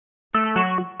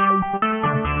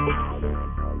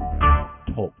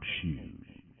Talk Shoes.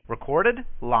 Recorded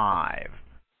live.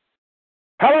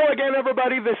 Hello again,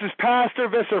 everybody. This is Pastor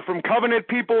Visser from Covenant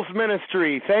People's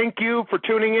Ministry. Thank you for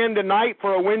tuning in tonight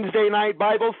for a Wednesday night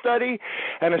Bible study.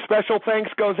 And a special thanks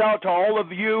goes out to all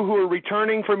of you who are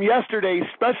returning from yesterday's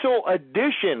special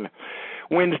edition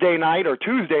Wednesday night or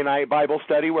Tuesday night Bible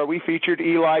study where we featured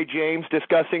Eli James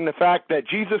discussing the fact that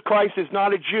Jesus Christ is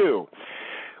not a Jew.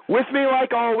 With me,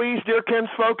 like always, dear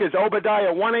kinsfolk, is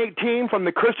Obadiah 118 from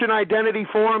the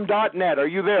ChristianIdentityForum.net. Are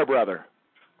you there, brother?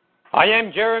 I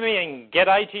am, Jeremy, and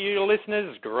g'day to you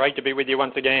listeners. Great to be with you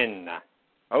once again.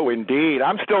 Oh, indeed.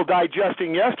 I'm still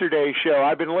digesting yesterday's show.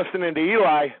 I've been listening to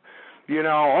Eli,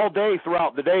 all day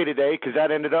throughout the day today, because that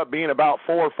ended up being about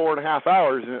 4.5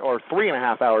 hours, or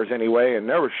 3.5 hours anyway, and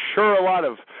there was sure a lot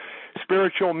of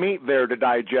spiritual meat there to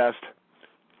digest.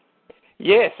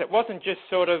 Yes, it wasn't just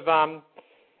sort of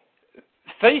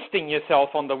feasting yourself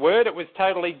on the Word, it was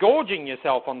totally gorging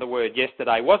yourself on the Word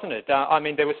yesterday, wasn't it? There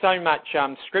was so much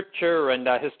scripture and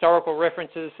historical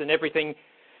references and everything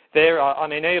there.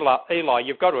 Eli,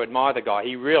 you've got to admire the guy.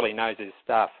 He really knows his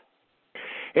stuff.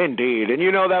 Indeed. And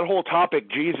that whole topic,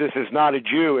 Jesus is not a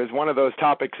Jew, is one of those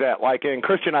topics that, like in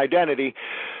Christian identity,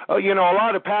 a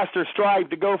lot of pastors strive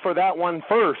to go for that one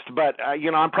first. But,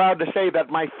 I'm proud to say that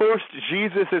my first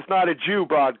Jesus is not a Jew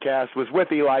broadcast was with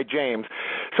Eli James.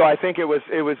 So I think it was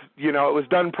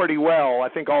done pretty well. I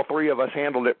think all three of us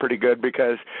handled it pretty good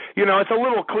because, it's a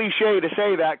little cliche to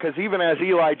say that because even as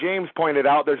Eli James pointed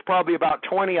out, there's probably about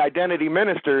 20 identity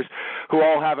ministers who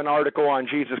all have an article on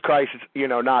Jesus Christ,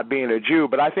 not being a Jew.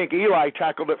 But I think Eli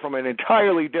tackled it from an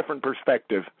entirely different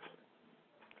perspective.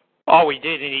 Oh, he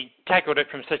did, and he tackled it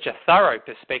from such a thorough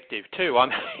perspective, too.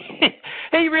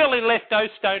 He really left no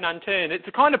stone unturned. It's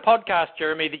the kind of podcast,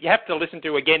 Jeremy, that you have to listen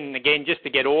to again and again just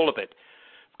to get all of it.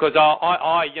 Because,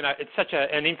 it's such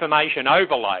an information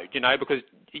overload, because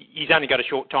he's only got a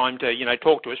short time to,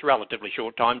 talk to us, relatively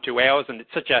short time, 2 hours, and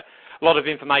it's such a lot of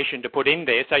information to put in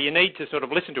there. So you need to sort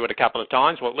of listen to it a couple of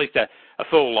times, well, at least a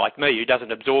fool like me who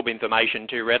doesn't absorb information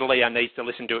too readily and needs to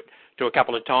listen to it a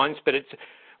couple of times. But it's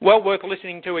well worth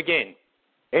listening to again.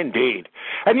 Indeed.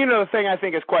 And the thing I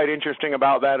think is quite interesting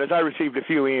about that is I received a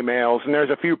few emails, and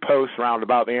there's a few posts around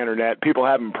about the Internet, people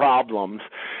having problems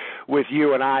with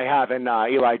you and I having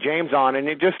Eli James on, and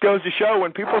it just goes to show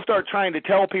when people start trying to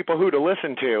tell people who to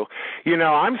listen to,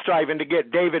 I'm striving to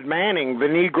get David Manning, the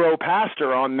Negro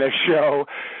pastor, on this show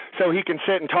so he can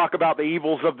sit and talk about the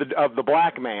evils of the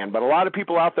black man. But a lot of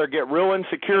people out there get real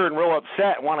insecure and real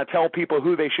upset and want to tell people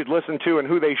who they should listen to and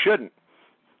who they shouldn't.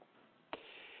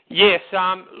 Yes,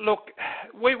 look,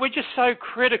 we're just so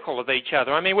critical of each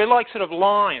other. We're like sort of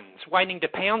lions waiting to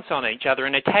pounce on each other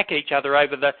and attack each other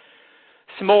over the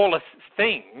smallest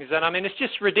things, and it's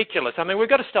just ridiculous. We've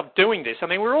got to stop doing this.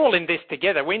 We're all in this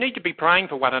together. We need to be praying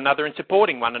for one another and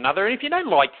supporting one another, and if you don't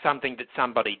like something that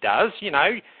somebody does,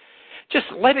 just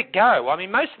let it go.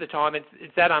 Most of the time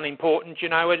it's that unimportant,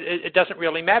 it doesn't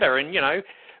really matter, and,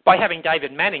 by having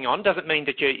David Manning on doesn't mean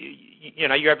that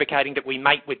you're advocating that we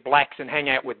mate with blacks and hang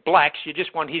out with blacks. You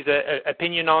just want his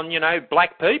opinion on,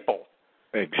 black people.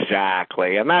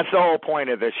 Exactly, and that's the whole point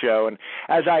of this show. And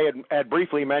as I had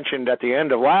briefly mentioned at the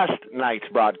end of last night's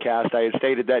broadcast, I had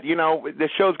stated that,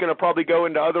 this show's going to probably go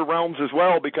into other realms as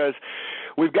well because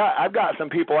I've got some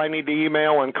people I need to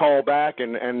email and call back,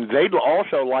 and they'd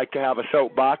also like to have a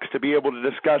soapbox to be able to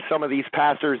discuss some of these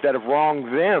pastors that have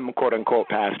wronged them, quote-unquote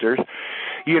pastors,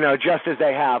 just as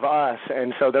they have us.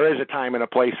 And so there is a time and a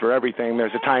place for everything.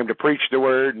 There's a time to preach the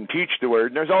word and teach the word,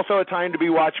 and there's also a time to be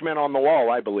watchmen on the wall,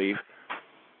 I believe.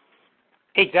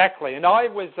 Exactly, and I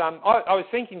was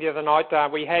thinking the other night,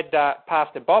 we had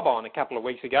Pastor Bob on a couple of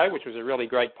weeks ago, which was a really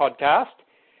great podcast,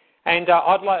 and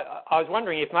I was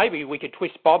wondering if maybe we could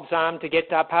twist Bob's arm to get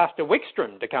Pastor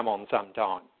Wickstrom to come on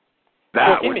sometime.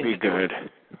 That would be good.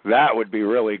 That would be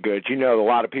really good. A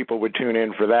lot of people would tune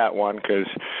in for that one because,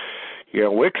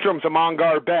 Wickstrom's among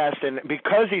our best, and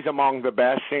because he's among the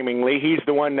best, seemingly, he's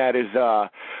the one that is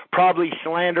probably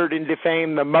slandered and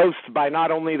defamed the most by not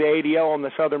only the ADL and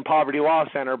the Southern Poverty Law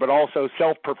Center, but also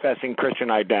self-professing Christian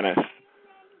identists.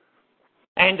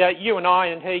 And you and I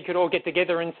and he could all get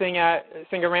together and sing a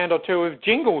round or two of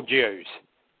Jingle Jews.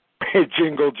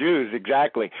 Jingle Jews,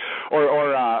 exactly.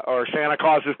 Or Santa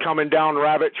Claus is coming down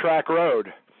Rabbit Track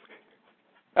Road.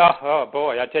 Oh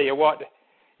boy, I tell you what.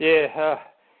 Yeah,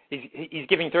 he's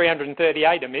giving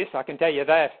 338 a miss, I can tell you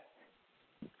that.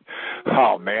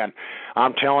 Oh man,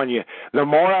 I'm telling you, the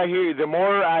more I hear, the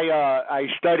more I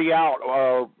study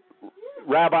out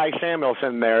Rabbi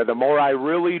Samuelson there, the more I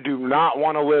really do not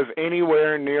want to live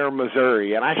anywhere near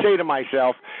Missouri. And I say to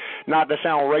myself, not to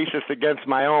sound racist against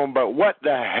my own, but what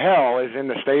the hell is in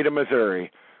the state of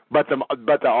Missouri? But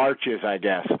the arches, I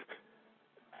guess.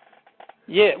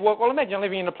 Yeah, well, imagine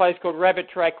living in a place called Rabbit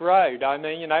Track Road. I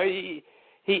mean,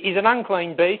 he's an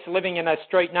unclean beast living in a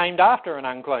street named after an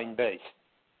unclean beast.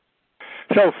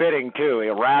 So fitting, too.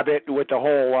 A rabbit with the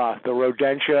whole, the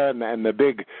rodentia and the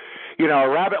big, a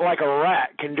rabbit like a rat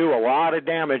can do a lot of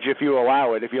damage if you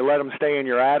allow it. If you let them stay in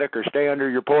your attic or stay under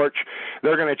your porch,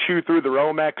 they're going to chew through the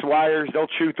Romex wires. They'll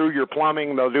chew through your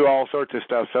plumbing. They'll do all sorts of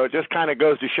stuff. So it just kind of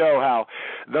goes to show how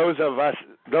those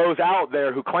out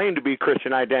there who claim to be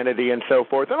Christian identity and so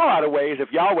forth, in a lot of ways,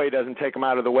 if Yahweh doesn't take them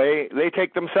out of the way, they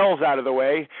take themselves out of the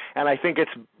way. And I think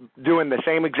it's doing the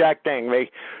same exact thing. They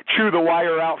chew the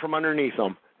wire out from underneath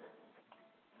them.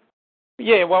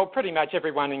 Yeah, well, pretty much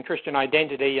everyone in Christian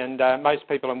identity and most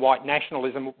people in white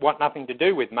nationalism want nothing to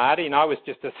do with Marty, and I was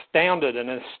just astounded and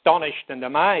astonished and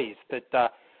amazed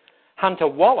that Hunter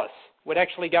Wallace would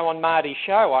actually go on Marty's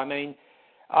show. I mean,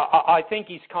 I think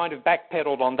he's kind of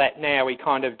backpedaled on that now. He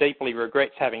kind of deeply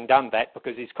regrets having done that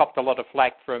because he's copped a lot of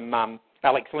flack from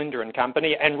Alex Linder and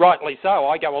company, and rightly so.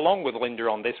 I go along with Linder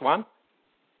on this one.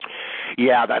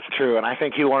 Yeah, that's true, and I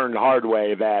think he learned the hard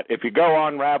way that if you go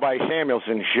on Rabbi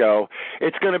Samuelson's show,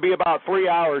 it's going to be about 3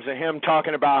 hours of him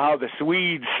talking about how the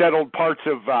Swedes settled parts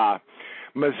of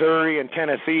Missouri and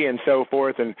Tennessee and so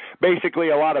forth, and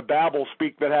basically a lot of Babel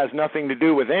speak that has nothing to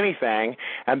do with anything,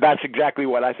 and that's exactly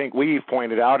what I think we've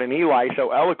pointed out, and Eli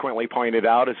so eloquently pointed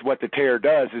out is what the tear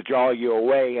does is draw you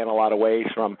away in a lot of ways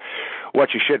from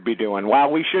what you should be doing.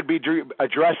 While we should be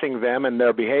addressing them and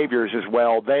their behaviors as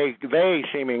well, they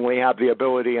seemingly have the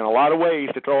ability in a lot of ways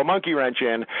to throw a monkey wrench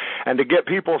in and to get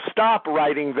people stop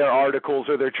writing their articles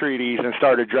or their treaties and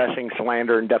start addressing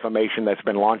slander and defamation that's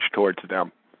been launched towards them.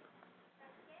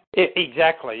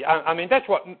 Exactly. I mean, that's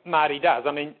what Marty does.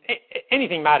 I mean,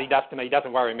 anything Marty does to me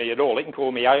doesn't worry me at all. He can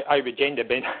call me over-gender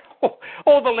Ben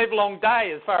all the live-long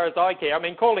day as far as I care. I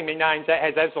mean, calling me names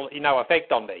has absolutely no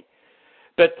effect on me.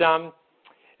 But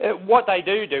what they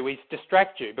do is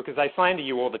distract you because they slander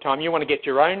you all the time. You want to get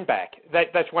your own back.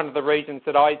 That's one of the reasons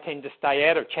that I tend to stay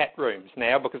out of chat rooms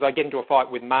now because I get into a fight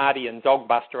with Marty and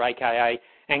Dogbuster, a.k.a.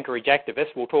 Anchorage Activist.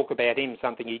 We'll talk about him,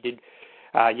 something he did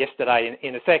yesterday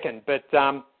in a second. But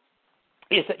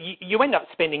yes, you end up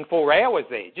spending 4 hours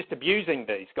there just abusing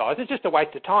these guys. It's just a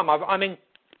waste of time. I mean,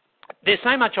 there's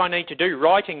so much I need to do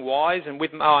writing-wise and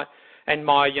with my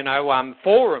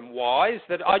forum-wise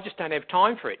that I just don't have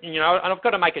time for it. And I've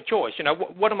got to make a choice.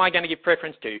 What am I going to give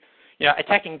preference to?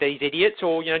 Attacking these idiots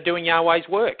or, doing Yahweh's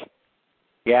work?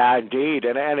 Yeah, indeed.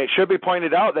 And it should be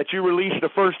pointed out that you released the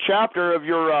first chapter of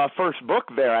your first book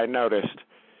there, I noticed.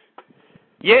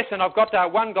 Yes, and I've got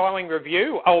one glowing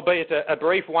review, albeit a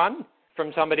brief one,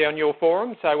 from somebody on your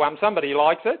forum, so somebody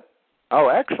likes it. Oh,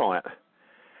 excellent.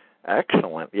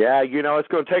 Excellent. Yeah, it's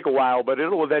going to take a while, but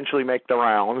it'll eventually make the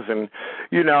rounds. And,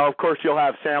 of course, you'll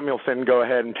have Samuelson go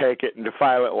ahead and take it and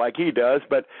defile it like he does.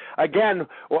 But, again,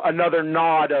 another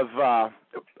nod of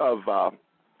how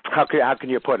can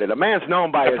you put it? A man's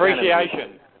known by appreciation. His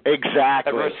enemies.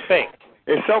 Exactly. Of respect.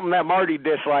 If something that Marty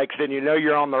dislikes, then you know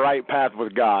you're on the right path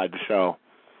with God, so...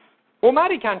 Well,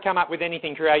 Marty can't come up with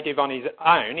anything creative on his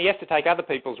own. He has to take other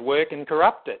people's work and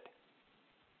corrupt it.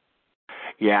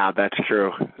 Yeah, that's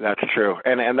true. That's true.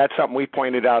 And that's something we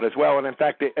pointed out as well. And, in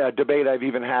fact, a debate I've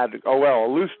even had, a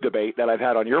loose debate that I've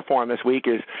had on your forum this week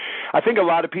is I think a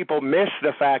lot of people miss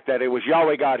the fact that it was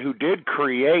Yahweh God who did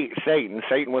create Satan.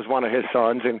 Satan was one of his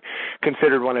sons and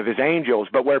considered one of his angels.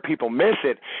 But where people miss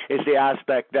it is the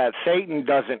aspect that Satan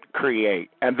doesn't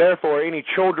create. And, therefore, any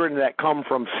children that come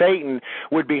from Satan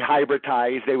would be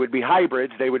hybridized. They would be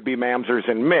hybrids. They would be mamzers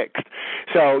and mixed.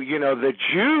 So, the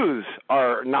Jews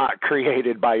are not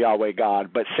created by Yahweh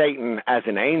God, but Satan as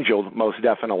an angel most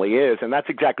definitely is, and that's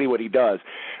exactly what he does.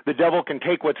 The devil can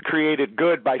take what's created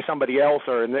good by somebody else,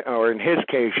 or in his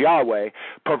case, Yahweh,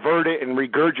 pervert it and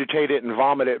regurgitate it and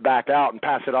vomit it back out and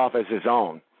pass it off as his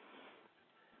own.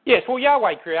 Yes, well,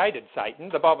 Yahweh created Satan.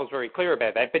 The Bible's very clear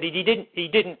about that, but he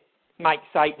didn't make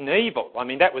Satan evil. I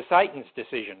mean, that was Satan's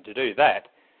decision to do that.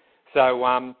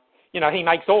 So, he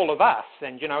makes all of us,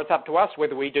 and, it's up to us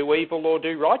whether we do evil or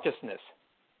do righteousness.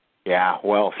 Yeah,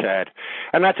 well said.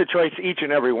 And that's a choice each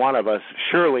and every one of us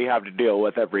surely have to deal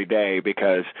with every day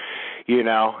because,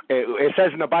 It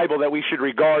says in the Bible that we should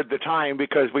regard the time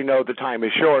because we know the time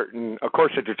is short. And, of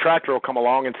course, a detractor will come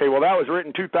along and say, well, that was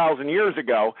written 2,000 years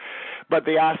ago. But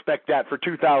the aspect that for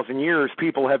 2,000 years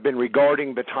people have been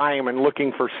regarding the time and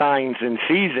looking for signs and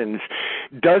seasons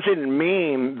doesn't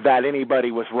mean that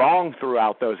anybody was wrong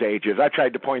throughout those ages. I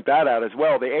tried to point that out as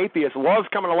well. The atheist was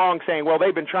coming along saying, well,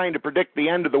 they've been trying to predict the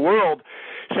end of the world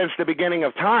since the beginning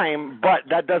of time, but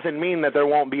that doesn't mean that there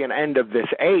won't be an end of this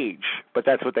age. But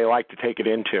that's what they like to take it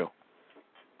into.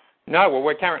 No, well,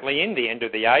 we're currently in the end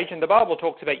of the age, and the Bible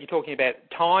talks about, you're talking about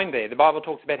time there, the Bible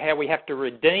talks about how we have to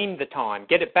redeem the time,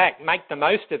 get it back, make the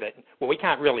most of it. Well, we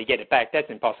can't really get it back, that's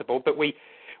impossible, but we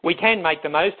can make the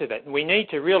most of it, and we need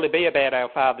to really be about our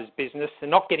Father's business and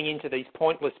not getting into these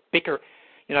pointless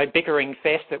bickering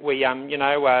fest that we,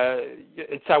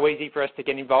 it's so easy for us to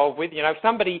get involved with. If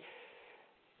somebody,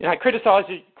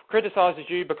 criticizes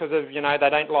you because of, they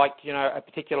don't like, a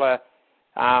particular,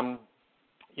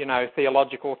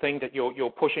 theological thing that you're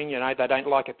pushing, they don't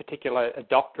like a particular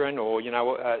doctrine or,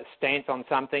 a stance on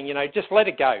something, just let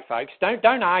it go, folks.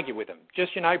 Don't argue with them.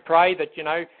 Just, pray that,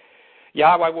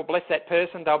 Yahweh will bless that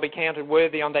person. They'll be counted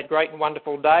worthy on that great and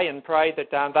wonderful day, and pray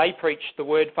that they preach the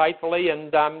word faithfully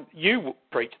and you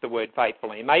preach the word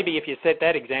faithfully. And maybe if you set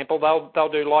that example, they'll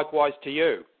do likewise to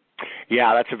you.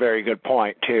 Yeah, that's a very good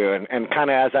point, too. And kind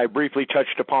of as I briefly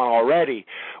touched upon already,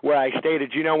 where I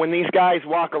stated, when these guys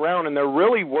walk around and they're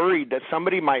really worried that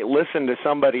somebody might listen to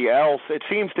somebody else, it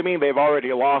seems to me they've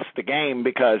already lost the game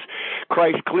because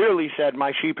Christ clearly said,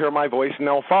 my sheep hear my voice and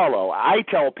they'll follow. I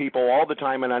tell people all the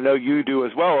time, and I know you do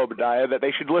as well, Obadiah, that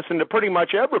they should listen to pretty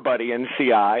much everybody in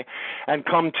CI and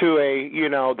come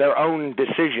to their own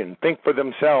decision, think for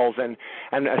themselves, and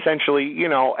essentially,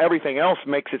 everything else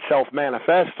makes itself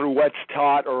manifest through what's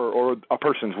taught or a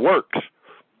person's works.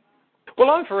 Well,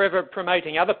 I'm forever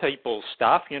promoting other people's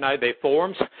stuff, their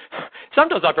forums.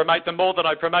 Sometimes I promote them more than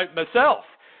I promote myself,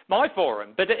 my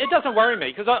forum. But it doesn't worry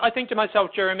me because I think to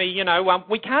myself, Jeremy,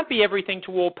 we can't be everything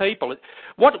to all people.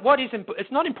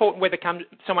 It's not important whether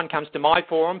someone comes to my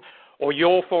forum or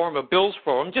your forum or Bill's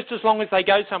forum, just as long as they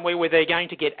go somewhere where they're going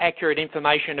to get accurate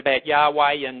information about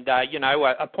Yahweh and,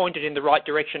 are pointed in the right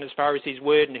direction as far as his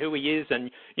word and who he is and,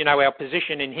 our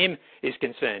position in him is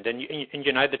concerned and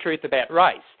the truth about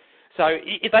race. So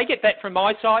if they get that from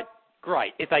my site,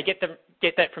 great. If they get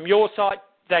that from your site,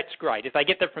 that's great. If they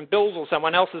get that from Bill's or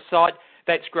someone else's site,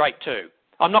 that's great too.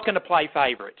 I'm not going to play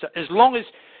favourites. As long as,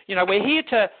 we're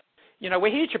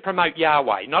here to promote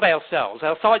Yahweh, not ourselves.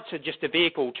 Our sites are just a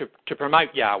vehicle to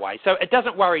promote Yahweh. So it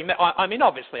doesn't worry me. I mean,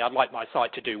 obviously, I'd like my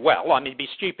site to do well. I mean, it'd be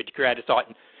stupid to create a site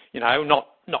and,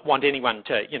 not want anyone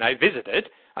to, visit it.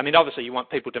 I mean, obviously, you want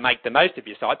people to make the most of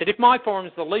your site. But if my forum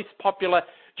is the least popular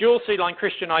dual C-line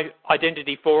Christian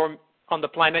identity forum on the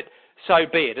planet, so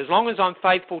be it. As long as I'm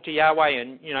faithful to Yahweh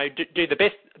and, do the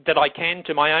best that I can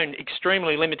to my own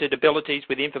extremely limited abilities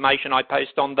with the information I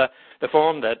post on the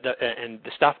forum and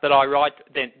the stuff that I write,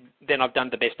 then I've done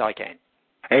the best I can.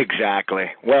 Exactly.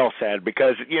 Well said.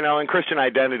 Because, in Christian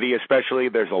identity especially,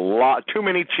 there's too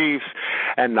many chiefs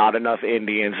and not enough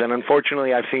Indians. And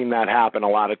unfortunately, I've seen that happen a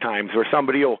lot of times where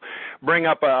somebody will bring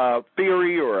up a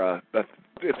theory or a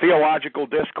theological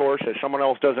discourse that someone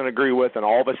else doesn't agree with, and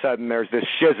all of a sudden there's this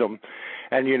schism.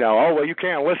 And, you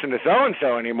can't listen to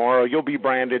so-and-so anymore, or you'll be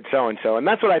branded so-and-so. And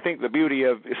that's what I think the beauty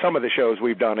of some of the shows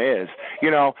we've done is.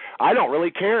 I don't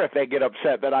really care if they get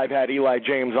upset that I've had Eli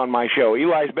James on my show.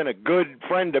 Eli's been a good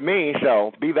friend to me,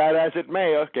 so be that as it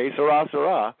may, okay, sarah,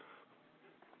 sarah.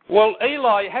 Well,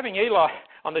 having Eli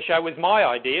on the show was my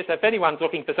idea, so if anyone's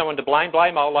looking for someone to blame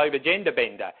all over Gender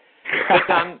Bender.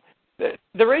 But,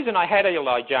 the reason I had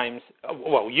Eli James,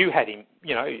 well, you had him,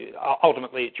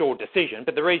 ultimately it's your decision,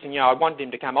 but the reason, I wanted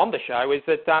him to come on the show is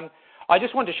that I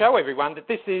just want to show everyone that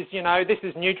this is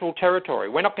neutral territory.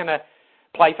 We're not going to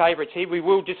play favourites here. We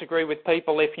will disagree with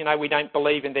people if, we don't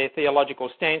believe in their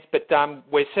theological stance, but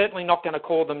we're certainly not going to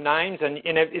call them names. And,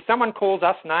 if someone calls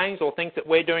us names or thinks that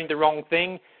we're doing the wrong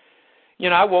thing,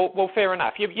 well, fair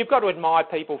enough. You've got to admire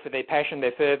people for their passion,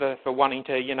 their fervour, for wanting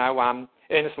to,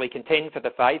 earnestly contend for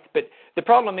the faith. But the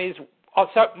problem is,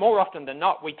 more often than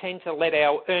not, we tend to let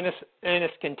our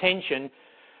earnest contention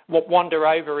wander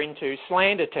over into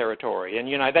slander territory.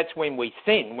 And, that's when we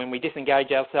sin, when we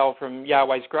disengage ourselves from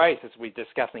Yahweh's grace, as we were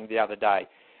discussing the other day.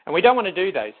 And we don't want to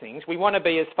do those things. We want to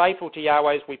be as faithful to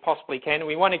Yahweh as we possibly can, and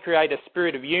we want to create a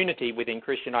spirit of unity within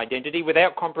Christian identity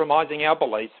without compromising our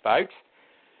beliefs, folks.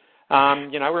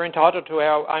 We're entitled to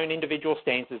our own individual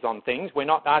stances on things. We're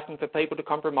not asking for people to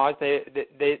compromise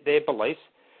their beliefs.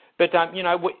 But,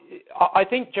 I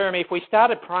think, Jeremy, if we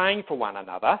started praying for one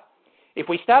another if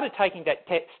we started taking that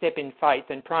step in faith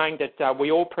and praying that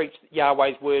we all preach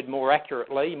Yahweh's word more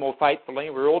accurately, more faithfully,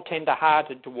 we're all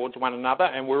tender-hearted towards one another,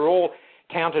 and we're all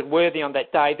counted worthy on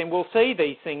that day, then we'll see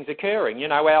these things occurring. You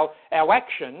know, our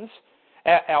actions,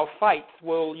 our faith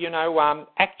will,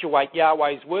 actuate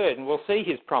Yahweh's word, and we'll see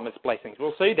his promised blessings.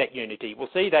 We'll see that unity. We'll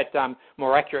see that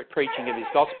more accurate preaching of his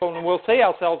gospel, and we'll see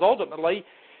ourselves ultimately,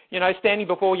 standing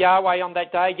before Yahweh on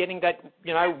that day, getting that,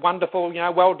 wonderful,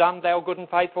 well done, thou good and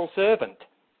faithful servant.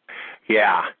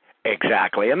 Yeah,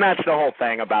 exactly. And that's the whole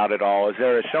thing about it all, is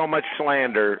there is so much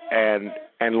slander and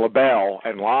libel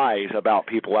and lies about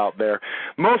people out there,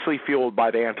 mostly fueled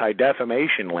by the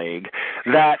Anti-Defamation League,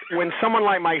 that when someone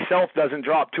like myself doesn't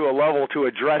drop to a level to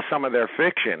address some of their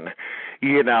fiction,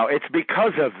 it's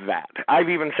because of that. I've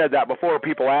even said that before.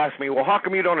 People ask me, well, how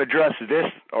come you don't address this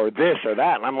or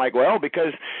that? And I'm like, well,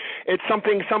 because it's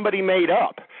something somebody made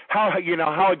up.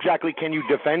 How exactly can you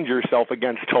defend yourself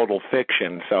against total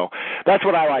fiction? So that's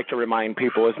what I like to remind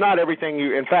people, is not everything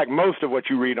in fact, most of what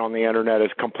you read on the internet is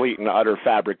complete and utter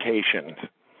fabrications.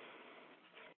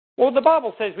 Well, the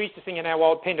Bible says, we used to sing in our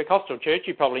old Pentecostal church,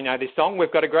 you probably know this song,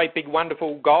 we've got a great big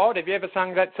wonderful God. Have you ever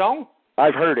sung that song?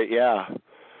 I've heard it, yeah.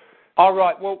 All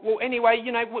right. Well. Anyway,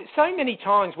 so many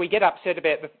times we get upset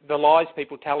about the lies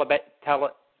people tell about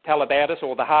us,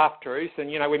 or the half-truths, and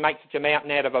we make such a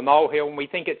mountain out of a molehill, and we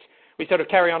think we sort of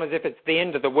carry on as if it's the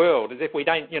end of the world, as if we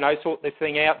don't sort this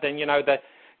thing out, then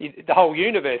the whole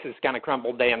universe is going to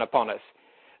crumble down upon us.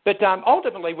 But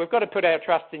ultimately, we've got to put our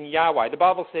trust in Yahweh. The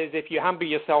Bible says, if you humble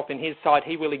yourself in His sight,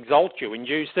 He will exalt you in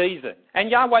due season,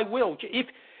 and Yahweh will.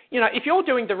 If you're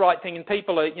doing the right thing and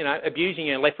people are, abusing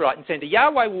you left, right and centre,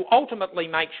 Yahweh will ultimately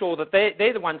make sure that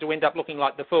they're the ones who end up looking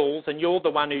like the fools, and you're the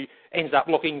one who ends up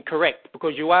looking correct,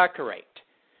 because you are correct.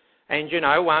 And,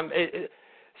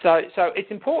 so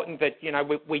it's important that,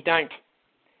 we don't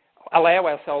allow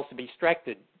ourselves to be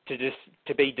distracted,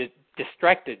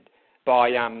 distracted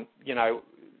by,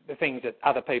 the things that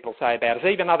other people say about us,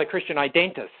 even other Christian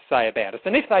identists say about us.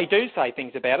 And if they do say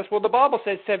things about us, well, the Bible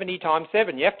says 70 times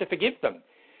 7, you have to forgive them.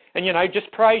 And, just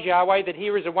praise Yahweh that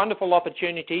here is a wonderful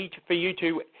opportunity for you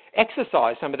to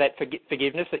exercise some of that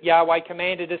forgiveness that Yahweh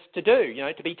commanded us to do,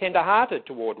 to be tender-hearted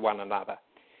toward one another.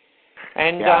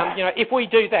 And, if we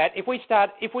do that, if we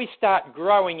start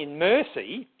growing in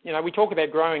mercy, we talk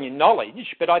about growing in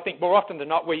knowledge, but I think more often than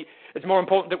not, it's more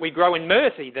important that we grow in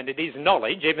mercy than it is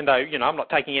knowledge, even though, I'm not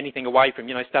taking anything away from,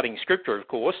 studying Scripture, of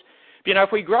course. But,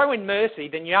 if we grow in mercy,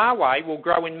 then Yahweh will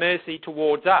grow in mercy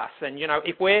towards us. And,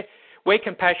 if we're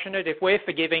compassionate, if we're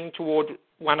forgiving toward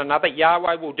one another,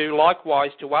 Yahweh will do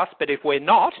likewise to us. But if we're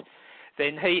not,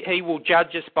 then He will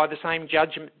judge us by the same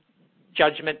judgment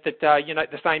that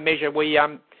the same measure we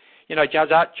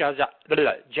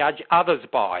judge others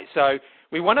by. So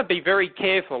we want to be very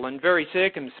careful and very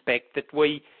circumspect that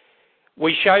we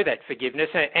show that forgiveness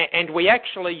and we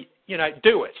actually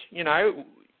do it.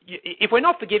 If we're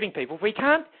not forgiving people, if we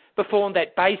can't perform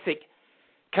that basic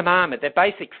commandment, that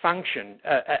basic function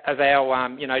of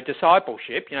our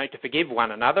discipleship, to forgive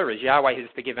one another as Yahweh has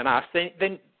forgiven us,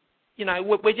 then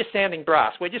we're just sounding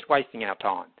brass. We're just wasting our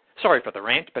time. Sorry for the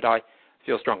rant, but I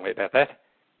feel strongly about that.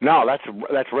 No,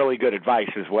 that's really good advice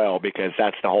as well, because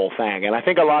that's the whole thing. And I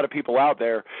think a lot of people out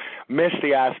there miss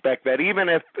the aspect that even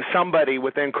if somebody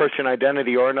within Christian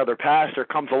Identity or another pastor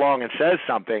comes along and says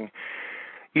something,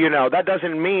 that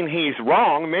doesn't mean he's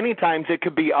wrong. Many times it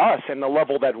could be us and the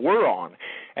level that we're on.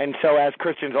 And so as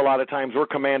Christians, a lot of times we're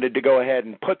commanded to go ahead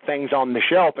and put things on the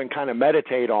shelf and kind of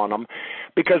meditate on them,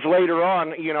 because later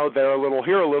on, they're a little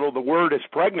here, a little, the word is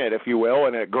pregnant, if you will,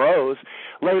 and it grows.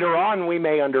 Later on, we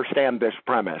may understand this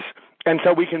premise. And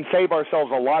so we can save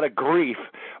ourselves a lot of grief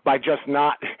by just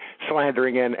not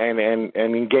slandering and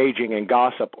engaging in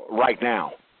gossip right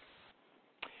now.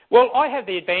 Well, I have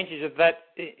the advantage of that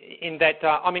in that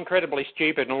I'm incredibly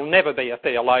stupid and will never be a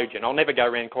theologian. I'll never go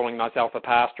around calling myself a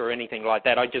pastor or anything like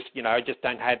that. I just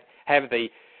don't have the,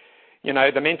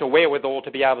 the mental wherewithal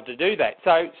to be able to do that.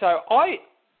 So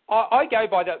I go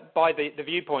by the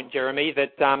viewpoint, Jeremy,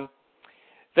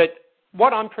 that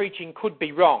what I'm preaching could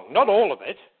be wrong. Not all of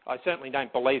it. I certainly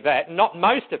don't believe that. Not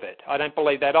most of it. I don't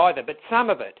believe that either. But some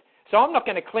of it. So I'm not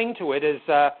going to cling to it as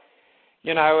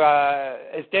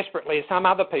desperately as some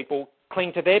other people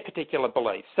cling to their particular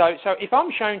beliefs. So if I'm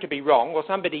shown to be wrong, or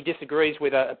somebody disagrees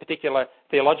with a particular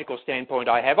theological standpoint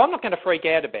I have, I'm not going to freak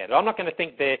out about it. I'm not going to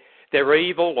think they're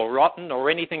evil or rotten or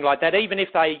anything like that, even if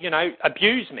they,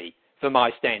 abuse me for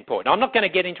my standpoint. I'm not going to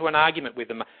get into an argument with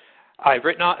them over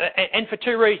it, and for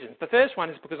two reasons. The first one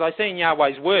is because I see in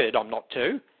Yahweh's word I'm not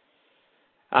to.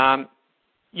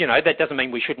 That doesn't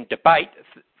mean we shouldn't debate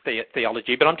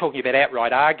theology, but I'm talking about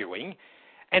outright arguing.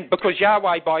 And because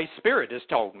Yahweh by His Spirit has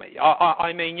told me.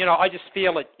 I mean, you know, I just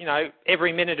feel it, you know,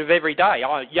 every minute of every day.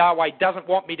 Yahweh doesn't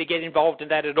want me to get involved in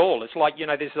that at all. It's like, you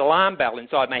know, there's an alarm bell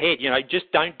inside my head, you know,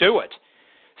 just don't do it.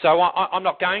 So I'm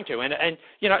not going to. And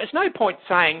you know, it's no point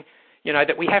saying, you know,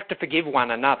 that we have to forgive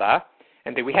one another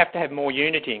and that we have to have more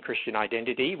unity in Christian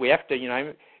identity. We have to, you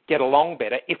know, get along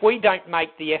better if we don't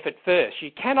make the effort first.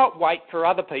 You cannot wait for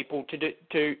other people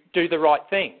to do the right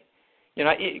thing. You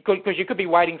know, because you could be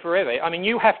waiting forever. I mean,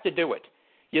 you have to do it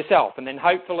yourself, and then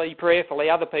hopefully, prayerfully,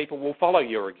 other people will follow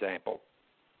your example.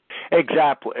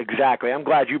 Exactly. I'm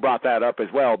glad you brought that up as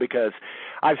well, because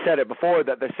I've said it before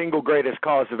that the single greatest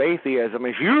cause of atheism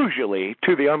is usually,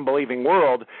 to the unbelieving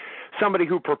world, somebody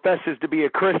who professes to be a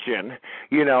Christian,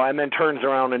 you know, and then turns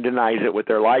around and denies it with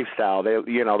their lifestyle. They'll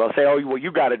say, oh, well,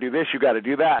 you got to do this, you got to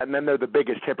do that, and then they're the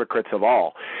biggest hypocrites of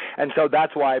all. And so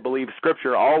that's why I believe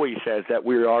Scripture always says that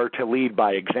we are to lead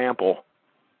by example.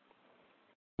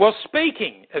 Well,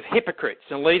 speaking of hypocrites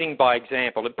and leading by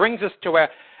example, it brings us to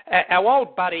our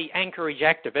old buddy Anchorage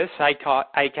activist,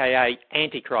 a.k.a.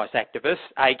 Antichrist activist,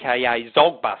 a.k.a.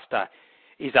 Zogbuster,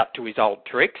 is up to his old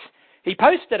tricks. He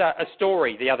posted a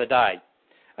story the other day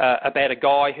about a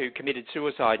guy who committed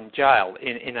suicide in jail,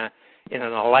 in an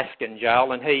Alaskan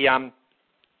jail, and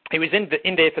he was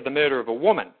in there for the murder of a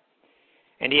woman,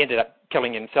 and he ended up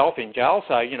killing himself in jail.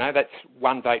 So, you know, that's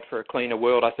one vote for a cleaner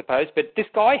world, I suppose. But this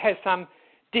guy has some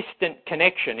distant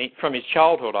connection from his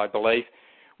childhood, I believe,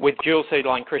 with Dual Seed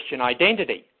Line Christian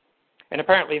Identity, and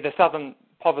apparently the Southern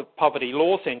Poverty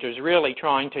Law Centre is really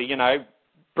trying to, you know,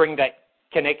 bring that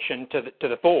connection to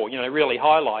the fore, you know, really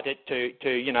highlight it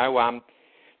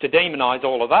to demonise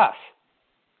all of us.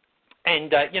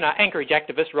 And, you know, Anchorage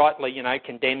activist rightly, you know,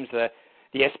 condemns the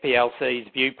SPLC's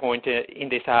viewpoint in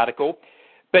this article.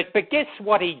 But guess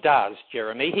what he does,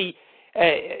 Jeremy? He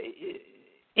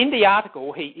in the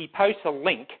article, he posts a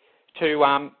link to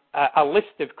a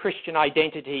list of Christian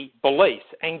identity beliefs.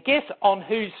 And guess on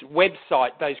whose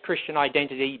website those Christian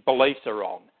identity beliefs are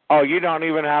on? Oh, you don't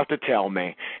even have to tell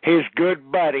me. His good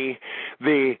buddy,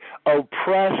 the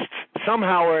oppressed,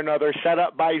 somehow or another, set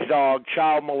up by Zog,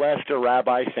 child molester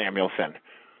Rabbi Samuelson.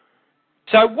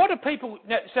 So what do people...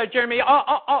 So, Jeremy,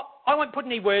 I won't put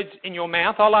any words in your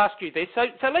mouth. I'll ask you this.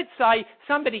 So let's say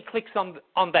somebody clicks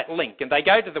on that link and they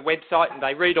go to the website and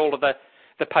they read all of the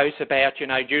posts about, you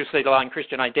know, Dual Seed Line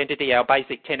Christian Identity, our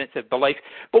basic tenets of belief.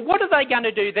 But what are they going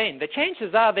to do then? The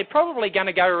chances are they're probably going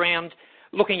to go around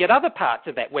looking at other parts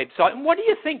of that website. And what do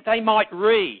you think they might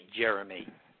read, Jeremy?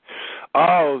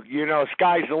 Oh, you know,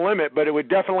 sky's the limit, but it would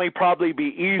definitely probably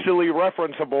be easily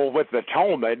referenceable with the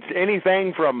Talmud.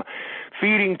 Anything from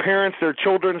feeding parents their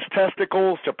children's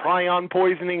testicles to prion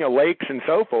poisoning of lakes and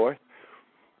so forth.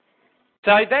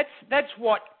 So that's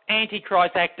what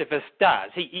Antichrist activist does.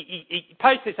 He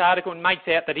posts this article and makes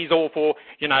out that he's all for,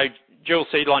 you know, Dual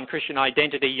Seed Line Christian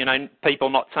Identity, you know,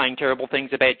 people not saying terrible things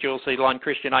about Dual Seed Line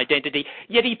Christian Identity,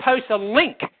 yet he posts a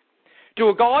link to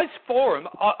a guy's forum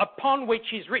upon which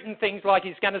he's written things like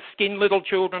he's going to skin little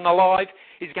children alive,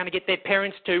 he's going to get their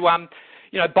parents to,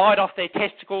 you know, bite off their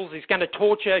testicles, he's going to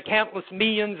torture countless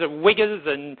millions of wiggers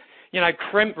and, you know,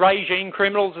 regime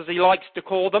criminals, as he likes to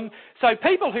call them. So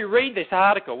people who read this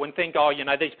article and think, oh, you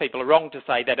know, these people are wrong to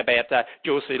say that about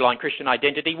Dual Seed Line Christian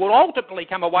Identity, will ultimately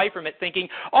come away from it thinking,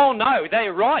 oh, no,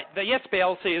 they're right, the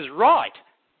SPLC is right.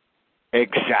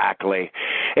 Exactly.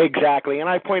 And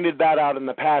I pointed that out in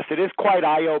the past. It is quite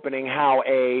eye-opening how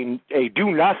a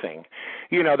do-nothing,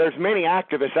 you know, there's many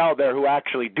activists out there who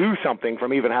actually do something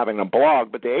from even having a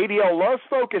blog, but the ADL loves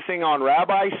focusing on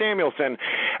Rabbi Samuelson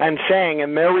and saying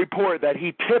in their report that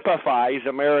he typifies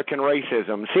American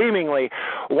racism, seemingly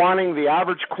wanting the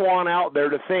average Quan out there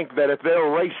to think that if they're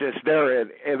racist,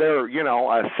 they're you know,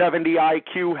 a 70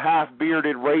 IQ,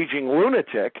 half-bearded, raging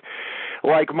lunatic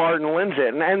like Martin Lindsay.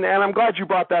 And I'm glad you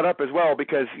brought that up as well,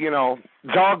 because, you know,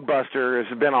 Zogbuster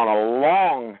has been on a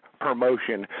long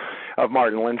promotion of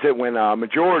Martin Lindsay when a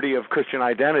majority of Christian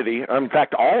Identity, in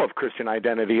fact, all of Christian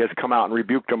Identity, has come out and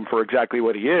rebuked him for exactly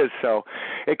what he is. So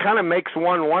it kind of makes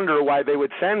one wonder why they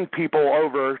would send people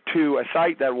over to a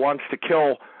site that wants to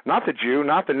kill not the Jew,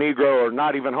 not the Negro, or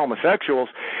not even homosexuals,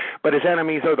 but his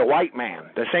enemies are the white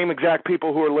man, the same exact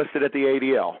people who are listed at the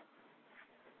ADL.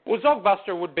 Well,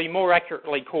 Zogbuster would be more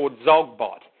accurately called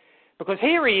Zogbot, because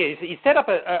here he is. He set up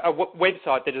a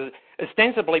website that is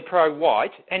ostensibly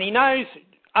pro-white, and he knows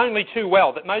only too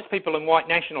well that most people in white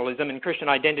nationalism and Christian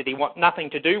identity want nothing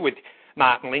to do with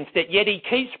Martin Lindstedt, yet he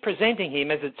keeps presenting him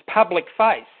as its public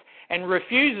face and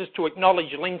refuses to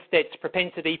acknowledge Lindstedt's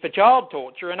propensity for child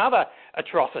torture and other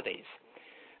atrocities.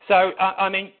 So, I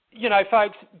mean,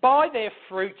 folks, by their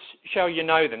fruits shall you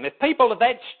know them. If people are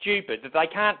that stupid that they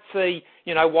can't see,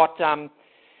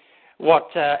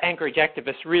 what Anchorage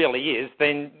Activist really is,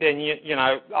 then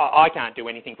I can't do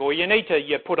anything for you. You need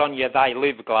to put on your They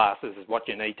Live glasses is what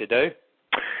you need to do.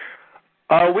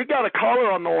 We got a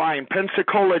caller on the line,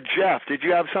 Pensacola Jeff. Did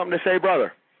you have something to say,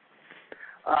 brother?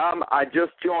 I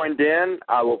just joined in.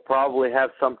 I will probably have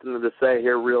something to say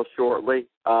here real shortly.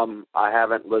 I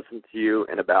haven't listened to you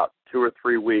in about 2 or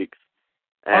 3 weeks,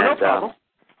 and no problem.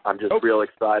 I'm just real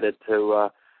excited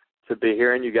to be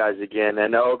hearing you guys again.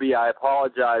 And Obi, I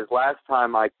apologize. Last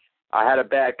time I had a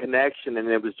bad connection, and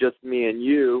it was just me and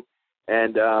you,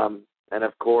 and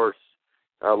of course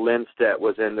Lindstedt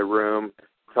was in the room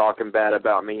talking bad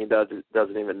about me. He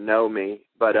doesn't even know me,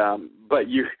 but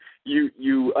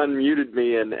you unmuted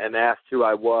me and asked who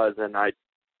I was, and I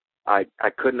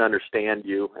couldn't understand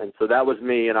you, and so that was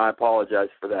me, and I apologize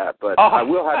for that. But I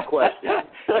will have questions.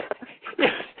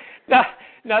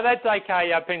 No, that's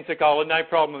okay, Pensacola, no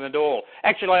problem at all.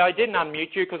 Actually, I didn't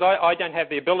unmute you because I don't have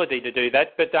the ability to do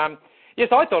that. But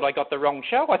yes, I thought I got the wrong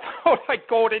show. I thought I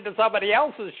called into somebody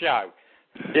else's show.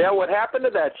 Yeah, what happened to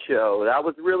that show? I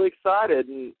was really excited,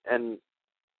 and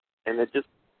it just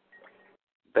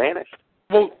vanished.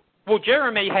 Well,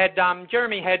 Jeremy had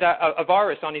a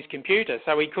virus on his computer,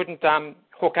 so he couldn't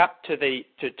hook up to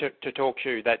to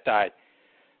TalkShoe that day.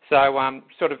 So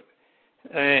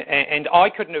and I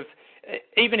couldn't have,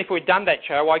 even if we'd done that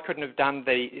show, I couldn't have done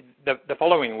the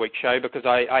following week's show because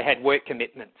I had work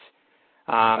commitments.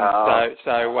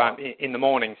 In the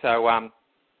morning. So.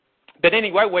 But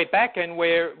anyway, we're back and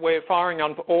we're firing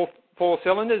on all 4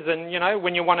 cylinders. And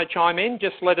when you want to chime in,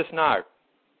 just let us know.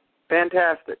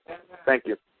 Fantastic. Thank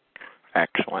you.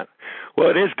 Excellent.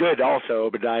 Well, it is good also,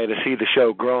 Obadiah, to see the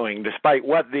show growing, despite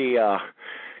what the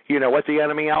what the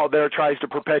enemy out there tries to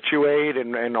perpetuate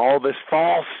and all this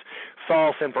false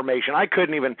information. I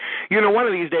couldn't even, one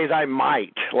of these days I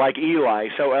might, like Eli,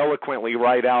 so eloquently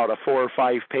write out a 4 or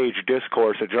 5 page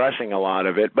discourse addressing a lot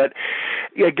of it. But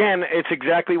again, it's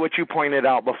exactly what you pointed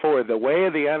out before. The way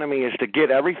of the enemy is to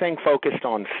get everything focused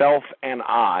on self and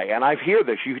I. And I hear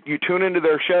this. You tune into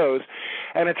their shows,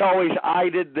 and it's always I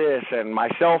did this and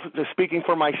myself, speaking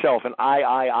for myself, and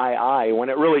I, when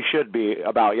it really should be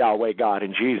about Yahweh, God,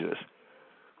 and Jesus.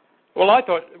 Well, I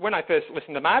thought, when I first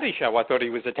listened to Marty's show, I thought he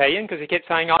was Italian because he kept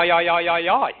saying, I.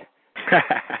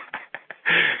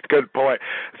 Good point.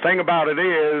 The thing about it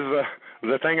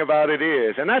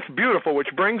is, and that's beautiful, which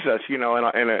brings us, in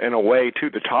a way to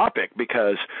the topic,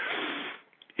 because,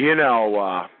 if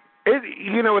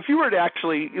you were to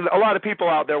actually, a lot of people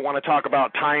out there want to talk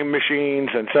about time machines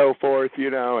and so forth,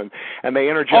 and they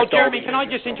interject. Oh, Jeremy, can I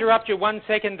just interrupt you 1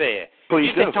 second there?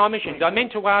 Please do. You said time machines. I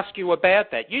meant to ask you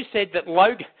about that. You said that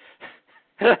Logan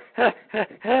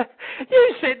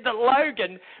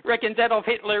reckons Adolf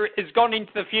Hitler has gone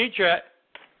into the future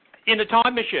in a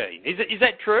time machine. Is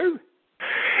that true?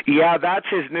 Yeah, that's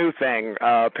his new thing.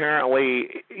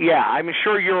 Apparently, I'm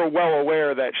sure you're well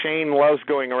aware that Shane loves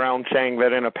going around saying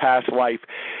that in a past life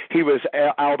he was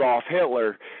Adolf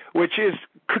Hitler, which is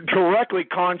directly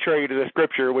contrary to the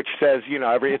scripture, which says,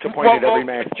 it's appointed every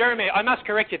man. Jeremy, I must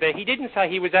correct you there. He didn't say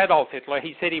he was Adolf Hitler.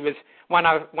 He said he was one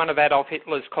of Adolf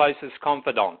Hitler's closest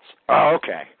confidants. Oh,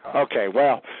 okay. Okay,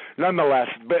 well, nonetheless,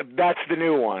 but that's the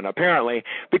new one, apparently,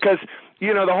 because,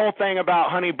 the whole thing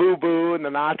about Honey Boo Boo and the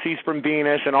Nazis from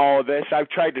Venus and all of this, I've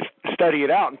tried to study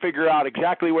it out and figure out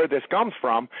exactly where this comes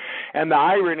from, and the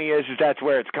irony is that's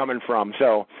where it's coming from.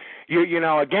 So,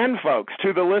 again, folks,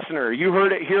 to the listener, you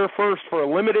heard it here first for a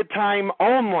limited time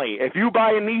only. If you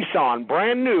buy a Nissan,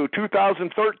 brand new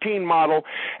 2013 model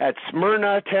at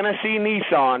Smyrna, Tennessee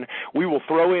Nissan, we will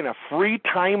throw in a free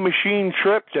time machine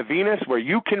trip to Venus where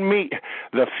you can meet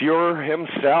the Fuhrer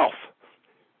himself.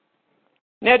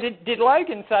 Now, did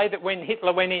Logan say that when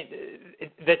Hitler went in,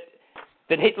 that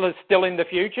Hitler's still in the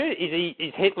future?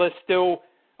 Is Hitler still,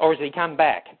 or has he come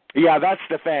back? Yeah, that's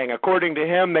the thing. According to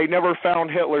him, they never found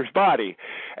Hitler's body.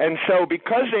 And so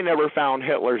because they never found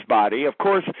Hitler's body, of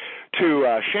course,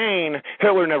 to Shane,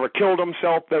 Hitler never killed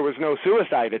himself. There was no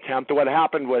suicide attempt. What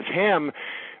happened was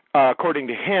according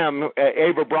to him,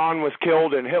 Eva Braun was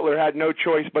killed, and Hitler had no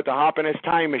choice but to hop in his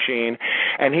time machine,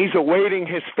 and he's awaiting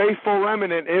his faithful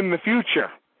remnant in the future,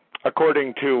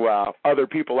 according to other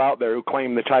people out there who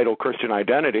claim the title Christian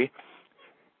Identity.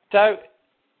 So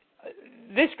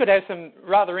this could have some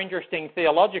rather interesting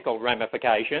theological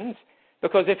ramifications,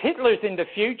 because if Hitler's in the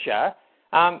future,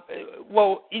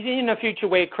 is he in a future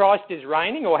where Christ is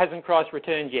reigning, or hasn't Christ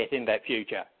returned yet in that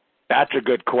future? That's a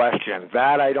good question.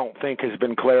 That I don't think has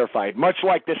been clarified, much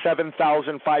like the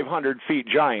 7,500 feet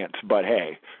giants, but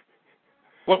hey.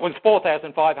 Well, it was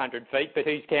 4,500 feet, but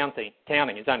who's counting?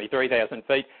 It's only 3,000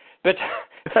 feet. But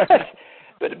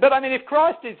but I mean, if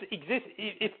Christ is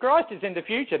in the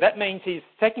future, that means his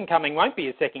second coming won't be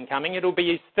his second coming; it'll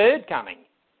be his third coming.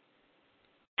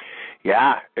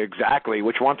 Yeah, exactly.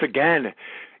 Which once again,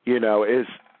 is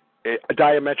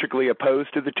diametrically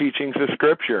opposed to the teachings of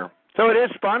Scripture. So it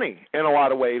is funny in a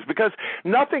lot of ways because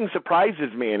nothing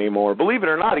surprises me anymore. Believe it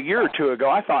or not, a year or two ago,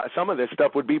 I thought some of this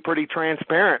stuff would be pretty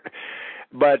transparent.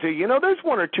 But, there's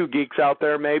one or two geeks out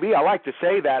there maybe. I like to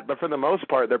say that, but for the most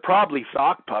part, they're probably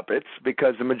sock puppets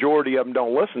because the majority of them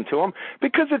don't listen to them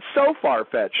because it's so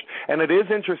far-fetched. And it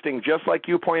is interesting, just like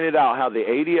you pointed out, how the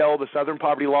ADL, the Southern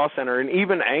Poverty Law Center, and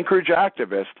even Anchorage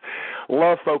activists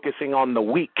love focusing on the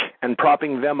weak and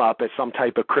propping them up as some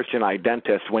type of Christian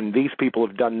identist when these people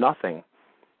have done nothing.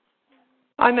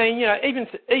 I mean,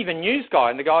 even News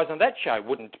Guy and the guys on that show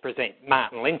wouldn't present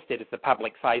Martin Lindstedt as the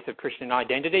public face of Christian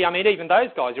identity. I mean, even those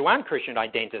guys who aren't Christian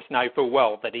identists know full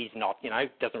well that he's not,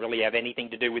 doesn't really have anything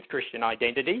to do with Christian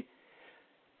identity.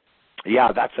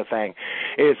 Yeah, that's the thing,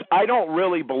 is I don't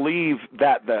really believe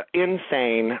that the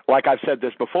insane, like I've said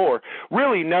this before,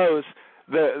 really knows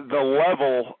the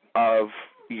level of,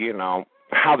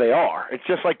 how they are. It's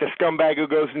just like the scumbag who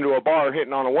goes into a bar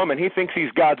hitting on a woman. He thinks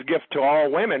he's God's gift to all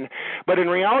women, but in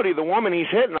reality, the woman he's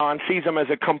hitting on sees him as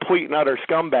a complete and utter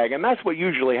scumbag, and that's what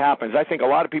usually happens. I think a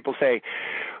lot of people say,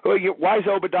 well, why is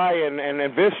Obadiah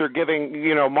and Viss are giving,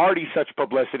 Marty such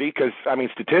publicity? Because,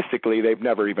 statistically, they've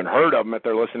never even heard of him if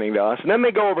they're listening to us. And then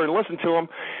they go over and listen to him,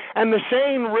 and the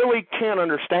sane really can't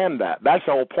understand that. That's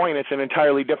the whole point. It's an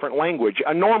entirely different language.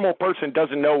 A normal person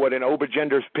doesn't know what an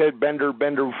Obagender's pid, bender,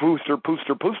 fooster,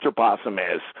 pooster possum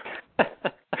is.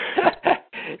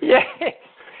 Yes.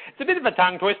 It's a bit of a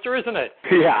tongue twister, isn't it?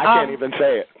 Yeah, I can't even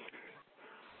say it.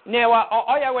 Now,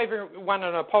 I owe everyone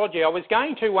an apology. I was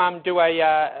going to do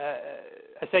a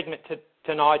segment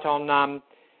tonight on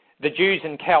the Jews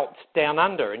and Celts down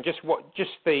under, and just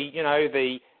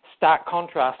the stark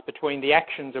contrast between the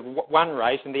actions of one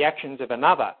race and the actions of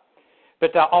another. But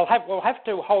we'll have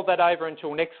to hold that over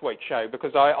until next week's show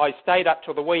because I stayed up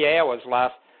till the wee hours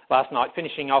last night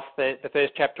finishing off the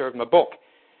first chapter of my book,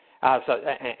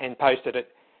 and posted it.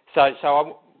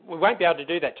 So we won't be able to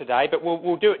do that today, but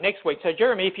we'll do it next week. So,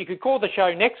 Jeremy, if you could call the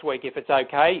show next week, if it's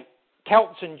okay,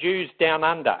 Celts and Jews Down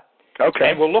Under. Okay.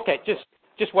 And we'll look at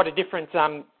just what a difference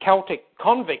Celtic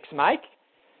convicts make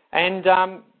and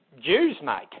Jews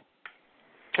make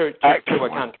to a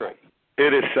country.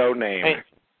 It is so named.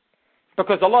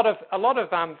 Because a lot of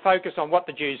focus on what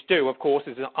the Jews do, of course,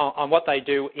 is on what they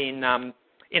do in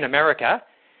America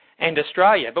and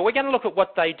Australia. But we're going to look at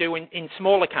what they do in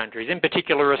smaller countries, in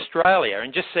particular Australia,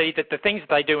 and just see that the things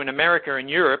that they do in America and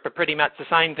Europe are pretty much the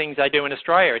same things they do in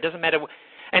Australia. It doesn't matter,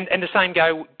 and the same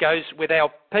goes with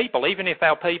our people. Even if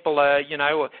our people are,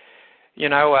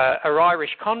 are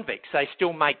Irish convicts, they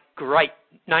still make great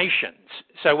nations.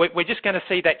 So we're just going to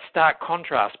see that stark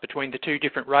contrast between the two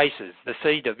different races, the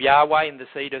seed of Yahweh and the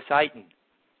seed of Satan,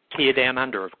 here down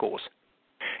under, of course.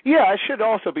 Yeah, it should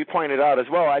also be pointed out as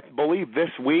well, I believe this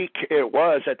week it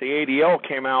was that the ADL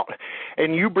came out,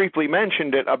 and you briefly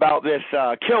mentioned it, about this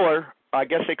killer. I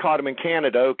guess they caught him in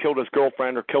Canada, who killed his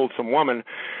girlfriend or killed some woman,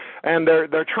 and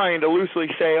they're trying to loosely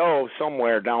say,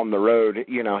 somewhere down the road,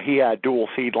 he had dual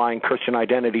seed line Christian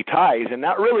identity ties, and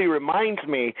that really reminds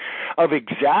me of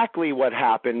exactly what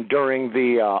happened during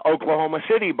the Oklahoma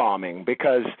City bombing,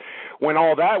 because when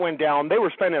all that went down, they were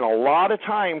spending a lot of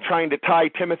time trying to tie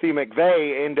Timothy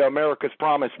McVeigh into America's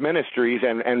Promise Ministries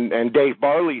and Dave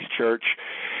Barley's church,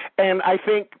 and I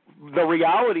think the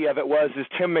reality of it is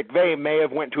Tim McVeigh may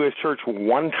have went to his church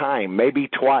one time, maybe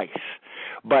twice.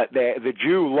 But the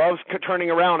Jew loves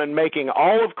turning around and making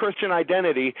all of Christian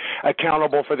identity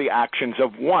accountable for the actions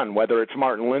of one, whether it's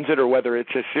Martin Lindstedt or whether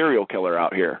it's a serial killer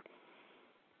out here.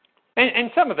 And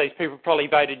some of these people probably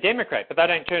voted Democrat, but they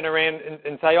don't turn around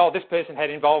and say, this person had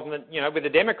involvement, with the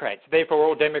Democrats. Therefore,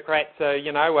 all Democrats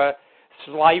are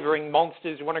slavering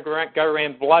monsters who want to go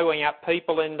around blowing up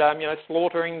people and,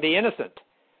 slaughtering the innocent.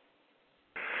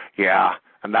 Yeah,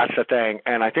 and that's the thing.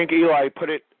 And I think Eli put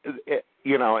it,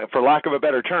 for lack of a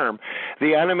better term,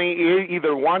 the enemy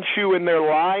either wants you in their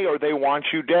lie or they want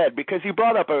you dead, because he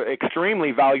brought up an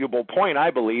extremely valuable point,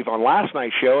 I believe, on last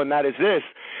night's show, and that is this.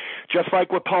 Just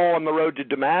like with Paul on the road to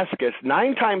Damascus,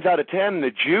 9 times out of 10,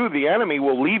 the Jew, the enemy,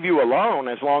 will leave you alone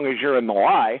as long as you're in the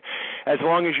lie, as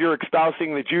long as you're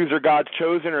espousing the Jews are God's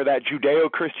chosen or that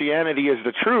Judeo-Christianity is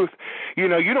the truth. You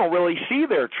know, you don't really see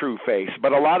their true face.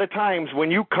 But a lot of times when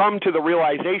you come to the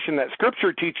realization that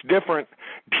Scripture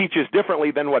teaches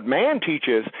differently than what man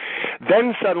teaches,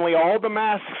 then suddenly all the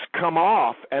masks come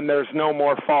off and there's no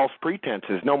more false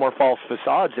pretenses, no more false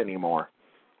facades anymore.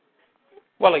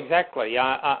 Well, exactly.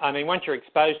 I mean, once you're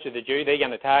exposed to the Jew, they're going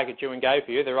to target you and go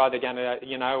for you. They're either going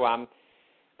to,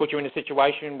 put you in a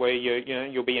situation where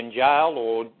you'll be in jail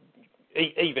or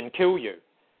even kill you.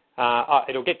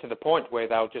 It'll get to the point where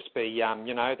they'll just be,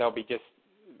 they'll be just,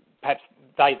 perhaps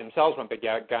they themselves won't be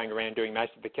going around doing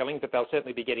most of the killing, but they'll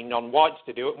certainly be getting non-whites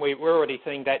to do it. And we're already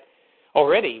seeing that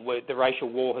already, where the racial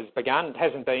war has begun. It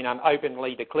hasn't been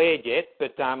openly declared yet,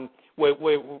 but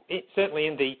we're certainly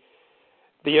in the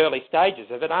early stages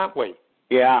of it, aren't we?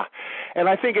 Yeah, and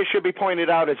I think it should be pointed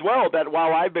out as well that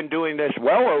while I've been doing this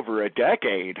well over a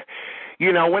decade,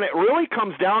 when it really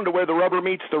comes down to where the rubber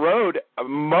meets the road,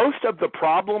 most of the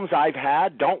problems I've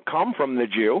had don't come from the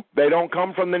Jew. They don't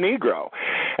come from the Negro.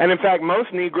 And in fact,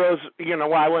 most Negroes,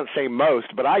 I wouldn't say most,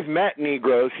 but I've met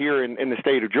Negroes here in the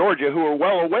state of Georgia who are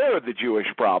well aware of the Jewish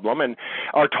problem and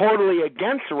are totally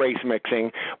against race mixing.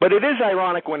 But it is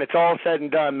ironic when it's all said and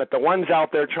done that the ones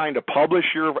out there trying to publish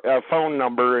your phone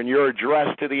number and your address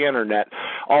to the internet,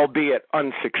 albeit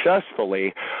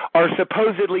unsuccessfully, are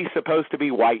supposedly supposed to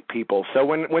be white people. So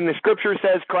when the Scripture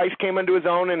says Christ came unto his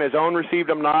own and his own received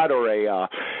him not, or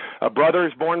a brother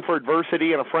is born for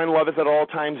adversity and a friend loveth at all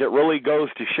times, it really goes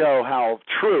to show how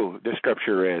true the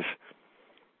Scripture is.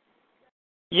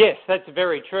 Yes, that's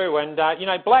very true. And,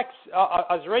 blacks, I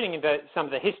was reading into some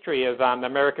of the history of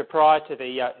America prior to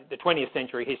the 20th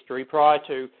century history, prior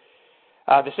to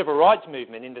the Civil Rights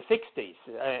Movement in the 60s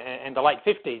and the late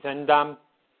 50s. And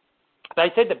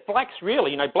they said that blacks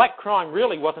really, black crime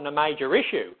really wasn't a major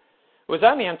issue. It was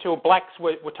only until blacks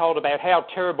were told about how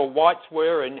terrible whites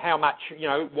were and how much,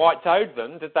 whites owed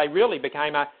them that they really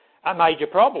became a major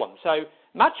problem. So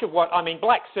much of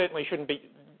blacks certainly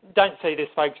don't see this,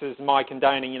 folks, as my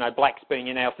condoning, blacks being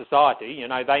in our society.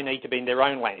 They need to be in their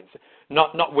own lands,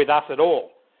 not with us at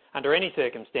all, under any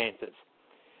circumstances.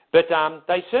 But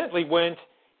they certainly weren't,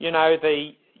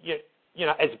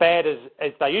 as bad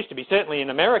as they used to be, certainly in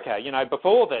America,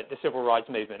 before the Civil Rights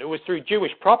Movement. It was through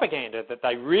Jewish propaganda that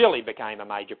they really became a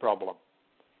major problem.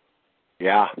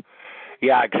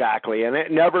 Yeah, exactly. And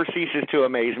it never ceases to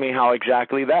amaze me how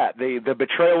exactly that. The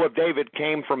betrayal of David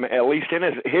came from, at least in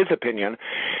his opinion,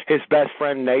 his best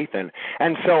friend Nathan.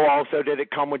 And so also did it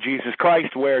come with Jesus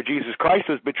Christ, where Jesus Christ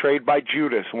was betrayed by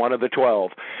Judas, one of the 12.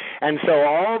 And so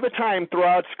all the time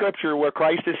throughout Scripture where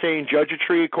Christ is saying, judge a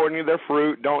tree according to their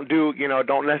fruit, don't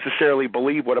necessarily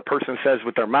believe what a person says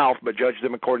with their mouth, but judge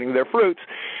them according to their fruits.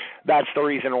 That's the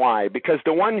reason why. Because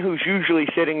the one who's usually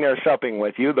sitting there supping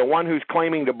with you, the one who's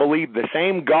claiming to believe the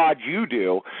same God you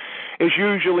do, is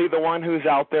usually the one who's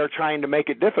out there trying to make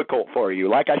it difficult for you.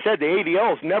 Like I said, the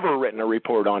ADL's never written a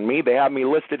report on me. They have me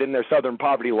listed in their Southern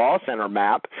Poverty Law Center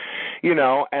map,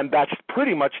 and that's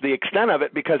pretty much the extent of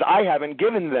it because I haven't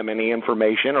given them any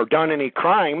information or done any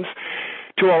crimes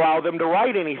to allow them to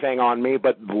write anything on me.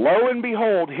 But lo and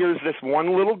behold, here's this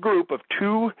one little group of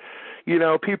two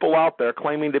people out there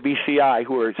claiming to be CI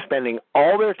who are spending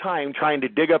all their time trying to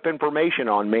dig up information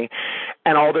on me,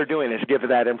 and all they're doing is give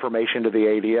that information to the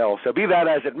ADL. So be that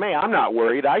as it may, I'm not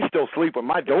worried. I still sleep with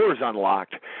my doors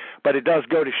unlocked. But it does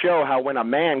go to show how when a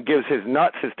man gives his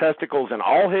nuts, his testicles, and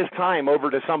all his time over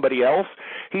to somebody else,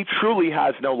 he truly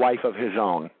has no life of his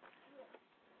own.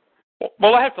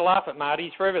 Well, I have to laugh at Marty.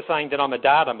 He's forever saying that I'm a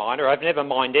data miner. I've never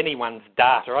mined anyone's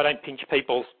data. I don't pinch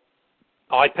people's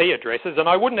IP addresses, and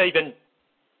I wouldn't even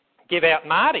give out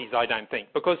Marty's, I don't think,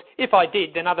 because if I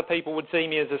did, then other people would see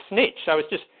me as a snitch. So it's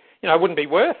just, it wouldn't be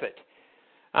worth it.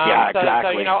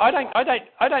 Exactly. So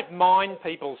I don't mine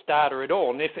people's data at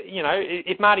all. And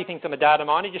if Marty thinks I'm a data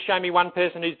miner, just show me one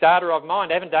person whose data I've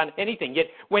mined. I haven't done anything yet.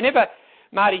 Whenever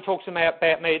Marty talks about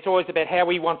me, it's always about how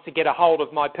he wants to get a hold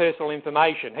of my personal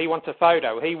information. He wants a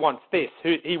photo. He wants this.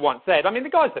 He wants that. I mean, the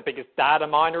guy's the biggest data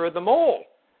miner of them all.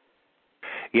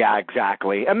 Yeah,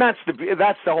 exactly. And that's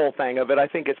the whole thing of it. I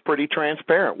think it's pretty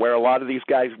transparent where a lot of these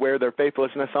guys wear their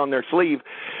faithlessness on their sleeve.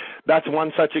 That's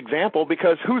one such example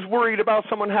because who's worried about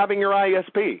someone having your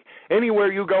ISP?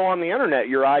 Anywhere you go on the Internet,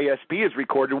 your ISP is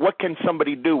recorded. What can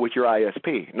somebody do with your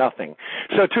ISP? Nothing.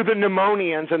 So to the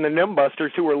pneumonians and the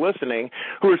nimbusters who are listening,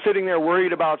 who are sitting there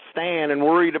worried about Stan and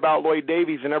worried about Lloyd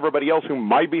Davies and everybody else who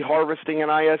might be harvesting an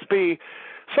ISP,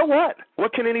 So what?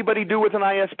 What can anybody do with an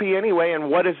ISP anyway, and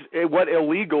what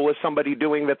illegal is somebody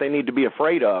doing that they need to be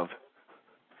afraid of?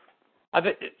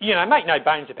 Make no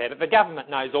bones about it. The government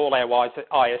knows all our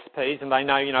ISPs, and they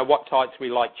know, what sites we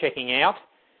like checking out.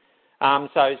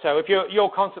 So if you're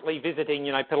constantly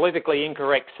visiting, politically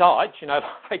incorrect sites,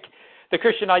 like the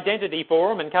Christian Identity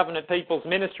Forum and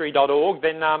CovenantPeoplesMinistry.org,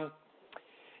 then,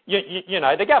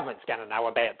 the government's going to know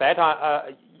about that.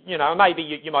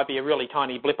 Maybe you might be a really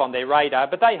tiny blip on their radar,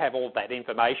 but they have all that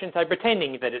information. So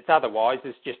pretending that it's otherwise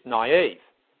is just naive.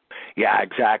 Yeah,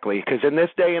 exactly. Because in this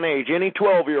day and age, any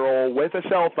 12-year-old with a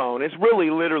cell phone is really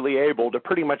literally able to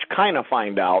pretty much kind of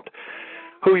find out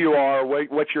who you are,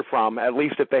 what you're from, at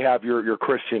least if they have your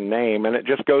Christian name. And it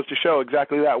just goes to show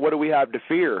exactly that. What do we have to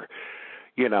fear?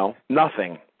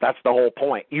 Nothing. That's the whole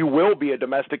point. You will be a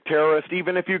domestic terrorist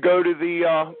even if you go to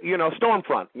the,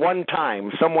 Stormfront one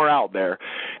time somewhere out there,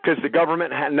 because the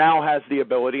government now has the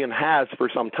ability, and has for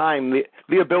some time,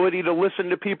 the ability to listen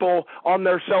to people on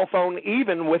their cell phone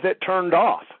even with it turned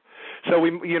off. So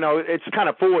it's kind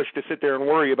of foolish to sit there and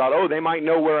worry about, they might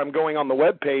know where I'm going on the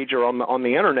web page or on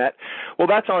the internet. Well,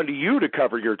 that's on to you to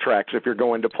cover your tracks if you're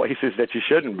going to places that you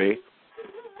shouldn't be.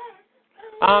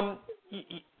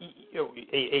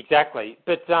 Exactly,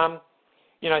 but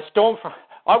Stormfront.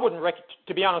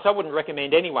 To be honest, I wouldn't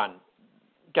recommend anyone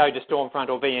go to Stormfront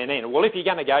or VNN. Well, if you're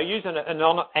going to go, use an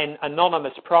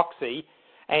anonymous proxy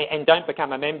and don't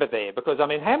become a member there, because how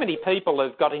many people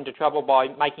have got into trouble by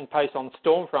making posts on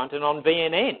Stormfront and on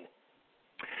VNN?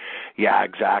 Yeah,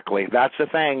 exactly. That's the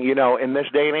thing, in this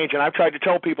day and age, and I've tried to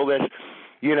tell people this.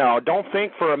 Don't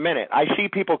think for a minute. I see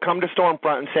people come to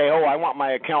Stormfront and say, I want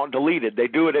my account deleted. They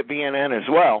do it at VNN as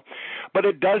well. But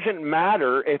it doesn't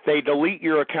matter if they delete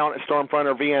your account at Stormfront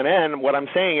or VNN. What I'm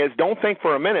saying is, don't think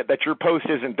for a minute that your post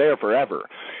isn't there forever.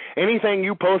 Anything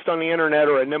you post on the internet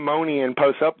or a pneumonian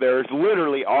posts up there is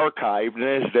literally archived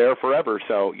and is there forever.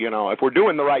 So, if we're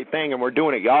doing the right thing and we're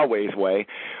doing it Yahweh's way,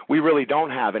 we really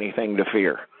don't have anything to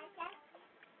fear.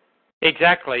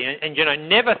 Exactly. And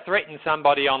never threaten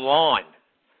somebody online.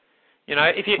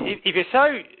 If you're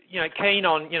so keen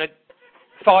on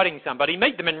fighting somebody,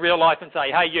 meet them in real life and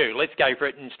say, "Hey, you, let's go for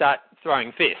it," and start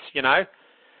throwing fists.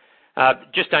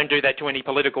 Just don't do that to any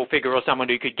political figure or someone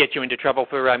who could get you into trouble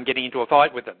for getting into a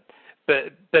fight with them.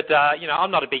 But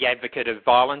I'm not a big advocate of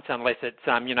violence unless it's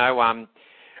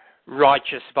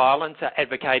righteous violence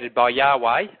advocated by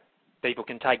Yahweh. People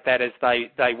can take that as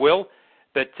they will,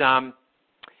 but.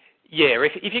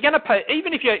 If you're going to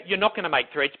even if you're not going to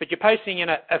make threats, but you're posting in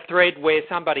a thread where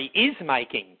somebody is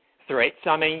making threats,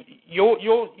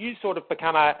 you sort of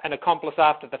become an accomplice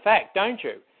after the fact, don't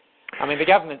you? The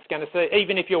government's going to see,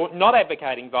 even if you're not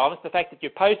advocating violence, the fact that you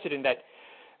posted in that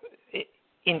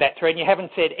thread and you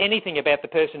haven't said anything about the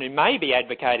person who may be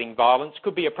advocating violence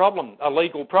could be a problem, a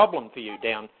legal problem for you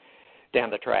down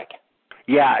the track.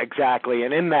 Yeah, exactly.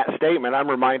 And in that statement, I'm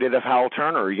reminded of Hal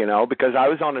Turner, because I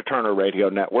was on the Turner radio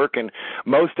network, and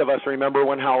most of us remember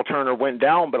when Hal Turner went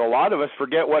down, but a lot of us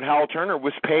forget what Hal Turner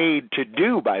was paid to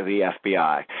do by the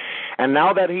FBI. And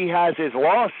now that he has his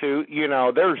lawsuit,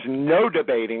 there's no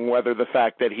debating whether the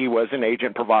fact that he was an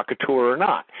agent provocateur or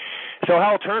not. So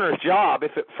Hal Turner's job,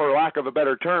 for lack of a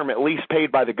better term, at least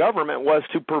paid by the government, was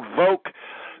to provoke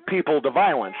people to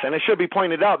violence. And it should be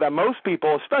pointed out that most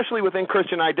people, especially within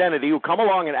Christian Identity, who come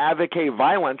along and advocate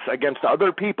violence against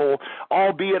other people,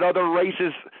 albeit other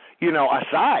races,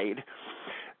 aside,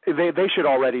 they should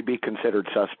already be considered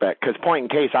suspect. Because point in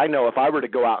case, I know if I were to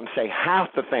go out and say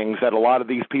half the things that a lot of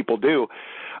these people do,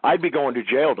 I'd be going to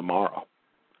jail tomorrow.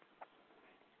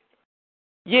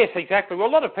 Yes, exactly. Well, a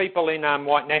lot of people in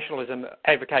white nationalism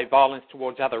advocate violence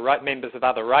towards other members of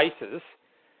other races.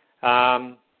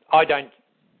 I don't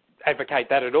advocate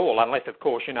that at all, unless, of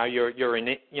course, you're in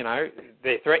it,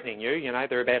 they're threatening you,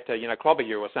 they're about to, clobber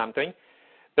you or something.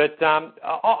 But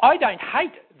I don't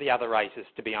hate the other races,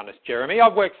 to be honest, Jeremy.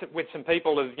 I've worked with some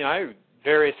people of,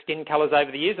 various skin colours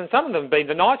over the years, and some of them have been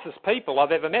the nicest people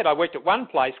I've ever met. I worked at one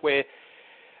place where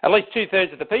at least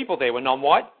 2/3 of the people there were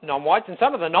non-whites, and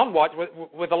some of the non-whites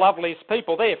were the loveliest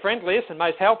people there, friendliest and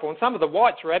most helpful, and some of the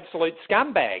whites were absolute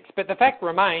scumbags. But the fact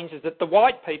remains is that the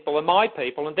white people are my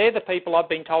people, and they're the people I've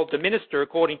been told to minister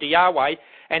according to Yahweh,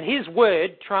 and His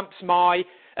word trumps my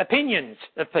opinions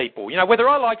of people. Whether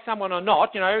I like someone or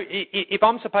not, if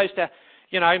I'm supposed to,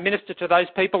 minister to those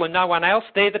people and no one else,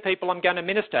 they're the people I'm going to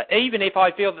minister, even if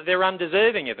I feel that they're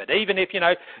undeserving of it, even if,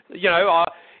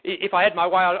 if I had my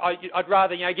way, I'd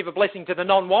rather, give a blessing to the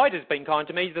non-white who's been kind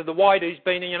to me than the white who's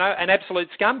been, an absolute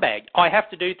scumbag. I have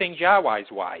to do things Yahweh's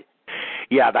way.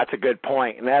 Yeah, that's a good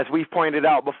point. And as we've pointed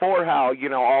out before, how,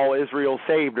 all Israel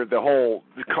saved, or the whole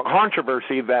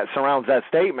controversy that surrounds that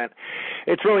statement,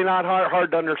 it's really not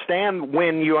hard to understand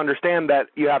when you understand that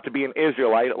you have to be an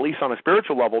Israelite, at least on a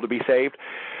spiritual level, to be saved.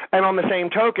 And on the same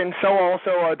token, so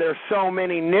also are there so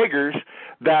many niggers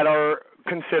that are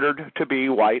considered to be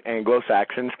white,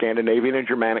 Anglo-Saxon, Scandinavian, and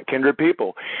Germanic kindred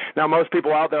people. Now, most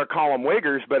people out there call them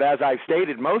Wiggers, but as I've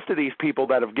stated, most of these people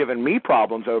that have given me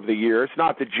problems over the years, it's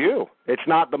not the Jew, it's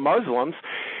not the Muslims,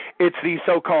 it's these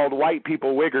so-called white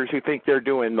people, Wiggers, who think they're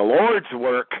doing the Lord's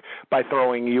work by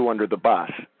throwing you under the bus.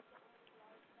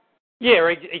 Yeah,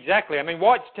 exactly. I mean,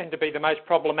 whites tend to be the most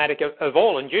problematic of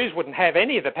all, and Jews wouldn't have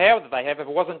any of the power that they have if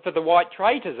it wasn't for the white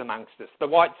traitors amongst us, the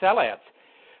white sellouts.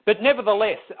 But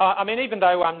nevertheless, even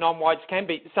though non-whites can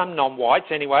be, some non-whites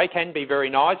anyway, can be very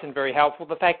nice and very helpful,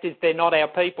 the fact is they're not our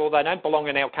people, they don't belong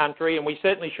in our country, and we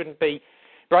certainly shouldn't be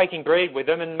breaking bread with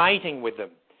them and mating with them.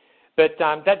 But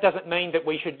that doesn't mean that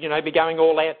we should, be going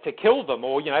all out to kill them.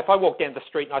 Or, if I walk down the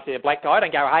street and I see a black guy, I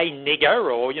don't go, hey,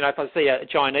 nigger. Or, if I see a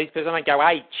Chinese person, I don't go,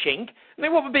 hey, chink. I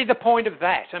mean, what would be the point of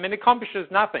that? I mean, it accomplishes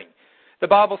nothing. The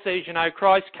Bible says,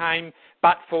 Christ came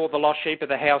but for the lost sheep of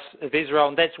the house of Israel,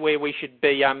 and that's where we should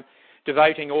be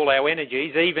devoting all our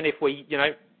energies, even if we,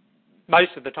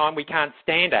 most of the time we can't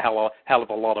stand a hell of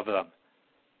a lot of them.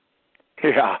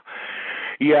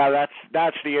 Yeah,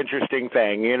 that's the interesting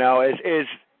thing, is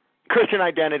Christian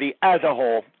identity as a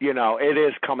whole, it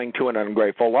is coming to an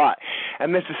ungrateful lot.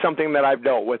 And this is something that I've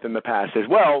dealt with in the past as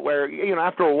well, where,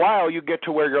 after a while you get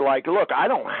to where you're like, look, I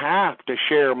don't have to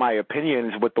share my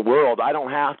opinions with the world. I don't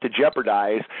have to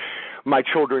jeopardize my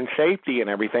children's safety and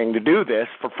everything to do this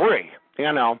for free,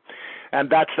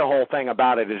 And that's the whole thing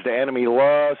about it, is the enemy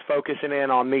loves focusing in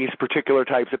on these particular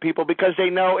types of people because they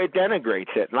know it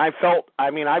denigrates it. And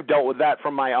I've dealt with that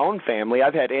from my own family.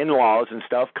 I've had in-laws and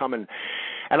stuff come and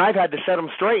I've had to set them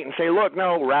straight and say, look,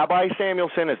 no, Rabbi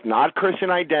Samuelson is not Christian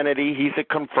identity. He's a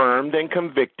confirmed and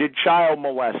convicted child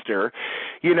molester,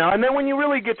 And then when you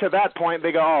really get to that point,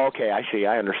 they go, oh, okay, I see,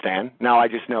 I understand. Now I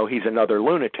just know he's another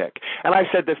lunatic. And I've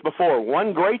said this before.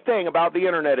 One great thing about the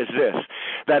Internet is this,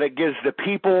 that it gives the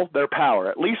people their power,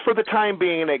 at least for the time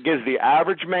being, and it gives the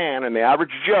average man and the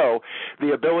average Joe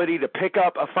the ability to pick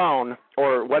up a phone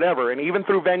or whatever, and even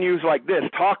through venues like this,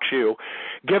 talk show,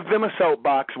 give them a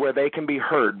soapbox where they can be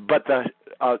heard. But the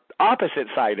opposite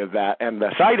side of that, and the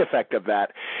side effect of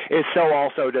that, is so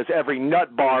also does every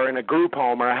nut bar in a group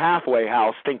home or a halfway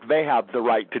house think they have the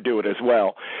right to do it as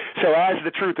well. So as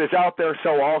the truth is out there,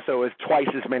 so also is twice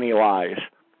as many lies.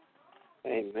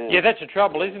 Amen. Yeah, that's the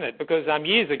trouble, isn't it? Because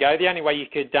years ago, the only way you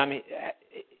could,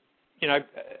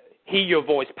 hear your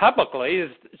voice publicly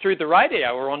is through the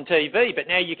radio or on TV, but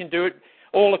now you can do it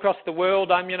all across the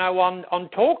world, on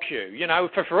talk show,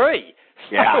 for free.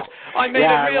 Yeah. So, it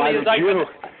really is open.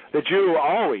 The Jew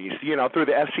always, through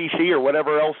the FCC or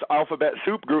whatever else alphabet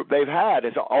soup group they've had,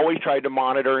 has always tried to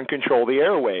monitor and control the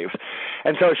airwaves.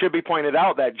 And so it should be pointed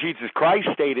out that Jesus Christ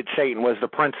stated Satan was the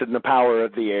prince and the power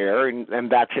of the air, and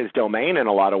that's his domain in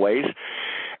a lot of ways.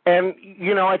 And,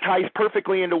 it ties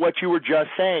perfectly into what you were just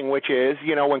saying, which is,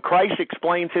 when Christ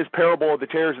explains his parable of the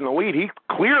tares and the wheat, he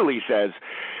clearly says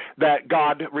that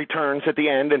God returns at the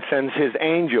end and sends his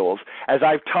angels. As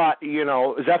I've taught,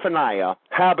 Zephaniah,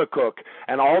 Habakkuk,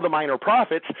 and all the minor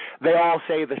prophets, they all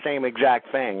say the same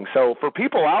exact thing. So for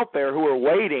people out there who are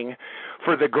waiting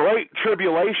for the great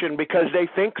tribulation because they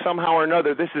think somehow or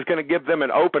another this is going to give them an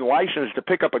open license to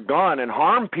pick up a gun and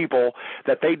harm people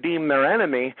that they deem their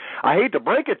enemy, I hate to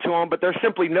break it to them, but there's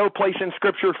simply no place in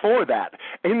Scripture for that.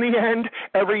 In the end,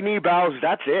 every knee bows,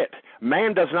 that's it.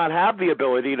 Man does not have the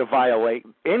ability to violate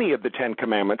any of the 10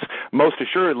 Commandments. Most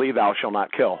assuredly, thou shalt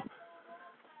not kill.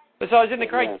 Besides, in the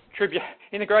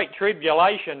great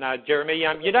tribulation, Jeremy,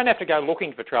 you don't have to go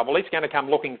looking for trouble. It's going to come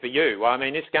looking for you.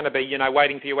 It's going to be,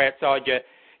 waiting for you outside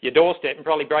your doorstep and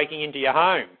probably breaking into your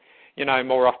home,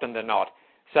 more often than not.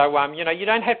 So, you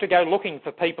don't have to go looking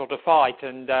for people to fight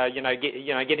and,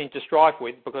 get into strife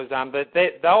with because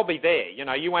they'll be there.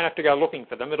 You won't have to go looking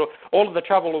for them. All of the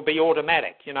trouble will be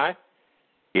automatic,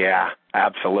 Yeah,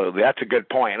 absolutely. That's a good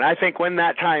point. And I think when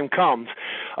that time comes,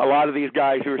 a lot of these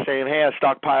guys who are saying, hey, I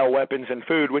stockpile weapons and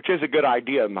food, which is a good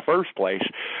idea in the first place,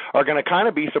 are going to kind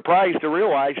of be surprised to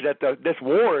realize that this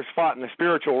war is fought in the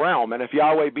spiritual realm. And if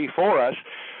Yahweh be for us,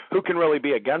 who can really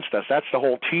be against us? That's the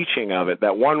whole teaching of it,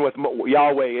 that one with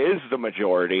Yahweh is the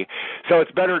majority. So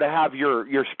it's better to have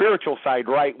your spiritual side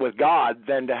right with God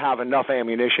than to have enough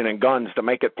ammunition and guns to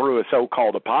make it through a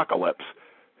so-called apocalypse.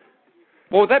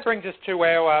 Well, that brings us to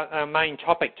our main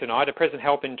topic tonight, a present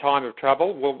help in time of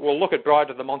trouble. We'll look at Bride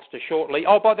of the Monster shortly.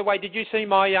 Oh, by the way, did you see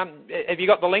my, have you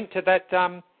got the link to that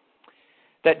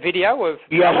that video of...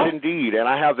 Yes, indeed, and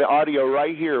I have the audio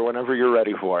right here whenever you're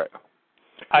ready for it.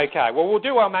 Okay, well, we'll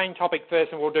do our main topic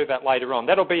first, and we'll do that later on.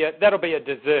 That'll be a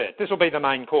dessert. This will be the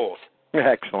main course.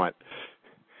 Excellent.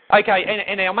 Okay,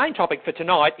 and our main topic for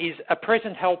tonight is a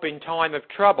present help in time of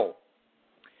trouble.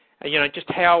 Just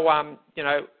how,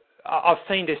 I've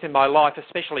seen this in my life,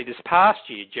 especially this past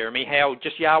year, Jeremy, how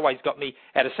just Yahweh's got me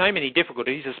out of so many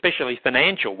difficulties, especially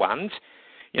financial ones,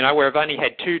 where I've only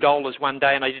had $2 one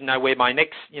day and I didn't know where my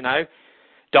next,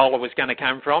 dollar was going to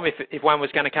come from, if one was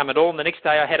going to come at all, and the next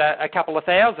day I had a couple of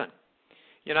thousand.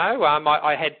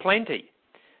 I had plenty.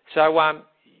 So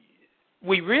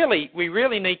we really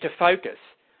need to focus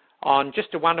on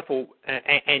just a wonderful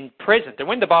and present. And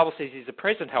when the Bible says he's a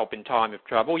present help in time of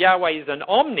trouble, Yahweh is an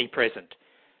omnipresent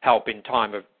help in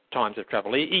times of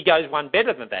trouble. He goes one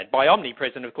better than that. By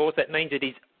omnipresent, of course, that means that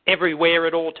he's everywhere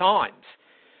at all times.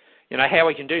 How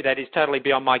he can do that is totally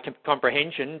beyond my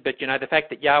comprehension, but, the fact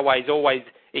that Yahweh's always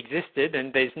existed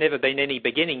and there's never been any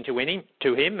beginning to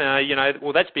him,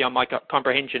 well, that's beyond my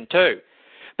comprehension too.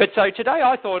 But so today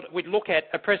I thought we'd look at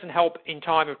a present help in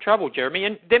time of trouble, Jeremy,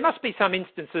 and there must be some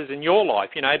instances in your life,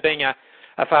 being a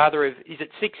father of, is it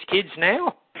 6 kids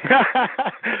now?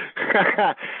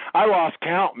 I lost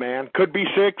count, man. Could be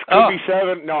 6, could be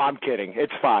 7. No, I'm kidding.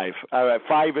 It's 5.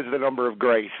 5 is the number of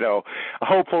grace, so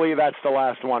hopefully that's the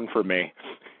last one for me.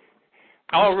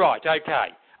 Oh, right, okay.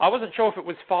 I wasn't sure if it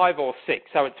was 5 or 6,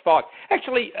 so it's 5.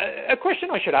 Actually, a question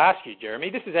I should ask you,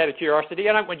 Jeremy, this is out of curiosity.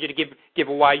 I don't want you to give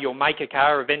away your maker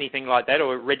car of anything like that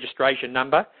or a registration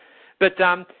number, but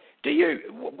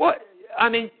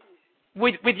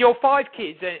with your 5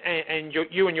 kids and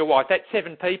you and your wife, that's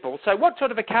 7 people. So what sort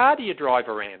of a car do you drive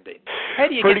around in? How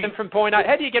do you get them from point A?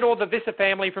 How do you get all the Visser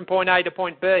family from point A to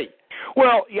point B?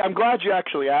 Well, yeah, I'm glad you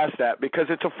actually asked that because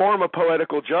it's a form of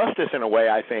poetical justice in a way,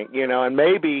 I think, and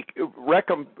maybe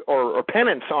or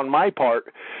penance on my part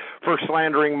for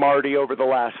slandering Marty over the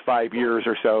last 5 years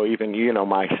or so, even,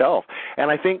 myself. And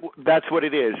I think that's what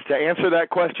it is. To answer that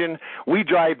question, we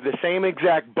drive the same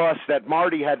exact bus that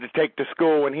Marty had to take to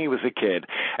school when he was a kid,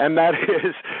 and that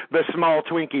is the small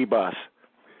Twinkie bus.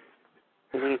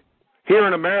 Mm-hmm. Here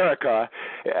in America,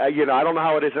 I don't know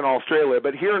how it is in Australia,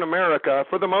 but here in America,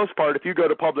 for the most part, if you go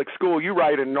to public school, you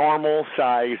ride a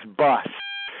normal-sized bus.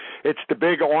 It's the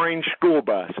big orange school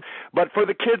bus. But for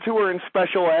the kids who are in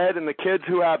special ed and the kids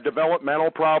who have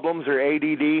developmental problems or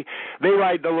ADD, they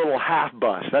ride the little half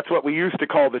bus. That's what we used to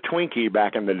call the Twinkie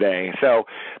back in the day. So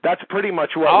that's pretty much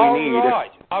what we need. Oh,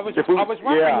 right. I was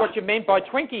wondering what you meant by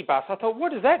Twinkie bus. I thought,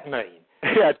 what does that mean?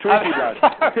 Yeah, Twinkie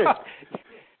bus.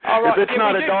 All right. If it's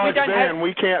not a Dodge van,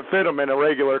 we can't fit them in a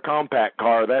regular compact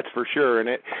car, that's for sure. And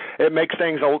it makes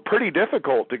things pretty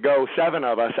difficult to go 7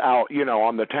 of us out,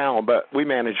 on the town, but we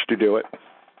managed to do it.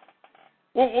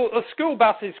 Well, a school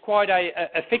bus is quite a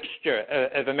fixture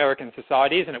of American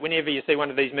society, isn't it? Whenever you see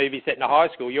one of these movies set in a high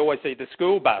school, you always see the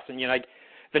school bus, and,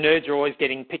 the nerds are always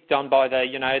getting picked on by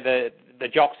the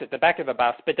jocks at the back of a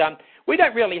bus. But we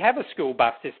don't really have a school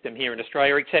bus system here in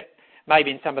Australia, except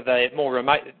maybe in some of the more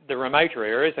remoter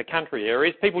areas, the country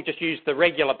areas. People just use the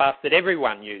regular bus that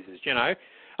everyone uses,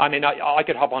 I mean, I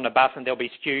could hop on a bus and there'll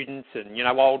be students and,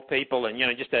 old people and,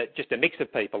 just a mix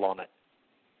of people on it.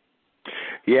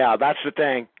 Yeah, that's the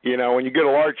thing. When you get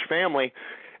a large family,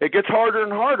 it gets harder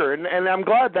and harder. And I'm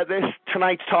glad that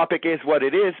tonight's topic is what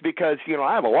it is because,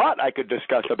 I have a lot I could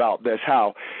discuss about this,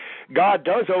 how God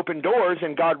does open doors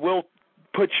and God will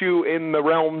put you in the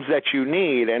realms that you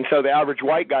need. And so the average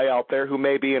white guy out there who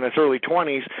may be in his early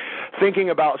 20s thinking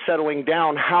about settling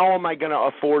down, how am I going to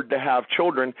afford to have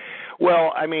children?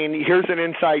 Well, I mean, here's an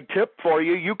inside tip for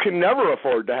you. You can never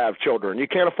afford to have children. You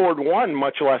can't afford 1,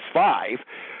 much less 5.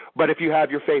 But if you have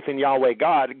your faith in Yahweh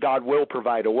God, God will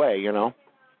provide a way,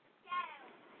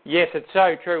 Yes, it's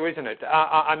so true, isn't it?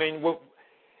 I mean,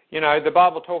 the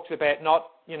Bible talks about not,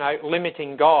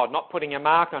 limiting God, not putting a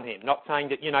mark on him, not saying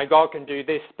that, God can do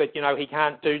this, but, he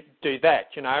can't do that.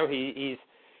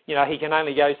 He can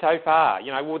only go so far.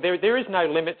 Well, there is no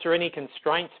limits or any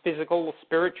constraints, physical,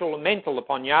 spiritual, or mental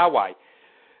upon Yahweh.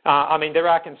 I mean, there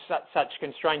are such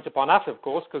constraints upon us, of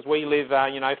course, because we live,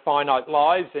 finite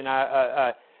lives in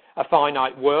a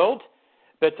finite world.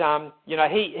 But,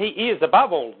 he is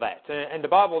above all that. And the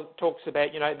Bible talks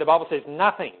about, the Bible says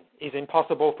nothing is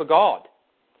impossible for God.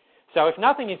 So if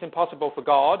nothing is impossible for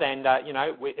God and,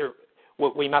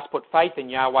 we must put faith in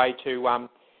Yahweh to,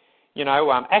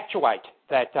 actuate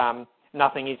that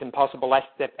nothing is impossible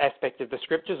aspect of the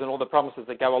Scriptures and all the promises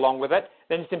that go along with it,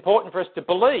 then it's important for us to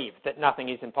believe that nothing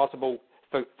is impossible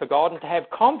for God and to have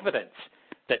confidence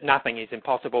that nothing is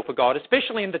impossible for God,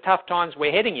 especially in the tough times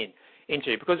we're heading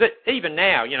into. Because even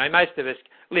now, most of us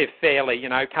live fairly,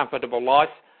 comfortable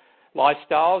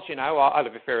lifestyles. I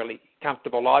live a fairly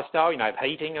comfortable lifestyle. I have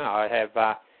heating. I have,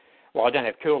 I don't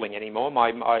have cooling anymore.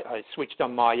 I switched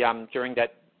on my, during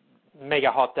that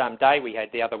mega hot day we had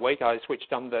the other week, I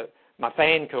switched on my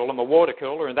fan cooler, my water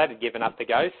cooler, and that had given up the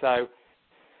ghost. So,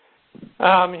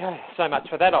 so much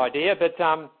for that idea. But,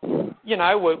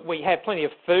 we have plenty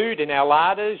of food in our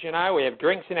larders, we have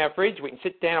drinks in our fridge, we can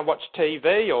sit down and watch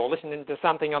TV or listen to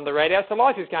something on the radio. So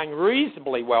life is going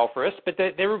reasonably well for us, but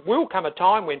there will come a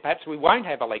time when perhaps we won't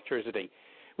have electricity.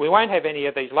 We won't have any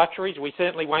of these luxuries. We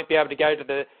certainly won't be able to go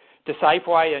to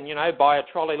Safeway and, buy a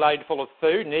trolley load full of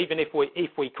food. And even if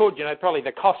we could, probably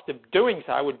the cost of doing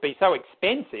so would be so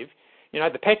expensive,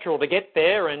 the petrol to get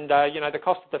there and, the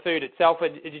cost of the food itself,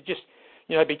 it'd just,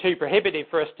 be too prohibitive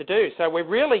for us to do. So we're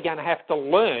really going to have to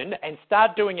learn and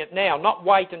start doing it now, not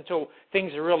wait until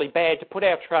things are really bad, to put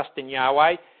our trust in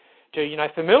Yahweh, to,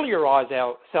 familiarise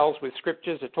ourselves with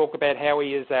scriptures that talk about how he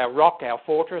is our rock, our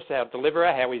fortress, our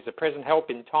deliverer, how he's a present help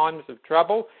in times of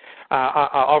trouble.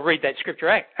 I'll read that scripture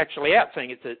actually out,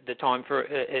 seeing it's the time for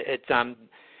it's,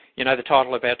 the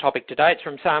title of our topic today. It's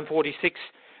from Psalm 46,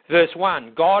 verse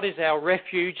 1. God is our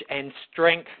refuge and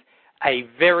strength, a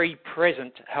very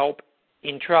present help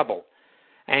in trouble.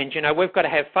 And, we've got to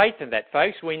have faith in that,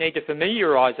 folks. We need to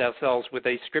familiarise ourselves with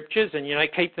these scriptures and,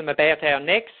 keep them about our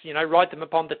necks, write them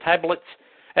upon the tablets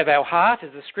of our heart,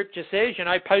 as the scripture says,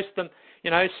 post them,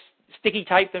 sticky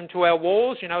tape them to our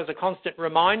walls, as a constant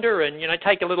reminder, and,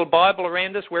 take a little Bible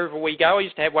around us wherever we go. I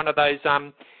used to have one of those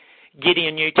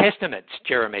Gideon New Testaments,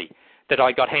 Jeremy, that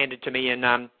I got handed to me in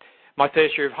my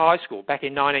first year of high school back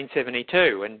in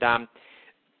 1972. And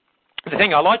the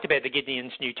thing I liked about the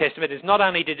Gideon's New Testament is not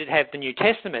only did it have the New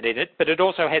Testament in it, but it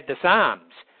also had the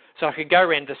Psalms. So I could go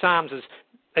around, the Psalms is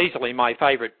easily my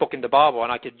favourite book in the Bible,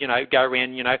 and I could, go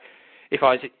around, if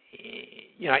I was,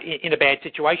 in a bad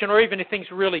situation, or even if things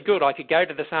were really good, I could go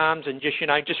to the Psalms and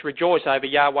just rejoice over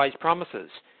Yahweh's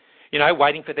promises,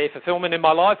 waiting for their fulfilment in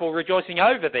my life or rejoicing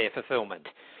over their fulfilment.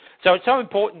 So it's so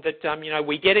important that,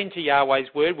 we get into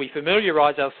Yahweh's Word, we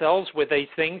familiarise ourselves with these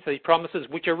things, these promises,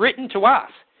 which are written to us.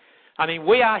 I mean,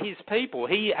 we are his people.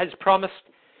 He has promised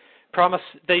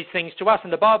these things to us.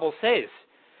 And the Bible says,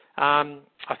 I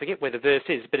forget where the verse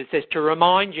is, but it says to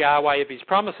remind Yahweh of his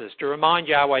promises, to remind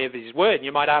Yahweh of his word. And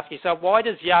you might ask yourself, why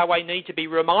does Yahweh need to be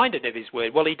reminded of his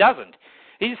word? Well, he doesn't.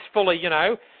 He's fully,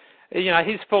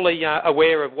 he's fully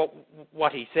aware of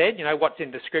what he said, what's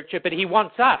in the scripture, but he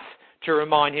wants us to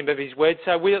remind him of his word.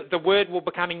 So the word will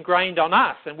become ingrained on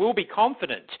us, and we'll be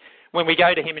confident when we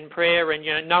go to him in prayer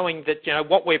and, knowing that,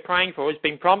 what we're praying for has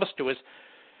been promised to us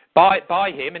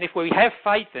by him. And if we have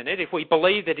faith in it, if we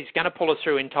believe that he's going to pull us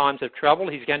through in times of trouble,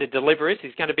 he's going to deliver us,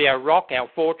 he's going to be our rock, our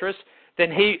fortress,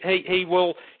 then he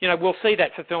will, we'll see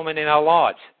that fulfillment in our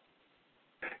lives.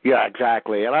 Yeah,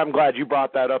 exactly. And I'm glad you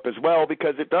brought that up as well,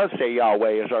 because it does say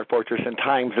Yahweh is our fortress in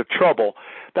times of trouble.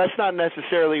 That's not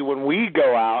necessarily when we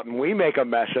go out and we make a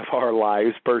mess of our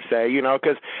lives, per se,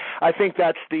 because I think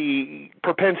that's the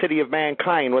propensity of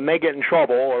mankind. When they get in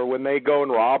trouble or when they go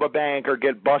and rob a bank or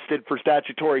get busted for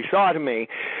statutory sodomy,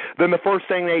 then the first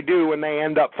thing they do when they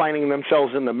end up finding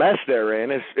themselves in the mess they're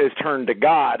in is turn to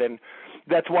God. And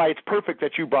that's why it's perfect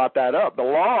that you brought that up. The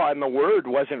law and the word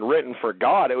wasn't written for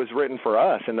God. It was written for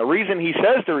us. And the reason he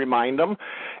says to remind them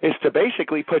is to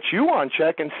basically put you on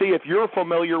check and see if you're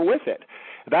familiar with it.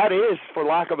 That is, for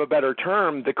lack of a better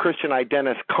term, the Christian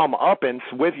identist's comeuppance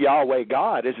with Yahweh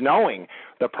God is knowing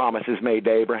the promises made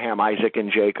to Abraham, Isaac,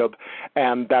 and Jacob,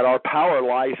 and that our power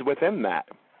lies within that.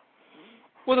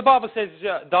 Well, the Bible says,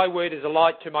 thy word is a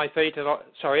light to my feet,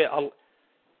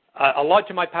 a light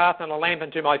to my path and a lamp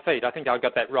unto my feet. I think I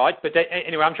got that right. But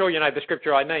anyway, I'm sure you know the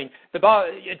scripture I mean.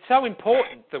 It's so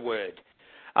important, the word.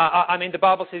 The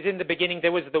Bible says in the beginning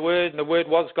there was the Word, and the Word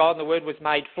was God, and the Word was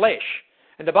made flesh.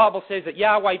 And the Bible says that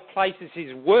Yahweh places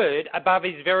his word above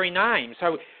his very name.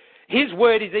 So his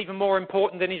word is even more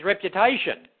important than his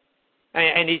reputation.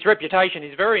 And his reputation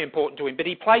is very important to him, but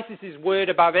he places his word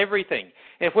above everything.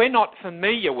 If we're not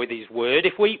familiar with his word,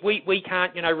 if we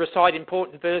can't, recite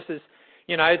important verses,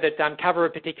 that cover a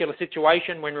particular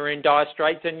situation when we're in dire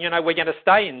straits, then, we're going to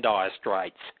stay in dire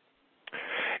straits.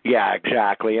 Yeah,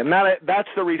 exactly. And that's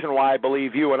the reason why I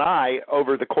believe you and I,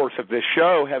 over the course of this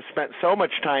show, have spent so much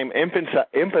time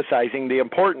emphasizing the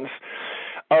importance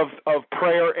of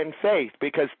prayer and faith,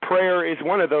 because prayer is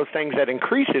one of those things that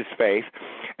increases faith,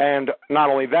 and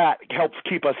not only that, helps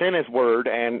keep us in his word,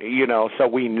 and, so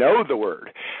we know the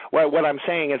word. What I'm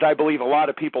saying is I believe a lot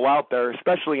of people out there,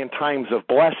 especially in times of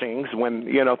blessings when,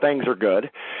 things are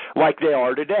good, like they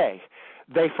are today,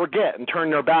 they forget and turn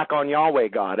their back on Yahweh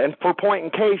God. And for point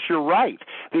in case, you're right.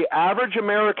 The average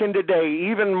American today,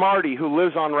 even Marty, who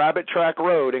lives on Rabbit Track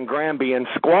Road in Granby in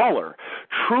squalor,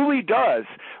 truly does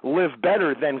live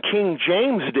better than King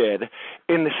James did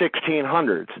in the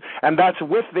 1600s. And that's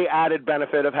with the added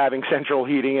benefit of having central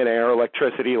heating and air,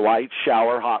 electricity, lights,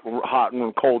 shower, hot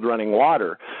and cold running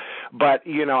water. But,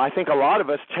 I think a lot of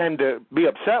us tend to be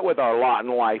upset with our lot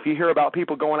in life. You hear about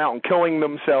people going out and killing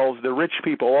themselves, the rich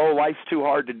people, oh, life's too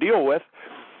hard to deal with.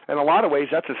 In a lot of ways,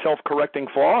 that's a self-correcting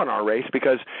flaw in our race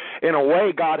because, in a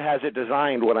way, God has it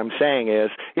designed. What I'm saying is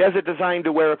He has it designed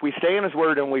to where if we stay in His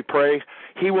Word and we pray,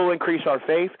 He will increase our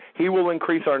faith, He will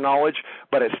increase our knowledge,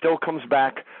 but it still comes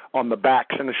back on the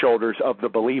backs and the shoulders of the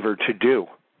believer to do.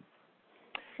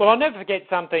 Well, I'll never forget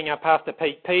something Pastor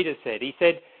Pete Peters said. He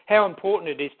said how important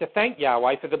it is to thank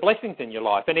Yahweh for the blessings in your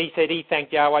life. And he said he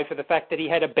thanked Yahweh for the fact that he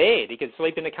had a bed. He could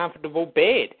sleep in a comfortable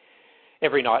bed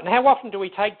every night. And how often do we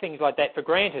take things like that for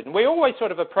granted? And we're always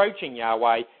sort of approaching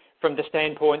Yahweh from the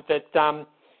standpoint that,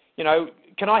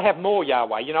 can I have more,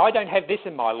 Yahweh? I don't have this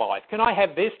in my life. Can I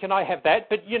have this? Can I have that?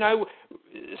 But,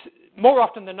 more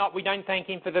often than not, we don't thank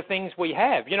Him for the things we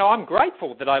have. I'm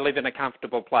grateful that I live in a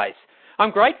comfortable place. I'm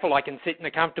grateful I can sit in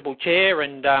a comfortable chair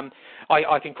and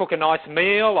I can cook a nice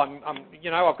meal.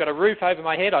 I've got a roof over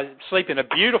my head. I sleep in a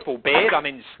beautiful bed.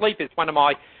 Sleep is one of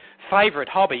my favourite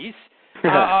hobbies.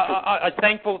 I'm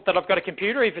thankful that I've got a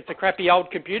computer. If it's a crappy old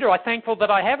computer, I'm thankful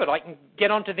that I have it. I can get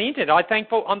onto the internet.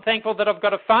 I'm thankful that I've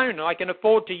got a phone and I can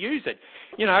afford to use it.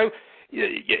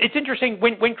 It's interesting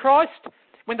when Christ,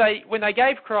 when they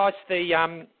gave Christ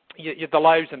the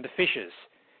loaves and the fishes.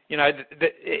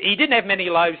 He didn't have many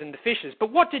loaves and the fishes, but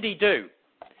what did He do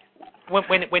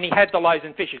when He had the loaves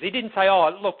and fishes? He didn't say,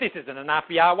 oh, look, this isn't enough,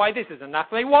 Yahweh, this isn't enough.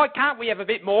 Why can't we have a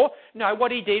bit more? No, what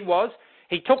He did was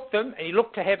He took them and He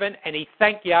looked to heaven and He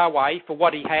thanked Yahweh for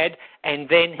what He had, and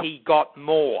then He got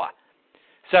more.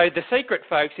 So the secret,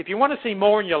 folks, if you want to see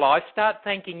more in your life, start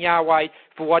thanking Yahweh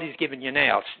for what He's given you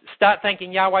now. Start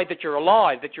thanking Yahweh that you're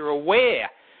alive, that you're aware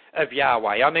of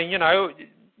Yahweh.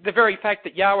 The very fact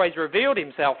that Yahweh's revealed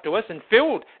Himself to us and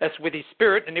filled us with His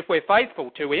Spirit, and if we're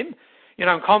faithful to Him,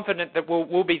 I'm confident that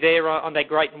we'll be there on that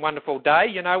great and wonderful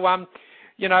day.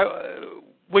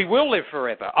 We will live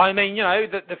forever. And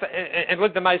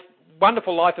live the most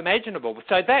wonderful life imaginable.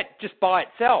 So that just by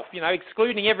itself,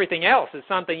 excluding everything else, is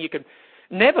something you could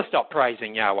never stop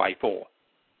praising Yahweh for.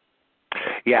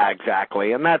 Yeah,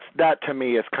 exactly. And that to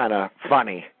me is kind of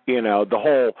funny, the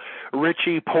whole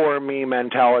Richie, poor me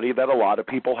mentality that a lot of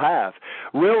people have.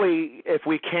 Really, if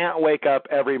we can't wake up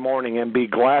every morning and be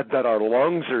glad that our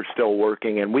lungs are still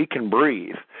working and we can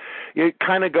breathe, it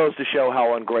kind of goes to show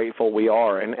how ungrateful we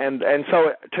are. And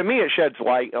so to me it sheds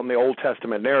light on the Old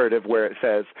Testament narrative where it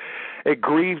says, it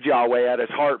grieved Yahweh at His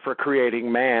heart for creating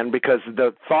man because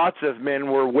the thoughts of men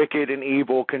were wicked and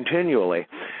evil continually.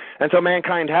 And so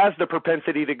mankind has the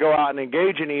propensity to go out and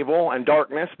engage in evil and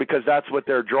darkness because that's what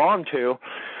they're drawn to.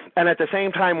 And at the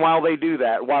same time, while they do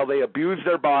that, while they abuse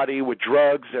their body with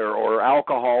drugs or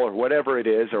alcohol or whatever it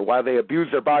is, or while they abuse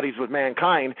their bodies with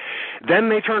mankind, then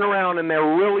they turn around and they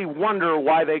really wonder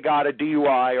why they got a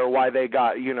DUI or why they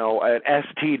got, an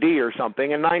STD or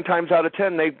something. And 9 times out of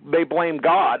 10, they blame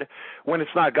God when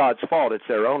it's not God's fault. It's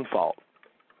their own fault.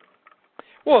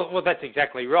 Well, that's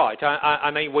exactly right.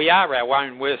 We are our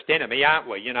own worst enemy, aren't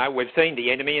we? We've seen the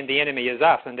enemy, and the enemy is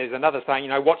us. And there's another saying,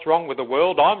 what's wrong with the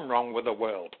world? I'm wrong with the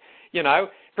world.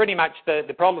 Pretty much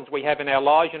the problems we have in our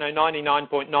lives,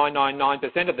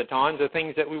 99.999% of the times are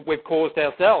things that we've caused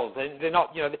ourselves. And they're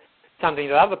not, something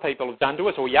that other people have done to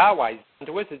us or Yahweh's done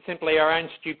to us. It's simply our own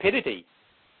stupidity.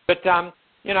 But,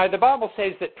 the Bible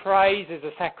says that praise is a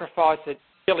sacrifice that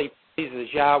really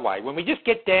pleases Yahweh. When we just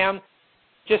get down,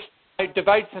 just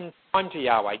devote some time to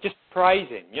Yahweh. Just praise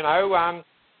Him. And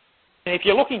if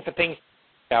you're looking for things,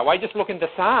 Yahweh, just look in the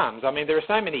Psalms. There are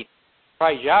so many to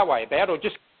praise Yahweh about, or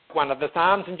just one of the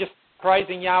Psalms and just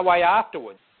praising Yahweh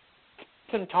afterwards.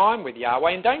 Spend some time with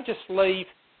Yahweh, and don't just leave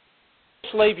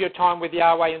your time with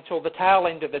Yahweh until the tail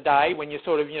end of the day when you're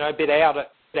sort of, a bit out of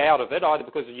it, either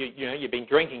because you've been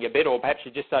drinking a bit, or perhaps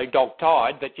you're just so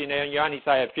dog-tired that you only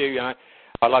say a few,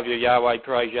 I love you, Yahweh,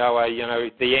 praise Yahweh,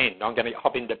 the end. I'm going to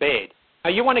hop into bed. Now,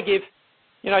 you want to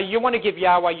give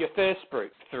Yahweh your first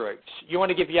fruits. You want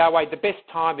to give Yahweh the best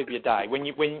time of your day, when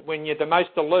you're the most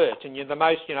alert and you're the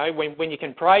most, when you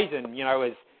can praise Him,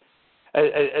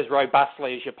 as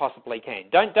robustly as you possibly can.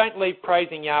 Don't leave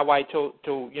praising Yahweh till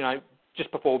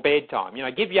just before bedtime.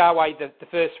 Give Yahweh the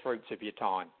first fruits of your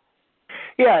time.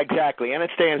 Yeah, exactly, and it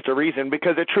stands to reason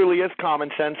because it truly is common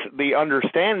sense, the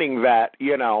understanding that,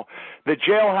 the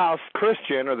jailhouse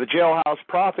Christian or the jailhouse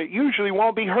prophet usually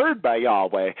won't be heard by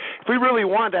Yahweh. If we really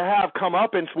want to have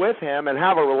comeuppance with him and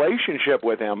have a relationship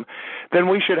with him, then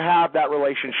we should have that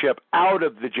relationship out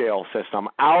of the jail system,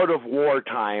 out of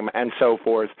wartime and so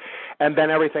forth, and then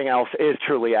everything else is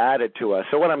truly added to us.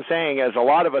 So what I'm saying is a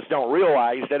lot of us don't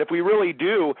realize that if we really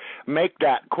do make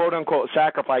that quote-unquote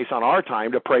sacrifice on our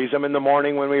time to praise him in the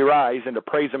morning when we rise and to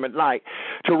praise him at night,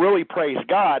 to really praise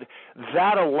God,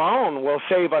 that alone will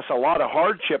save us a lot of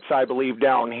hardships, I believe,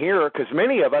 down here, because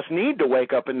many of us need to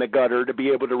wake up in the gutter to be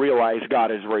able to realize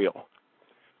God is real.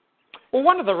 Well,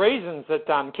 one of the reasons that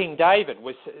King David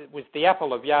was the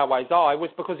apple of Yahweh's eye was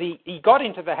because he got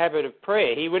into the habit of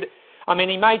prayer. He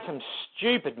made some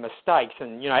stupid mistakes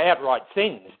and, outright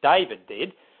sins, David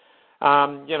did.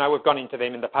 We've gone into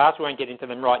them in the past. We won't get into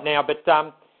them right now, but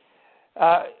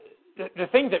the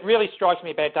thing that really strikes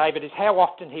me about David is how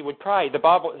often he would pray. The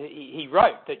Bible, he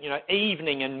wrote that,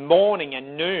 evening and morning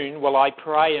and noon will I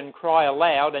pray and cry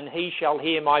aloud, and he shall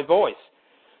hear my voice.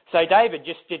 So David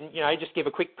just didn't, just give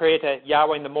a quick prayer to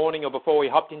Yahweh in the morning or before he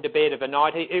hopped into bed of a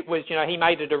night. He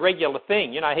made it a regular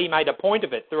thing. He made a point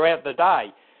of it throughout the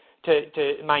day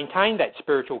to maintain that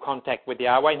spiritual contact with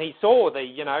Yahweh, and he saw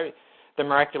the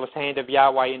miraculous hand of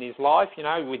Yahweh in his life,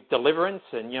 with deliverance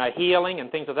and, healing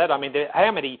and things like that. I mean,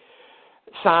 how many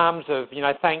psalms of,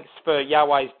 thanks for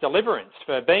Yahweh's deliverance,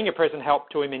 for being a present help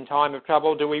to him in time of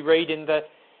trouble do we read in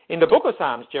the book of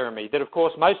Psalms, Jeremy, that, of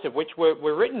course, most of which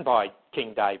were written by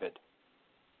King David.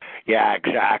 Yeah,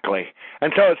 exactly.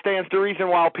 And so it stands to reason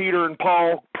while Peter and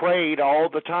Paul prayed all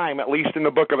the time, at least in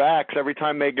the book of Acts, every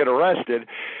time they get arrested,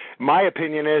 my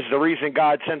opinion is the reason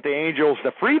God sent the angels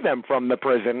to free them from the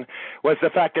prison was the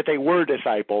fact that they were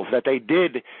disciples, that they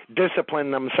did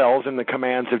discipline themselves in the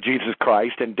commands of Jesus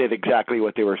Christ and did exactly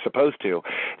what they were supposed to.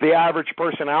 The average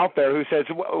person out there who says,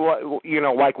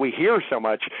 like we hear so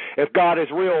much, if God is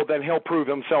real, then he'll prove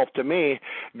himself to me.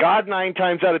 God 9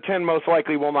 times out of 10 most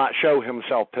likely will not show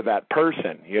himself to that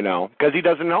person, because he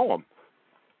doesn't know him.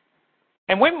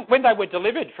 And when they were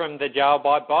delivered from the jail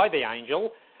by the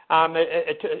angel, the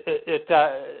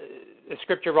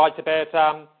scripture writes about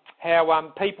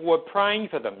how people were praying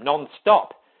for them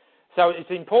non-stop. So it's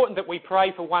important that we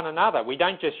pray for one another. We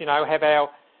don't just, have our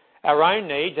own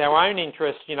needs, our own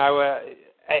interests,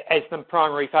 as the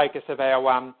primary focus of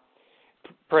our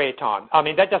prayer time. I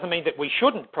mean, that doesn't mean that we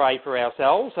shouldn't pray for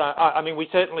ourselves. We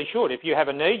certainly should. If you have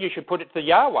a need, you should put it to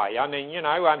Yahweh.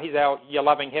 He's your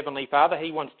loving Heavenly Father.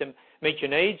 He wants to meet your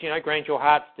needs, grant your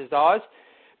heart's desires.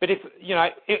 But if,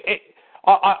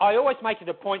 I always make it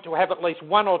a point to have at least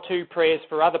 1 or 2 prayers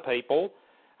for other people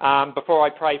before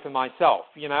I pray for myself,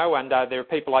 and there are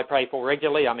people I pray for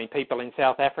regularly. I mean, people in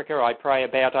South Africa I pray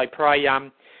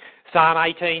Psalm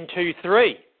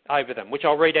 18:2-3 over them, which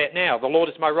I'll read out now. The Lord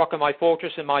is my rock and my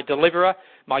fortress and my deliverer,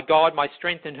 my God, my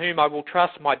strength in whom I will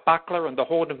trust, my buckler and the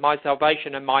horn of my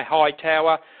salvation and my high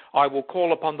tower. I will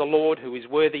call upon the Lord who is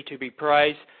worthy to be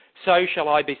praised. So shall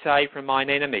I be saved from mine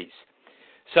enemies.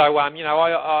 So,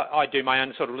 I do my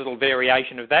own sort of little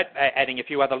variation of that, adding a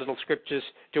few other little scriptures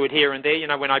to it here and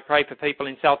there, when I pray for people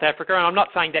in South Africa. And I'm not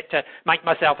saying that to make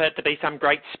myself out to be some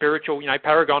great spiritual,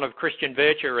 paragon of Christian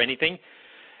virtue or anything.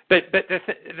 But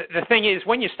the thing is,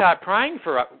 when you start praying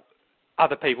for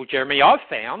other people, Jeremy, I've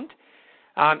found,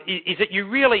 is that you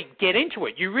really get into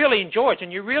it, you really enjoy it,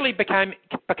 and you really become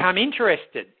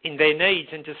interested in their needs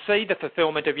and to see the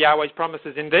fulfillment of Yahweh's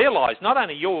promises in their lives, not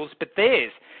only yours, but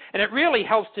theirs. And it really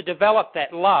helps to develop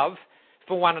that love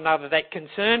for one another, that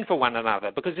concern for one another.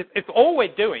 Because if all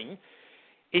we're doing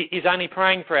is only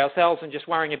praying for ourselves and just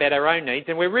worrying about our own needs,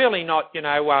 then we're really not,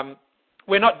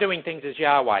 we're not doing things as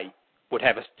Yahweh would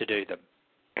have us to do them.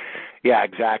 Yeah,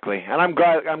 exactly. And I'm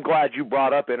glad you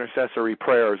brought up intercessory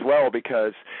prayer as well,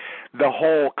 because the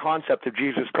whole concept of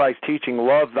Jesus Christ teaching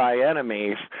love thy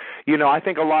enemies, I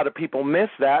think a lot of people miss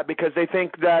that because they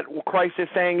think that Christ is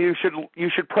saying you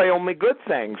should pray only good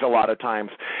things a lot of times.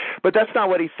 But that's not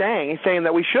what he's saying. He's saying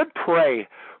that we should pray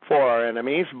for our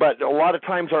enemies, but a lot of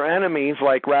times our enemies,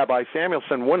 like Rabbi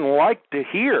Samuelson, wouldn't like to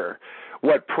hear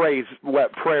what prayers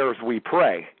we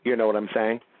pray. You know what I'm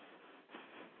saying?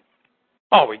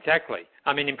 Oh, exactly.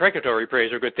 I mean, imprecatory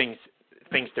prayers are good things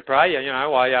to pray.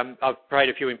 I've prayed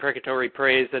a few imprecatory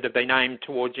prayers that have been aimed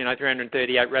towards,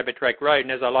 338 Rabbit Track Road.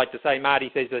 And as I like to say,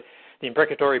 Marty says that the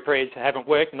imprecatory prayers haven't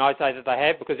worked, and I say that they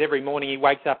have because every morning he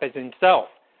wakes up as himself.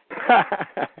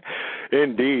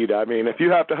 Indeed. I mean, if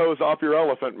you have to hose off your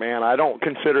elephant, man, I don't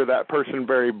consider that person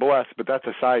very blessed, but that's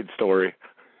a side story.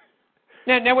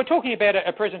 Now we're talking about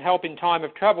a present help in time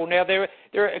of trouble. Now, there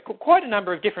are quite a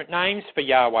number of different names for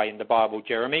Yahweh in the Bible,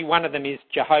 Jeremy. One of them is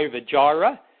Jehovah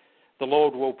Jireh, the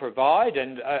Lord will provide,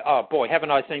 and oh boy,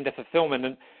 haven't I seen the fulfillment.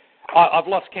 And I've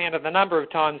lost count of the number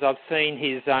of times I've seen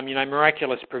his,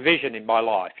 miraculous provision in my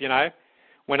life,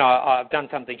 when I've done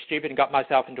something stupid and got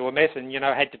myself into a mess and,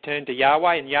 had to turn to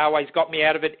Yahweh, and Yahweh's got me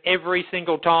out of it every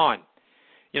single time,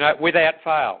 without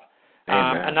fail.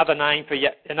 Another name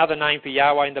for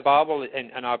Yahweh in the Bible,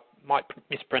 and I might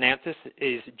mispronounce this,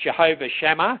 is Jehovah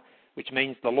Shammah, which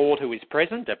means the Lord who is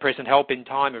present, a present help in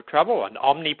time of trouble, an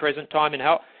omnipresent time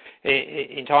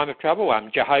in time of trouble.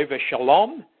 Jehovah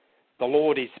Shalom, the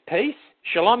Lord is peace.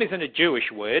 Shalom isn't a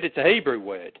Jewish word, it's a Hebrew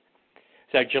word.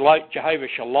 So Jehovah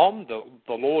Shalom,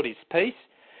 the Lord is peace.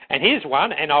 And here's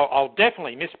one, and I'll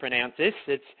definitely mispronounce this,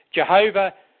 it's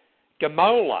Jehovah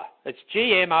Gamolah. It's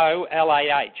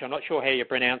Gmolah. I'm not sure how you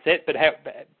pronounce it, but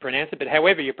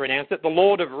however you pronounce it, the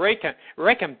Lord of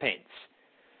recompense.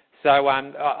 So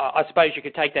I suppose you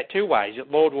could take that two ways. The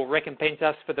Lord will recompense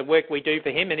us for the work we do for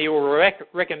him, and he will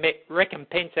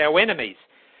recompense our enemies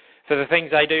for the things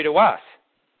they do to us.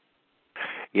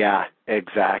 Yeah,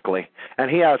 exactly. And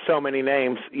he has so many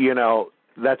names,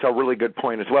 that's a really good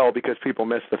point as well, because people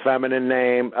miss the feminine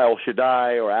name, El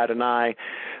Shaddai or Adonai.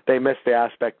 They miss the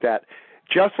aspect that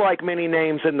just like many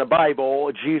names in the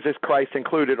Bible, Jesus Christ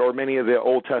included, or many of the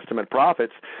Old Testament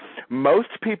prophets, most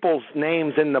people's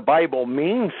names in the Bible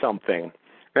mean something.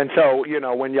 And so,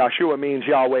 when Yahshua means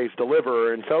Yahweh's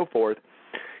deliverer and so forth,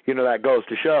 that goes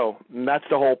to show. And that's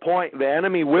the whole point. The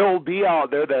enemy will be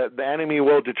out there. The enemy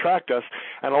will detract us.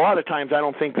 And a lot of times I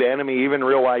don't think the enemy even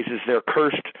realizes they're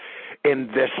cursed in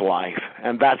this life.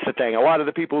 And that's the thing. A lot of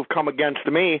the people who've come against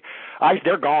me,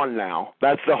 they're gone now.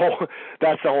 That's the whole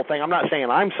thing. I'm not saying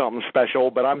I'm something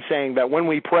special, but I'm saying that when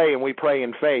we pray and we pray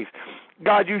in faith,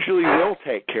 God usually will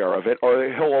take care of it, or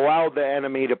he'll allow the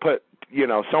enemy to put,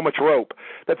 so much rope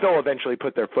that they'll eventually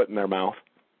put their foot in their mouth.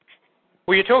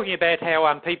 Well, you're talking about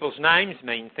how people's names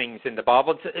mean things in the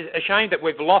Bible. It's a shame that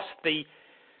we've lost the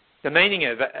meaning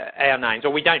of our names,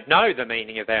 or we don't know the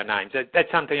meaning of our names.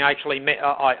 That's something I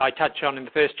touch on in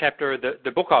the first chapter of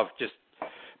the book I've just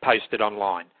posted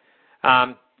online.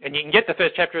 And you can get the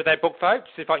first chapter of that book,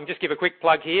 folks, if I can just give a quick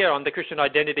plug here, on the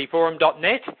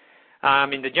ChristianIdentityForum.net,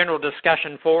 in the general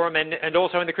discussion forum, and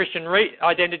also in the Christian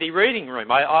Identity Reading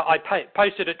Room. I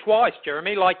posted it twice,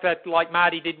 Jeremy, like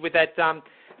Marty did with that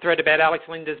thread about Alex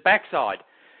Linda's backside.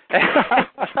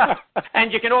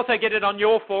 And you can also get it on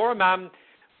your forum.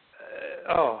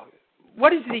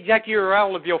 What is the exact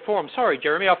URL of your forum? Sorry,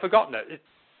 Jeremy, I've forgotten it.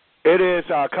 It is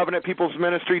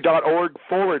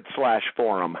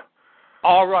covenantpeoplesministry.org/forum.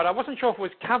 Oh, right. I wasn't sure if it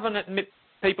was Covenant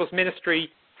People's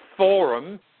Ministry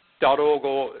Forum.org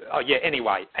or...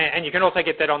 anyway. And you can also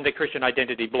get that on the Christian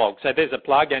Identity blog. So there's a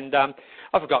plug, and I've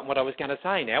forgotten what I was going to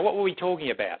say now. What were we talking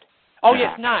about? Oh,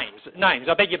 yes, names.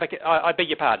 I beg your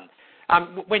pardon.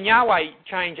 When Yahweh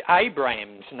changed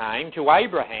Abraham's name to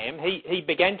Abraham, he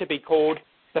began to be called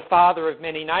the father of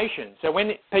many nations. So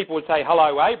when people would say,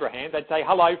 hello, Abraham, they'd say,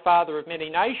 hello, father of many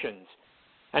nations.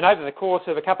 And over the course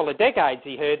of a couple of decades,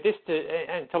 he heard this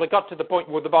until it got to the point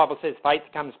where the Bible says faith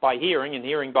comes by hearing, and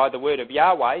hearing by the word of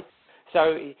Yahweh.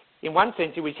 So in one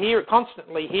sense, he was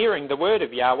constantly hearing the word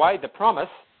of Yahweh, the promise,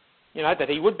 that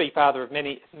he would be father of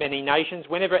many nations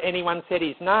whenever anyone said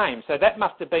his name. So that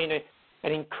must have been an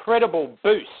incredible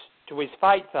boost to his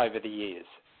faith over the years.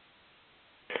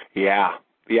 Yeah,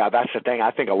 that's the thing.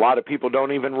 I think a lot of people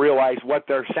don't even realize what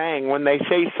they're saying when they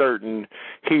say certain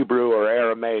Hebrew or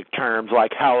Aramaic terms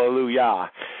like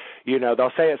hallelujah.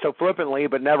 They'll say it so flippantly,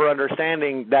 but never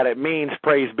understanding that it means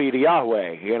praise be to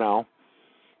Yahweh,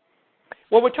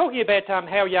 Well, we're talking about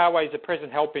how Yahweh is a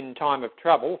present help in time of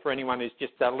trouble for anyone who's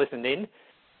just listened in.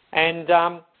 And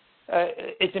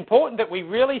it's important that we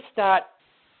really start,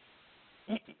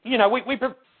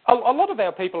 a lot of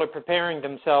our people are preparing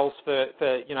themselves for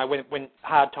when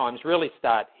hard times really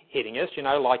start hitting us,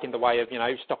 like in the way of,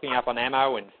 stocking up on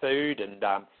ammo and food and,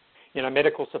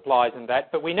 medical supplies and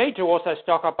that. But we need to also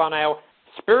stock up on our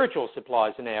spiritual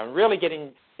supplies now and really get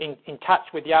in touch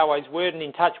with Yahweh's word and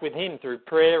in touch with him through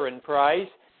prayer and praise,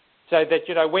 so that,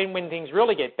 when things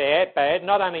really get bad,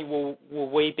 not only will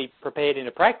we be prepared in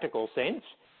a practical sense,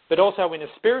 but also in a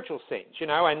spiritual sense,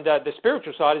 and the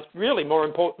spiritual side is really more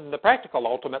important than the practical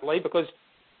ultimately, because,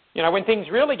 when things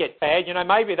really get bad,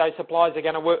 maybe those supplies are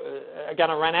going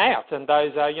to run out, and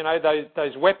those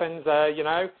weapons,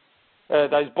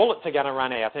 those bullets are going to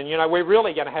run out, and, we're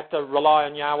really going to have to rely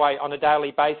on Yahweh on a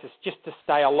daily basis just to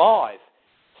stay alive.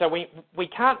 So we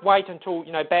can't wait until,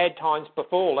 bad times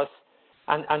befall us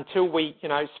until we,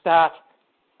 start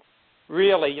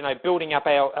really, building up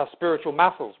our spiritual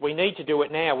muscles. We need to do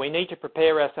it now. We need to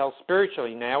prepare ourselves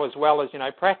spiritually now as well as,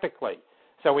 practically.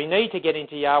 So we need to get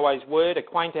into Yahweh's Word,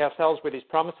 acquaint ourselves with His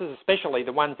promises, especially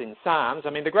the ones in Psalms. I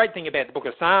mean, the great thing about the book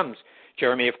of Psalms,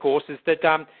 Jeremy, of course, is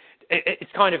that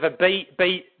it's kind of a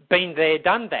been there,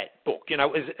 done that book.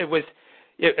 It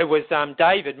was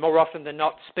David more often than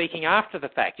not speaking after the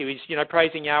fact. He was,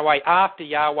 praising Yahweh after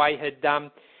Yahweh had,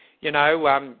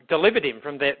 delivered him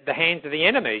from the hands of the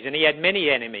enemies, and he had many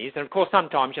enemies. And of course,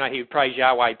 sometimes, he would praise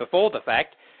Yahweh before the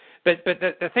fact. But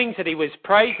the things that he was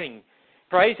praising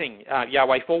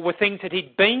Yahweh for were things that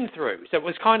he'd been through. So it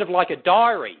was kind of like a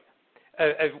diary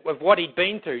of what he'd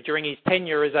been through during his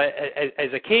tenure as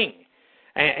a king,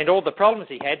 and all the problems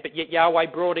he had, but yet Yahweh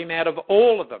brought him out of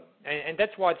all of them. And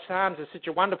that's why Psalms is such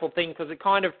a wonderful thing, because it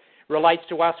kind of relates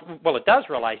to us. Well, it does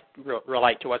relate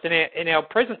to us in our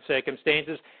present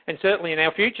circumstances, and certainly in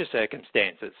our future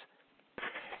circumstances.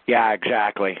 Yeah,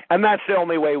 exactly. And that's the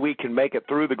only way we can make it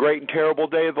through the great and terrible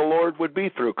day of the Lord, would be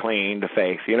through clinging to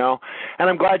faith, And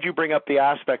I'm glad you bring up the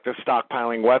aspect of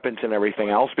stockpiling weapons and everything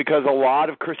else, because a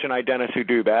lot of Christian identists who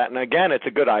do that, and again, it's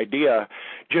a good idea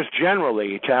just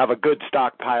generally to have a good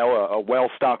stockpile, a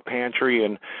well-stocked pantry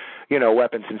and,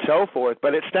 weapons and so forth,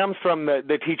 but it stems from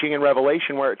the teaching in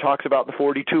Revelation where it talks about the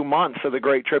 42 months of the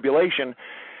Great Tribulation.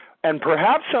 And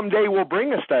perhaps someday we'll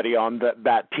bring a study on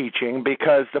that teaching,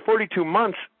 because the 42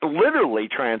 months literally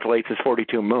translates as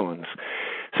 42 moons.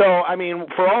 So, I mean,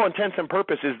 for all intents and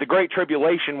purposes, the Great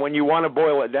Tribulation, when you want to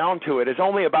boil it down to it, is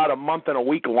only about a month and a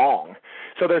week long.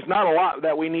 So there's not a lot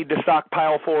that we need to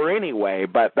stockpile for anyway,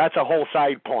 but that's a whole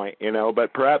side point,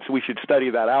 but perhaps we should study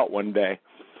that out one day.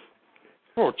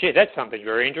 Oh, gee, that's something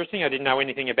very interesting. I didn't know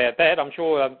anything about that. I'm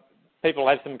sure people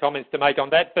have some comments to make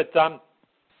on that, but...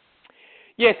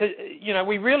 Yes,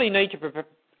 we really need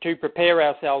to prepare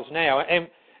ourselves now, and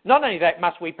not only that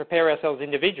must we prepare ourselves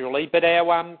individually, but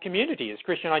our community as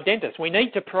Christian identists. We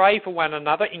need to pray for one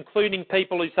another, including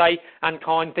people who say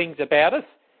unkind things about us,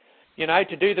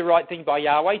 to do the right thing by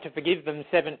Yahweh, to forgive them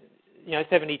 70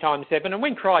 times 7. And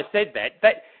when Christ said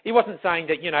that he wasn't saying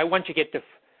that, once you get to,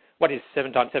 what is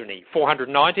 7 times 70?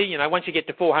 490, once you get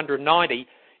to 490,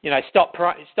 stop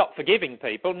forgiving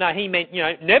people. No, he meant,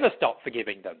 never stop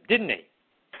forgiving them, didn't he?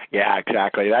 Yeah,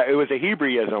 exactly. It was a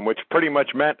Hebraism, which pretty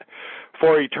much meant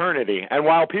for eternity. And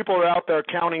while people are out there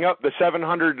counting up the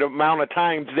 700 amount of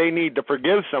times they need to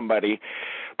forgive somebody,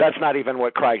 that's not even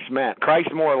what Christ meant.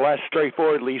 Christ more or less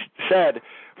straightforwardly said,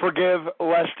 forgive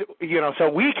lest, so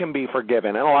we can be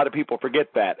forgiven. And a lot of people forget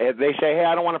that. They say, hey,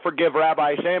 I don't want to forgive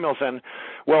Rabbi Samuelson.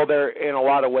 Well, in a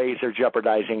lot of ways, they're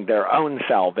jeopardizing their own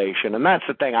salvation. And that's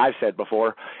the thing I've said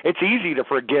before. It's easy to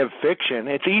forgive fiction.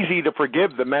 It's easy to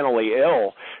forgive the mentally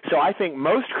ill. So I think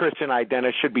most Christian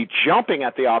identists should be jumping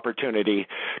at the opportunity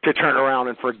to turn around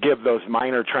and forgive those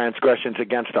minor transgressions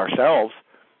against ourselves.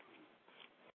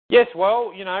 Yes,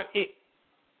 well,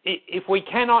 if we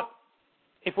cannot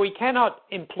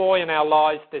employ in our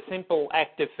lives the simple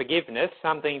act of forgiveness,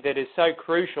 something that is so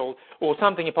crucial, or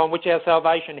something upon which our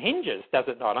salvation hinges, does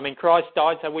it not? I mean, Christ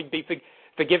died so we'd be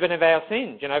forgiven of our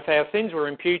sins. If our sins were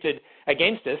imputed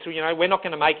against us, we're not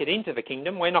going to make it into the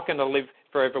kingdom. We're not going to live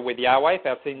forever with Yahweh if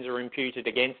our sins are imputed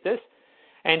against us.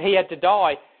 And he had to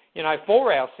die,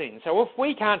 for our sins. So if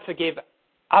we can't forgive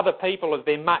other people of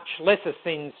their much lesser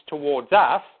sins towards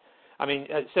us, I mean,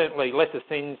 certainly lesser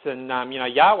sins than,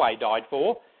 Yahweh died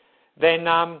for, then,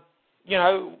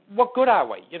 what good are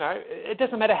we? It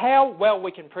doesn't matter how well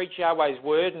we can preach Yahweh's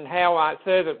word and how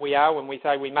fervent we are when we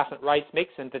say we mustn't race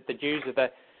mix and that the Jews are the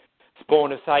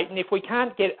spawn of Satan. If we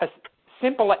can't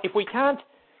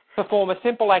perform a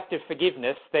simple act of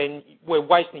forgiveness, then we're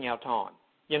wasting our time.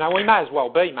 We may as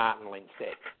well be Martin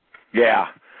instead. Yeah.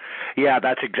 Yeah,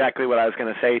 that's exactly what I was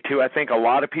going to say, too. I think a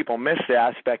lot of people miss the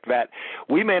aspect that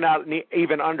we may not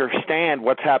even understand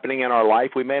what's happening in our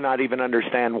life. We may not even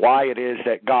understand why it is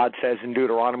that God says in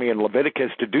Deuteronomy and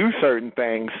Leviticus to do certain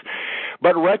things.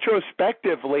 But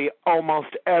retrospectively,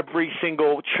 almost every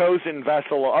single chosen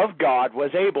vessel of God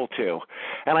was able to.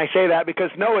 And I say that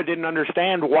because Noah didn't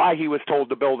understand why he was told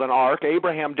to build an ark.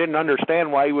 Abraham didn't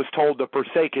understand why he was told to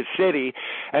forsake his city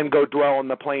and go dwell in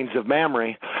the plains of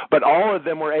Mamre. But all of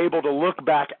them were able to look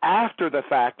back after the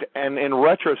fact and in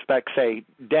retrospect say,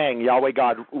 dang, Yahweh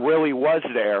God really was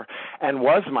there and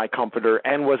was my comforter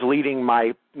and was leading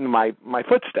my my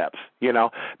footsteps,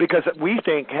 because we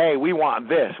think, hey, we want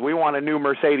this. We want a new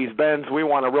Mercedes-Benz. We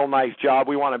want a real nice job.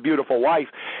 We want a beautiful wife.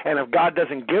 And if God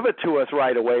doesn't give it to us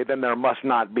right away, then there must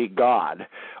not be God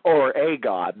or a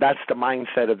God. That's the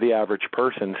mindset of the average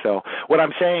person. So what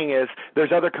I'm saying is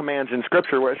there's other commands in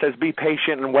Scripture where it says be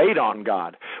patient and wait on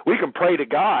God. We can pray to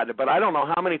God, but I don't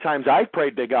know how many times I've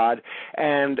prayed to God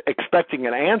and expecting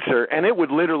an answer, and it would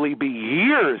literally be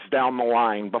years down the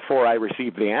line before I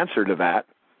received the answer to that.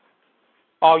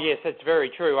 Oh, yes, that's very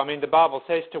true. I mean, the Bible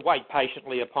says to wait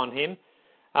patiently upon him.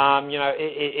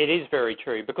 It is very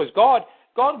true, because God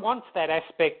wants that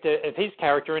aspect of his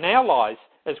character in our lives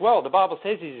as well. The Bible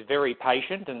says he's very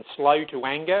patient and slow to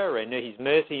anger, and his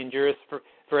mercy endureth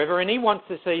forever, and he wants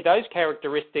to see those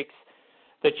characteristics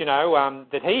that,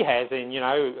 that he has in,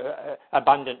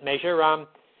 abundant measure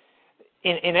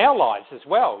in our lives as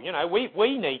well.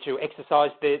 We need to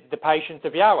exercise the patience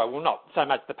of Yahweh. Well, not so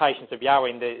much the patience of Yahweh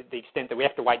in the extent that we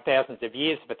have to wait thousands of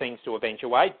years for things to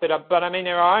eventuate, but I mean,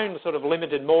 in our own sort of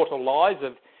limited mortal lives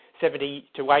of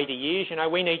 70 to 80 years,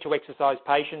 we need to exercise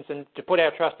patience and to put our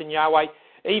trust in Yahweh,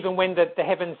 even when the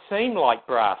heavens seem like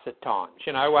brass at times.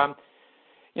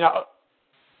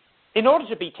 In order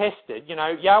to be tested,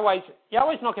 Yahweh's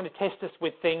not going to test us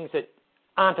with things that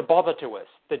aren't a bother to us,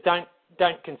 that don't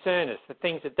concern us, the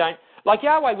things that don't, like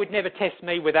Yahweh would never test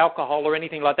me with alcohol or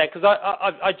anything like that, because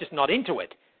I'm just not into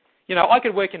it. I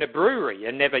could work in a brewery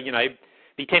and never,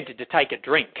 be tempted to take a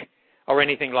drink or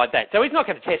anything like that. So he's not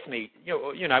going to test me,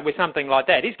 with something like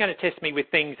that. He's going to test me with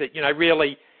things that,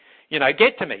 really,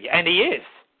 get to me, and he is,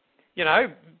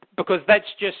 because that's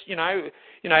just, a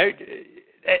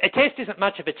test isn't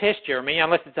much of a test, Jeremy,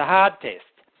 unless it's a hard test.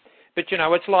 But,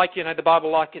 it's like, the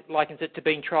Bible likens it to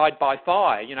being tried by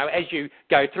fire. As you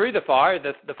go through the fire,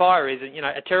 the fire is,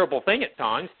 a terrible thing at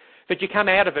times, but you come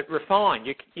out of it refined.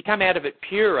 You come out of it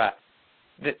purer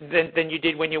than you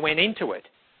did when you went into it.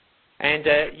 And,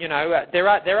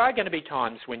 there are going to be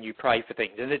times when you pray for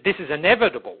things, and this is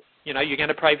inevitable. You're going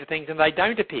to pray for things and they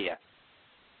don't appear,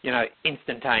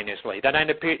 instantaneously. They don't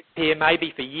appear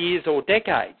maybe for years or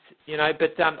decades,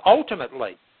 but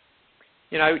ultimately,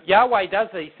 Yahweh does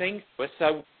these things to us,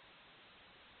 so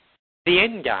the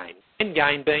end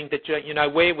game being that,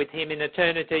 we're with him in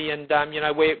eternity and,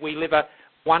 we live a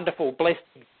wonderful, blessed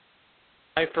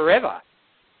forever.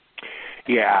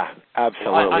 Yeah,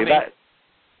 absolutely.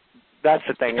 That's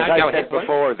the thing. As I said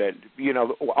before, that,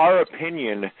 our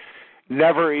opinion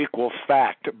never equals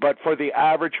fact, but for the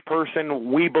average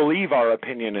person, we believe our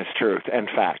opinion is truth and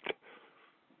fact.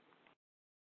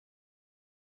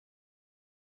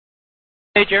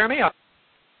 Hey, Jeremy.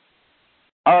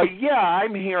 Yeah,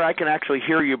 I'm here. I can actually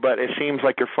hear you, but it seems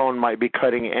like your phone might be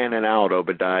cutting in and out,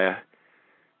 Obadiah.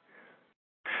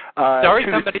 Sorry,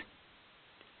 somebody.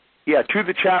 To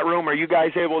the chat room. Are you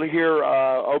guys able to hear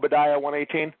Obadiah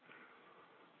 118?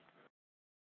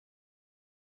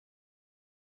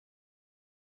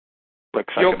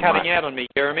 You're cutting out on me,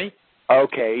 Jeremy.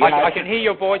 Okay. Yeah, I can hear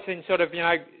your voice in sort of,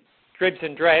 dribs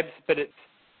and drabs, but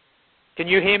can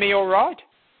you hear me all right?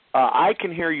 I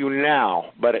can hear you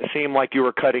now, but it seemed like you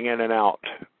were cutting in and out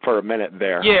for a minute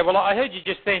there. Yeah, well, I heard you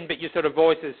just then, but your sort of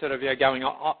voice is sort of going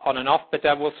on and off, but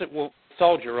we'll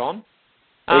soldier on.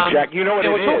 Exactly. You know what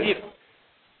it is?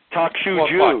 Talk shoe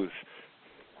Jews.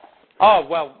 Oh,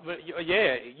 well,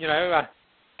 yeah,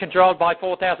 controlled by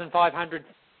 4,500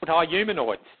 foot-high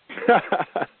humanoids.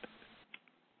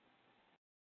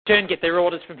 Turn get their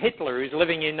orders from Hitler, who's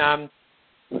living in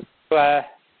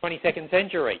 22nd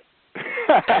century.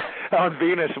 On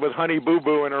Venus with Honey Boo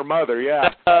Boo and her mother,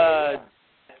 yeah.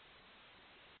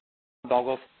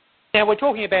 Boggles. Now, we're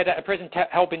talking about a present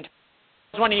help in... I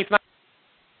was wondering if you might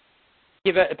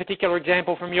give a particular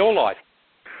example from your life.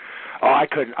 Oh,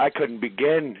 I couldn't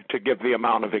begin to give the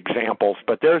amount of examples,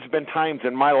 but there's been times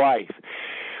in my life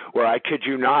where, I kid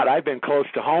you not, I've been close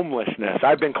to homelessness.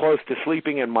 I've been close to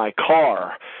sleeping in my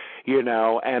car,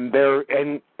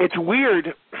 and it's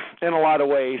weird in a lot of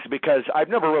ways, because I've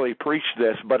never really preached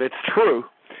this, but it's true,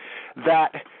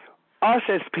 that us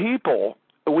as people,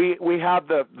 we have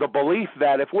the belief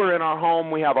that if we're in our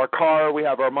home, we have our car, we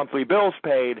have our monthly bills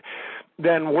paid,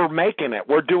 then we're making it.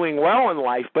 We're doing well in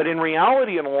life. But in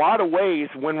reality, in a lot of ways,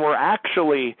 when we're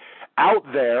actually out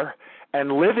there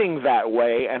and living that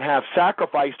way and have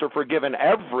sacrificed or forgiven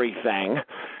everything,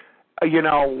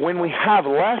 when we have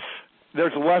less,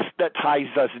 there's less that ties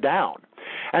us down.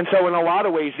 And so in a lot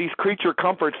of ways, these creature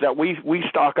comforts that we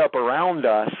stock up around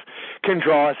us can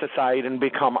draw us aside and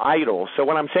become idols. So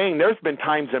what I'm saying, there's been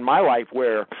times in my life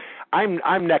where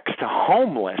I'm next to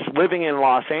homeless, living in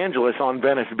Los Angeles on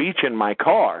Venice Beach in my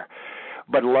car.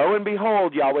 But lo and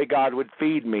behold, Yahweh God would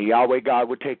feed me. Yahweh God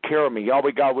would take care of me.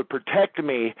 Yahweh God would protect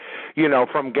me,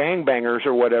 from gangbangers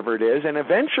or whatever it is. And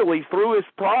eventually, through his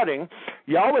prodding,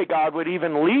 Yahweh God would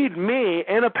even lead me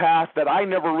in a path that I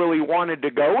never really wanted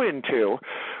to go into,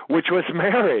 which was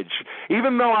marriage.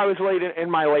 Even though I was in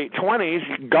my late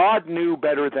 20s, God knew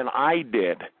better than I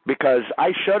did, because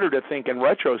I shudder to think in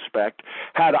retrospect,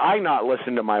 had I not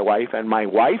listened to my wife and my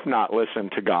wife not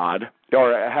listened to God,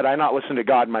 or had I not listened to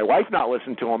God and my wife not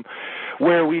listened to him,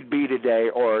 where we'd be today,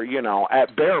 or,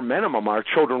 at bare minimum, our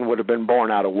children would have been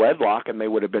born out of wedlock and they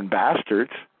would have been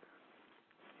bastards.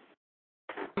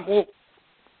 Well,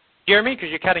 Jeremy, because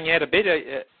you're cutting out a bit,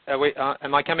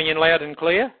 am I coming in loud and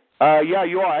clear? Yeah,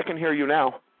 you are. I can hear you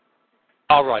now.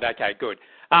 Oh, right. Okay, good.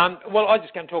 Well, I was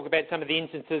just going to talk about some of the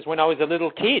instances when I was a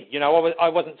little kid. I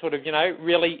wasn't sort of,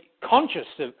 really conscious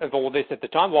of all this at the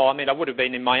time. Well, I mean, I would have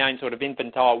been in my own sort of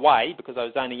infantile way because I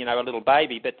was only, a little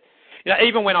baby. But,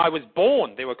 even when I was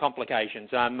born, there were complications.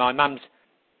 My mum's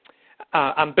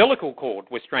umbilical cord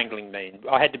was strangling me.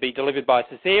 I had to be delivered by a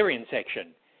cesarean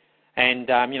section. And,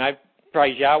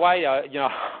 praise Yahweh,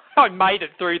 I made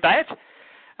it through that.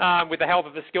 With the help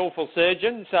of a skillful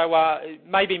surgeon, so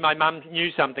maybe my mum knew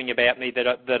something about me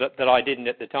that I didn't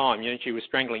at the time. She was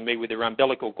strangling me with her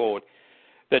umbilical cord.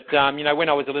 But when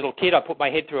I was a little kid, I put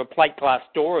my head through a plate glass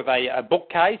door of a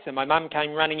bookcase, and my mum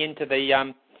came running into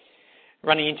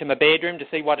my bedroom to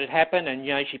see what had happened,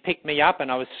 and she picked me up,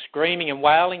 and I was screaming and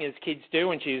wailing as kids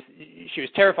do, and she was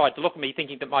terrified to look at me,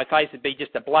 thinking that my face would be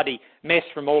just a bloody mess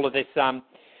from all of this.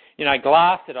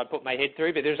 Glass that I'd put my head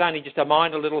through, but there was only just a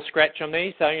minor little scratch on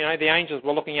me. So, the angels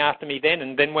were looking after me then.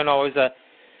 And then when I was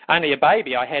only a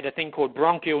baby, I had a thing called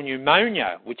bronchial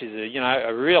pneumonia, which is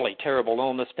a really terrible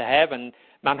illness to have. And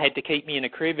Mum had to keep me in a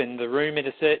crib in the room at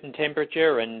a certain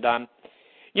temperature. And,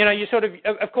 you sort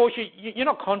of course, you're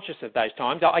not conscious of those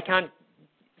times. I can't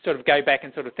sort of go back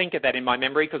and sort of think of that in my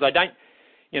memory because I don't,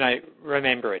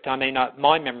 remember it. I mean,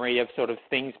 my memory of sort of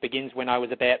things begins when I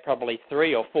was about probably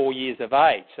 3 or 4 years of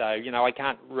age. So, I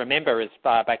can't remember as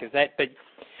far back as that. But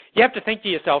you have to think to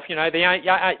yourself,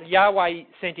 Yahweh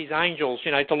sent his angels,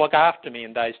 to look after me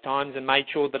in those times and made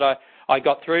sure that I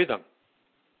got through them.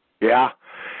 Yeah.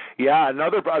 Yeah,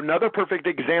 another perfect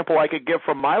example I could give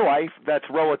from my life that's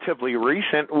relatively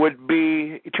recent would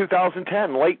be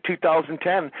 2010, late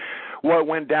 2010, what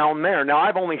went down there. Now,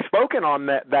 I've only spoken on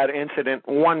that incident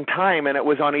one time, and it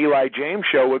was on Eli James'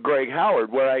 show with Greg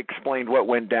Howard, where I explained what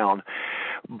went down.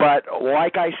 But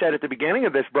like I said at the beginning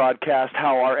of this broadcast,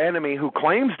 how our enemy who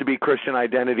claims to be Christian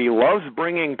identity loves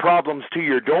bringing problems to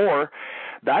your door.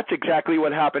 That's exactly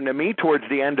what happened to me towards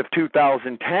the end of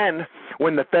 2010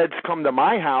 when the feds come to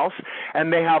my house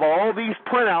and they have all these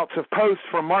printouts of posts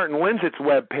from Martin Linsett's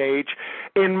webpage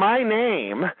in my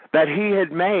name that he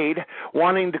had made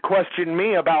wanting to question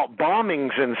me about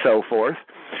bombings and so forth.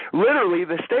 Literally,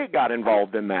 the state got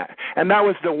involved in that. And that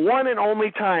was the one and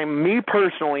only time me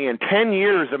personally in 10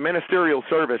 years of ministerial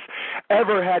service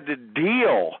ever had to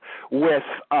deal with,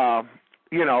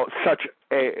 such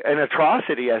an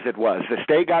atrocity as it was. The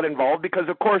state got involved because,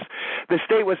 of course, the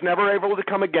state was never able to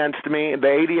come against me. The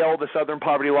ADL, the Southern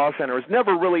Poverty Law Center, was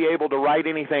never really able to write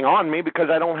anything on me because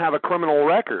I don't have a criminal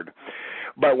record.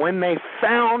 But when they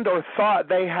found or thought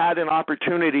they had an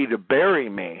opportunity to bury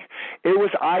me, it was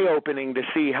eye-opening to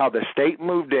see how the state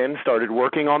moved in, started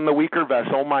working on the weaker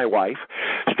vessel, my wife,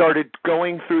 started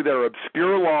going through their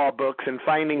obscure law books and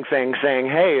finding things saying,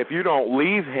 hey, if you don't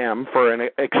leave him for an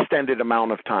extended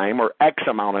amount of time or X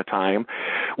amount of time,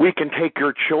 we can take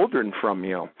your children from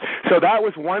you. So that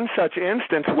was one such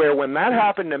instance where when that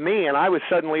happened to me and I was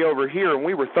suddenly over here and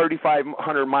we were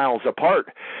 3,500 miles apart,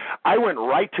 I went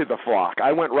right to the flock.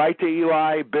 I went right to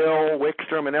Eli, Bill,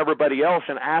 Wickstrom, and everybody else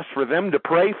and asked for them to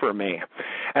pray for me.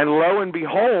 And lo and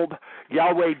behold,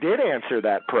 Yahweh did answer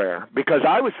that prayer because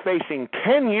I was facing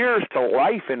 10 years to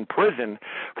life in prison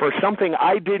for something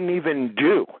I didn't even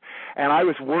do. And I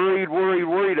was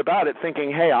worried about it,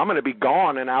 thinking, hey, I'm going to be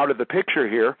gone and out of the picture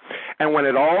here. And when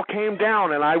it all came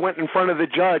down and I went in front of the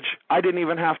judge, I didn't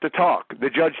even have to talk. The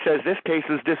judge says this case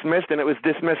is dismissed, and it was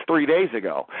dismissed 3 days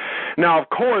ago. Now, of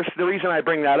course, the reason I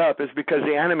bring that up is because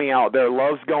the enemy out there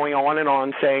loves going on and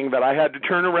on saying that I had to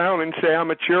turn around and say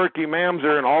I'm a Cherokee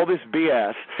Mamzer and all this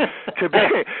BS to be,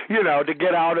 to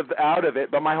get out of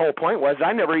it. But my whole point was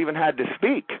I never even had to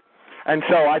speak. And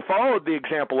so I followed the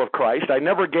example of Christ. I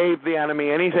never gave the enemy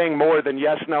anything more than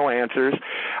yes, no answers.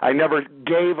 I never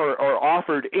gave or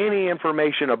offered any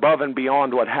information above and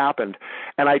beyond what happened.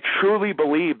 And I truly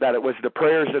believe that it was the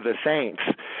prayers of the saints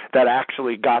that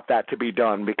actually got that to be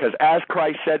done. Because as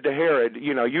Christ said to Herod,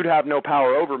 you'd have no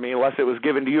power over me unless it was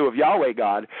given to you of Yahweh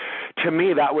God. To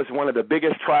me, that was one of the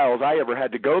biggest trials I ever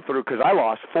had to go through, because I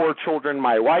lost 4 children,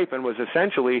 my wife, and was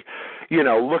essentially,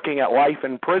 looking at life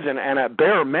in prison, and at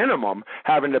bare minimum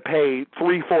having to pay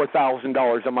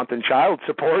 $3,000-4,000 a month in child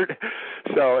support.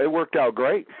 So it worked out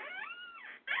great.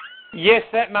 Yes,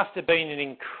 that must have been an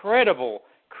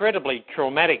incredibly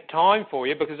traumatic time for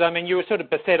you, because you were sort of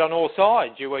beset on all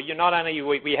sides. You're not only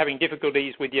were you having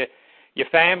difficulties with your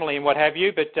family and what have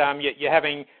you, but you're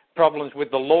having problems with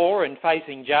the law and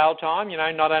facing jail time.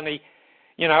 Not only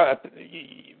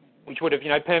which would have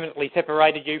permanently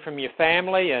separated you from your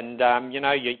family and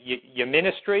your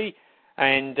ministry.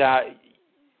 And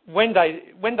when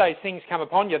those things come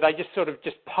upon you, they just sort of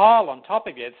just pile on top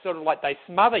of you. It's sort of like they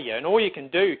smother you, and all you can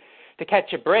do to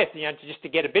catch your breath, to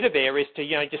get a bit of air, is to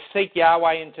just seek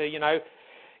Yahweh and to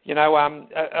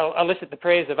elicit the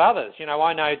prayers of others.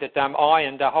 I know that I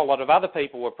and a whole lot of other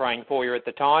people were praying for you at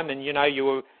the time, and you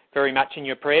were very much in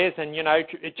your prayers, and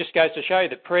it just goes to show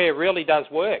that prayer really does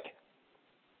work.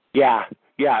 Yeah,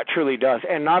 it truly does.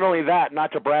 And not only that,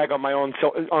 not to brag on my own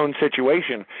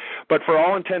situation, but for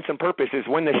all intents and purposes,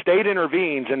 when the state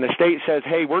intervenes and the state says,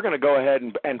 hey, we're going to go ahead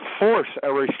and force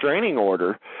a restraining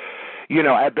order,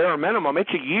 at bare minimum,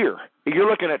 it's a year. You're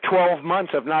looking at 12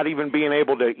 months of not even being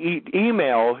able to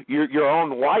email your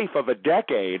own wife of a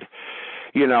decade.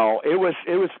 It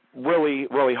was really,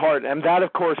 really hard. And that,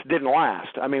 of course, didn't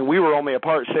last. We were only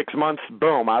apart 6 months.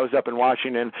 Boom, I was up in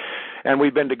Washington, and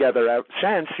we've been together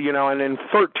since, and in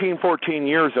 13, 14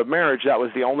 years of marriage, that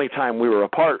was the only time we were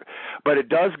apart. But it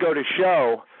does go to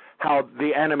show how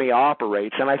the enemy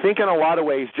operates. And I think in a lot of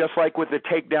ways, just like with the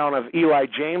takedown of Eli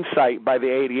James' site by the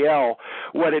ADL,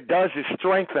 what it does is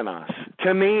strengthen us.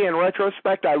 To me, in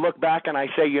retrospect, I look back and I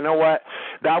say, you know what?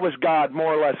 That was God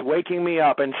more or less waking me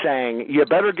up and saying, you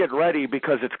better get ready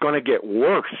because it's going to get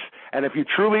worse. And if you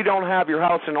truly don't have your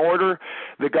house in order,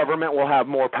 the government will have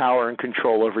more power and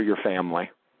control over your family.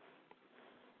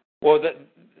 Well,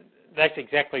 that's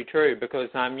exactly true, because,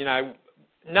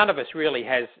 none of us really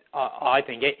has, I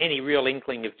think, any real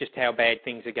inkling of just how bad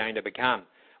things are going to become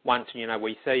once,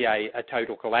 we see a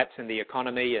total collapse in the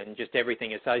economy and just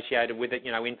everything associated with it,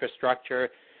 infrastructure,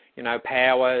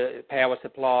 power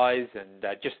supplies, and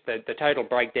just the total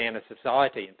breakdown of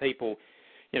society, and people,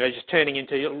 just turning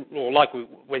into, or like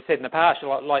we've said in the past,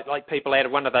 like people out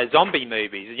of one of those zombie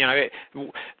movies.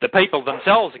 The people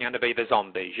themselves are going to be the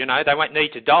zombies. They won't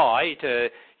need to die to,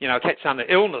 catch some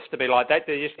illness to be like that.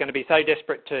 They're just going to be so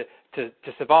desperate to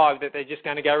survive that they're just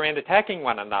going to go around attacking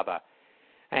one another.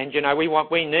 And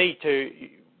we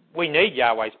need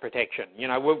Yahweh's protection.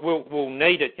 We'll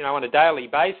need it, on a daily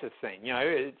basis. Then,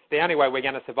 it's the only way we're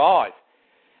going to survive.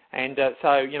 And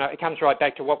so, it comes right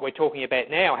back to what we're talking about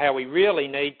now, how we really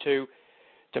need to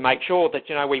make sure that,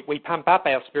 we pump up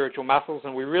our spiritual muscles,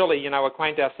 and we really,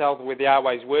 acquaint ourselves with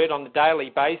Yahweh's word on a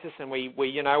daily basis, and we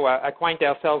acquaint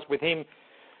ourselves with Him,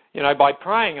 by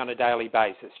praying on a daily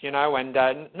basis, and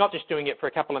not just doing it for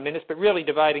a couple of minutes, but really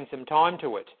devoting some time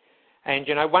to it. And,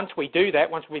 once we do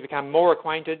that, once we become more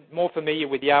acquainted, more familiar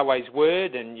with Yahweh's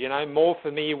word, and, more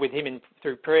familiar with Him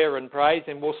through prayer and praise,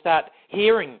 and we'll start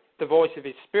hearing the voice of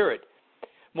His Spirit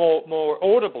more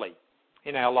audibly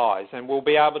in our lives, and we'll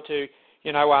be able to,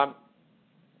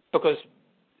 because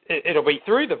it'll be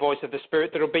through the voice of the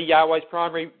Spirit that it'll be Yahweh's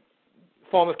primary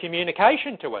form of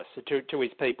communication to us, to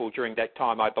His people during that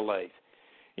time, I believe.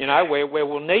 Where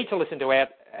we'll need to listen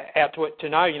out to it to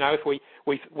know, if we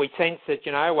sense that,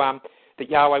 that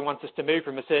Yahweh wants us to move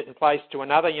from a certain place to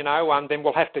another, then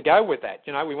we'll have to go with that.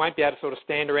 We won't be able to sort of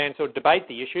stand around and sort of debate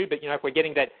the issue, but, if we're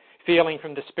getting that feeling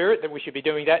from the Spirit that we should be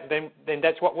doing that, then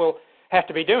that's what we'll have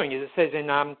to be doing. As it says in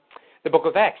the book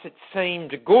of Acts, it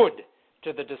seemed good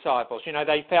to the disciples.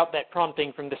 They felt that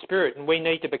prompting from the Spirit, and we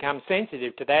need to become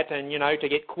sensitive to that and, to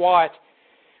get quiet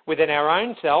within our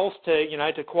own selves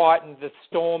to quieten the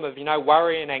storm of,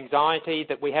 worry and anxiety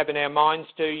that we have in our minds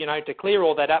to clear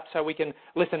all that up so we can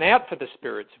listen out for the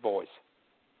Spirit's voice.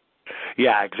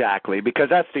 Yeah, exactly, because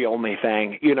that's the only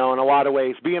thing. In a lot of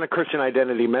ways, being a Christian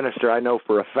identity minister, I know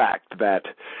for a fact that,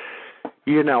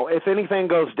 if anything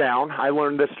goes down, I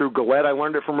learned this through Gillette, I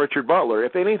learned it from Richard Butler,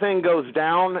 if anything goes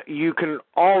down, you can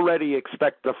already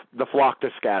expect the flock to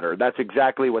scatter. That's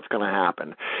exactly what's going to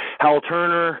happen. Hal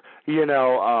Turner,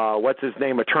 what's his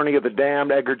name, Attorney of the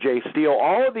Damned, Edgar J. Steele,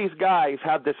 all of these guys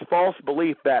have this false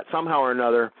belief that somehow or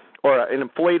another or an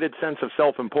inflated sense of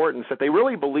self-importance that they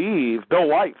really believe, Bill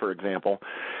White, for example,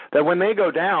 that when they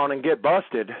go down and get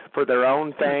busted for their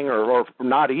own thing, or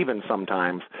not even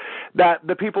sometimes, that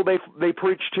the people they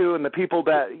preach to and the people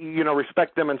that,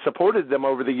 respect them and supported them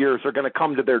over the years are going to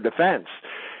come to their defense.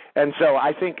 And so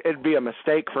I think it'd be a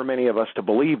mistake for many of us to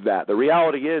believe that. The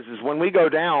reality is when we go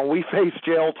down, we face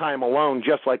jail time alone,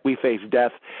 just like we face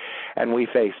death and we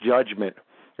face judgment.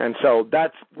 And so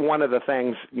that's one of the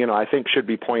things, I think should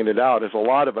be pointed out, is a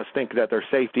lot of us think that there's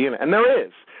safety in it. And there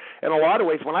is. In a lot of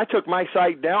ways, when I took my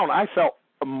sight down, I felt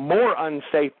more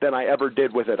unsafe than I ever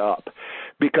did with it up,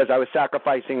 because I was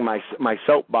sacrificing my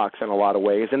soapbox in a lot of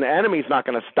ways. And the enemy's not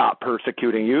going to stop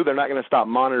persecuting you. They're not going to stop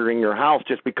monitoring your house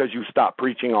just because you stop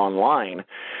preaching online.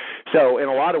 So in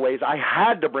a lot of ways, I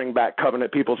had to bring back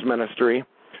Covenant People's Ministry,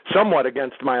 somewhat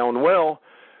against my own will,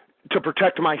 to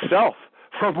protect myself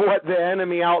from what the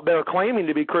enemy out there claiming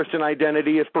to be Christian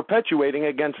identity is perpetuating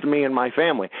against me and my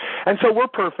family. And so we're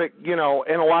perfect, in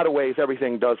a lot of ways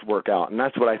everything does work out, and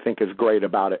that's what I think is great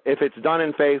about it. If it's done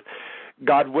in faith,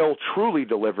 God will truly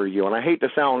deliver you. And I hate to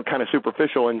sound kind of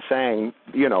superficial in saying,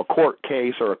 court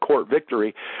case or a court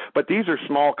victory, but these are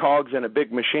small cogs in a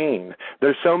big machine.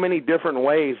 There's so many different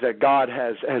ways that God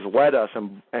has led us,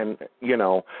 and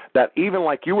that even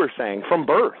like you were saying, from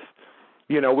birth,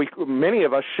 many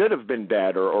of us should have been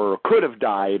dead or could have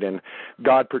died, and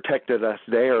God protected us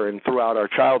there and throughout our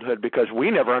childhood because we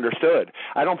never understood.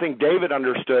 I don't think David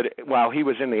understood while he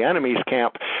was in the enemy's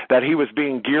camp that he was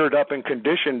being geared up and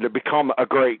conditioned to become a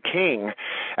great king.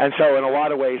 And so in a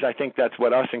lot of ways, I think that's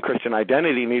what us in Christian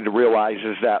identity need to realize,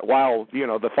 is that while,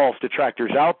 the false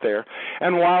detractors out there,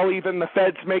 and while even the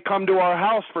feds may come to our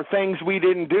house for things we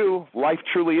didn't do, life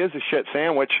truly is a shit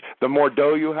sandwich. The more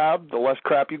dough you have, the less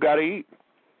crap you got to eat.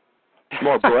 The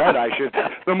more bread I should say.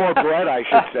 The more bread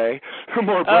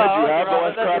you have, the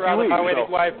less crap you eat. That's a poetic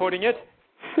way of putting it.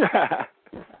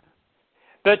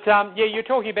 But, you're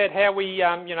talking about how we,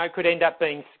 could end up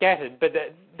being scattered, but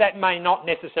that may not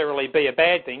necessarily be a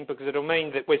bad thing, because it'll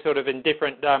mean that we're sort of in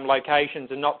different locations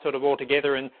and not sort of all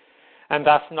together, and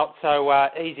thus not so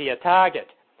easy a target.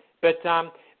 But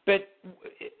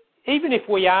even if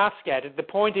we are scattered, the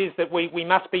point is that we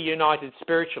must be united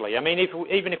spiritually. I mean,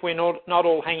 even if we're not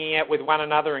all hanging out with one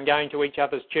another and going to each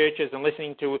other's churches and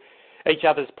listening to each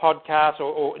other's podcasts,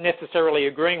 or necessarily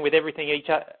agreeing with everything each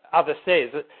other says,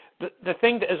 the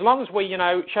thing that, as long as we,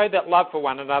 show that love for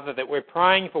one another, that we're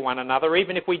praying for one another,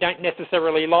 even if we don't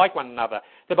necessarily like one another.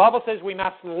 The Bible says we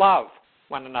must love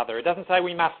one another. It doesn't say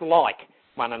we must like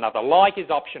one another. Like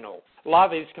is optional.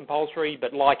 Love is compulsory,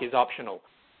 but like is optional.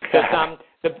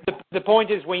 But the point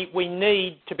is we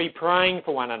need to be praying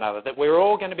for one another, that we're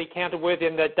all going to be counted worthy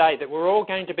in that day, that we're all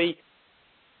going to be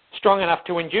strong enough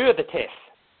to endure the tests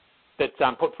that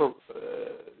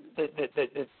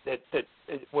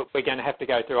we're going to have to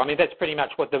go through. I mean, that's pretty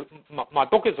much what my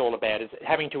book is all about, is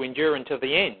having to endure until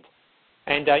the end.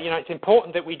 And, it's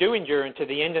important that we do endure until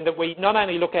the end, and that we not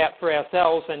only look out for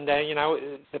ourselves and,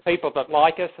 the people that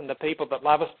like us and the people that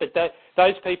love us, but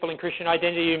those people in Christian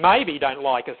identity who maybe don't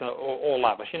like us or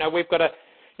love us. We've got to,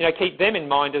 keep them in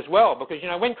mind as well. Because,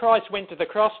 when Christ went to the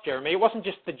cross, Jeremy, it wasn't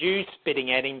just the Jews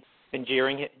spitting at him and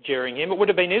jeering him. It would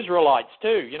have been Israelites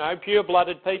too,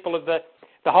 pure-blooded people of the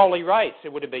holy race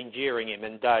who would have been jeering him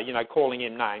and, calling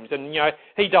him names. And,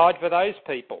 he died for those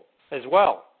people as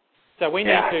well. So we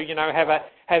need to,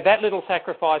 have that little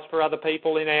sacrifice for other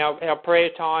people in our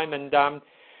prayer time and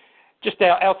just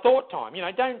our thought time.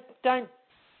 Don't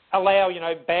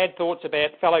allow, bad thoughts about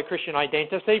fellow Christian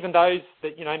identists, even those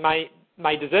that,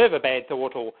 may deserve a bad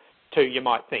thought or two, you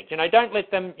might think. Don't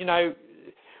let them,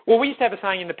 well, we used to have a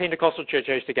saying in the Pentecostal church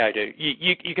I used to go to.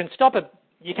 You can't stop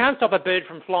a bird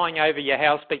from flying over your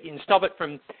house, but you can stop it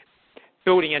from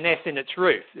building a nest in its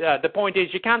roof. The point is,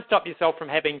 you can't stop yourself from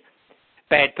having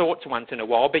bad thoughts once in a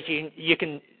while, but you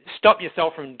can stop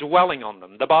yourself from dwelling on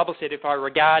them. The Bible said, if I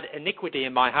regard iniquity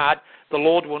in my heart, the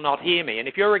Lord will not hear me. And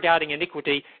if you're regarding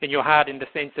iniquity in your heart in the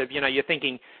sense of, you're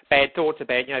thinking bad thoughts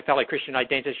about, fellow Christian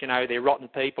identists, they're rotten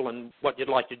people and what you'd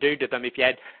like to do to them if you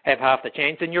have half the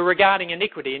chance, and you're regarding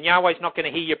iniquity, and Yahweh's not going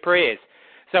to hear your prayers.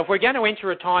 So if we're going to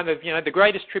enter a time of, the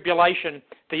greatest tribulation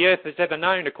the earth has ever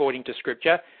known, according to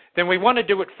Scripture, then we want to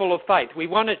do it full of faith. We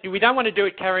don't want to do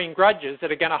it carrying grudges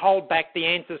that are going to hold back the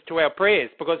answers to our prayers,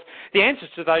 because the answers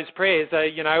to those prayers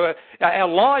are, our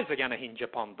lives are going to hinge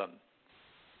upon them.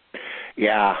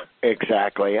 Yeah,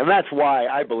 exactly. And that's why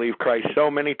I believe Christ so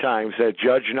many times said,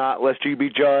 judge not lest ye be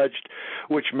judged.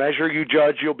 Which measure you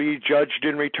judge, you'll be judged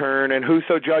in return. And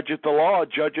whoso judgeth the law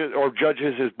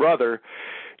judges his brother.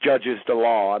 judges the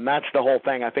law, and that's the whole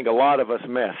thing I think a lot of us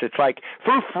miss. It's like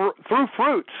through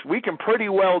fruits, we can pretty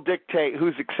well dictate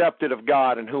who's accepted of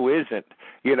God and who isn't,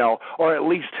 or at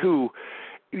least who,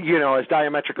 is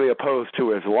diametrically opposed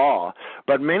to his law.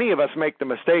 But many of us make the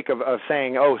mistake of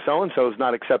saying, oh, so-and-so is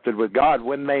not accepted with God,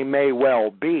 when they may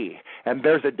well be. And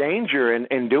there's a danger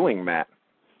in doing that.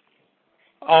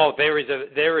 Oh, there is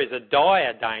a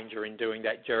dire danger in doing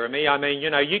that, Jeremy. I mean,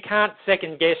 you can't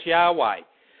second-guess Yahweh.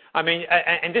 I mean,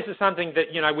 and this is something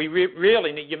that, we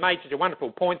really need. You made such a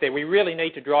wonderful point there. We really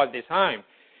need to drive this home,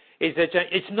 is that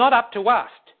it's not up to us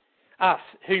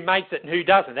who makes it and who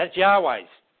doesn't. That's Yahweh's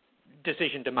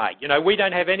decision to make. We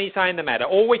don't have any say in the matter.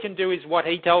 All we can do is what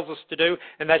he tells us to do,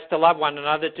 and that's to love one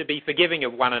another, to be forgiving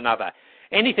of one another.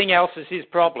 Anything else is his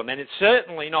problem, and it's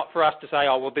certainly not for us to say,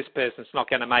 oh, well, this person's not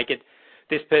going to make it,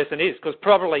 this person is, because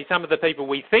probably some of the people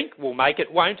we think will make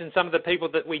it won't, and some of the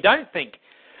people that we don't think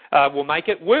will make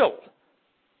it will.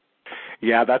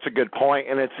 Yeah, that's a good point,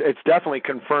 and it's definitely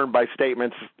confirmed by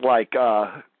statements like,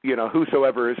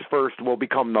 whosoever is first will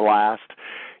become the last,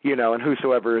 and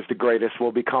whosoever is the greatest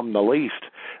will become the least.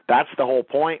 That's the whole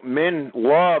point. Men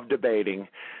love debating,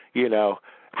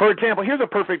 For example, here's a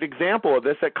perfect example of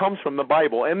this that comes from the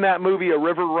Bible. In that movie, A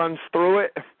River Runs Through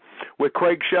It, with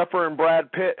Craig Sheffer and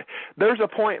Brad Pitt, there's a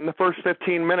point in the first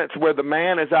 15 minutes where the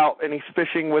man is out and he's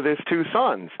fishing with his two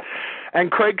sons.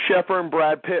 And Craig Sheffer and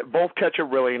Brad Pitt both catch a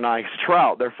really nice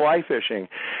trout. They're fly fishing.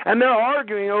 And they're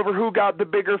arguing over who got the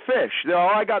bigger fish.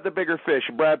 I got the bigger fish.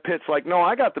 Brad Pitt's like, no,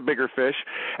 I got the bigger fish.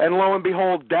 And lo and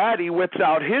behold, Daddy whips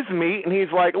out his meat, and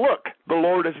he's like, look, the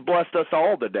Lord has blessed us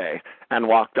all today, and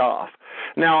walked off.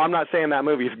 Now, I'm not saying that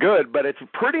movie's good, but it's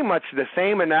pretty much the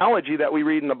same analogy that we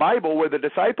read in the Bible where the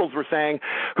disciples were saying,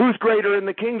 who's greater in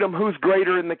the kingdom, who's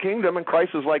greater in the kingdom? And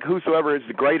Christ was like, whosoever is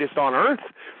the greatest on earth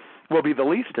will be the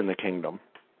least in the kingdom.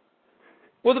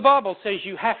 Well, the Bible says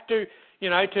you have to,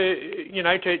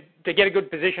 to get a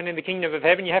good position in the kingdom of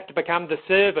heaven, you have to become the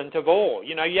servant of all.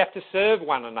 You have to serve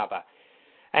one another.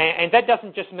 And that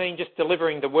doesn't just mean just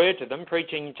delivering the word to them,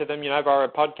 preaching to them, via a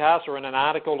podcast or in an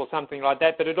article or something like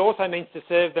that, but it also means to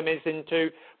serve them as in to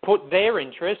put their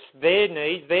interests, their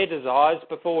needs, their desires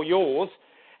before yours,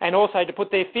 and also to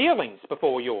put their feelings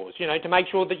before yours, to make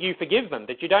sure that you forgive them,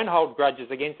 that you don't hold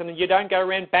grudges against them, and you don't go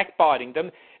around backbiting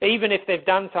them, even if they've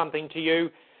done something to you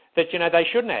that, they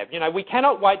shouldn't have. We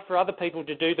cannot wait for other people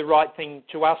to do the right thing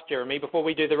to us, Jeremy, before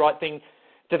we do the right thing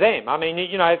to them. I mean,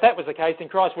 if that was the case, then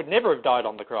Christ would never have died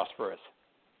on the cross for us.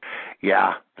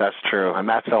 Yeah, that's true, and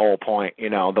that's the whole point.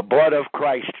 The blood of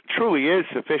Christ truly is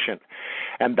sufficient,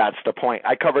 and that's the point.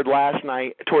 I covered last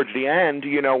night towards the end,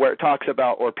 where it talks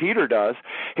about, or Peter does,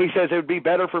 he says it would be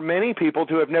better for many people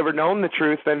to have never known the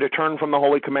truth than to turn from the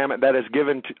holy commandment that is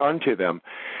given unto them,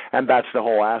 and that's the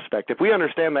whole aspect. If we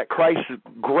understand that Christ's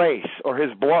grace or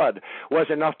his blood was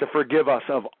enough to forgive us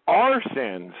of our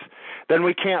sins, then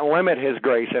we can't limit his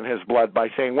grace and his blood by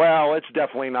saying, well, it's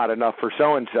definitely not enough for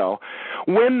so-and-so.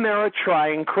 When they're a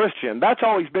trying Christian, that's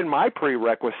always been my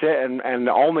prerequisite and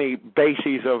the only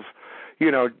basis of,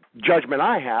 judgment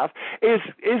I have is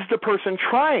the person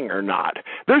trying or not?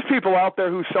 There's people out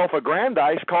there who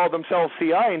self-aggrandize, call themselves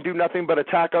CI, and do nothing but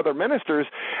attack other ministers,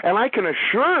 and I can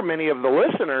assure many of the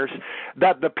listeners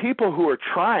that the people who are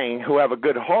trying, who have a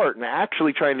good heart and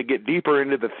actually trying to get deeper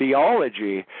into the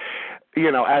theology,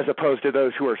 as opposed to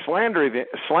those who are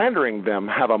slandering them,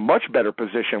 have a much better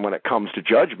position when it comes to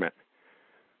judgment.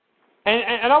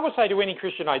 And I would say to any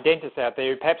Christian identists out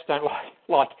there who perhaps don't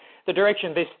like the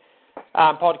direction this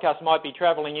podcast might be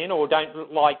travelling in, or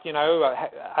don't like,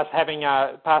 us having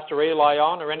Pastor Eli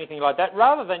on or anything like that,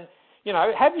 rather than,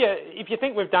 if you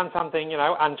think we've done something,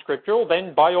 unscriptural,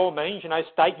 then by all means,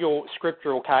 state your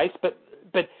scriptural case. But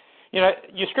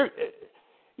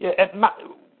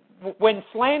when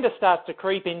slander starts to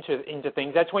creep into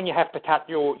things, that's when you have to cut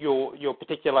your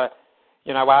particular,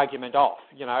 argument off.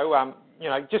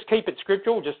 Just keep it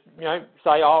scriptural. Just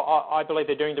say, I believe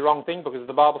they're doing the wrong thing because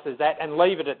the Bible says that, and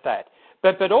leave it at that.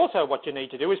 But also what you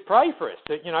need to do is pray for us.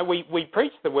 That we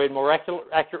preach the word more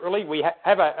accurately. We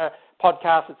have a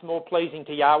podcast that's more pleasing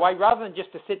to Yahweh, rather than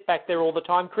just to sit back there all the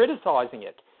time criticising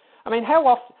it. I mean,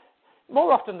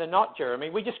 more often than not,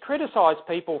 Jeremy, we just criticise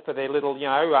people for their little,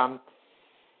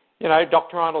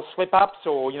 doctrinal slip-ups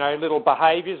or, little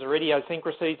behaviours or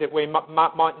idiosyncrasies that we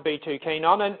mightn't be too keen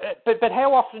on. But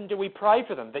how often do we pray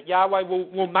for them that Yahweh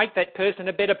will make that person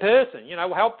a better person,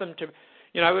 help them to,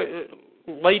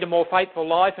 lead a more faithful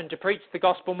life and to preach the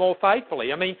gospel more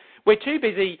faithfully? I mean, we're too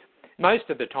busy most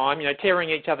of the time, tearing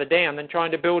each other down than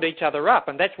trying to build each other up.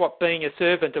 And that's what being a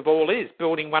servant of all is,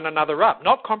 building one another up.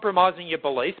 Not compromising your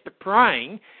beliefs, but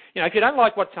praying, if you don't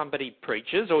like what somebody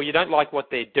preaches or you don't like what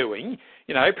they're doing,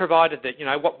 provided that,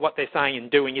 what they're saying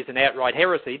and doing is an outright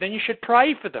heresy, then you should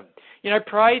pray for them.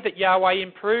 Pray that Yahweh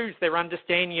improves their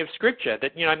understanding of Scripture,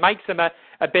 that, makes them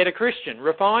a better Christian,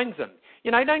 refines them.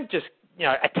 Don't just,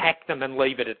 attack them and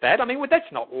leave it at that. I mean,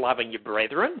 that's not loving your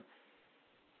brethren.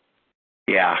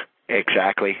 Yeah,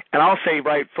 exactly. And I'll say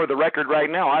right for the record right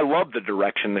now, I love the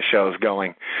direction the show's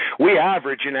going. We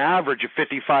average an average of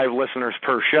 55 listeners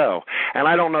per show, and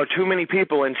I don't know too many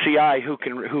people in CI who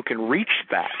can reach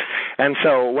that. And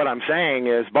so what I'm saying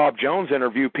is Bob Jones'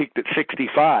 interview peaked at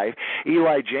 65.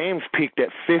 Eli James peaked at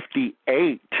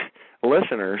 58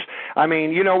 listeners. I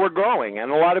mean, we're growing,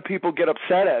 and a lot of people get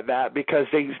upset at that because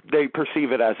they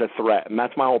perceive it as a threat, and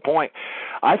that's my whole point.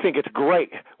 I think it's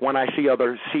great when I see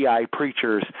other CI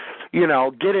preachers,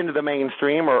 get into the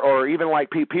mainstream or even like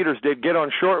Pete Peters did, get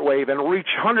on shortwave and reach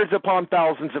hundreds upon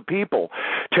thousands of people.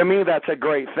 To me, that's a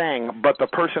great thing, but the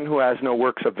person who has no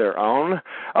works of their own,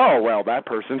 that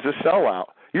person's a sellout.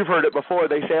 You've heard it before.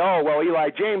 They say, Eli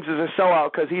James is a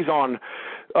sellout because he's on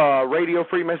Radio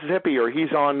Free Mississippi or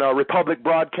he's on Republic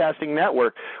Broadcasting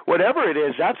Network. Whatever it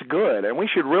is, that's good, and we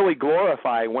should really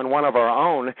glorify when one of our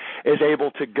own is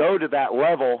able to go to that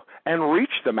level and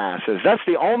reach the masses. That's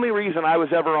the only reason I was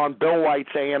ever on Bill White's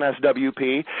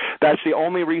ANSWP. That's the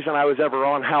only reason I was ever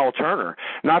on Hal Turner.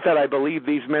 Not that I believe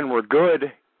these men were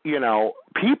good,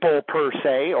 people per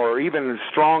se, or even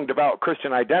strong, devout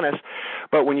Christian identists,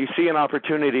 but when you see an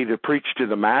opportunity to preach to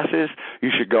the masses, you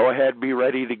should go ahead, be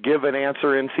ready to give an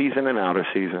answer in season and out of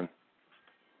season.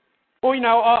 Well,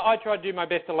 I try to do my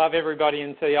best to love everybody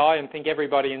in CI and think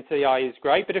everybody in CI is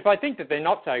great, but if I think that they're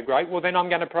not so great, well, then I'm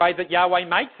going to pray that Yahweh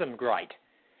makes them great.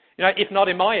 If not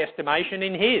in my estimation,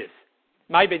 in His.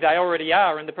 Maybe they already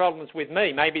are, and the problem's with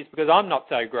me. Maybe it's because I'm not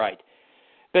so great.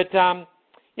 But,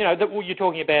 you're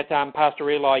talking about Pastor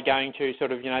Eli going to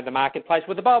sort of, the marketplace.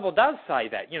 Well, the Bible does say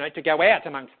that, to go out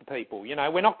amongst the people.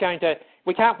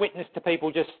 We can't witness to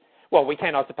people just, we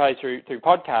can, I suppose, through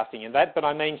podcasting and that, but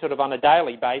I mean sort of on a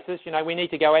daily basis. We need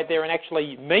to go out there and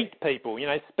actually meet people,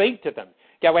 speak to them,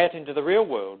 go out into the real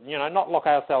world, not lock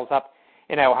ourselves up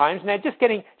in our homes. Now,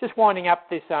 just winding up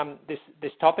this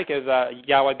topic of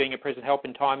Yahweh being a present help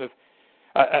in time of,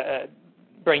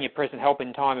 bringing a present help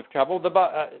in time of trouble,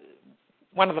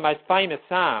 one of the most famous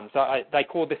psalms, they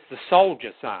call this the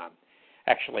soldier psalm,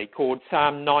 actually, called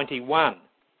Psalm 91.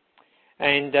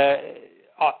 And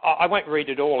I won't read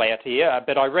it all out here,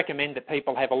 but I recommend that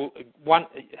people have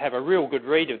a real good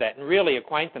read of that and really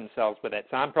acquaint themselves with that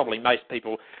psalm. Probably most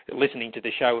people listening to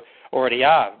the show already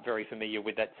are very familiar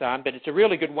with that psalm, but it's a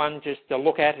really good one just to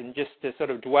look at and just to sort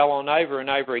of dwell on over and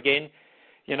over again.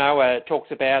 It talks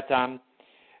about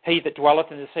he that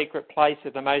dwelleth in the secret place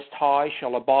of the Most High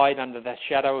shall abide under the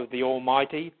shadow of the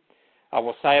Almighty. I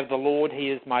will say of the Lord,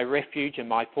 He is my refuge and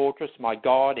my fortress, my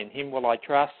God, in Him will I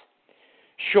trust.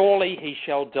 Surely He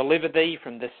shall deliver thee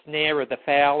from the snare of the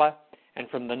fowler and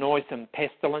from the noisome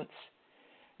pestilence.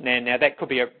 Now that could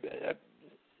be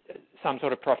some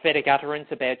sort of prophetic utterance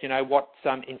about, what's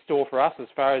in store for us as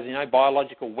far as,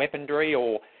 biological weaponry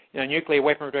or, nuclear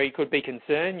weaponry could be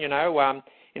concerned, in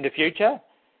the future.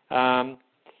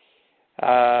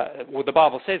 The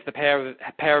Bible says the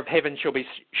power of heaven shall be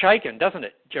shaken, doesn't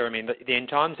it, Jeremy, in the end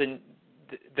times? And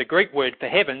the Greek word for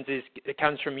heavens it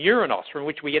comes from Uranos, from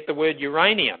which we get the word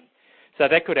uranium. So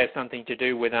that could have something to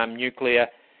do with thermonuclear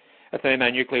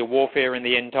warfare in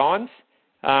the end times.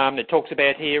 It talks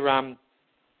about here,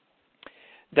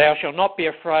 thou shalt not be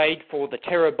afraid for the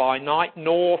terror by night,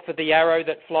 nor for the arrow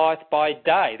that flieth by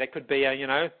day. That could be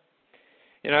a,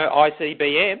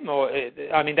 ICBM, or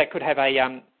that could have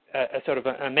a sort of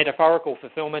a metaphorical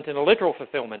fulfillment and a literal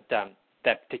fulfillment,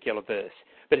 that particular verse.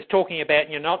 But it's talking about,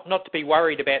 not to be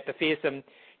worried about the fearsome,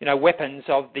 weapons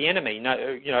of the enemy,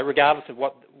 regardless of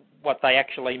what they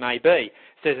actually may be.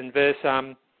 It says in verse,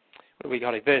 what do we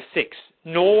got here? Verse 6,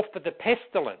 nor for the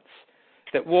pestilence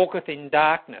that walketh in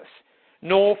darkness,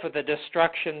 nor for the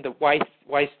destruction that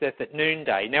wasteth at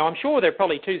noonday. Now, I'm sure there are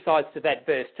probably two sides to that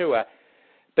verse too,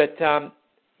 but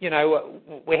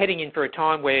we're heading in for a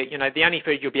time where, the only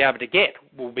food you'll be able to get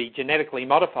will be genetically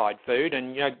modified food,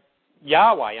 and,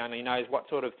 Yahweh only knows what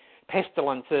sort of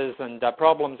pestilences and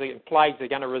problems and plagues are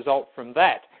going to result from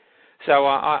that. So,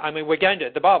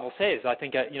 the Bible says, I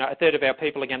think, a third of our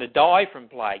people are going to die from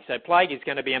plague. So plague is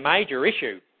going to be a major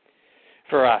issue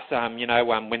for us,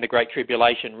 when the Great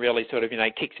Tribulation really sort of,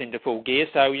 kicks into full gear.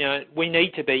 So, we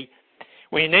need to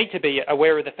be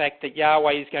aware of the fact that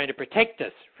Yahweh is going to protect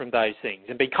us from those things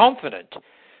and be confident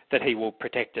that He will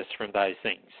protect us from those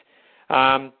things.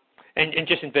 And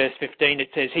just in verse 15 it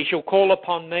says, He shall call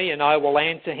upon me and I will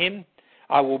answer him.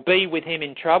 I will be with him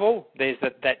in trouble. There's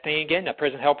that thing again, a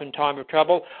present help in time of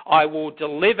trouble. I will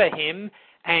deliver him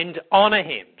and honour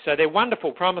him. So they're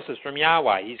wonderful promises from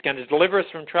Yahweh. He's going to deliver us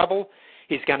from trouble.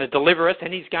 He's going to deliver us,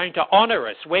 and he's going to honour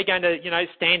us. We're going to,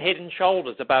 stand head and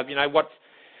shoulders above,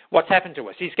 what's happened to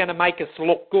us. He's going to make us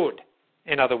look good,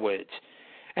 in other words.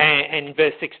 And in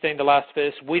verse 16, the last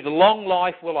verse, with long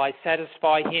life will I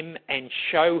satisfy him and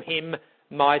show him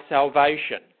my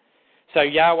salvation. So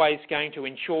Yahweh is going to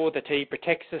ensure that he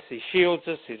protects us, he shields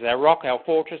us, he's our rock, our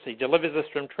fortress, he delivers us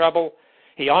from trouble,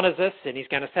 he honours us, and he's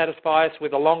going to satisfy us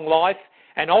with a long life,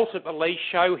 and ultimately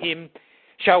show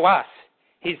us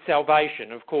his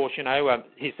salvation. Of course,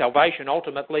 his salvation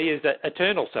ultimately is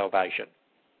eternal salvation.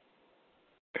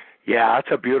 Yeah, that's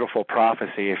a beautiful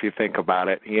prophecy if you think about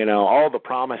it. All the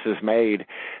promises made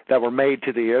that were made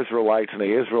to the Israelites and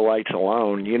the Israelites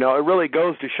alone, it really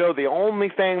goes to show the only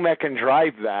thing that can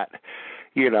drive that,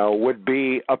 would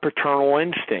be a paternal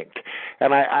instinct.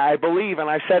 And I believe,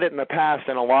 and I've said it in the past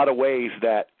in a lot of ways,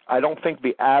 that I don't think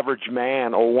the average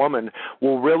man or woman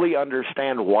will really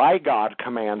understand why God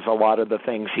commands a lot of the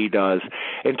things he does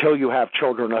until you have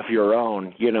children of your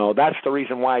own. That's the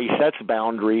reason why he sets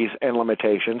boundaries and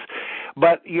limitations.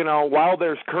 But, while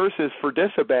there's curses for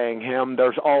disobeying him,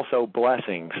 there's also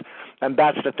blessings. And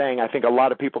that's the thing. I think a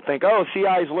lot of people think,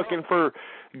 CI is looking for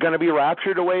going to be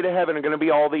raptured away to heaven and going to be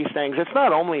all these things. It's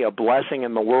not only a blessing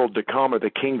in the world to come or the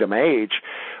kingdom age,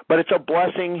 but it's a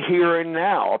blessing here and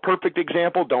now. A perfect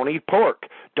example, don't eat pork.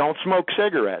 Don't smoke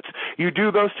cigarettes. You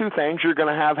do those two things, you're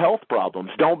going to have health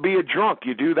problems. Don't be a drunk.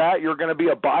 You do that, you're going to be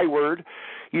a byword,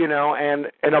 and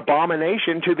an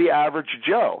abomination to the average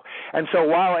Joe. And so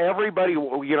while everybody,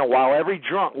 while every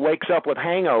drunk wakes up with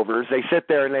hangovers, they sit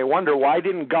there and they wonder, why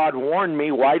didn't God warn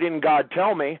me? Why didn't God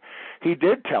tell me? He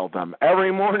did tell them.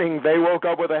 Every morning they woke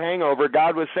up with a hangover.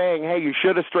 God was saying, hey, you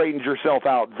should have straightened yourself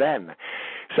out then.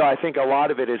 So I think a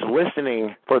lot of it is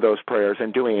listening for those prayers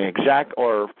and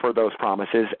for those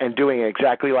promises and doing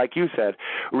exactly like you said,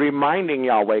 reminding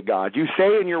Yahweh God. You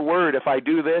say in your word, if I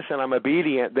do this and I'm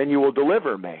obedient, then you will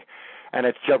deliver me. And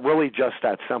it's really just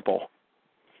that simple.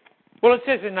 Well, it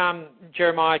says in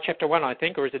Jeremiah chapter 1, I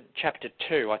think, or is it chapter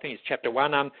 2? I think it's chapter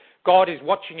 1. God is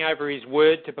watching over his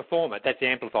word to perform it. That's the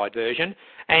Amplified Version.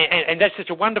 And that's such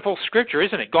a wonderful scripture,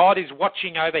 isn't it? God is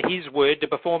watching over his word to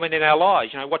perform it in our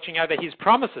lives, watching over his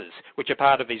promises, which are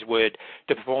part of his word,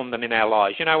 to perform them in our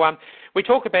lives. We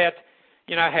talk about,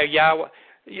 how Yahweh...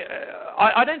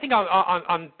 I don't think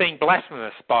I'm being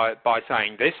blasphemous by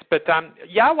saying this, but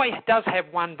Yahweh does have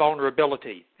one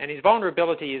vulnerability, and his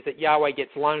vulnerability is that Yahweh gets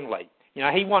lonely.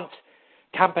 He wants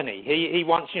company. He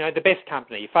wants, the best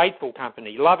company, faithful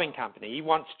company, loving company. He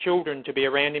wants children to be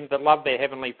around him that love their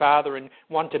Heavenly Father and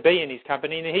want to be in his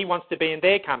company, and he wants to be in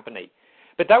their company.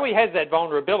 But though he has that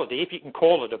vulnerability, if you can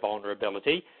call it a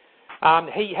vulnerability,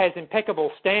 he has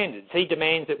impeccable standards. He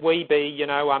demands that we be,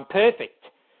 perfect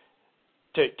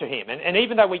to him. And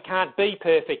even though we can't be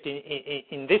perfect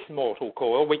in this mortal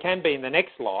coil, we can be in the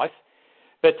next life.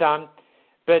 But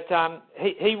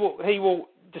he will,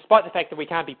 despite the fact that we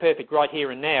can't be perfect right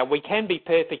here and now, we can be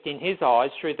perfect in his eyes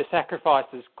through the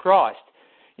sacrifices of Christ.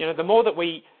 The more that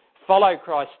we follow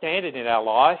Christ's standard in our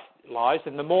lives,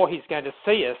 and the more he's going to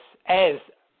see us as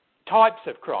types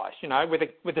of Christ,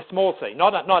 with a small c,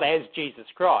 not as Jesus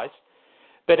Christ,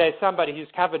 but as somebody who's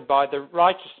covered by the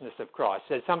righteousness of Christ,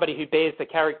 as somebody who bears the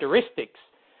characteristics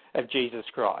of Jesus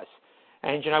Christ.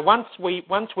 And, once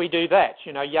we do that,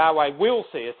 Yahweh will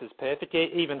see us as perfect,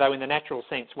 even though in the natural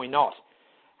sense we're not.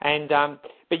 And,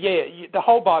 the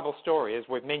whole Bible story, as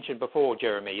we've mentioned before,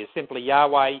 Jeremy, is simply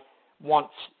Yahweh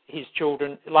wants his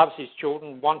children, loves his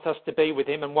children, wants us to be with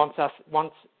him, and wants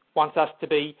us to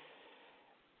be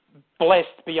blessed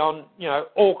beyond,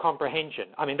 all comprehension.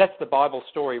 I mean, that's the Bible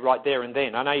story right there and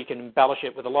then. I know you can embellish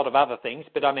it with a lot of other things,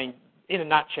 but I mean, in a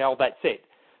nutshell, that's it.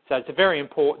 So it's very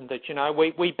important that,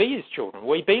 we be his children,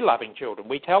 we be loving children.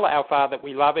 We tell our Father that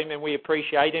we love him and we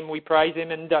appreciate him, we praise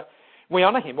him, and we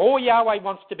honour him. All Yahweh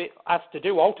wants us to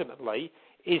do ultimately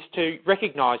is to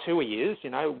recognise who he is,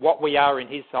 what we are in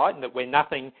his sight, and that we're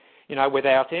nothing,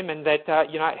 without him, and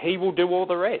that, he will do all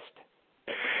the rest.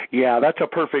 Yeah, that's a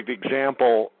perfect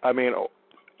example,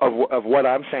 of what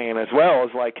I'm saying as well,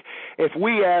 is like if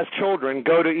we as children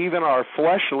go to even our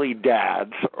fleshly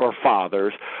dads or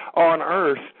fathers on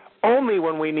earth only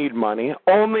when we need money,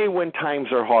 only when times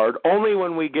are hard, only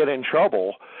when we get in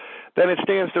trouble, then it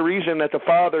stands to reason that the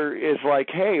father is like,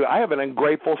 hey, I have an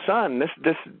ungrateful son.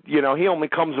 This he only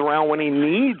comes around when he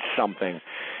needs something.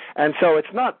 And so it's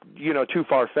not, too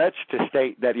far-fetched to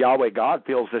state that Yahweh God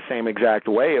feels the same exact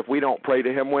way if we don't pray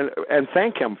to him and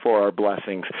thank him for our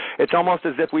blessings. It's almost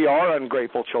as if we are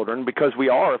ungrateful children, because we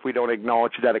are if we don't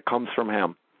acknowledge that it comes from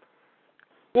him.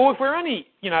 Well, if we're only,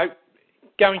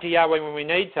 going to Yahweh when we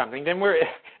need something, then we're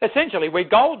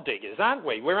gold diggers, aren't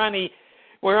we? We're only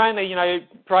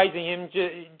praising him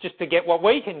just to get what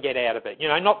we can get out of it.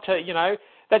 Not to,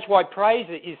 that's why praise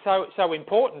is so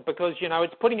important, because,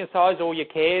 it's putting aside all your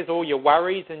cares, all your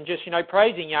worries, and just,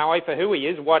 praising Yahweh for who he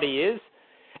is, what he is.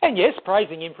 And yes,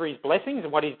 praising him for his blessings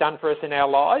and what he's done for us in our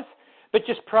lives, but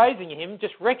just praising him,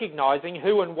 just recognizing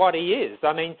who and what he is.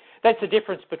 I mean, that's the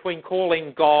difference between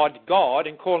calling God God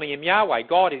and calling him Yahweh.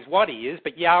 God is what he is,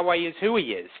 but Yahweh is who he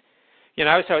is.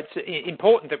 So it's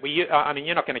important that you're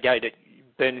not going to go to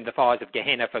burn in the fires of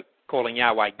Gehenna for calling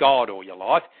Yahweh God all your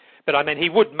life. But I mean, he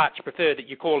would much prefer that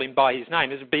you call him by his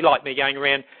name. It would be like me going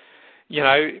around,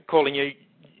 calling you,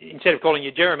 instead of calling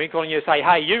you Jeremy, calling you, say,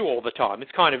 hey, you all the time.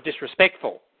 It's kind of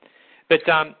disrespectful. But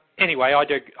anyway,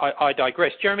 I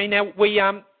digress. Jeremy, now we've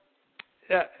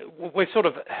sort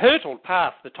of hurtled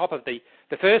past the top of the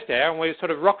first hour, and we're sort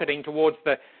of rocketing towards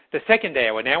the second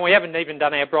hour now. We haven't even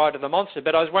done our Bride of the Monster,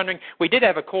 but I was wondering, we did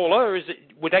have a caller.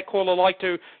 Would that caller like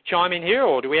to chime in here,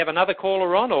 or do we have another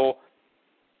caller on, or?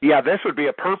 Yeah, this would be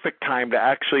a perfect time to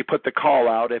actually put the call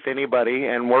out if anybody,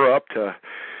 and we're up to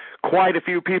quite a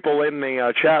few people in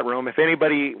the chat room. If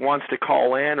anybody wants to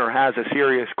call in or has a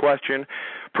serious question,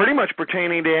 pretty much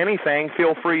pertaining to anything,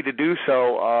 feel free to do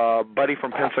so. Buddy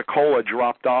from Pensacola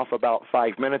dropped off about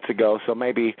 5 minutes ago, so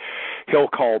maybe he'll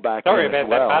call back. Sorry about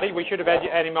that, Buddy. We should have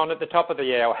had him on at the top of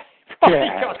the hour. He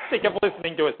got sick of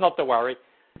listening to us, not to worry.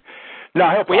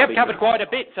 No, we have covered quite a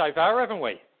bit so far, haven't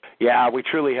we? Yeah, we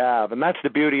truly have, and that's the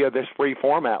beauty of this free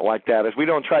format like that, is we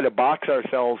don't try to box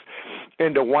ourselves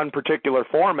into one particular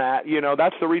format.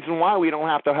 That's the reason why we don't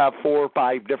have to have 4 or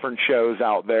 5 different shows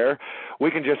out there.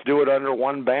 We can just do it under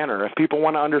one banner. If people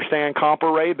want to understand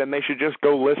Compare, then they should just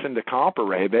go listen to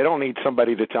Compare. They don't need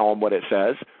somebody to tell them what it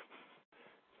says.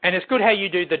 And it's good how you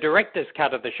do the director's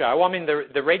cut of the show. I'm in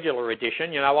the regular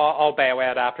edition. I'll bow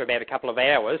out after about a couple of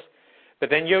hours. But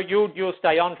then you'll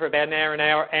stay on for about an hour and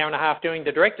a half doing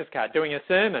the director's cut, doing a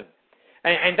sermon.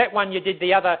 And that one you did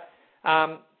the other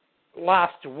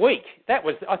last week, that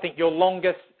was, I think, your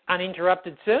longest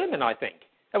uninterrupted sermon, I think.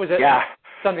 That was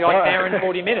something like an hour and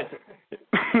 40 minutes.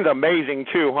 It's amazing,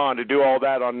 too, to do all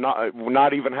that on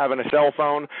not even having a cell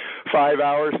phone, 5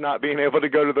 hours, not being able to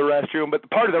go to the restroom. But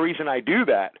part of the reason I do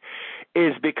that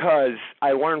is because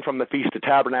I learned from the Feast of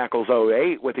Tabernacles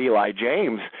 08 with Eli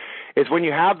James, is when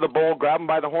you have the bull, grab them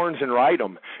by the horns and ride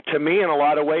them. To me, in a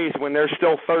lot of ways, when there's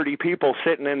still 30 people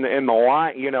sitting in the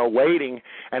line, waiting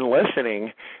and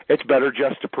listening, it's better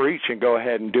just to preach and go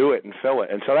ahead and do it and fill it.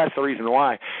 And so that's the reason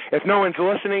why. If no one's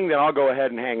listening, then I'll go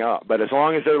ahead and hang up. But as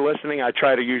long as they're listening, I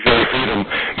try to usually feed them.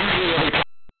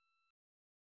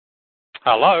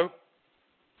 Hello?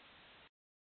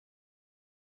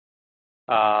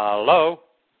 Hello?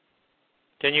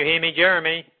 Can you hear me,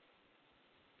 Jeremy?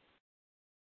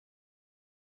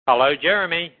 Hello,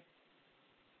 Jeremy.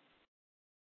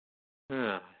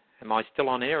 Am I still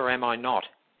on air or am I not?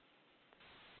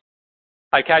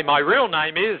 Okay, my real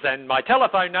name is, and my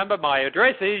telephone number, my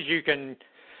address is, you can...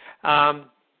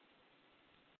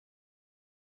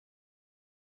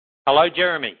 Hello,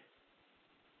 Jeremy.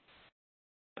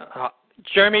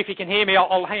 Jeremy, if you can hear me,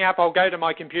 I'll hang up. I'll go to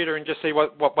my computer and just see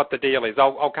what the deal is.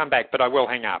 I'll come back, but I will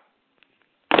hang up.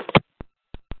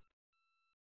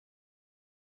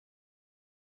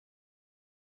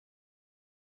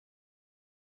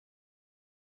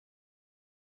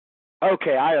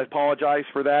 Okay, I apologize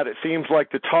for that. It seems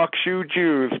like the talk shoe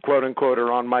Jews, quote unquote,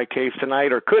 are on my case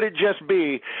tonight, or could it just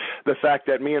be the fact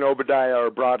that me and Obadiah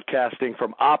are broadcasting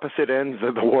from opposite ends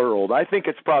of the world? I think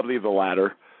it's probably the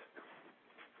latter.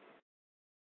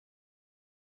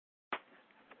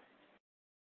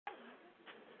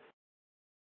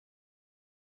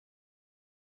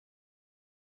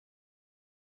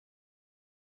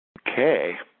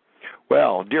 Okay.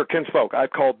 Well, dear kinsfolk, I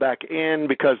called back in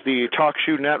because the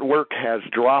TalkShoe Network has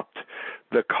dropped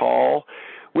the call,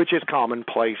 which is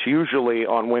commonplace. Usually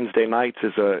on Wednesday nights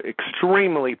is an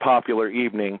extremely popular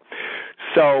evening.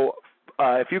 So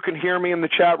if you can hear me in the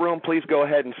chat room, please go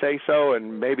ahead and say so,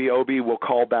 and maybe Obi will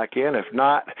call back in. If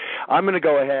not, I'm going to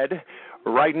go ahead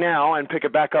right now and pick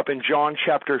it back up in John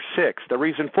chapter 6. The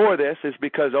reason for this is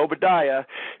because Obadiah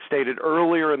stated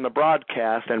earlier in the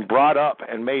broadcast and brought up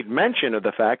and made mention of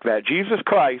the fact that Jesus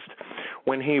Christ,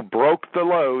 when he broke the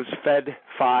loaves, fed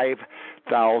 5,000.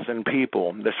 5,000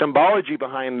 people. The symbology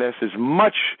behind this is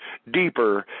much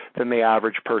deeper than the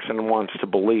average person wants to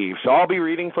believe. So I'll be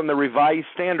reading from the Revised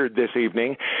Standard this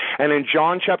evening, and in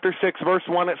John chapter 6, verse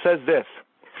 1, it says this: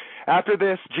 After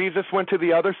this, Jesus went to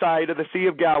the other side of the Sea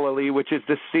of Galilee, which is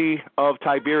the Sea of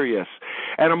Tiberias.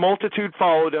 And a multitude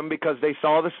followed him because they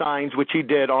saw the signs which he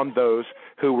did on those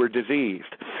who were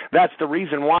diseased. That's the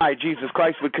reason why Jesus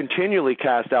Christ would continually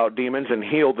cast out demons and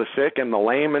heal the sick and the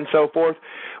lame and so forth,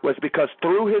 was because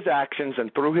through his actions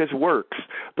and through his works,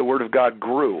 the Word of God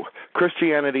grew.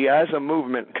 Christianity as a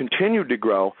movement continued to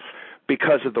grow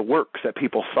because of the works that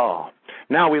people saw.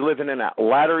 Now we live in a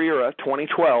latter era,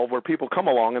 2012, where people come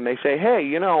along and they say,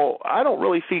 hey, I don't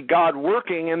really see God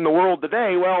working in the world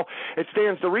today. Well, it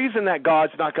stands to reason that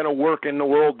God's not going to work in the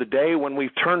world today when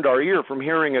we've turned our ear from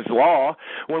hearing his law,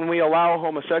 when we allow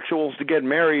homosexuals to get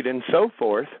married and so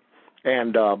forth.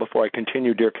 And before I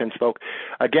continue, dear kinsfolk,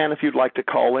 again, if you'd like to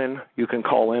call in, you can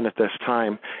call in at this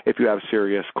time if you have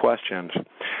serious questions.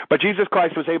 But Jesus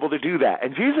Christ was able to do that.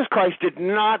 And Jesus Christ did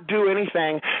not do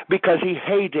anything because he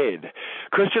hated.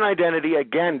 Christian identity,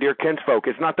 again, dear kinsfolk,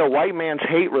 is not the white man's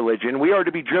hate religion. We are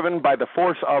to be driven by the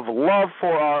force of love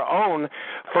for our own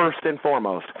first and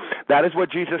foremost. That is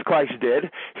what Jesus Christ did.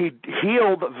 He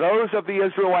healed those of the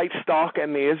Israelite stock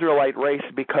and the Israelite race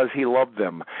because he loved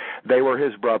them. They were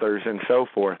his brothers and so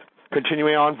forth.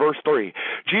 Continuing on, verse 3.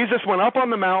 Jesus went up on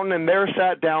the mountain and there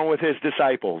sat down with his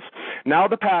disciples. Now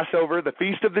the Passover, the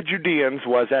feast of the Judeans,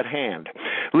 was at hand.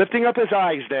 Lifting up his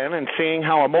eyes then, and seeing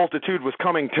how a multitude was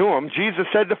coming to him, Jesus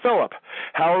said to Philip,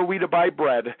 how are we to buy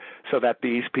bread so that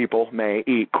these people may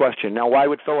eat? Question. Now why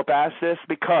would Philip ask this?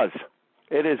 Because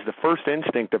it is the first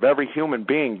instinct of every human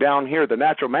being down here, the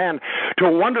natural man,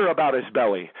 to wonder about his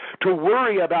belly, to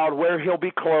worry about where he'll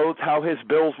be clothed, how his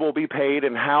bills will be paid,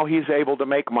 and how he's able to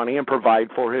make money and provide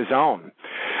for his own.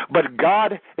 But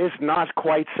God is not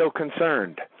quite so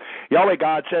concerned. Yahweh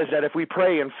God says that if we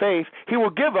pray in faith, he will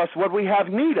give us what we have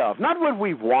need of, not what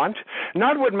we want,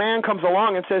 not what man comes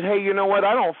along and says, hey, you know what,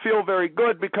 I don't feel very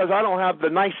good because I don't have the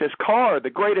nicest car, the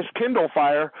greatest Kindle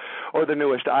Fire, or the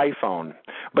newest iPhone.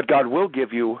 But God will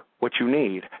give you what you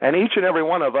need. And each and every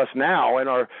one of us now in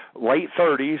our late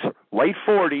 30s, late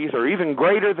 40s, or even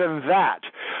greater than that,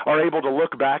 are able to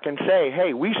look back and say,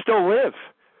 hey, we still live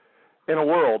in a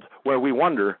world where we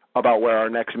wonder about where our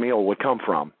next meal would come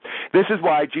from. This is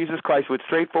why Jesus Christ would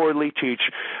straightforwardly teach,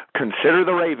 consider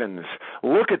the ravens.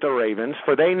 Look at the ravens,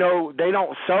 for they know they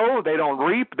don't sow, they don't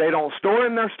reap, they don't store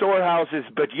in their storehouses,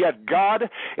 but yet God,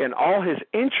 in all his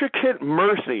intricate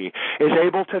mercy, is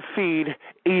able to feed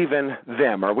even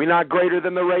them. Are we not greater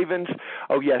than the ravens?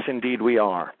 Oh, yes, indeed we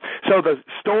are. So the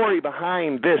story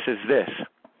behind this is this.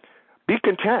 Be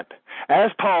content.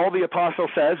 As Paul the apostle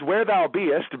says, where thou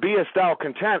beest thou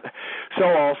content, so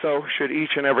also should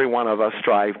each and every one of us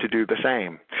strive to do the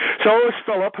same. So it's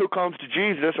Philip who comes to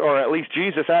Jesus, or at least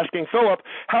Jesus asking Philip,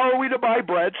 how are we to buy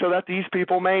bread so that these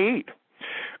people may eat?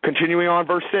 Continuing on,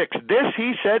 verse 6, this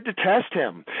he said to test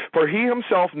him, for he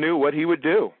himself knew what he would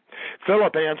do.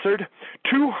 Philip answered,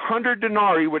 200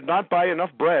 denarii would not buy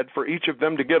enough bread for each of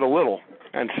them to get a little.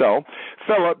 And so,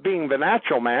 Philip, being the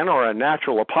natural man or a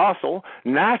natural apostle,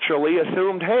 naturally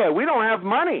assumed, hey, we don't have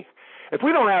money. If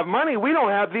we don't have money, we don't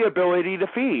have the ability to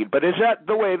feed. But is that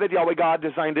the way that Yahweh God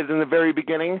designed it in the very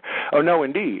beginning? Oh, no,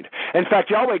 indeed. In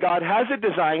fact, Yahweh God has it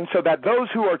designed so that those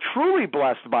who are truly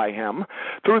blessed by him,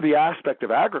 through the aspect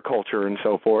of agriculture and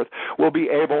so forth, will be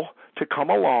able to come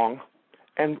along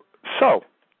and sow.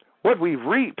 What we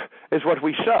reap is what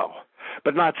we sow.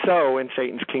 But not so in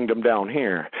Satan's kingdom down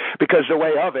here. Because the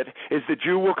way of it is the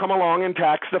Jew will come along and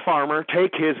tax the farmer,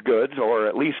 take his goods, or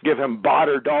at least give him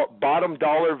bottom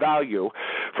dollar value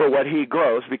for what he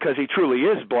grows, because he truly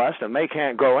is blessed and they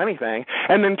can't grow anything,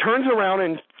 and then turns around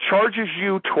and charges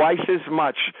you twice as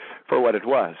much for what it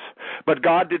was. But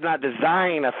God did not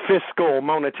design a fiscal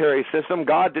monetary system.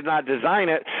 God did not design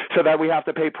it so that we have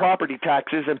to pay property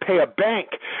taxes and pay a bank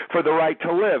for the right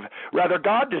to live. Rather,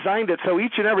 God designed it so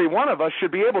each and every one of us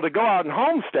should be able to go out and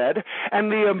homestead,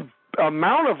 and the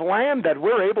amount of land that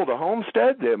we're able to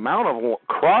homestead, the amount of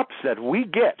crops that we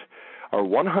get, are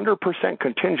 100%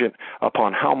 contingent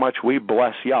upon how much we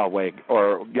bless Yahweh,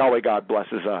 or Yahweh God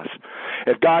blesses us.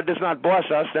 If God does not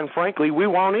bless us, then frankly, we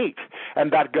won't eat.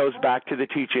 And that goes back to the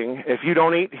teaching, if you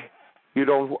don't eat, you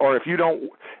don't, or if you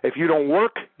don't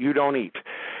work, you don't eat.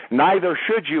 Neither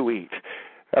should you eat.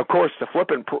 Of course, the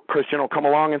flippant Christian will come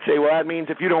along and say, well, that means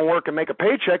if you don't work and make a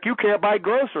paycheck, you can't buy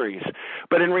groceries.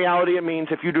 But in reality, it means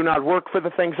if you do not work for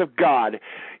the things of God,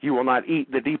 you will not eat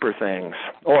the deeper things,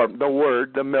 or the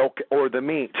word, the milk, or the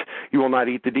meat. you will not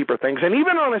eat the deeper things. And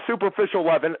even on a superficial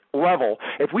level,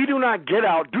 if we do not get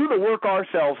out, do the work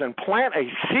ourselves, and plant a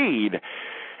seed,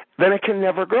 then it can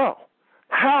never grow.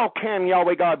 How can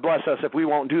Yahweh God bless us if we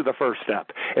won't do the first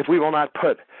step, if we will not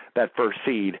put that first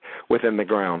seed within the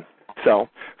ground? So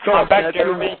I'm back,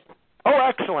 Jeremy. Oh,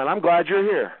 excellent. I'm glad you're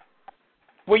here.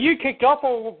 Were you kicked off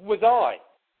or was I?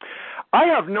 I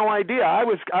have no idea. I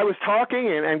was talking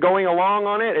and going along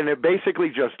on it, and it basically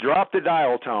just dropped the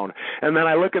dial tone. And then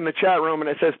I look in the chat room, and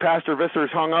it says Pastor Visser's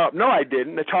hung up. No, I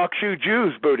didn't. The Talk Shoe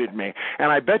Jews booted me.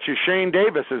 And I bet you Shane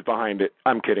Davis is behind it.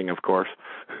 I'm kidding, of course.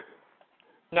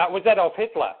 No, was that off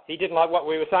Hitler? He didn't like what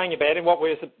we were saying about him, what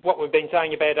we've been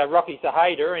saying about Rocky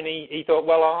Sahada, and he thought,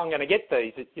 well, I'm going to get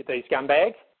these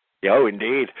scumbags. Oh,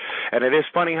 indeed. And it is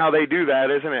funny how they do that,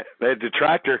 isn't it? The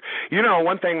detractor. You know,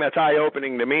 one thing that's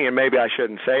eye-opening to me, and maybe I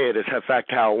shouldn't say it, is the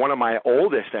fact how one of my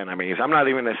oldest enemies, I'm not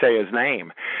even going to say his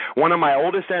name, one of my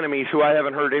oldest enemies who I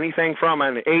haven't heard anything from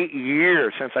in 8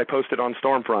 years since I posted on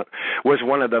Stormfront was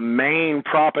one of the main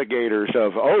propagators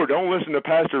of, oh, don't listen to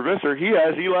Pastor Visser, he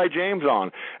has Eli James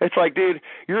on. It's like, dude,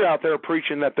 you're out there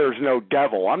preaching that there's no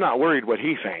devil. I'm not worried what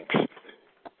he thinks.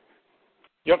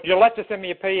 You'll have to send me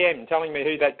a PM telling me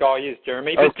who that guy is,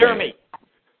 Jeremy. But, okay. Jeremy,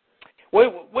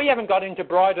 we haven't got into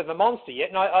Bride of the Monster yet,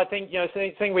 and I think,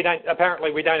 seeing we don't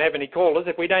have any callers.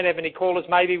 If we don't have any callers,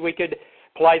 maybe we could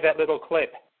play that little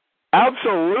clip.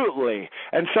 Absolutely.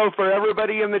 And so for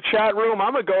everybody in the chat room,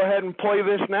 I'm going to go ahead and play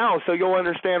this now so you'll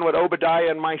understand what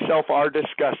Obadiah and myself are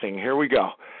discussing. Here we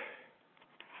go.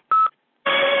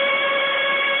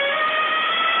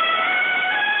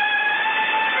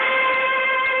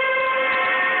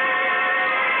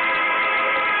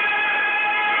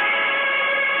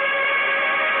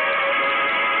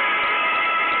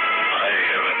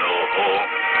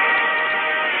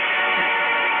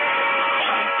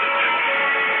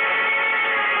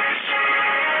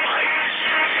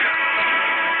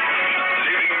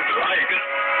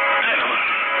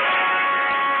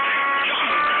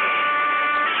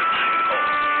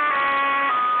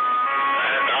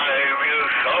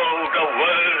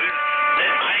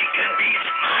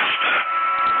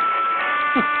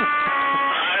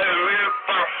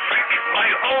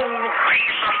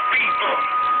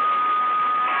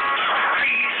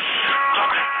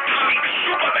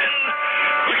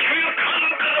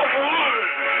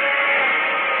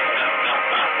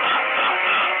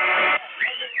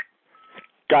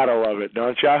 Gotta love it,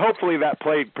 don't you? Hopefully that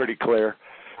played pretty clear.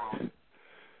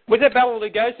 Was it Bela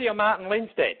Lugosi or Martin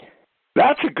Lindstedt?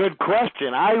 That's a good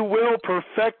question. I will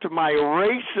perfect my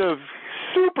race of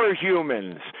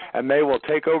superhumans, and they will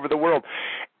take over the world.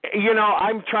 You know,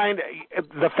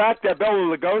 the fact that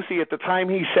Bela Lugosi at the time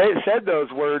he said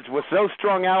those words was so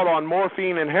strung out on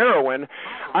morphine and heroin,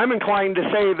 I'm inclined to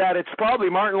say that it's probably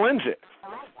Martin Lindstedt.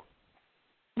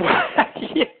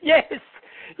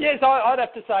 Yes, I'd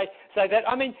have to say that.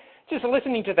 I mean, just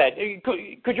listening to that,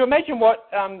 could you imagine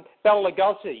what Bela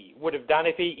Lugosi would have done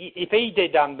if he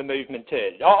did the movement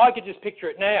turd? I could just picture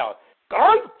it now.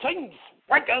 Greetings,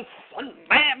 swaggers and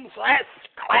mam's-ass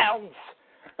clowns,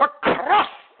 across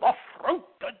the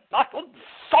fruited knuckled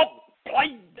sod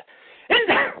plain, in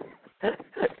the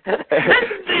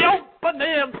open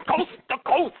air, coast to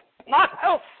coast, not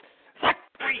house,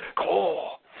 factory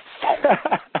core,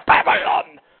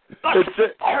 Babylon. It's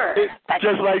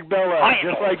just like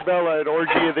Bella at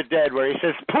Orgy of the Dead, where he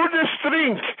says, pull the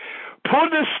string.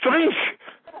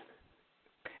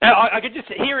 I could just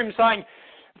hear him saying,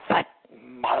 that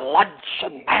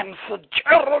Melanchthon answered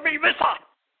Jeremy Visser.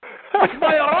 With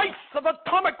my race of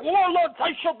atomic warlords,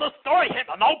 I shall destroy him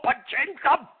and open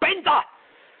Jenga Bender,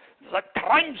 the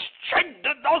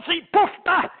transgender Aussie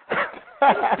Poofter.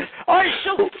 I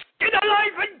shall skin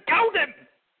alive and goad him.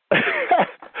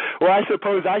 Well, I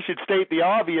suppose I should state the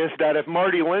obvious that if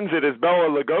Marty Lindstedt is Bela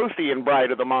Lugosi in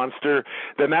Bride of the Monster,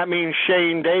 then that means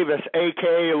Shane Davis,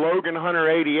 a.k.a. Logan Hunter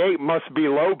 88, must be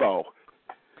Lobo.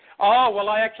 Oh, well,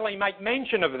 I actually make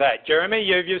mention of that, Jeremy.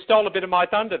 You stole a bit of my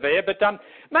thunder there, but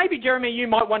maybe, Jeremy, you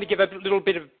might want to give a little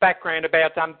bit of background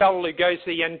about Bela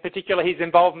Lugosi and particularly his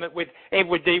involvement with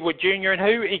Edward D. Wood Jr. and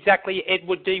who exactly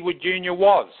Edward D. Wood Jr.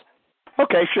 was.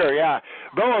 Okay, sure, yeah.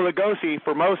 Bela Lugosi,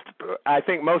 I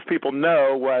think most people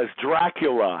know, was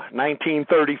Dracula,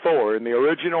 1934, in the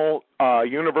original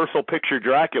Universal picture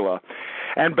Dracula.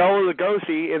 And Bela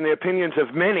Lugosi, in the opinions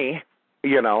of many,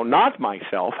 not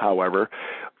myself, however,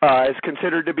 is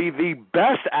considered to be the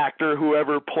best actor who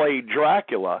ever played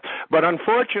Dracula. But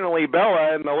unfortunately,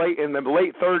 Bela in the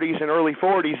late 30s and early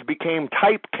 40s became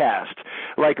typecast,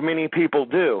 like many people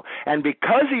do. And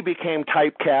because he became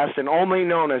typecast and only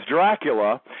known as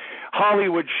Dracula,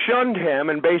 Hollywood shunned him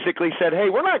and basically said, hey,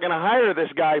 we're not going to hire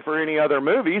this guy for any other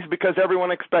movies because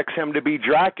everyone expects him to be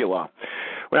Dracula.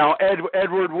 Well,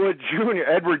 Edward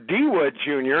D. Wood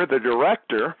Jr., the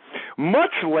director,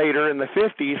 much later in the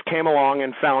 50s came along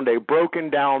and found a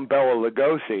broken-down Bela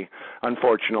Lugosi,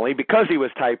 unfortunately, because he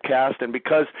was typecast and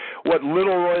because what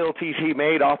little royalties he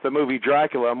made off the movie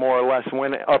Dracula more or less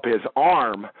went up his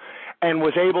arm, and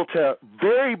was able to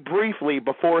very briefly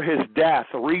before his death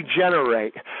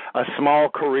regenerate a small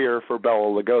career for Bela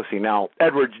Lugosi. Now,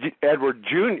 Ed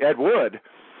Wood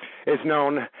is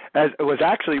known as, was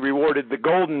actually rewarded the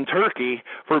Golden Turkey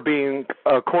for being,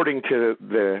 according to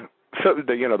the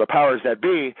powers that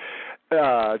be,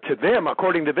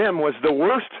 according to them, was the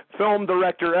worst film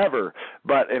director ever.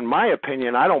 But in my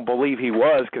opinion, I don't believe he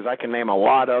was, because I can name a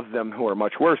lot of them who are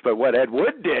much worse. But what Ed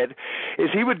Wood did is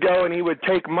he would go and he would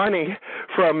take money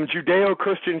from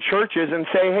Judeo-Christian churches and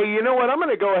say, hey, you know what, I'm going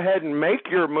to go ahead and make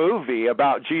your movie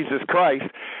about Jesus Christ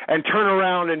and turn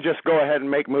around and just go ahead and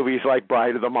make movies like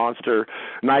Bride of the Monster,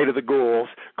 Night of the Ghouls,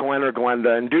 Glen or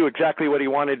Glenda, and do exactly what he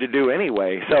wanted to do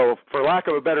anyway. So for lack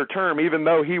of a better term, even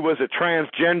though he was a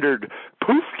transgendered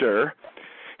poofter,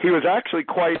 he was actually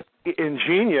quite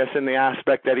ingenious in the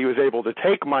aspect that he was able to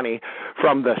take money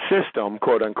from the system,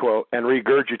 quote unquote, and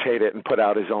regurgitate it and put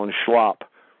out his own schlop.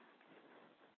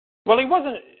 Well, he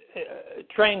wasn't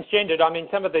transgendered. I mean,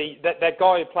 some of that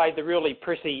guy who played the really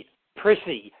prissy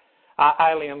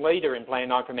alien leader in Plan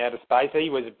 9 from Outer Space,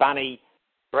 he was Bunny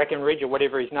Breckenridge or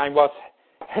whatever his name was,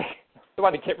 the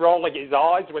one who kept rolling his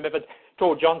eyes whenever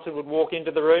Tor Johnson would walk into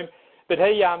the room. But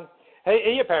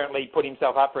he apparently put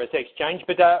himself up for a sex change,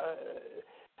 but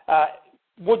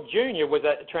Wood Jr. was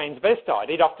a transvestite.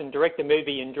 He'd often direct the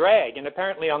movie in drag, and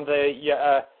apparently on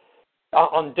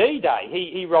D-Day,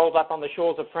 he rolled up on the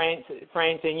shores of France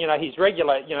in his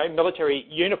regular military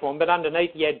uniform, but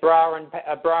underneath he had bra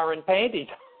and panties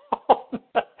on.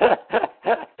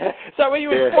 So he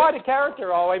was quite a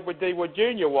character, Edward D. Wood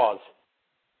Jr. was.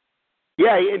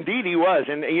 Yeah, indeed he was.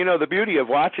 And, the beauty of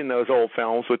watching those old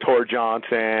films with Tor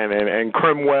Johnson and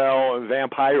Crimwell and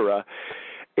Vampira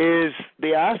is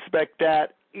the aspect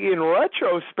that, in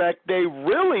retrospect, they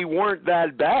really weren't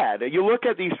that bad. You look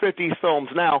at these 50s films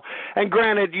now, and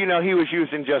granted, he was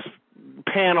using just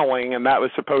paneling, and that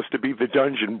was supposed to be the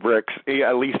dungeon bricks,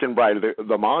 at least in Bride of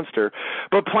the Monster.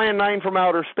 But Plan 9 from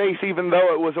Outer Space, even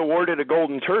though it was awarded a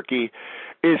Golden Turkey,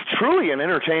 is truly an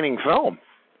entertaining film.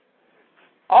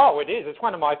 Oh, it is. It's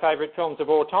one of my favorite films of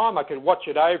all time. I could watch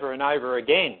it over and over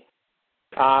again.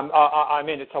 I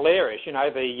mean, it's hilarious.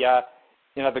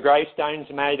 The gravestones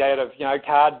made out of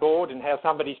cardboard, and how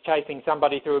somebody's chasing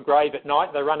somebody through a grave at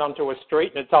night. They run onto a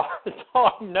street, and it's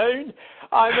high noon.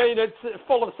 I mean, it's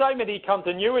full of so many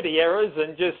continuity errors,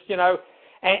 and just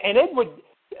and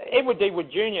Edward D.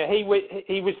 Wood Jr. He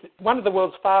was one of the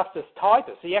world's fastest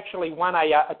typists. He actually won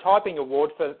a typing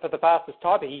award for the fastest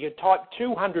typer. He could type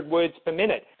 200 words per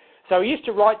minute. So he used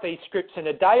to write these scripts in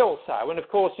a day or so. And of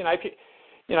course, if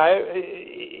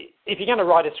you're going to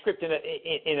write a script in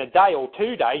a day or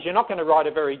 2 days, you're not going to write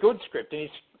a very good script. And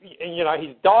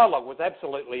his dialogue was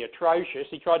absolutely atrocious.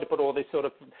 He tried to put all this sort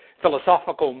of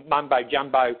philosophical mumbo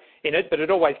jumbo in it, but it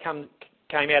always came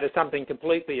out as something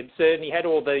completely absurd. And he had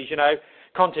all these,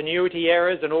 continuity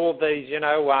errors and all these,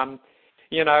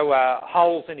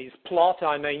 holes in his plot.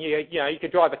 I mean, you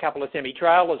could drive a couple of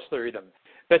semi-trailers through them.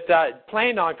 But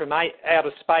Plan 9 from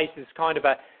Outer Space is kind of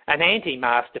an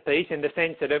anti-masterpiece in the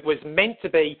sense that it was meant to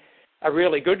be a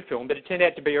really good film, but it turned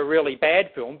out to be a really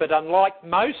bad film. But unlike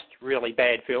most really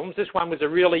bad films, this one was a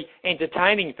really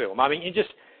entertaining film. I mean, you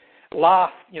just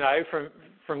laugh,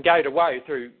 from go to woe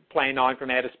through Plan 9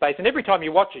 from Outer Space. And every time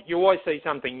you watch it, you always see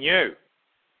something new.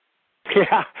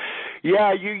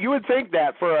 Yeah, you would think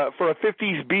that for a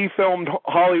 50s B-filmed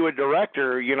Hollywood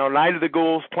director, Night of the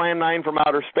Ghouls, Plan 9 from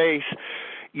Outer Space,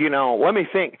 let me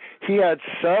think. He had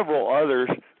several others.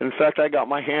 In fact, I got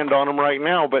my hand on them right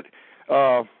now, but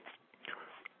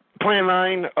Plan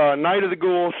 9, Night of the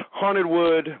Ghouls, Haunted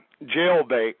Wood,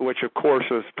 Jailbait, which of course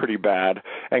was pretty bad,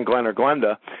 and Glen or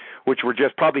Glenda, which were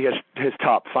just probably his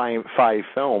top five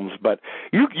films. But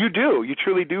you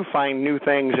truly do find new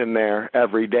things in there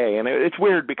every day. And it's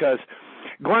weird because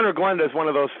Glen or Glenda is one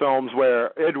of those films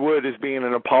where Ed Wood is being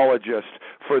an apologist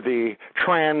for the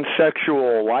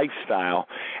transsexual lifestyle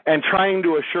and trying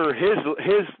to assure his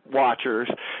watchers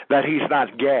that he's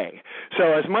not gay.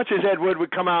 So as much as Ed Wood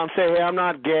would come out and say, hey, I'm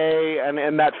not gay,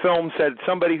 and that film said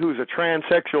somebody who's a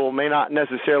transsexual may not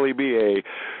necessarily be a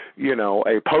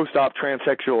post-op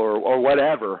transsexual or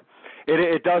whatever,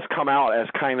 it does come out as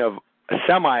kind of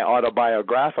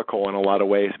semi-autobiographical in a lot of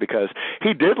ways, because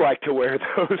he did like to wear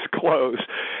those clothes.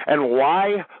 And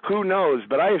why? Who knows?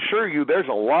 But I assure you, there's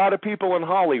a lot of people in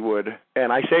Hollywood,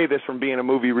 and I say this from being a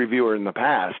movie reviewer in the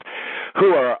past,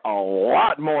 who are a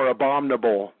lot more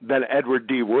abominable than Edward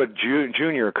D. Wood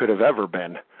Jr. could have ever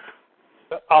been.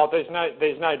 Oh, there's no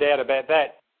doubt about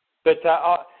that. But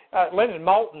Leonard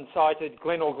Maltin cited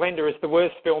Glen or Glenda as the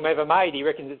worst film ever made. He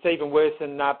reckons it's even worse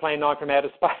than Plan 9 from Outer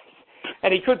Space.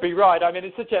 And he could be right. I mean,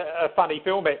 it's such a funny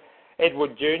film.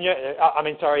 Edward Jr.,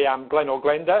 Glen or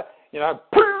Glenda,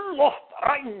 pull off the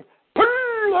ring,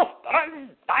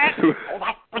 that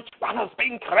which one has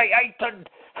been created.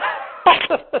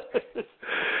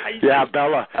 Yeah,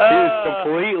 Bella, he was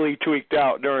completely tweaked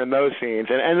out during those scenes.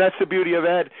 And that's the beauty of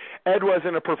Ed. Ed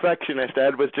wasn't a perfectionist.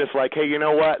 Ed was just like, hey, you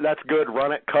know what? That's good.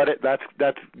 Run it, cut it. That's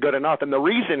good enough. And the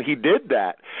reason he did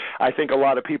that, I think a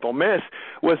lot of people miss,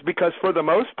 was because for the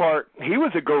most part, he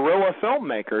was a guerrilla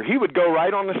filmmaker. He would go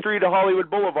right on the street of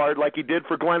Hollywood Boulevard like he did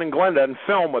for Glen and Glenda and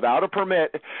film without a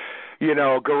permit,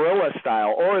 guerrilla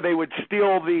style. Or they would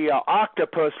steal the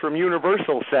octopus from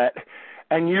Universal set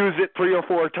and use it 3 or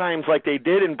 4 times like they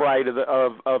did in Bride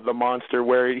of the Monster,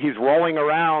 where he's rolling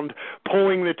around,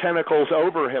 pulling the tentacles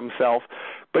over himself.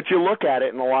 But you look at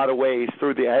it in a lot of ways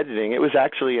through the editing, it was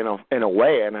actually, in a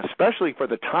way, and especially for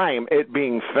the time, it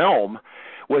being film,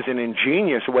 was an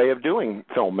ingenious way of doing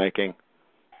filmmaking.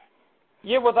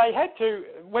 Yeah, well, they had to,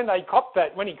 when he copped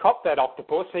that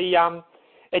octopus,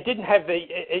 it didn't have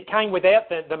it came without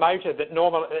the motor that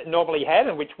normally had,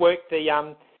 and which worked the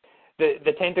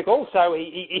tentacle, so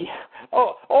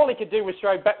all he could do was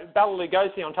throw Bela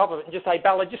Lugosi on top of it and just say,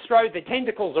 Bela, just throw the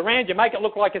tentacles around you, make it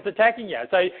look like it's attacking you.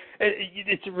 So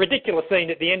it's a ridiculous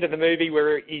scene at the end of the movie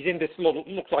where he's in this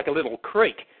looks like a little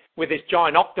creek with this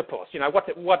giant octopus.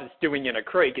 What it's doing in a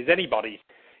creek is anybody's,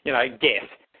 guess.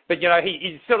 But,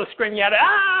 he's sort of screaming out,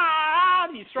 ah!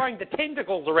 He's throwing the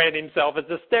tentacles around himself. It's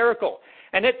hysterical.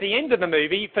 And at the end of the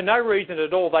movie, for no reason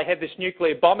at all, they have this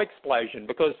nuclear bomb explosion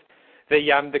because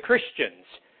the Christians,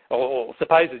 or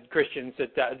supposed Christians,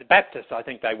 the Baptists, I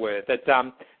think they were, that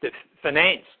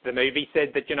financed the movie,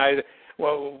 said that,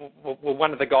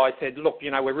 one of the guys said, look,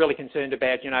 we're really concerned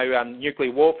about,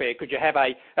 nuclear warfare. Could you have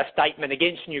a statement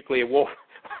against nuclear warfare?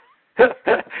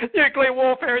 Nuclear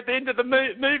warfare at the end of the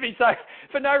movie. So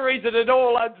for no reason at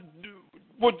all,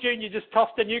 Wood Jr. just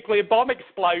tossed a nuclear bomb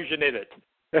explosion in it.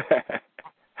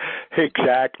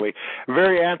 Exactly.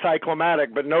 Very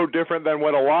anticlimactic, but no different than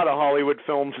what a lot of Hollywood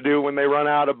films do when they run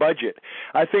out of budget.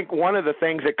 I think one of the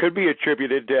things that could be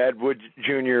attributed to Ed Wood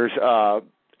Jr.'s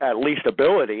at least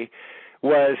ability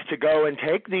was to go and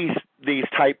take these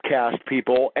typecast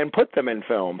people and put them in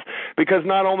films. Because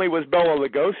not only was Bela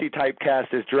Lugosi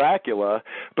typecast as Dracula,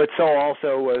 but so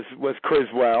also was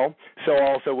Criswell, so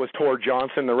also was Tor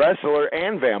Johnson, the wrestler,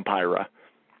 and Vampira.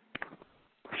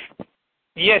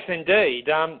 Yes, indeed.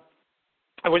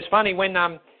 It was funny when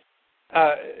the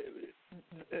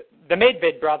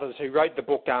Medved brothers, who wrote the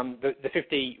book, the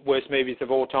 50 Worst Movies of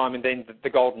All Time, and then the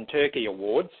Golden Turkey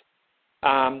Awards,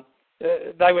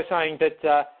 they were saying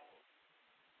that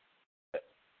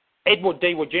Edward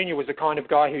D. Wood Jr. was the kind of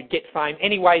guy who'd get fame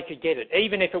any way he could get it,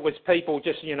 even if it was people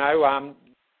just,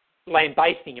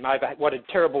 lambasting him over what a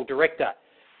terrible director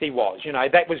he was.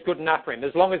 That was good enough for him.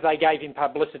 As long as they gave him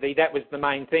publicity, that was the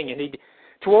main thing. And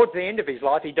towards the end of his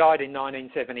life, he died in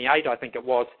 1978, I think it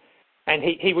was, and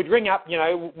he would ring up,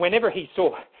 whenever he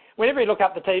looked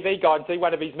up the TV guide and see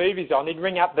one of his movies on, he'd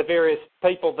ring up the various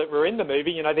people that were in the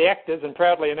movie, the actors, and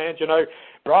proudly announce,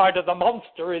 Bride of the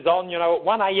Monster is on, at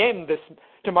 1 a.m.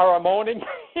 tomorrow morning,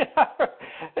 as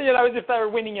if they were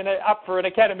winning up for an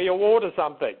Academy Award or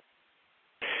something.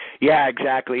 Yeah,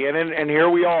 exactly. And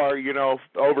here we are,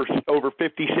 over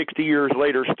 50, 60 years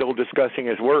later, still discussing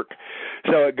his work.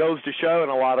 So it goes to show in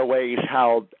a lot of ways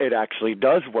how it actually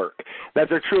does work, that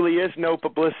there truly is no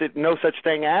such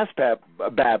thing as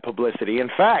bad publicity. In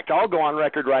fact, I'll go on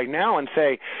record right now and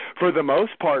say, for the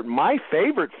most part, my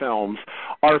favorite films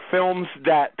are films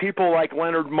that people like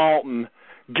Leonard Maltin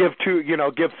give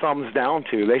thumbs down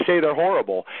to. They say they're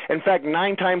horrible. In fact,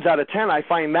 9 times out of 10, I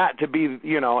find that to be,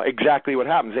 exactly what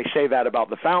happens. They say that about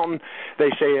The Fountain. They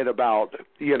say it about,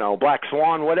 Black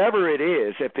Swan, whatever it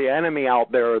is. If the enemy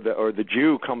out there or the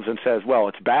Jew comes and says, well,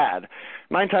 it's bad,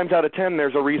 9 times out of 10,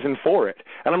 there's a reason for it.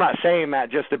 And I'm not saying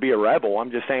that just to be a rebel.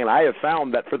 I'm just saying I have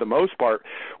found that for the most part,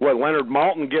 what Leonard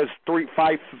Maltin gives 5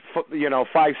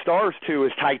 stars to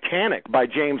is Titanic by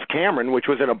James Cameron, which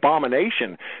was an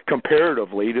abomination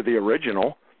comparatively to the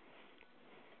original.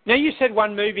 Now, you said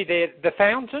one movie there, The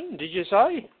Fountain, did you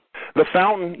say? The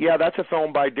Fountain, yeah, that's a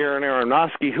film by Darren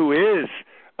Aronofsky, who is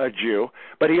a Jew,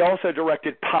 but he also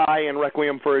directed Pi and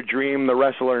Requiem for a Dream, The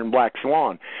Wrestler, and Black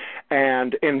Swan.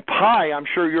 And in Pi, I'm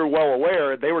sure you're well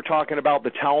aware, they were talking about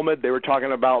the Talmud, they were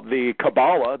talking about the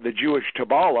Kabbalah, the Jewish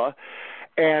Kabbalah,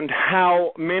 and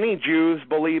how many Jews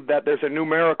believe that there's a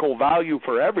numerical value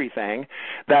for everything,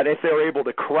 that if they're able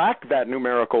to crack that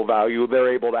numerical value,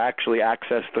 they're able to actually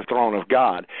access the throne of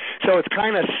God. So it's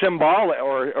kind of symbolic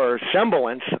or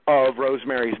semblance of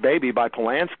Rosemary's Baby by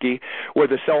Polanski, where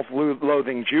the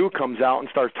self-loathing Jew comes out and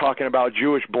starts talking about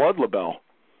Jewish blood libel.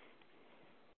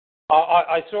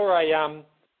 I saw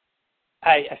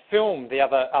a film the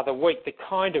other week that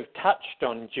kind of touched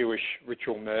on Jewish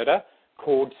ritual murder,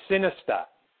 called Sinister,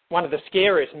 one of the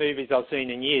scariest movies I've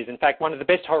seen in years. In fact, one of the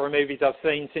best horror movies I've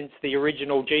seen since the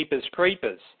original Jeepers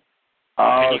Creepers.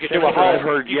 I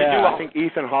think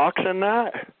Ethan Hawke's in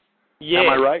that. Yeah. Am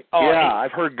I right?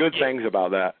 I've heard good things about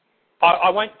that.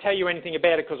 I won't tell you anything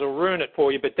about it because I'll ruin it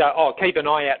for you, but keep an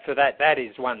eye out for that. That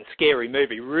is one scary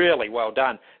movie, really well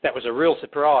done. That was a real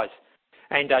surprise.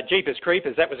 And Jeepers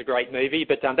Creepers, that was a great movie,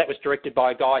 but that was directed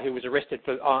by a guy who was arrested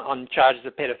on charges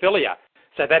of pedophilia.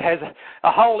 So that has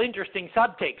a whole interesting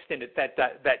subtext in it,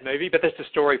 that movie, but that's a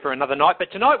story for another night. But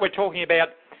tonight we're talking about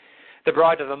The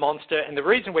Bride of the Monster, and the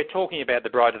reason we're talking about The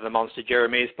Bride of the Monster,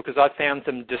 Jeremy, is because I found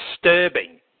some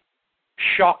disturbing,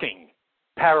 shocking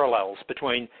parallels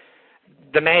between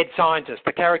the mad scientist,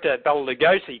 the character Bela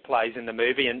Lugosi plays in the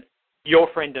movie, and your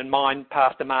friend and mine,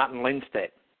 Pastor Martin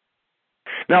Lindstedt.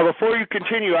 Now, before you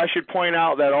continue, I should point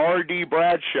out that R.D.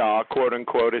 Bradshaw,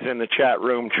 quote-unquote, is in the chat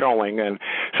room trolling. And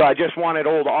so I just wanted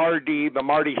old R.D., the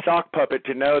Marty Sock Puppet,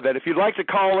 to know that if you'd like to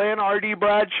call in, R.D.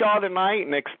 Bradshaw, tonight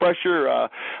and express your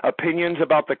opinions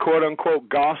about the quote-unquote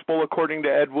gospel according to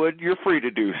Ed Wood, you're free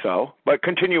to do so. But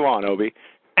continue on, Obi.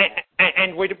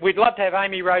 And we'd love to have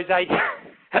Amy Rose 88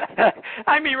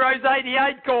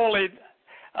 call in.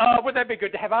 Would that be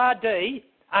good to have R.D.,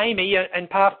 Amy and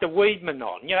Pastor Weidman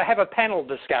on, have a panel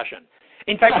discussion.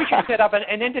 In fact, we should set up an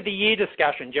end-of-the-year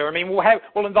discussion, Jeremy, and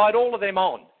we'll invite all of them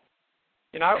on.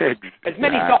 As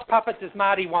many sock puppets as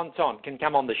Marty wants on can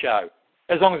come on the show,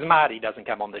 as long as Marty doesn't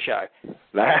come on the show.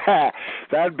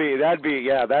 That'd be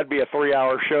a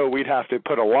 3-hour show. We'd have to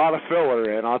put a lot of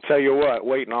filler in. I'll tell you what,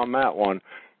 waiting on that one.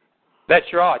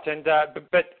 That's right, and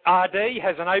but RD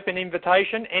has an open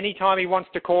invitation anytime he wants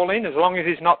to call in, as long as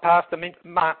he's not Pastor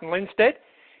Martin Lindstedt.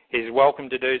 He's welcome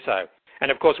to do so.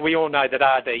 And, of course, we all know that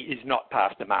RD is not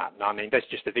Pastor Martin. I mean, that's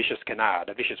just a vicious canard,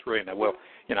 a vicious rumour. Well,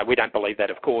 we don't believe that,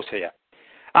 of course, here.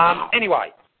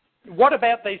 Anyway, what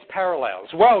about these parallels?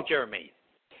 Well, Jeremy,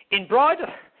 in Bride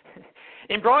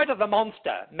of the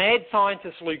Monster, mad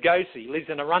scientist Lugosi lives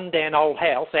in a rundown old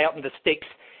house out in the sticks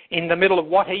in the middle of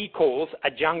what he calls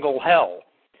a jungle hell.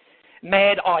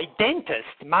 Mad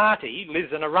identist Marty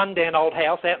lives in a rundown old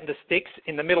house out in the sticks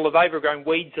in the middle of overgrown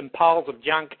weeds and piles of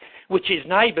junk, which his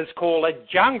neighbours call a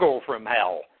jungle from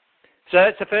hell. So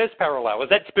that's the first parallel. Is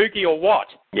that spooky or what?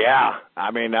 Yeah, I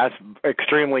mean, that's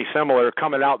extremely similar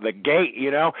coming out the gate,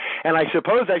 And I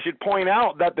suppose I should point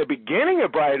out that the beginning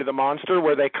of Bride of the Monster,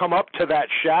 where they come up to that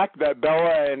shack that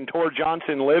Bella and Tor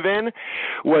Johnson live in,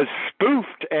 was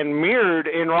spoofed and mirrored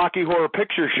in Rocky Horror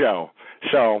Picture Show.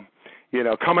 So,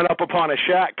 coming up upon a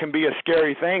shack can be a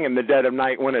scary thing in the dead of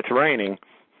night when it's raining.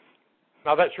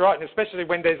 No, that's right, and especially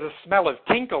when there's a smell of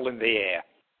tinkle in the air.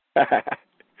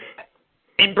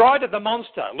 In Bride of the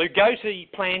Monster,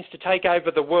 Lugosi plans to take over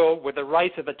the world with a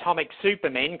race of atomic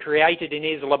supermen created in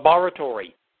his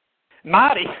laboratory.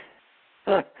 Marty...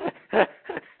 oh,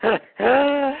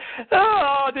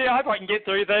 dear, I hope I can get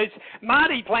through these.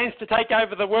 Marty plans to take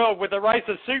over the world with a race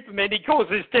of supermen he calls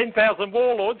his 10,000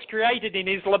 warlords, created in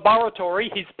his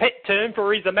laboratory, his pet term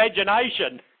for his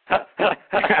imagination. That's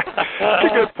a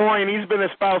good point. He's been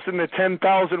espousing the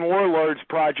 10,000 Warlords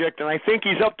project, and I think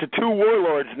he's up to 2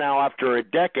 warlords now after a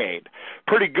decade.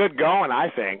 Pretty good going, I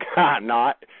think.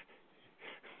 Not.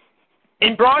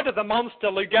 In Bride of the Monster,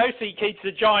 Lugosi keeps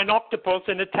a giant octopus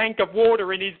in a tank of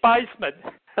water in his basement.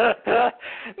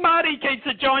 Marty keeps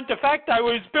a giant de facto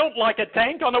who's built like a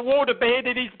tank on a waterbed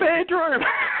in his bedroom.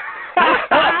 Yeah,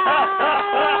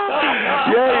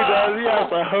 he does. He has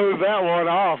to hose that one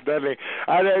off, doesn't he?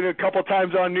 I know a couple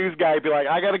times on News Guy, he'd be like,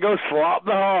 I got to go slop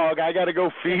the hog. I got to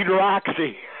go feed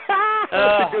Roxy.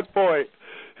 That's a good point.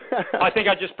 I think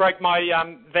I just broke my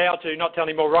vow to not tell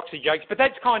any more Roxy jokes, but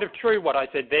that's kind of true what I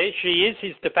said there. She is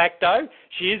his de facto.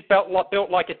 She is built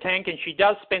like a tank, and she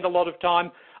does spend a lot of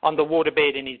time on the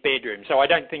waterbed in his bedroom. So I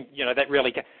don't think, that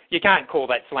really... You can't call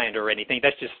that slander or anything.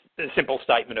 That's just a simple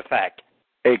statement of fact.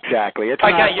 Exactly. It's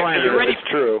not slander. It's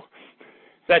true.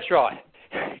 That's right.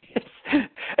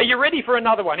 Are you ready for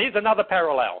another one? Here's another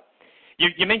parallel.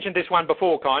 You mentioned this one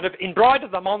before, kind of. In Bride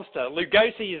of the Monster,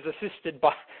 Lugosi is assisted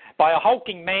by a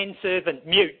hulking manservant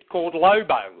mute called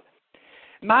Lobo.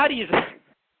 Marty is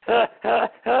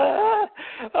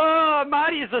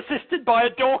assisted by a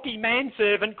dorky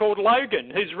manservant called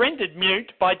Logan, who's rendered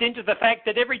mute by dint of the fact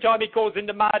that every time he calls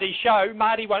into Marty's show,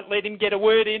 Marty won't let him get a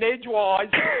word in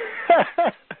edgewise.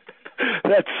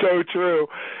 That's so true.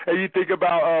 And you think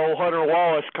about Hunter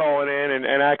Wallace calling in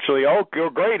and actually,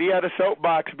 great, he had a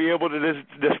soapbox, be able to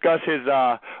discuss his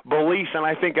beliefs, and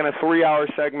I think in a 3-hour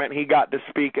segment he got to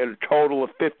speak a total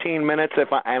of 15 minutes,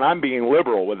 and I'm being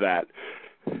liberal with that.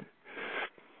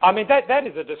 I mean, that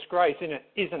is a disgrace,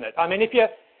 isn't it? I mean, if you're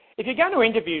going to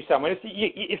interview someone,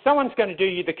 if someone's going to do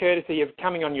you the courtesy of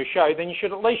coming on your show, then you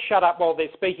should at least shut up while they're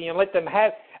speaking and let them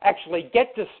actually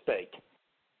get to speak.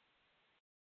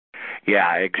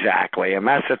 Yeah, exactly. And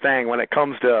that's the thing. When it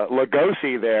comes to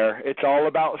Lugosi there, it's all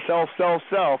about self.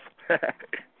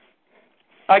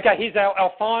 Okay, here's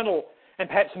our final and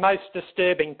perhaps most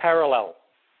disturbing parallel.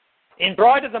 In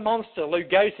Bride of the Monster,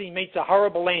 Lugosi meets a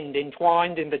horrible end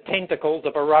entwined in the tentacles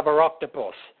of a rubber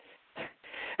octopus.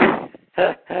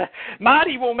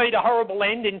 Marty will meet a horrible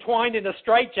end entwined in a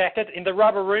straitjacket in the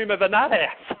rubber room of a nut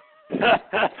house.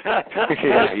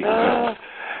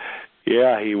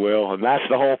 Yeah, he will, and that's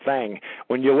the whole thing.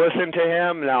 When you listen to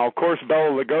him, now, of course,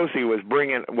 Bela Lugosi was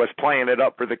playing it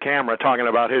up for the camera, talking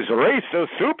about his race of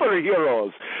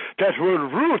superheroes that will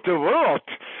rule the world.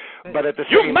 But at the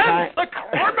same time, the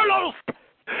criminals!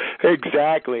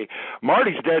 Exactly.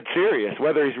 Marty's dead serious.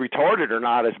 Whether he's retarded or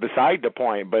not is beside the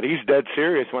point, but he's dead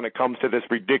serious when it comes to this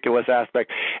ridiculous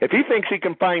aspect. If he thinks he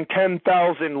can find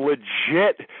 10,000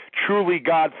 legit, truly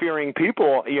God-fearing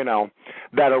people,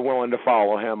 that are willing to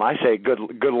follow him, I say good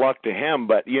luck to him,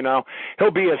 but,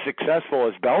 he'll be as successful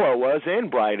as Bela was in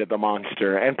Bride of the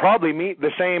Monster and probably meet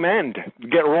the same end,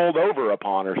 get rolled over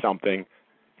upon or something.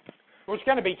 Well, it's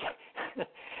going to be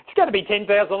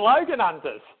 10,000 Logan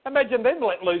hunters. Imagine them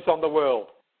let loose on the world.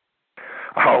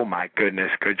 Oh, my goodness,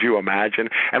 could you imagine?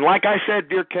 And like I said,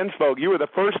 dear kinsfolk, you were the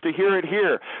first to hear it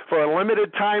here. For a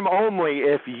limited time only,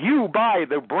 if you buy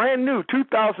the brand new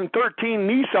 2013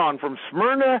 Nissan from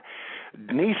Smyrna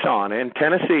Nissan in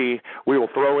Tennessee, we will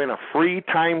throw in a free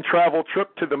time travel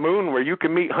trip to the moon where you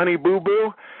can meet Honey Boo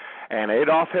Boo and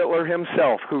Adolf Hitler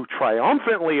himself, who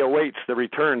triumphantly awaits the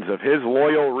returns of his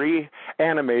loyal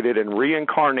reanimated and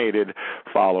reincarnated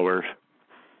followers.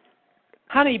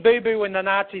 Honey Boo Boo and the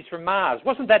Nazis from Mars.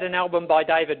 Wasn't that an album by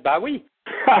David Bowie?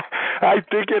 I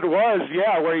think it was,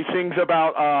 yeah, where he sings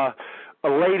about a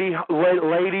lady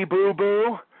Boo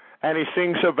Boo, and he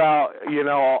sings about,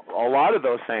 a lot of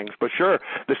those things. But sure,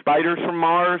 the Spiders from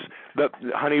Mars, the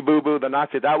Honey Boo Boo, the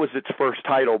Nazi, that was its first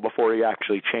title before he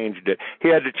actually changed it. He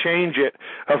had to change it,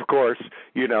 of course,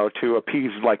 to appease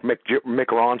like Mick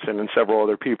Ronson and several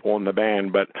other people in the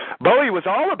band. But Bowie was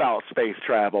all about space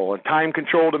travel and time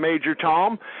control to Major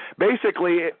Tom.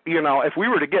 Basically, if we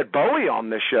were to get Bowie on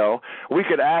this show, we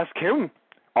could ask him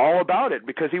all about it,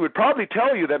 because he would probably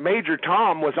tell you that Major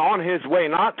Tom was on his way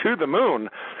not to the moon,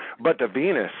 but to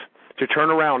Venus, to turn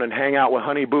around and hang out with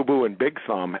Honey Boo Boo and Big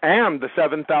Thumb and the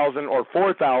 7,000 or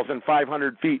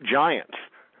 4,500 feet giants.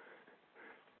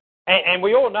 And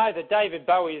we all know that David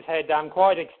Bowie has had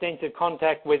quite extensive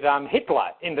contact with Hitler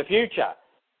in the future.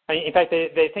 In fact,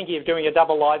 they're thinking of doing a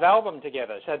double live album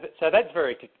together. So that's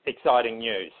very exciting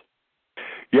news.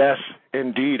 Yes,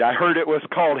 indeed. I heard it was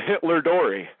called Hitler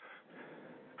Dory.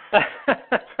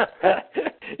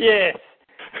 Yes.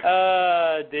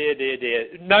 Dear.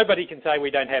 Nobody can say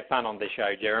we don't have fun on this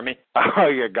show, Jeremy. Oh,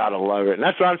 you gotta love it. And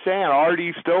that's what I'm saying.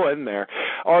 Artie's still in there.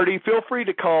 Artie, feel free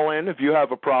to call in if you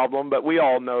have a problem, but we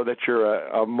all know that you're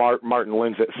a Martin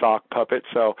Lindsay sock puppet,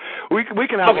 so we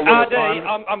can have a little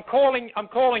fun. I'm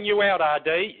calling you out,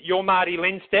 RD. You're Marty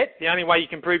Lindstedt. The only way you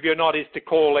can prove you're not is to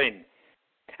call in.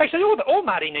 Actually, all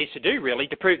Marty needs to do, really,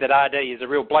 to prove that RD is a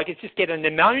real bloke is just get a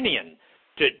pneumonian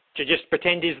to just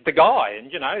pretend he's the guy,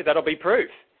 and, that'll be proof.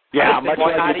 Yeah, much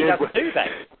like Marty doesn't do that.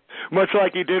 Much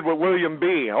like he did with William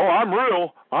B. Oh, I'm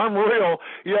real.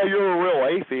 Yeah, you're a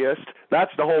real atheist.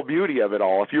 That's the whole beauty of it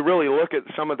all. If you really look at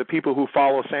some of the people who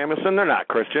follow Samuelson, they're not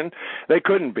Christian. They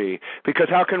couldn't be. Because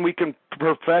how can we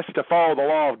profess to follow the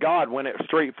law of God when it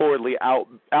straightforwardly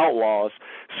outlaws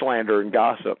slander and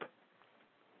gossip?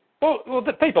 Well,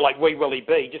 the people like Wee Willie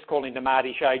B just call in the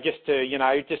Marty show just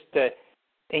to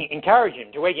encourage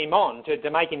him, to egg him on, to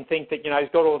make him think that, he's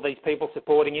got all these people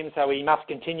supporting him, so he must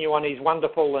continue on his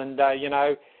wonderful and,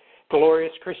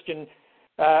 glorious Christian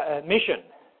mission.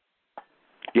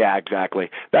 Yeah, exactly.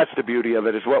 That's the beauty of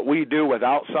it, is what we do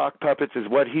without sock puppets is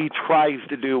what he tries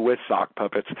to do with sock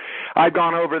puppets. I've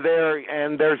gone over there,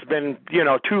 and there's been,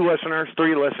 2 listeners,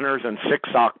 3 listeners, and 6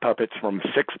 sock puppets from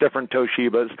 6 different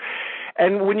Toshibas.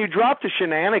 And when you drop the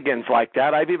shenanigans like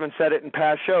that, I've even said it in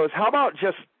past shows, how about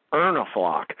just earn a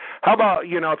flock? How about,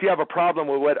 if you have a problem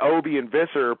with what Obi and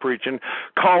Visser are preaching,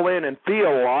 call in and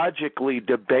theologically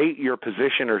debate your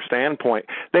position or standpoint.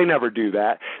 They never do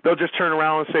that. They'll just turn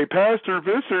around and say, Pastor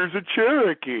Visser's a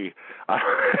Cherokee,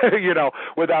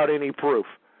 without any proof.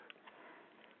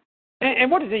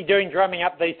 And what is he doing drumming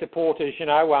up these supporters,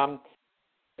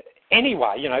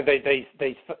 anyway,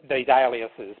 these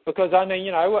aliases? Because,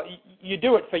 you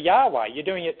do it for Yahweh. You're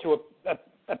doing it to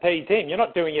appease him. You're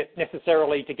not doing it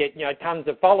necessarily to get, tons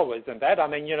of followers and that.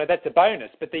 That's a bonus.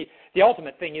 But the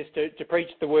ultimate thing is to preach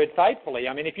the word faithfully.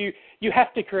 If you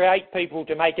have to create people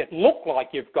to make it look like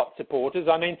you've got supporters,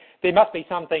 there must be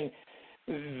something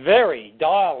very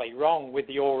direly wrong with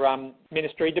your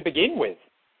ministry to begin with.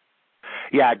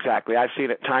 Yeah, exactly. I've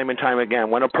seen it time and time again.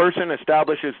 When a person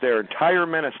establishes their entire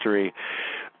ministry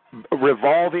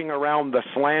revolving around the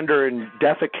slander and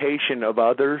defecation of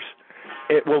others,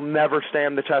 it will never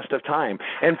stand the test of time.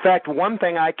 In fact, one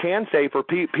thing I can say for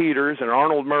Pete Peters and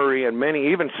Arnold Murray and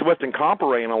many, even Swift and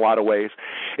Comparet in a lot of ways,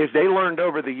 is they learned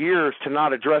over the years to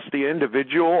not address the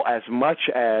individual as much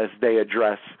as they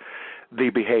address the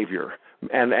behavior.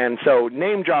 And so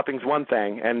name dropping's one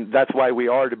thing, and that's why we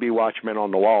are to be watchmen on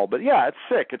the wall. But yeah, it's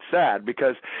sick, it's sad,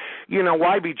 because,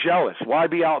 why be jealous? Why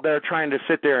be out there trying to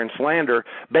sit there and slander?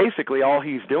 Basically, all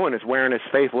he's doing is wearing his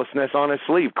faithlessness on his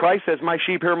sleeve. Christ says, my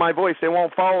sheep hear my voice. They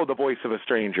won't follow the voice of a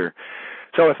stranger.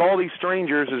 So if all these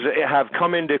strangers have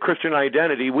come into Christian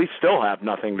identity, we still have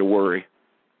nothing to worry.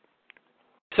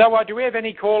 So do we have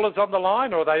any callers on the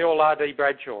line, or are they all R.D.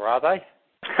 Bradshaw, are they?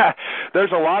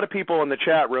 There's a lot of people in the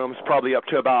chat rooms, probably up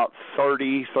to about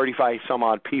 30, 35 some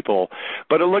odd people,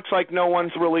 but it looks like no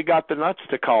one's really got the nuts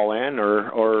to call in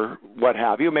or what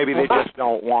have you. Maybe they just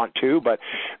don't want to, but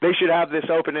they should have this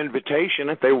open invitation.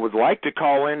 If they would like to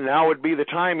call in, now would be the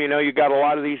time. You got a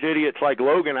lot of these idiots like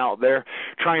Logan out there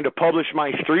trying to publish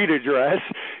my street address.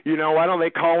 Why don't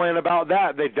they call in about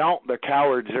that? They don't. They're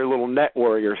cowards. They're little net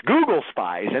warriors. Google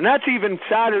spies. And that's even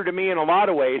sadder to me in a lot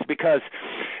of ways, because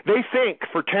they think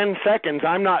for 10 seconds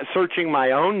I'm not searching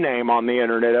my own name on the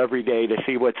internet every day to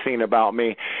see what's seen about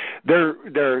me.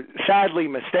 They're sadly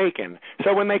mistaken.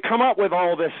 So when they come up with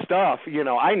all this stuff,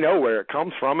 I know where it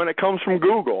comes from, and it comes from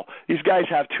Google. These guys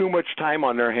have too much time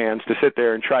on their hands to sit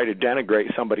there and try to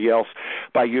denigrate somebody else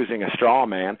by using a straw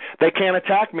man. They can't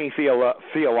attack me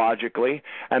theologically,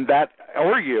 and that,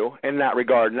 or you, in that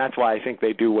regard, and that's why I think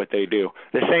they do what they do.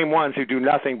 The same ones who do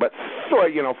nothing but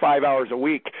 5 hours a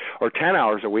week or 10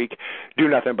 hours a week do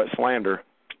nothing but slander.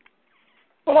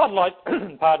 Well, I'd like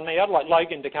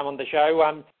Logan to come on the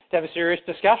show to have a serious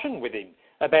discussion with him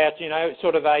about,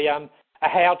 sort of a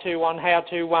how-to on how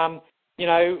to,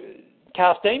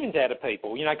 cast demons out of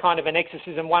people, kind of an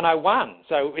exorcism 101.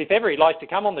 So if ever he'd like to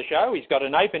come on the show, he's got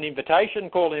an open invitation,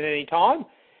 call in any time,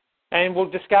 and we'll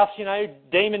discuss,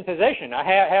 demon possession,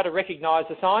 how to recognise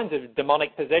the signs of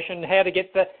demonic possession,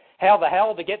 how the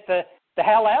hell to get the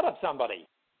hell out of somebody.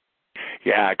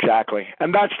 Yeah, exactly.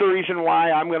 And that's the reason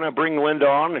why I'm going to bring Linda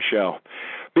on the show.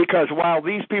 Because while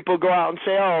these people go out and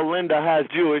say, oh, Linda has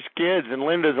Jewish kids and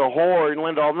Linda's a whore, and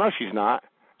Linda, no, she's not.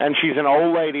 And she's an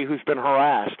old lady who's been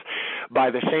harassed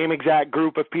by the same exact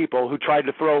group of people who tried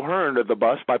to throw her under the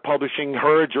bus by publishing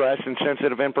her address and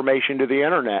sensitive information to the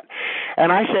internet.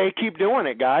 And I say, keep doing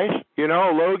it, guys.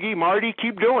 Logie, Marty,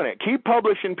 keep doing it. Keep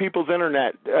publishing people's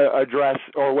internet address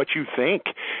or what you think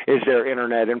is their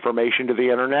internet information to the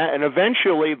internet, and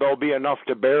eventually there'll be enough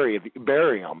to bury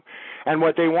them. And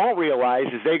what they won't realize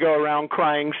is they go around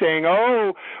crying, saying,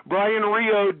 oh, Brian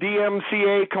Rio,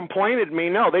 DMCA complained me.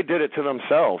 No, they did it to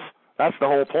themselves. That's the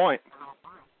whole point.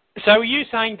 So are you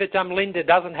saying that Linda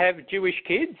doesn't have Jewish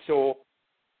kids, or?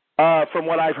 From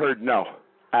what I've heard, no,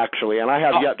 actually. And I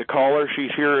have yet to call her.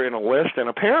 She's here in a list. And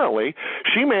apparently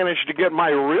she managed to get my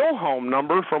real home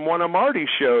number from one of Marty's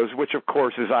shows, which, of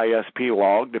course, is ISP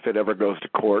logged if it ever goes to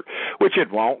court, which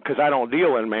it won't because I don't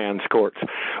deal in man's courts.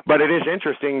 But it is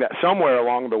interesting that somewhere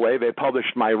along the way they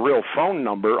published my real phone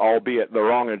number, albeit the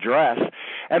wrong address,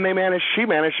 and she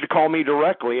managed to call me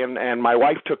directly, and my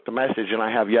wife took the message, and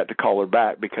I have yet to call her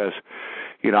back because,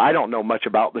 I don't know much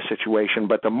about the situation,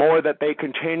 but the more that they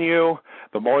continue,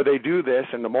 the more they do this,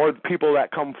 and the more people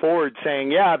that come forward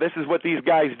saying, yeah, this is what these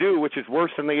guys do, which is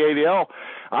worse than the ADL,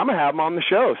 I'm going to have them on the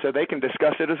show so they can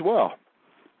discuss it as well.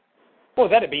 Well,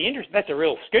 that'd be interesting. That's a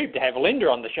real scoop to have Linda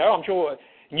on the show. I'm sure,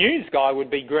 news guy would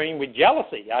be green with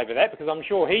jealousy over that, because I'm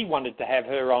sure he wanted to have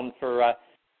her on for,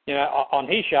 on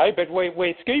his show, but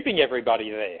we're scooping everybody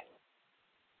there.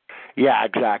 Yeah,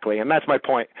 exactly. And that's my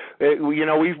point. We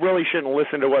really shouldn't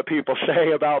listen to what people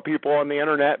say about people on the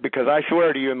internet, because I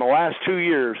swear to you, in the last 2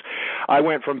 years, I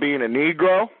went from being a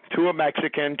Negro to a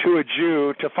Mexican to a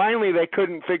Jew to finally they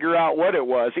couldn't figure out what it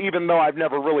was, even though I've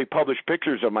never really published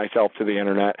pictures of myself to the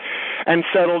internet, and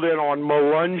settled in on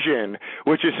Melungeon,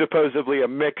 which is supposedly a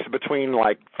mix between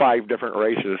like 5 different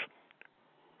races.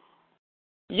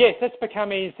 Yes, that's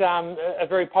become a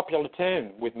very popular term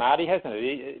with Marty, hasn't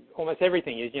it? Almost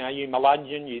everything is, you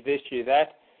Melungeon, you this, you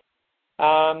that.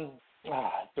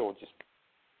 It's all just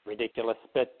ridiculous.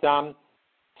 But so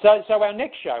our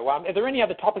next show, are there any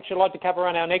other topics you'd like to cover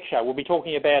on our next show? We'll be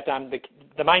talking about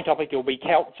the main topic will be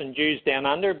Celts and Jews down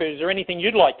under. But is there anything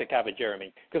you'd like to cover,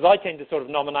 Jeremy? Because I tend to sort of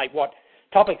nominate what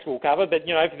topics we'll cover. But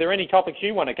if there are any topics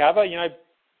you want to cover,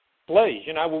 please,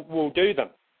 we'll do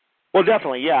them. Well,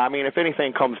 definitely, yeah. I mean, if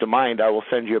anything comes to mind, I will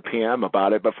send you a PM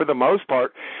about it. But for the most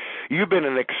part, you've been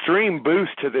an extreme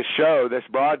boost to this show, this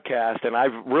broadcast, and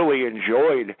I've really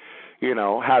enjoyed,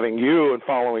 having you and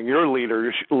following your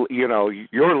leaders,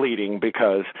 your leading,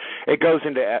 because it goes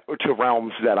into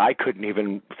realms that I couldn't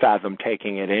even fathom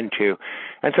taking it into.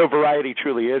 And so variety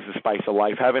truly is the spice of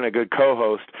life. Having a good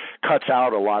co-host cuts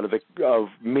out a lot of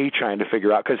me trying to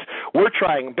figure out, because we're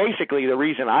trying, basically the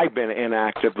reason I've been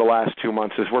inactive the last 2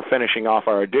 months is we're finishing off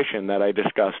our edition that I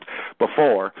discussed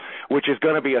before, which is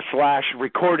going to be a /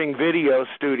 recording video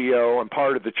studio and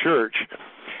part of the church.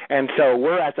 And so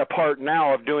we're at the part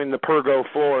now of doing the pergo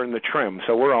floor and the trim.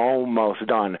 So we're almost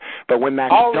done. But when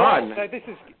that's done... Right.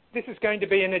 So this is going to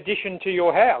be an addition to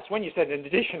your house. When you said an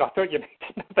addition, I thought you meant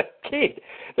another kid.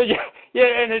 But yeah,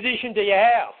 an addition to your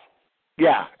house.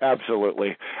 Yeah,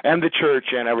 absolutely. And the church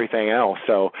and everything else.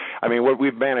 So, I mean,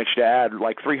 we've managed to add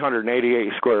like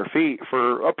 388 square feet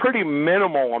for a pretty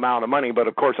minimal amount of money. But,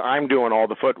 of course, I'm doing all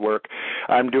the footwork.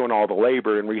 I'm doing all the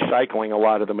labor and recycling a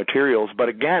lot of the materials. But,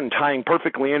 again, tying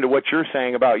perfectly into what you're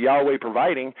saying about Yahweh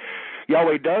providing,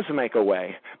 Yahweh does make a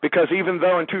way, because even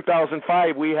though in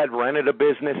 2005 we had rented a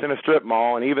business in a strip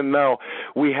mall, and even though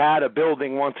we had a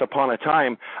building once upon a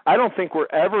time, I don't think we're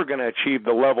ever going to achieve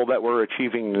the level that we're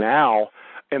achieving now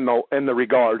in the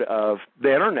regard of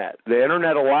the internet. The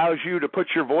internet allows you to put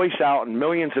your voice out, and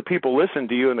millions of people listen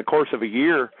to you in the course of a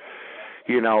year.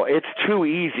 It's too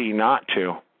easy not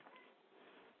to.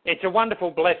 It's a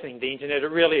wonderful blessing, the internet. It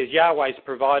really is. Yahweh's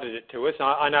provided it to us.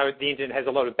 I know the internet has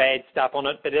a lot of bad stuff on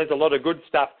it, but there's a lot of good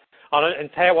stuff on it. And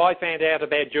it's how I found out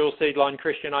about Dual Seedline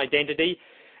Christian Identity.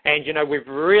 And, we've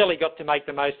really got to make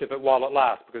the most of it while it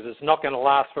lasts, because it's not going to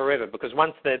last forever. Because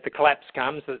once the collapse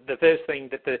comes, the first thing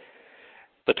that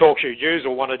the talk show Jews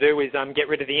will want to do is get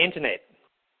rid of the internet.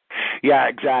 Yeah,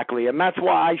 exactly. And that's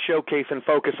why I showcase and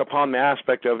focus upon the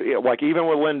aspect of, like, even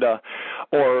with Linda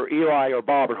or Eli or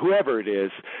Bob or whoever it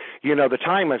is, the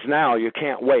time is now. You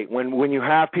can't wait. When you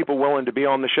have people willing to be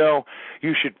on the show,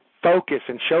 you should focus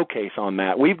and showcase on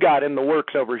that. We've got in the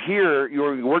works over here,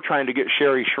 we're trying to get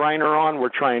Sherry Schreiner on. We're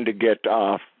trying to get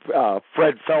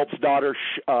Fred Phelps' daughter,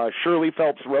 Shirley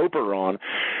Phelps Roper, on,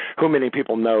 who many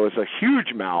people know is a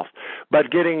huge mouth.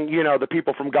 But getting, the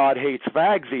people from God Hates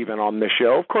Fags even on this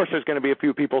show. Of course, there's going to be a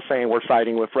few people saying we're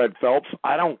siding with Fred Phelps.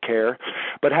 I don't care.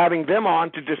 But having them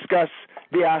on to discuss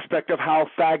the aspect of how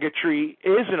faggotry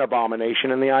is an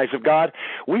abomination in the eyes of God,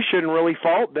 we shouldn't really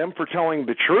fault them for telling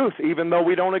the truth, even though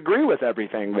we don't agree with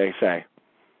everything they say.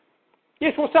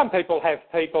 Yes, well, some people have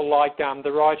people like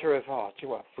the writer of,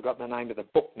 I've forgotten the name of the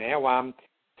book now,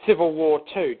 Civil War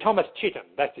II, Thomas Chittum,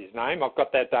 that's his name. I've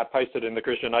got that posted in the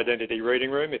Christian Identity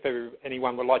Reading Room if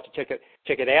anyone would like to check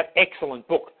it out. Excellent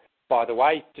book, by the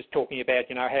way, just talking about,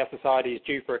 how society is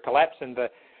due for a collapse and the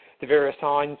various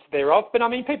signs thereof. But,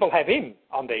 people have him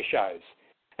on their shows.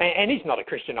 And he's not a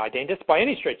Christian identist by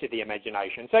any stretch of the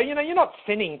imagination. So, you're not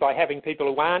sinning by having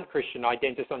people who aren't Christian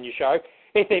identists on your show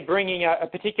if they're bringing a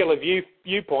particular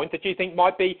viewpoint that you think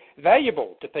might be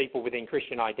valuable to people within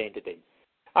Christian identity.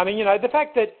 The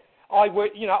fact that I've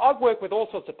worked with all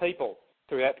sorts of people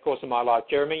throughout the course of my life,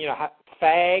 Jeremy,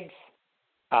 fags,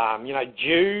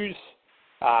 Jews,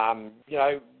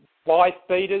 wife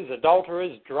beaters,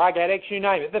 adulterers, drug addicts, you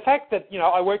name it. The fact that,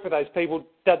 I work with those people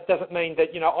doesn't mean that,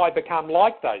 I become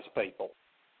like those people.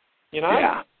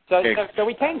 Yeah. So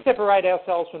we can separate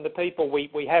ourselves from the people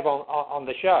we have on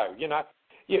the show.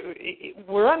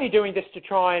 We're only doing this to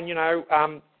try and,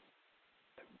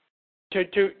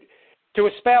 to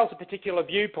espouse a particular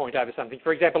viewpoint over something.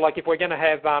 For example, like if we're going to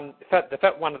have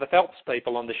one of the Phelps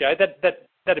people on the show,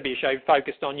 that'd be a show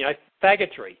focused on,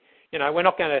 faggotry. We're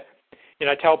not going to,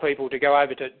 tell people to go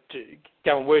over to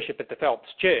go and worship at the Phelps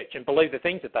Church and believe the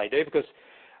things that they do, because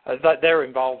they're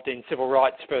involved in civil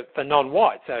rights for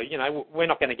non-whites. So, we're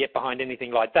not going to get behind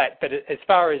anything like that. But as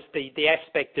far as the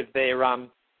aspect of their,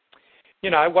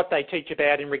 what they teach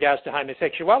about in regards to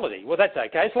homosexuality, well, that's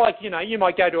okay. It's like, you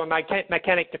might go to a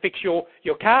mechanic to fix your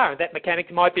car, and that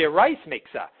mechanic might be a race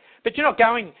mixer. But you're not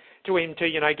going to him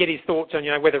to, get his thoughts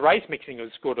on, whether race mixing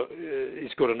is good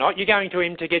or not. You're going to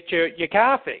him to get your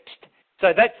car fixed.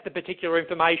 So that's the particular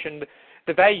information,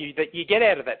 the value that you get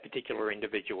out of that particular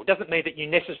individual. It doesn't mean that you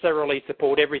necessarily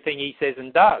support everything he says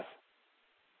and does.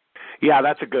 Yeah,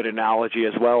 that's a good analogy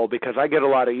as well, because I get a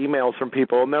lot of emails from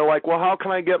people, and they're like, well, how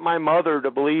can I get my mother to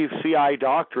believe CI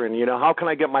doctrine? How can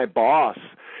I get my boss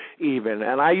even?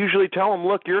 And I usually tell them,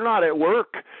 look, you're not at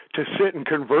work to sit and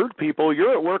convert people.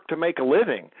 You're at work to make a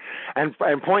living. And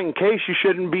point in case, you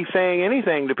shouldn't be saying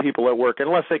anything to people at work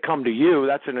unless they come to you.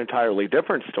 That's an entirely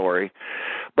different story.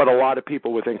 But a lot of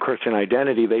people within Christian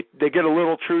identity, they get a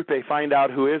little truth, they find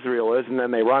out who Israel is, and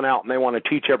then they run out and they want to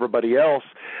teach everybody else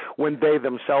when they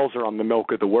themselves are on the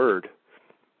milk of the word.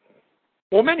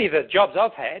 Well, many of the jobs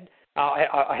I've had,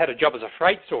 I had a job as a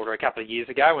freight sorter a couple of years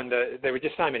ago, and there were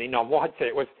just so many non-whites there.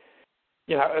 It was,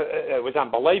 it was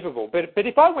unbelievable. But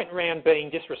if I went around being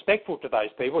disrespectful to those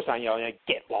people, saying,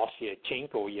 get lost, you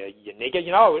chink, or you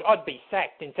nigger, I'd be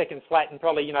sacked in seconds flat and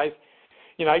probably,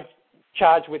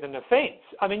 charged with an offence.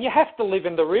 I mean, you have to live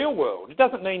in the real world. It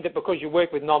doesn't mean that because you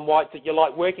work with non-whites that you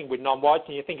like working with non-whites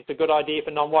and you think it's a good idea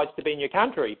for non-whites to be in your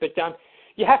country. But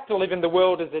you have to live in the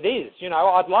world as it is.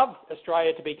 I'd love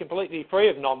Australia to be completely free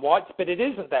of non-whites, but it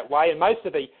isn't that way. And most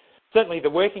of certainly the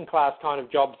working class kind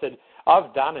of jobs that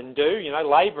I've done and do,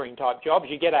 labouring type jobs,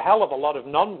 you get a hell of a lot of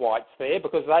non-whites there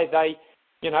because they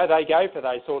go for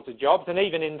those sorts of jobs. And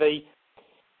even in the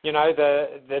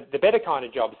better kind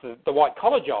of jobs, the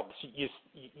white-collar jobs,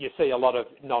 you see a lot of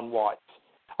non-whites.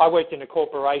 I worked in a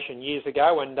corporation years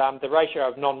ago, and the ratio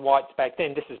of non-whites back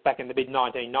then, this is back in the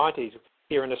mid-1990s,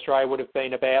 here in Australia would have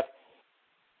been about,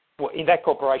 in that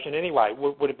corporation anyway,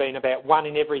 would have been about one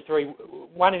in every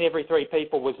three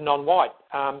people was non-white.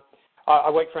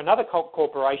 I worked for another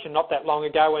corporation not that long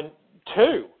ago, and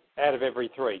 2 out of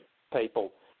every 3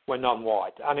 people were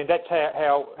non-white. I mean, that's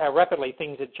how rapidly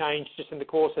things had changed just in the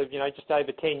course of, just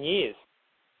over 10 years.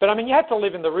 But, I mean, you have to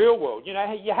live in the real world. You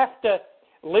have to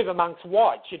live amongst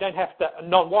whites. You don't have to,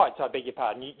 non-whites, I beg your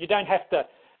pardon. You don't have to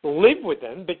live with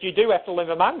them, but you do have to live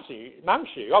amongst you.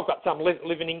 I've got some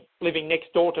living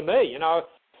next door to me,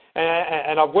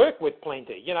 and I work with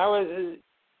plenty.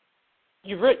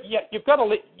 You've got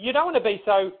to you don't want to be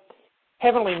so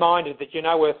heavenly minded that you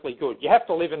know earthly good. You have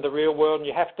to live in the real world, and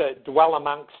you have to dwell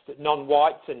amongst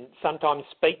non-whites and sometimes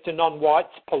speak to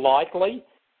non-whites politely.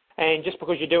 And just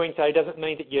because you're doing so doesn't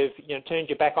mean that you've turned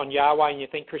your back on Yahweh and you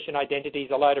think Christian identity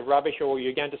is a load of rubbish, or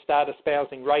you're going to start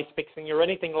espousing race mixing or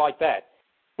anything like that.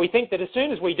 We think that as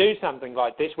soon as we do something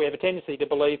like this, we have a tendency to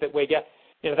believe that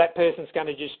that person's going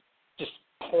to just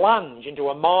plunge into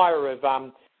a mire of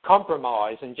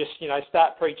compromise and just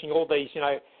start preaching all these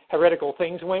heretical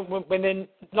things when they're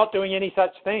not doing any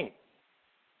such thing.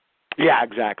 Yeah,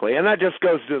 exactly, and that just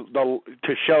goes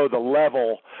to show the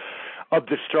level of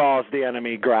the straws the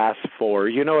enemy grasps for.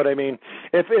 You know what I mean?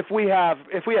 If we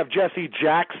have Jesse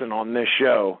Jackson on this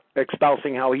show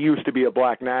espousing how he used to be a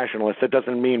black nationalist, that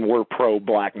doesn't mean we're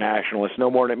pro-black nationalists no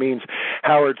more than it means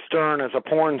Howard Stern is a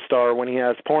porn star when he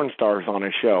has porn stars on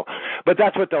his show. But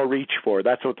that's what they'll reach for.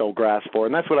 That's what they'll grasp for.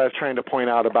 And that's what I was trying to point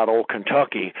out about old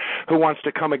Kentucky, who wants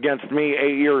to come against me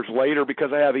 8 years later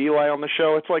because I have Eli on the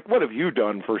show. It's like, what have you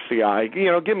done for CI?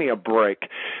 Give me a break.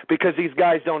 Because these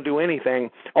guys don't do anything.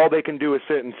 All they can do is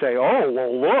sit and say, oh,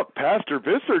 well, look, Pastor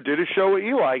Visser did a show with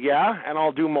Eli. Yeah, and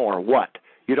I'll do more. What?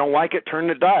 You don't like it? Turn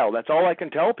the dial. That's all I can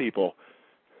tell people.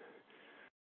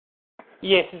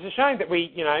 Yes, it's a shame that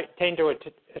we, tend to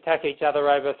attack each other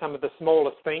over some of the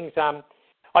smallest things.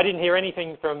 I didn't hear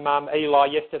anything from Eli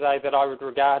yesterday that I would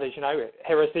regard as,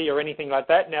 heresy or anything like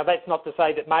that. Now, that's not to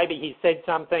say that maybe he said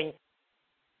something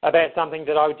about something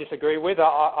that I would disagree with.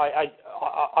 I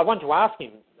want to ask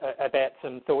him about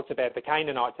some thoughts about the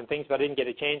Canaanites and things, but I didn't get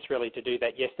a chance really to do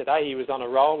that yesterday. He was on a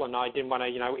roll, and I didn't want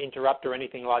to, interrupt or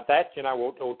anything like that,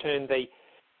 or turn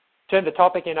the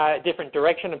topic in a different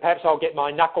direction, and perhaps I'll get my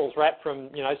knuckles rapped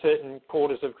from, certain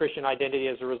quarters of Christian identity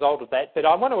as a result of that. But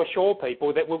I want to assure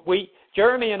people that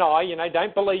Jeremy and I,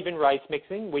 don't believe in race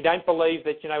mixing. We don't believe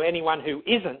that, anyone who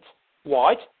isn't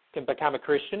white can become a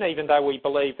Christian, even though we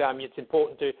believe it's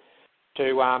important to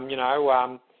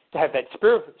have that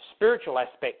spiritual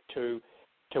aspect to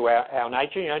to our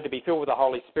nature, to be filled with the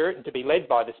Holy Spirit and to be led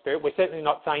by the Spirit. We're certainly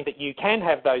not saying that you can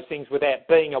have those things without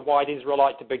being a white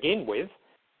Israelite to begin with.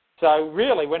 So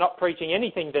really, we're not preaching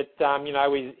anything that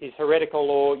is heretical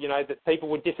or that people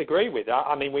would disagree with.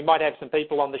 I mean, we might have some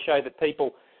people on the show that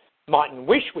people mightn't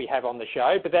wish we have on the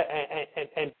show, but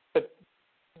but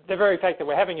the very fact that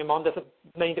we're having them on doesn't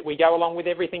mean that we go along with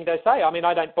everything they say. I mean,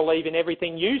 I don't believe in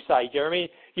everything you say, Jeremy.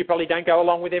 You probably don't go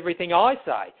along with everything I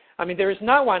say. I mean, there is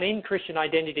no one in Christian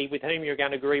identity with whom you're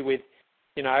going to agree with,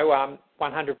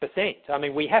 100%. I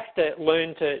mean, we have to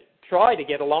learn to try to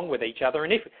get along with each other,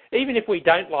 and even if we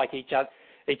don't like each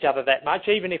other that much,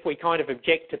 even if we kind of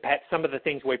object to perhaps some of the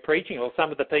things we're preaching or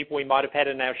some of the people we might have had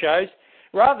in our shows,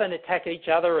 rather than attack each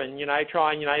other and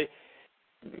try and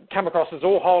come across as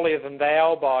all holier than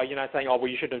thou by saying, oh well,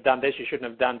 you shouldn't have done this, you shouldn't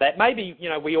have done that. Maybe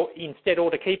we instead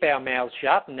ought to keep our mouths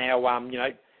shut and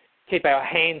keep our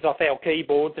hands off our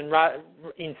keyboards and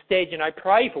instead,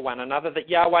 pray for one another that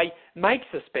Yahweh makes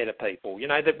us better people,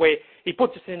 that He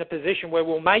puts us in a position where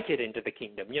we'll make it into the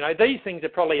kingdom. These things are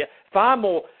probably far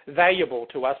more valuable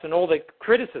to us than all the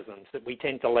criticisms that we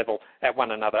tend to level at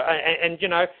one another. And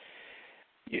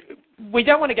we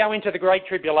don't want to go into the Great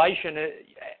Tribulation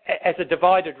as a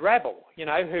divided rabble,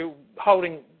 who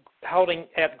holding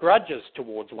out grudges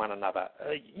towards one another.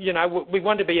 We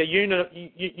want to be a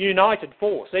united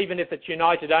force, even if it's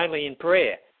united only in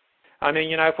prayer. I mean,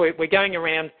 if we're going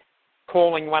around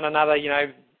calling one another,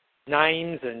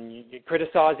 names and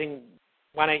criticising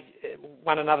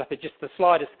one another for just the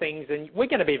slightest things, and we're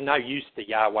going to be of no use to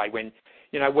Yahweh when,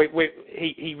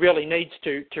 He really needs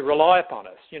to rely upon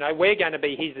us. We're going to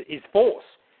be His force.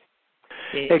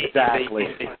 Exactly.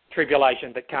 In the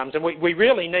tribulation that comes, and we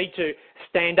really need to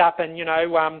stand up and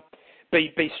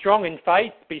be strong in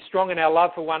faith, be strong in our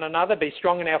love for one another, be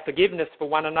strong in our forgiveness for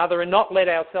one another, and not let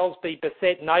ourselves be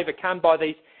beset and overcome by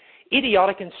these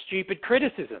idiotic and stupid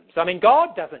criticisms. I mean,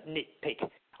 God doesn't nitpick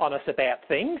on us about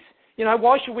things.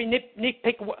 Why should we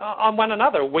nitpick on one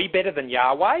another? Are we better than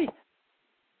Yahweh?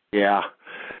 Yeah,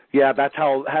 that's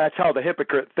how the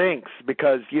hypocrite thinks,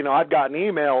 because I've gotten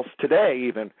emails today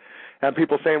even. And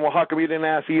people saying, well, how come you didn't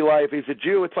ask Eli if he's a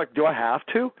Jew? It's like, do I have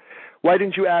to? Why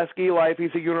didn't you ask Eli if he's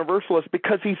a universalist?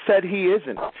 Because he said he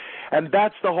isn't. And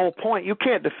that's the whole point. You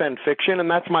can't defend fiction,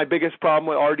 and that's my biggest problem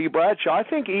with R.D. Bradshaw. I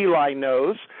think Eli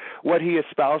knows what he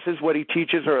espouses, what he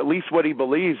teaches, or at least what he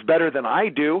believes better than I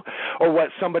do, or what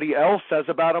somebody else says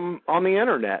about him on the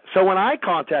Internet. So when I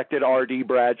contacted R.D.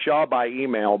 Bradshaw by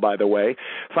email, by the way,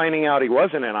 finding out he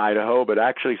wasn't in Idaho but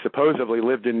actually supposedly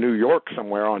lived in New York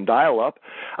somewhere on dial-up,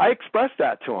 I expressed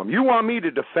that to him. You want me to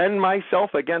defend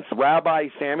myself against Rabbi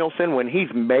Samuelson when he's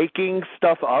making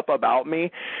stuff up about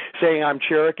me, saying I'm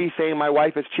Cherokee, saying my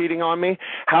wife is cheating on me?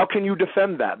 How can you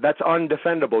defend that? That's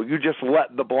undefendable. You just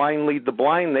let the blind lead the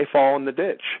blind, they fall in the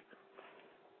ditch.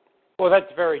 Well,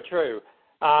 that's very true.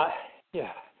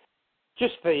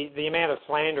 Just the amount of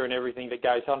slander and everything that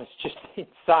goes on is just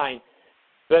insane.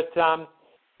 But I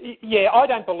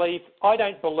don't believe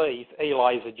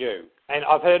Eli is a Jew. And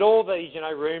I've heard all these,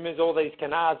 rumours, all these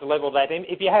canards levelled at him.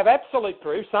 If you have absolute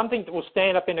proof, something that will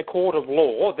stand up in a court of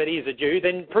law that he is a Jew,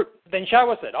 then show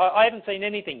us it. I haven't seen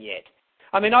anything yet.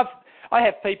 I mean, I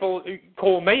have people who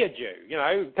call me a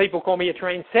Jew. People call me a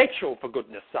transsexual, for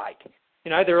goodness sake.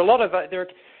 There are a lot of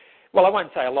well, I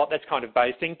won't say a lot. That's kind of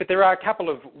boasting, but there are a couple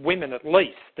of women at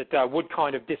least that would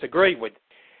kind of disagree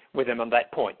with him on that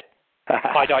point.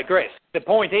 I digress. The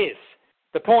point is.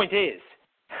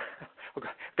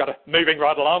 Got to moving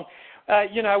right along.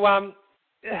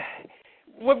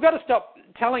 We've got to stop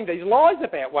telling these lies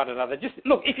about one another. Just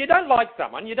look, if you don't like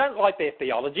someone, you don't like their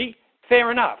theology, fair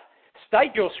enough.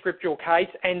 State your scriptural case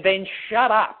and then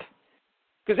shut up.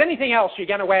 Because anything else you're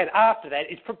going to add after that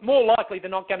is more likely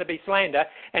than not going to be slander.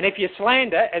 And if you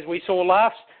slander, as we saw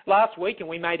last week, and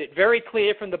we made it very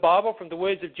clear from the Bible, from the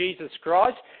words of Jesus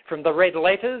Christ, from the red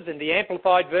letters and the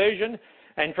Amplified Version,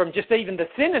 and from just even the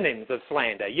synonyms of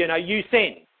slander, you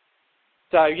sin.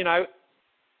 So,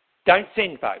 don't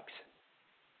sin, folks.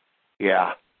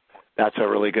 Yeah, that's a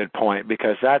really good point,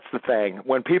 because that's the thing.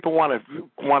 When people want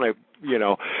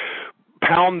to,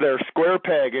 pound their square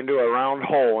peg into a round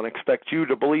hole and expect you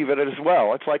to believe it as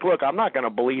well. It's like, look, I'm not going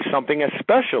to believe something,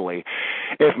 especially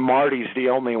if Marty's the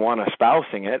only one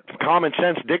espousing it. Common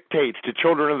sense dictates to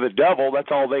children of the devil that's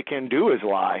all they can do is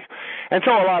lie. And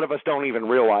so a lot of us don't even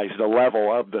realize the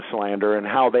level of the slander and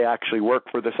how they actually work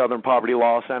for the Southern Poverty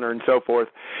Law Center and so forth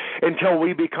until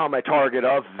we become a target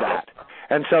of that.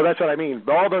 And so that's what I mean.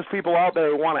 All those people out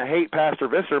there who want to hate Pastor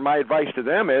Visser, my advice to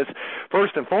them is,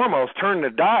 first and foremost, turn the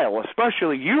dial,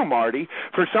 especially you, Marty,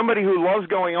 for somebody who loves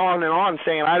going on and on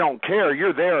saying, I don't care.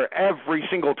 You're there every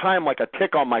single time like a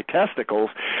tick on my testicles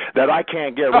that I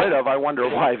can't get rid of. I wonder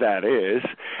why that is.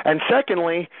 And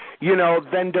secondly,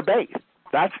 then debate.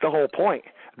 That's the whole point.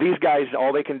 These guys,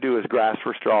 all they can do is grasp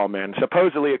for straw men.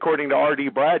 Supposedly, according to R.D.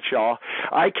 Bradshaw,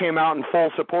 I came out in full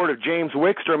support of James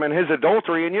Wickstrom and his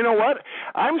adultery, and you know what?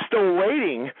 I'm still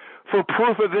waiting for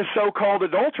proof of this so-called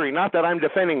adultery. Not that I'm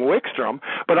defending Wickstrom,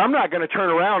 but I'm not going to turn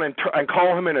around and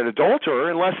call him an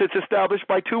adulterer unless it's established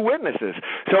by two witnesses.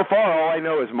 So far, all I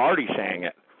know is Marty saying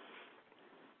it.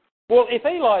 Well, if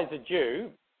Eli's a Jew,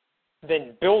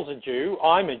 then Bill's a Jew,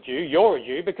 I'm a Jew, you're a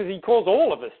Jew, because he calls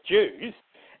all of us Jews.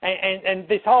 And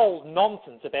this whole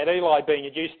nonsense about Eli being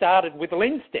a Jew started with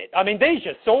Lindstedt. I mean, there's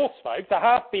your source, folks, a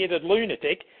half-bearded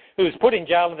lunatic who was put in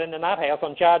jail in the nut house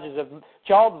on charges of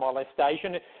child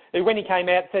molestation, who, when he came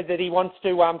out, said that he wants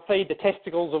to feed the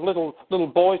testicles of little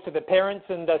boys to their parents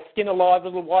and skin alive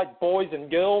little white boys and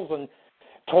girls and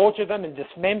torture them and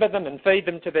dismember them and feed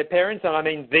them to their parents. And, I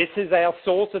mean, this is our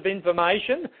source of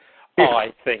information?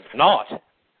 I think not.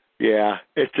 Yeah,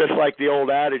 it's just like the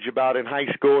old adage about in high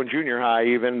school and junior high,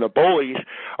 even the bullies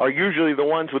are usually the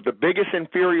ones with the biggest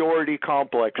inferiority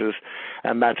complexes,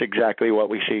 and that's exactly what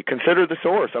we see. Consider the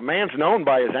source. A man's known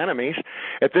by his enemies.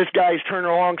 If this guy's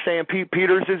turning along saying Pete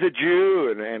Peters is a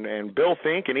Jew and Bill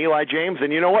Fink and Eli James,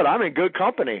 then you know what? I'm in good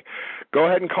company. Go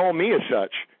ahead and call me as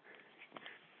such.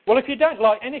 Well, if you don't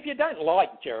like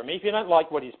Jeremy, if you don't like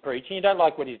what he's preaching, you don't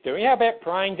like what he's doing, how about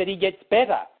praying that he gets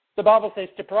better? The Bible says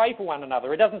to pray for one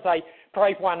another. It doesn't say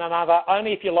pray for one another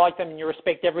only if you like them and you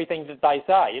respect everything that they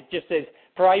say. It just says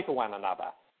pray for one another,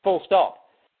 full stop.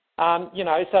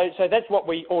 So that's what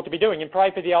we ought to be doing, and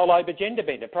pray for the old Ober gender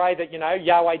bender. Pray that,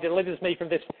 Yahweh delivers me from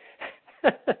this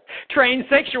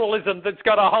transsexualism that's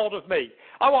got a hold of me.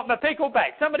 I want my pickle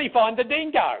back. Somebody find the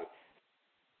dingo.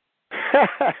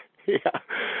 Yeah,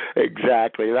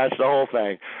 exactly. That's the whole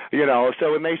thing.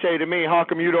 So when they say to me, how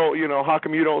come you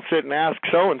don't sit and ask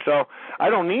so-and-so, I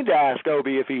don't need to ask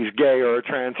Obi if he's gay or a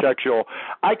transsexual.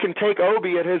 I can take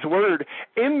Obi at his word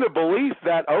in the belief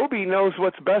that Obi knows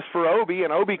what's best for Obi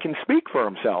and Obi can speak for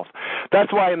himself.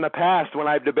 That's why in the past when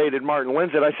I've debated Martin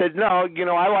Lindstedt, I said, no,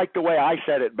 I like the way I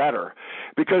said it better,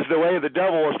 because the way of the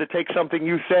devil is to take something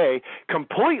you say,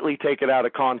 completely take it out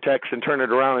of context and turn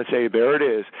it around and say, there it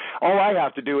is. All I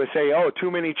have to do is say, oh, too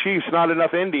many chiefs, not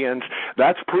enough Indians.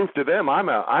 That's proof to them. I'm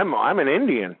an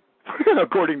Indian,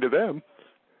 according to them.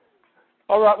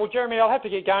 All right. Well, Jeremy, I'll have to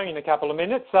get going in a couple of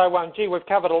minutes. So, we've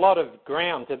covered a lot of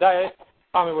ground today.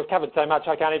 I mean, we've covered so much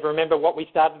I can't even remember what we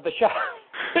started the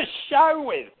show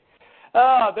with.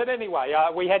 But anyway,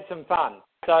 we had some fun.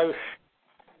 So,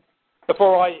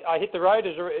 before I hit the road,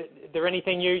 is there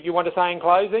anything you want to say in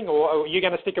closing, or are you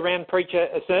going to stick around and preach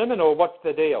a sermon, or what's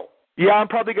the deal? Yeah, I'm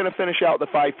probably going to finish out the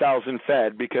 5,000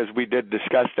 fed, because we did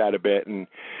discuss that a bit, and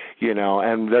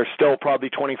and there's still probably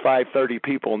 25, 30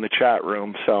 people in the chat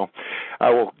room, so I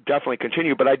will definitely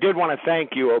continue. But I did want to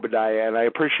thank you, Obadiah, and I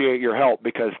appreciate your help,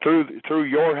 because through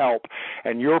your help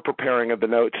and your preparing of the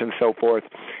notes and so forth,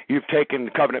 you've taken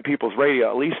Covenant People's Radio,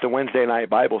 at least the Wednesday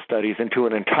night Bible studies, into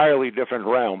an entirely different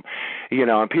realm,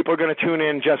 and people are going to tune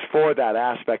in just for that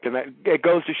aspect, and it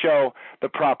goes to show the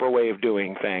proper way of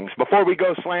doing things. Before we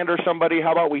go slander somebody,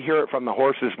 how about we hear it from the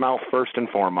horse's mouth first and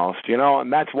foremost,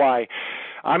 and that's why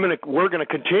we're going to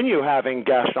continue having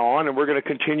guests on, and we're going to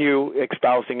continue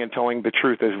espousing and telling the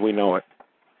truth as we know it.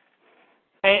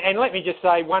 And let me just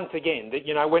say once again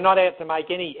that, we're not out to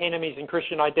make any enemies in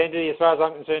Christian identity. As far as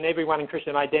I'm concerned, everyone in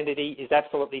Christian identity is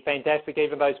absolutely fantastic,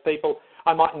 even those people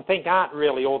I mightn't think aren't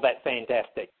really all that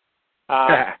fantastic.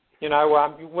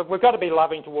 We've got to be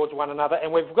loving towards one another,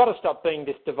 and we've got to stop being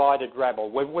this divided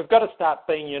rabble. We've got to start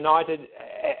being united,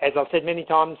 as I've said many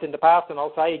times in the past, and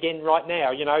I'll say again right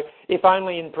now, if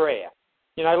only in prayer.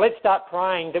 Let's start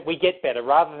praying that we get better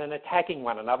rather than attacking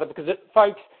one another, because,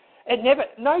 folks,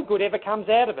 no good ever comes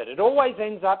out of it. It always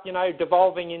ends up,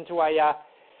 devolving into a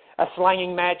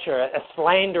slanging match or a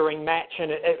slandering match,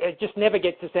 and it just never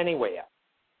gets us anywhere.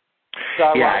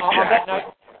 So yeah,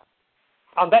 exactly.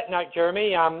 On that note,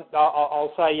 Jeremy,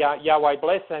 I'll say Yahweh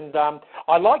bless, and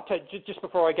I like to just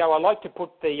before I go, I like to put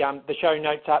the show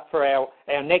notes up for our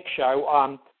next show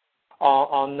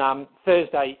on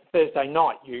Thursday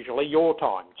night, usually your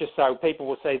time, just so people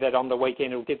will see that on the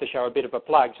weekend. It'll give the show a bit of a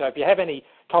plug. So if you have any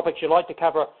topics you'd like to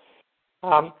cover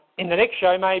in the next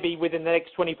show, maybe within the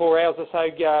next 24 hours or so,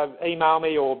 email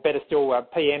me, or better still,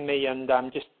 PM me, and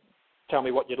just tell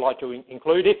me what you'd like to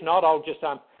include. If not, I'll just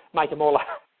make them all up.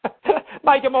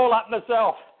 Make them all up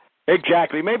myself.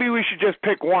 Exactly. Maybe we should just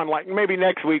pick one. Like maybe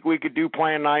next week we could do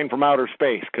Plan 9 from outer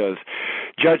space, because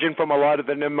judging from a lot of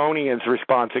the pneumonians'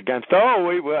 response against,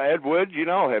 Ed Wood,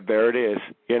 there it is.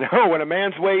 When a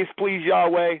man's ways please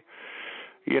Yahweh,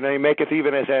 he maketh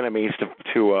even his enemies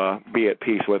to be at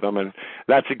peace with them. And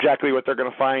that's exactly what they're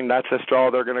going to find. That's the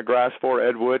straw they're going to grasp for.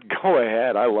 Ed Wood, go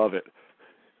ahead. I love it.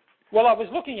 Well, I was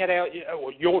looking at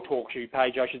your TalkShoe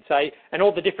page, I should say, and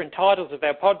all the different titles of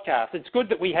our podcast. It's good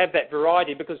that we have that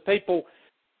variety, because people,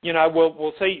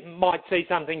 might see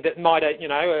something that might,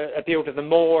 appeal to them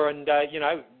more, and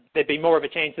there'd be more of a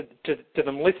chance to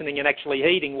them listening and actually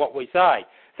heeding what we say.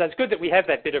 So it's good that we have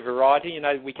that bit of variety.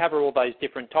 We cover all those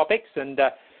different topics and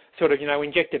sort of,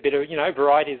 inject a bit of,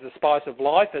 variety is the spice of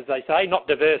life, as they say, not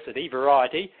diversity,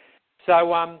 variety.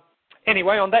 So,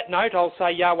 anyway, on that note, I'll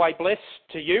say Yahweh bless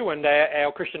to you and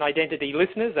our Christian Identity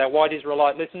listeners, our White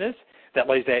Israelite listeners. That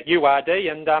leaves out URD,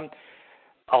 and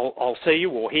I'll see you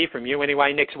or hear from you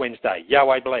anyway next Wednesday.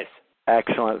 Yahweh bless.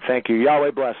 Excellent. Thank you.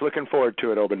 Yahweh bless. Looking forward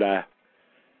to it, Obadiah.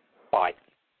 Bye.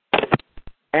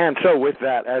 And so with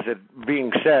that, as it being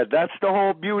said, that's the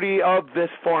whole beauty of this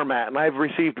format. And I've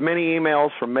received many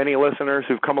emails from many listeners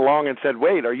who've come along and said,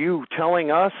 wait, are you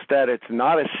telling us that it's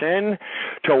not a sin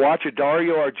to watch a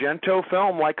Dario Argento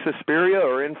film like Suspiria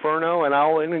or Inferno? And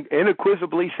I'll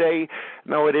unequivocally say,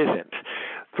 no, it isn't.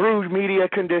 Through media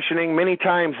conditioning, many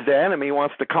times the enemy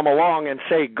wants to come along and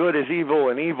say good is evil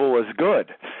and evil is good.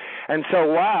 And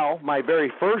so while my very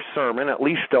first sermon, at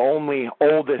least the only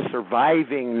oldest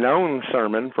surviving known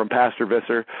sermon from Pastor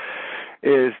Visser,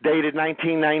 is dated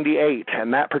 1998,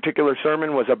 and that particular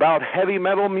sermon was about heavy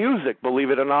metal music, believe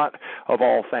it or not, of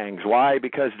all things. Why?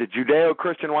 Because the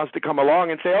Judeo-Christian wants to come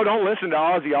along and say, don't listen to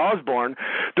Ozzy Osbourne,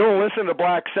 don't listen to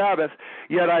Black Sabbath,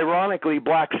 yet ironically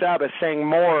Black Sabbath sang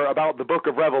more about the book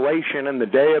of Revelation and the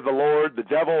day of the Lord, the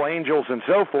devil, angels, and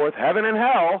so forth, heaven and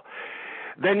hell,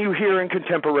 than you hear in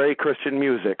contemporary Christian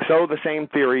music. So the same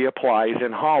theory applies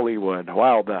in Hollywood.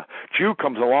 While the Jew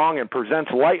comes along and presents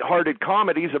lighthearted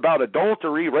comedies about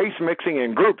adultery, race mixing,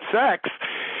 and group sex,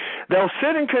 they'll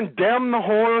sit and condemn the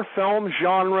horror film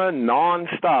genre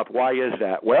nonstop. Why is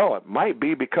that? Well, it might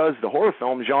be because the horror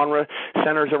film genre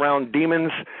centers around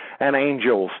demons and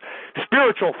angels,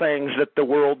 spiritual things that the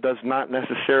world does not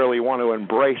necessarily want to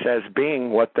embrace as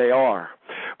being what they are.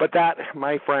 But that,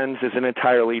 my friends, is an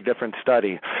entirely different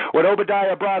study. What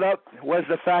Obadiah brought up was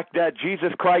the fact that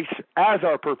Jesus Christ, as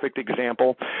our perfect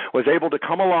example, was able to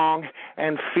come along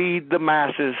and feed the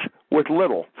masses with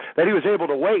little, that he was able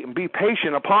to wait and be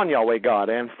patient upon Yahweh God.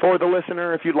 And for the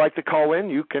listener, if you'd like to call in,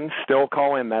 you can still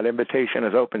call in. That invitation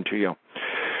is open to you.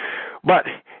 But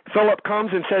Philip comes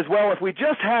and says, well, if we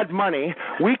just had money,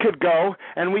 we could go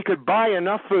and we could buy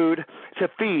enough food to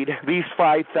feed these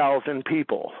 5,000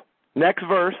 people. Next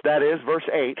verse, that is verse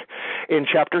 8, in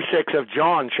chapter 6 of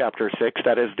John chapter 6,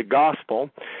 that is the gospel.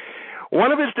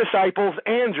 One of his disciples,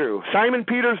 Andrew, Simon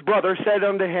Peter's brother, said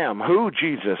unto him, who?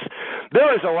 Jesus.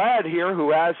 There is a lad here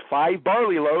who has 5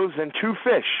 barley loaves and 2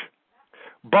 fish.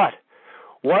 But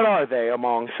what are they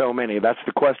among so many? That's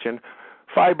the question.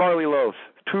 5 barley loaves,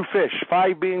 2 fish,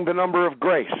 5 being the number of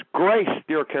grace. Grace,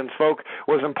 dear kinsfolk,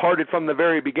 was imparted from the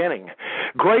very beginning.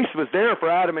 Grace was there for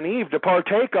Adam and Eve to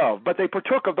partake of, but they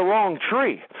partook of the wrong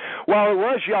tree. While it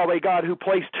was Yahweh God who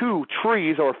placed 2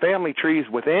 trees or family trees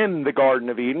within the Garden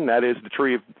of Eden, that is the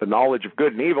tree of the knowledge of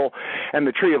good and evil and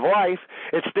the tree of life,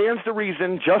 it stands to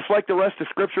reason, just like the rest of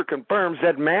Scripture confirms,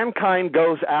 that mankind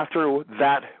goes after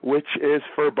that which is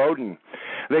forbidden.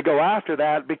 They go after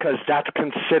that because that's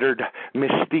considered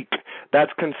mystique.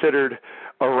 That's considered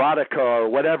erotica or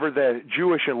whatever the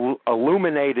Jewish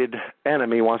illuminated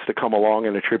enemy wants to come along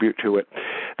and attribute to it.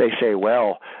 They say,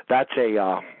 well, that's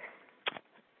a...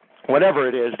 whatever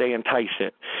it is, they entice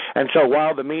it. And so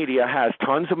while the media has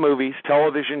tons of movies,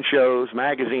 television shows,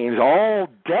 magazines, all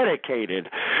dedicated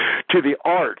to the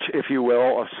art, if you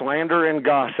will, of slander and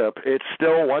gossip, it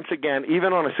still, once again,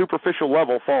 even on a superficial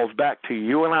level, falls back to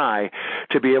you and I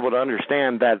to be able to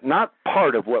understand that not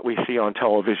part of what we see on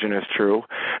television is true,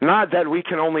 not that we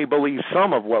can only believe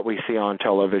some of what we see on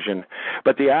television,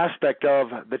 but the aspect of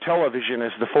the television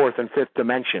is the 4th and 5th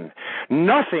dimension.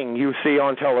 Nothing you see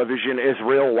on television is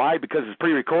real. Why? Because it's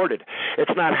pre-recorded.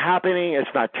 It's not happening. It's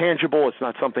not tangible. It's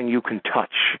not something you can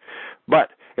touch. But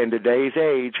in today's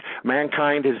age,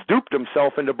 mankind has duped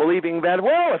himself into believing that,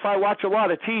 well, if I watch a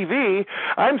lot of TV,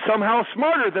 I'm somehow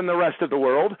smarter than the rest of the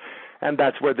world. And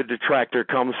that's where the detractor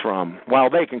comes from.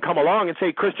 While they can come along and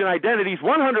say Christian identity is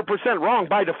 100% wrong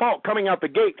by default, coming out the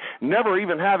gate, never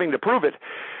even having to prove it,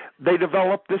 they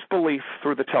develop this belief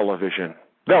through the television.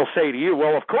 They'll say to you,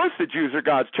 well, of course the Jews are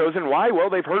God's chosen. Why? Well,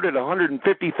 they've heard it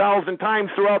 150,000 times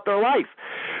throughout their life.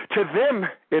 To them,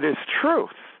 it is truth.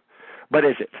 But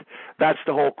is it? That's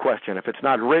the whole question. If it's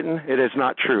not written, it is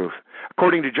not truth.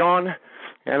 According to John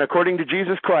and according to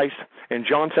Jesus Christ, in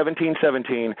John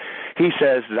 17:17, he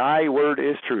says, thy word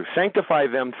is truth. Sanctify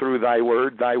them through thy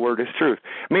word is truth.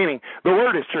 Meaning, the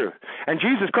word is truth. And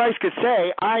Jesus Christ could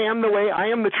say, I am the way, I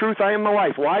am the truth, I am the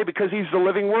life. Why? Because he's the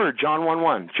living word, John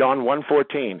 1:1, John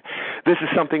 1:14. This is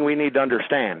something we need to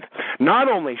understand. Not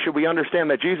only should we understand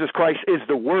that Jesus Christ is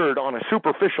the word on a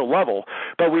superficial level,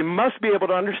 but we must be able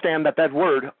to understand that that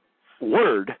word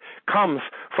comes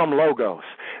from logos.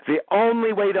 The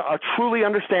only way to truly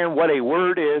understand what a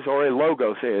word is or a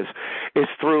logos is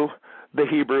through the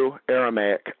Hebrew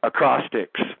Aramaic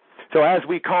acrostics. So as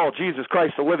we call Jesus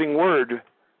Christ the living word,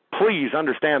 please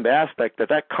understand the aspect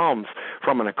that comes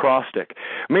from an acrostic.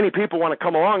 Many people want to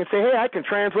come along and say, hey, I can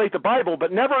translate the Bible,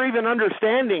 but never even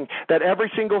understanding that every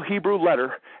single Hebrew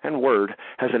letter and word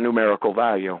has a numerical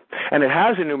value. And it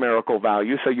has a numerical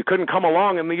value, so you couldn't come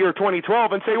along in the year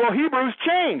 2012 and say, well, Hebrew's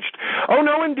changed. Oh,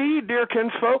 no, indeed, dear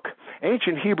kinsfolk.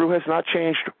 Ancient Hebrew has not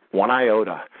changed one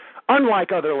iota.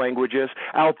 Unlike other languages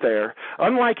out there,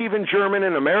 unlike even German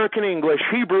and American English,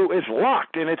 Hebrew is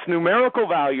locked in its numerical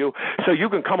value, so you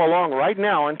can come along right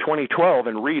now in 2012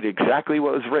 and read exactly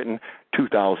what was written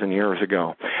 2,000 years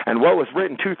ago. And what was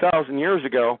written 2,000 years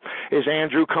ago is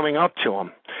Andrew coming up to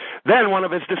him. Then one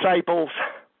of his disciples,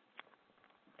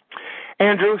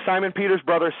 Andrew, Simon Peter's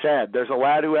brother, said, there's a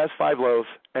lad who has 5 loaves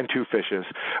and 2 fishes.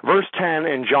 Verse 10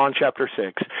 in John chapter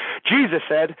 6. Jesus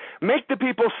said, make the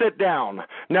people sit down.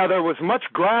 Now there was much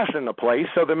grass in the place,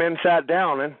 so the men sat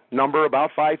down, and number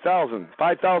about 5,000.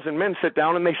 5,000 men sit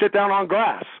down, and they sit down on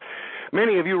grass.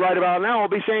 Many of you right about now will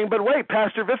be saying, but wait,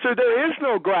 Pastor Visser, there is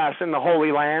no grass in the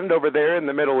Holy Land over there in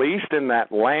the Middle East, in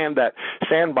that land, that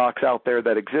sandbox out there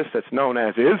that exists that's known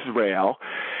as Israel.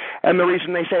 And the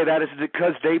reason they say that is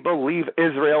because they believe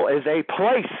Israel is a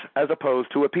place as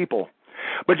opposed to a people.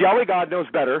 But Yahweh God knows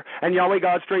better, and Yahweh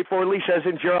God straightforwardly says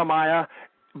in Jeremiah,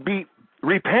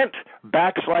 repent,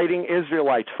 backsliding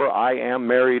Israelites, for I am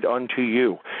married unto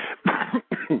you.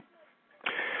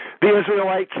 The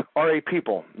Israelites are a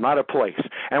people, not a place.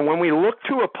 And when we look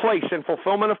to a place in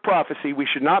fulfillment of prophecy, we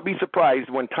should not be surprised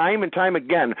when time and time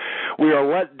again we are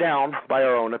let down by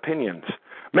our own opinions.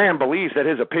 Man believes that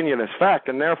his opinion is fact,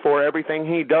 and therefore everything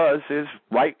he does is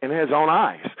right in his own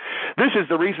eyes. This is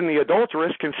the reason the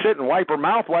adulteress can sit and wipe her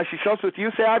mouth while she sups with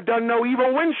you, say, I've done no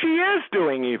evil, when she is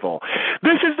doing evil.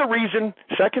 This is the reason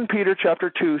 2 Peter chapter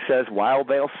 2 says, while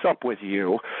they'll sup with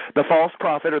you, the false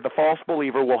prophet or the false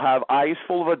believer will have eyes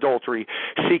full of adultery,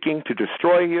 seeking to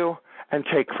destroy you and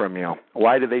take from you.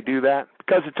 Why do they do that?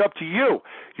 Because it's up to you,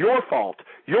 your fault,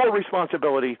 your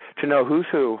responsibility to know who's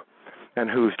who and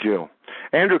who's Jew.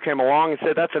 Andrew came along and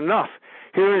said, that's enough.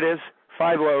 Here it is,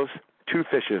 5 loaves, 2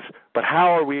 fishes. But how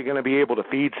are we going to be able to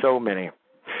feed so many?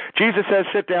 Jesus says,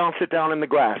 sit down in the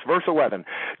grass. Verse 11.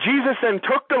 Jesus then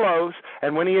took the loaves,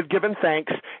 and when he had given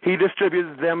thanks, he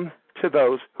distributed them to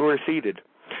those who were seated.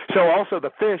 So also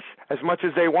the fish, as much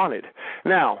as they wanted.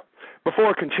 Now,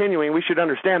 before continuing, we should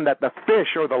understand that the fish,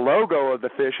 or the logo of the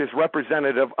fish, is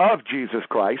representative of Jesus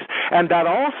Christ, and that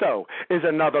also is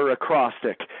another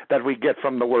acrostic that we get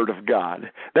from the Word of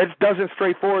God. That doesn't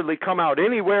straightforwardly come out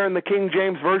anywhere in the King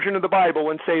James Version of the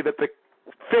Bible and say that the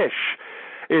fish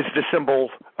is the symbol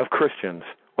of Christians,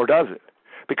 or does it?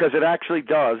 Because it actually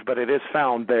does, but it is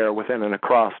found there within an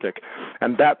acrostic,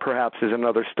 and that perhaps is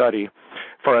another study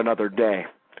for another day.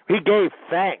 He gave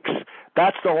thanks.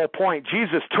 That's the whole point.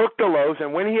 Jesus took the loaves,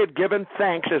 and when he had given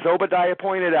thanks, as Obadiah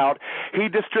pointed out, he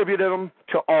distributed them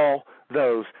to all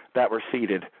those that were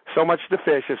seated. So much the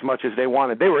fish, as much as they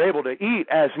wanted. They were able to eat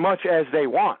as much as they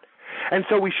want. And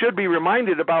so we should be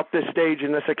reminded about this stage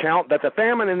in this account that the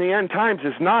famine in the end times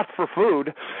is not for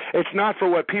food. It's not for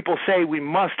what people say we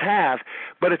must have,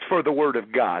 but it's for the Word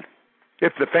of God.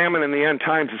 If the famine in the end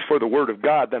times is for the Word of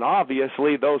God, then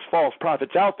obviously those false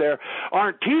prophets out there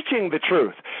aren't teaching the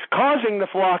truth, causing the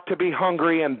flock to be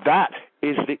hungry, and that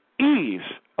is the ease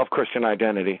of Christian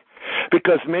identity.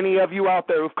 Because many of you out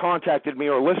there who've contacted me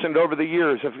or listened over the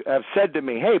years have said to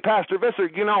me, hey, Pastor Visser,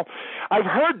 I've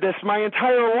heard this my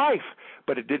entire life,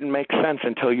 but it didn't make sense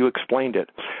until you explained it.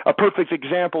 A perfect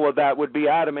example of that would be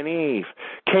Adam and Eve,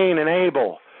 Cain and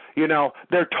Abel.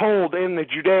 They're told in the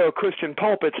Judeo-Christian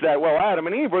pulpits that, well, Adam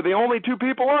and Eve were the only 2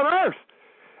 people on earth.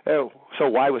 Oh, so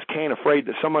why was Cain afraid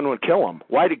that someone would kill him?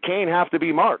 Why did Cain have to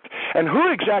be marked? And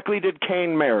who exactly did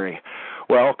Cain marry?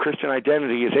 Well, Christian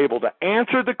identity is able to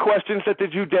answer the questions that the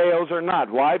Judeos are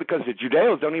not. Why? Because the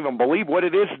Judeos don't even believe what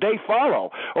it is they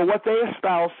follow or what they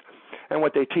espouse and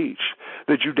what they teach.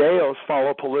 The Judeos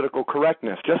follow political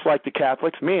correctness, just like the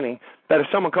Catholics, meaning that if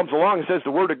someone comes along and says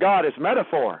the Word of God is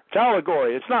metaphor, it's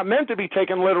allegory, it's not meant to be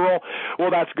taken literal,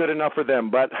 well, that's good enough for them.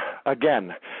 But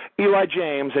again, Eli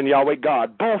James and Yahweh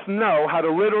God both know how to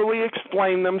literally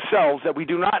explain themselves, that we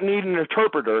do not need an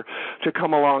interpreter to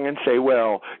come along and say,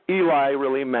 well, Eli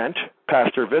really meant,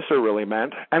 Pastor Visser really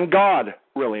meant, and God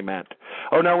really meant.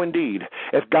 Oh, no, indeed.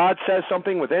 If God says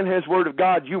something within his Word of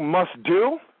God you must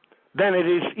do, then it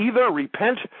is either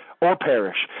repent or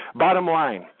perish. Bottom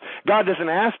line, God doesn't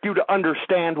ask you to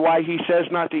understand why he says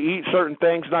not to eat certain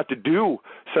things, not to do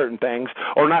certain things,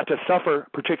 or not to suffer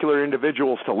particular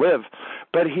individuals to live,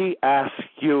 but he asks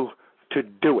you to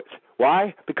do it.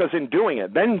 Why? Because in doing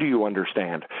it, then do you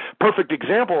understand. Perfect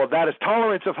example of that is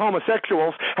tolerance of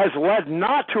homosexuals has led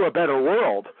not to a better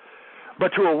world, but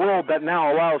to a world that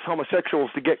now allows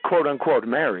homosexuals to get quote-unquote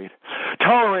married.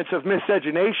 Tolerance of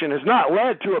miscegenation has not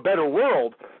led to a better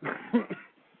world.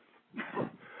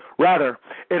 Rather,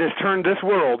 it has turned this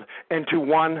world into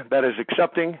one that is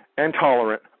accepting and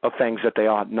tolerant of things that they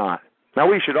ought not. Now,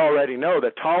 we should already know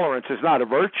that tolerance is not a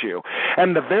virtue.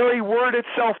 And the very word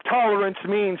itself, tolerance,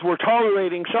 means we're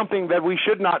tolerating something that we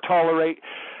should not tolerate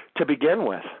to begin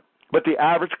with. But the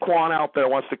average Quan out there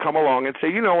wants to come along and say,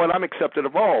 you know what, I'm accepted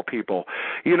of all people.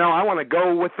 You know, I want to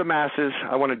go with the masses.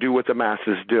 I want to do what the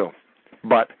masses do.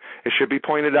 But it should be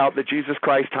pointed out that Jesus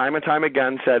Christ time and time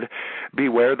again said,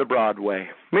 beware the broad way.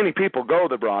 Many people go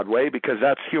the broad way because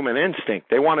that's human instinct.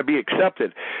 They want to be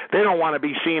accepted. They don't want to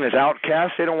be seen as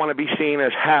outcasts. They don't want to be seen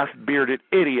as half-bearded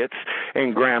idiots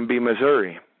in Granby,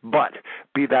 Missouri. But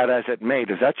be that as it may,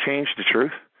 does that change the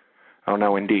truth? Oh,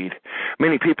 no, indeed.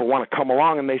 Many people want to come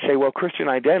along and they say, well, Christian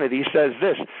identity says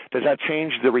this. Does that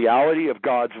change the reality of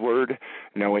God's Word?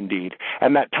 No, indeed.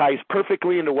 And that ties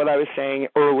perfectly into what I was saying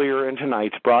earlier in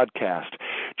tonight's broadcast.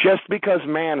 Just because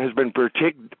man has been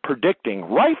predicting,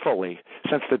 rightfully,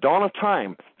 since the dawn of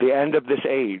time, the end of this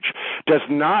age, does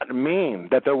not mean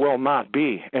that there will not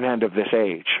be an end of this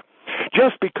age.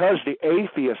 Just because the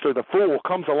atheist or the fool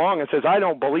comes along and says, I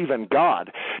don't believe in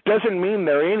God, doesn't mean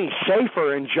they're any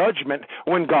safer in judgment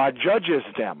when God judges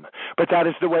them. But that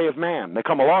is the way of man. They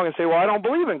come along and say, well, I don't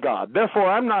believe in God, therefore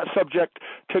I'm not subject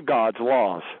to God's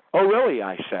laws. Oh, really,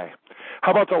 I say.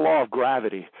 How about the law of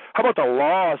gravity? How about the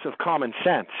laws of common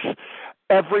sense?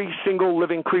 Every single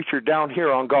living creature down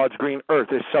here on God's green earth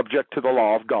is subject to the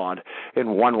law of God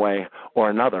in one way or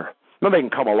another. Now, they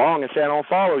can come along and say, I don't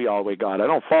follow Yahweh God. I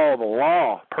don't follow the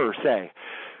law per se.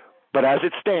 But as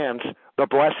it stands, the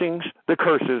blessings, the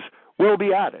curses will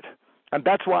be added. And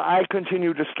that's why I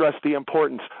continue to stress the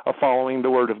importance of following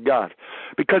the Word of God.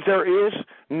 Because there is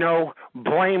no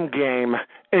blame game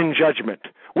in judgment.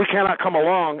 We cannot come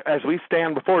along as we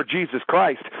stand before Jesus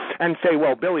Christ and say,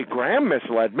 well, Billy Graham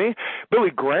misled me. Billy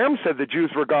Graham said the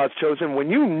Jews were God's chosen, when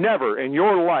you never in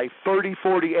your life, 30,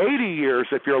 40, 80 years,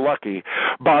 if you're lucky,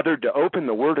 bothered to open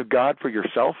the Word of God for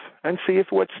yourself and see if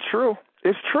what's true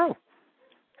is true.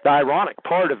 The ironic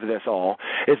part of this all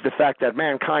is the fact that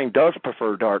mankind does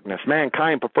prefer darkness.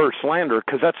 Mankind prefers slander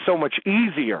because that's so much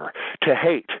easier to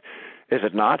hate, is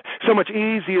it not? So much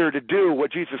easier to do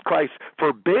what Jesus Christ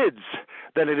forbids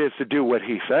than it is to do what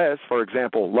he says. For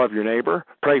example, love your neighbor,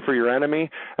 pray for your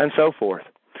enemy, and so forth.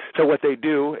 So what they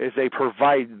do is they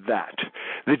provide that.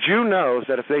 The Jew knows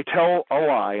that if they tell a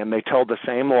lie, and they tell the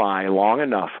same lie long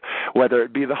enough, whether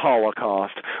it be the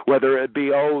Holocaust, whether it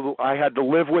be, oh, I had to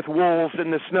live with wolves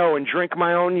in the snow and drink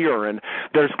my own urine,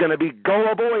 there's going to be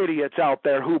gullible idiots out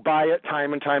there who buy it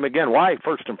time and time again. Why?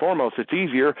 First and foremost, it's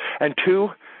easier, and two,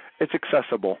 it's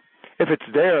accessible. If it's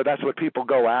there, that's what people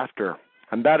go after.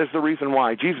 And that is the reason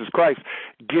why Jesus Christ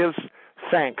gives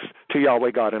thanks to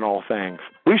Yahweh God in all things.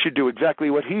 We should do exactly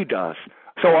what he does.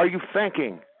 So are you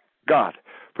thanking God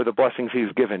for the blessings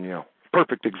he's given you?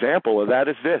 Perfect example of that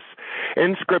is this.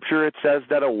 In Scripture it says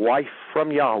that a wife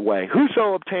from Yahweh,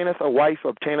 whoso obtaineth a wife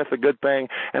obtaineth a good thing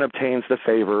and obtains the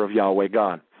favor of Yahweh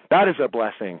God. That is a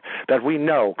blessing that we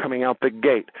know coming out the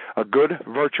gate. A good,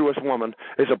 virtuous woman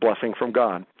is a blessing from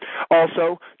God.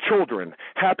 Also, children.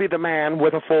 Happy the man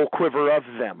with a full quiver of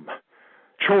them.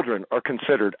 Children are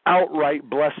considered outright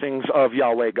blessings of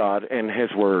Yahweh God in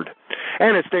his word.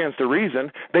 And it stands to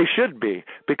reason they should be,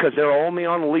 because they're only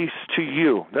on lease to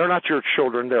you. They're not your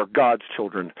children, they're God's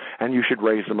children, and you should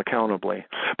raise them accountably.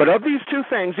 But of these two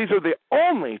things, these are the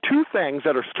only two things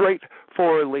that are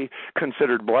straightforwardly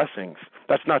considered blessings.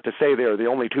 That's not to say they are the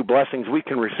only two blessings we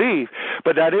can receive,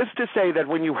 but that is to say that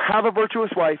when you have a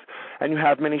virtuous wife and you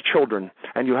have many children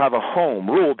and you have a home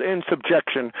ruled in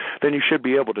subjection, then you should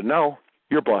be able to know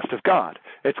you're blessed of God.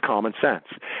 It's common sense.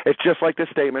 It's just like the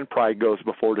statement, pride goes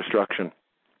before destruction.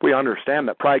 We understand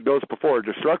that pride goes before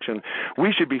destruction.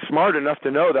 We should be smart enough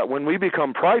to know that when we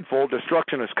become prideful,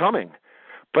 destruction is coming.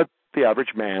 the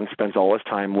average man spends all his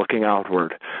time looking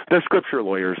outward. They're scripture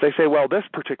lawyers. They say, well, this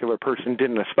particular person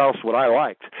didn't espouse what I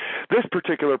liked. This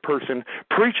particular person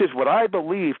preaches what I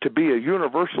believe to be a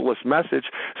universalist message,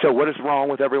 so what is wrong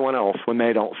with everyone else when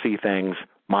they don't see things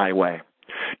my way?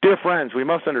 Dear friends, we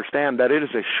must understand that it is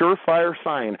a surefire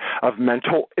sign of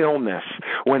mental illness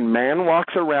when man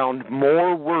walks around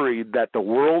more worried that the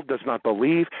world does not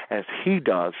believe as he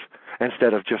does,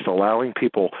 instead of just allowing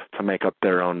people to make up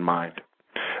their own mind.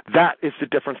 That is the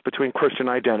difference between Christian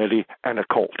identity and a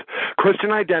cult.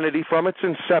 Christian identity from its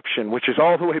inception, which is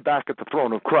all the way back at the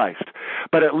throne of Christ,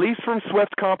 but at least from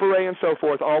Swift, Comparet, and so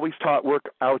forth, always taught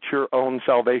work out your own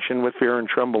salvation with fear and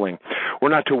trembling. We're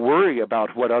not to worry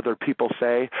about what other people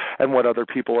say and what other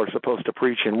people are supposed to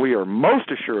preach, and we are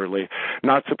most assuredly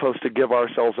not supposed to give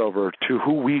ourselves over to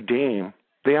who we deem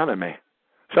the enemy.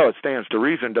 So it stands to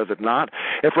reason, does it not?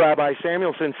 If Rabbi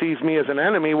Samuelson sees me as an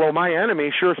enemy, well, my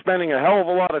enemy sure spending a hell of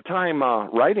a lot of time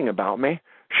writing about me.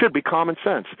 Should be common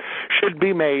sense. Should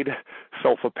be made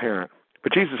self-apparent.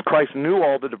 But Jesus Christ knew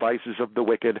all the devices of the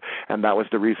wicked, and that was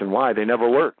the reason why they never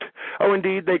worked. Oh,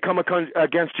 indeed, they come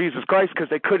against Jesus Christ because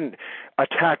they couldn't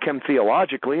attack him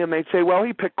theologically, and they'd say, well,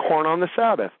 he picked corn on the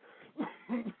Sabbath.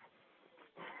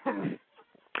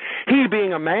 He,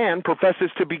 being a man,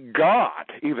 professes to be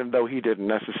God, even though he didn't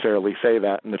necessarily say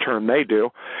that in the term they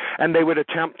do, and they would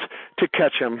attempt to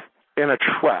catch him in a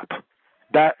trap.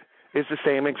 That is the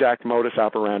same exact modus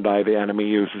operandi the enemy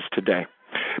uses today.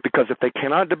 Because if they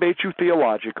cannot debate you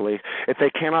theologically, if they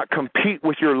cannot compete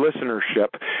with your listenership,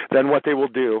 then what they will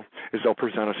do is they'll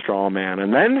present a straw man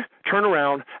and then turn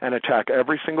around and attack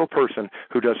every single person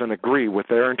who doesn't agree with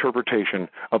their interpretation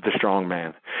of the strong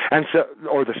man,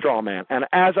 or the straw man. And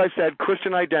as I said,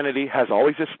 Christian identity has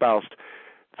always espoused,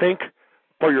 think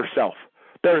for yourself.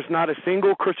 There's not a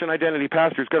single Christian identity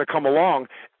pastor who's going to come along,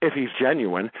 if he's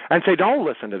genuine, and say, don't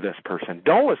listen to this person,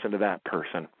 don't listen to that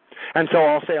person. And so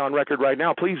I'll say on record right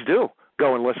now, please do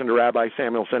go and listen to Rabbi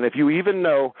Samuelson if you even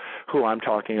know who I'm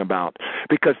talking about.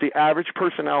 Because the average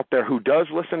person out there who does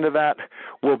listen to that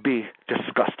will be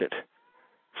disgusted.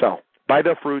 So, by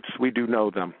their fruits we do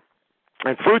know them.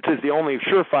 And fruits is the only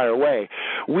surefire way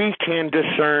we can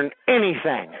discern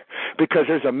anything. Because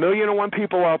there's 1,000,001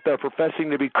 people out there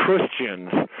professing to be Christians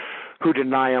who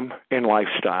deny them in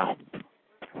lifestyle.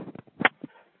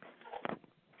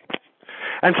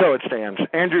 And so it stands.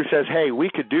 Andrew says, hey, we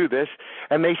could do this.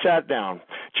 And they sat down.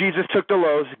 Jesus took the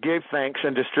loaves, gave thanks,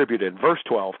 and distributed. Verse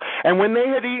 12. And when they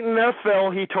had eaten their fill,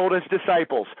 he told his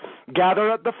disciples, gather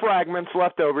up the fragments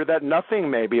left over that nothing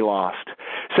may be lost.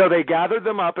 So they gathered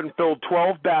them up and filled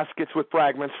 12 baskets with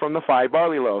fragments from the 5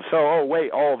 barley loaves. So,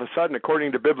 all of a sudden,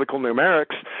 according to biblical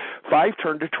numerics, 5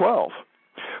 turned to 12.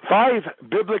 5,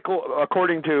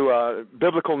 according to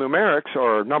biblical numerics,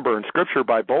 or number in Scripture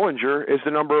by Bollinger, is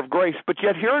the number of grace. But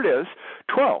yet here it is,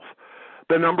 12,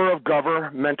 the number of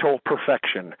governmental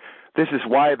perfection. This is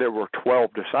why there were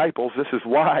 12 disciples. This is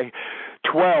why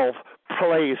 12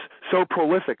 plays so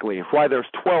prolifically, why there's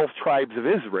 12 tribes of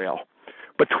Israel.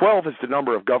 But 12 is the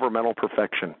number of governmental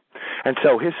perfection. And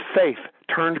so his faith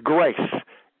turned grace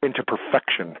into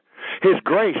perfection. His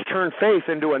grace turned faith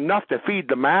into enough to feed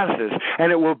the masses,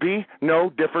 and it will be no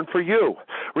different for you.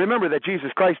 Remember that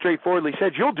Jesus Christ straightforwardly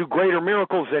said, you'll do greater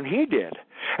miracles than he did.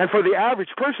 And for the average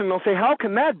person, they'll say, how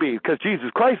can that be? Because Jesus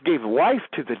Christ gave life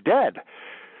to the dead,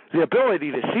 the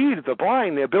ability to see to the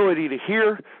blind, the ability to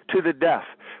hear to the deaf.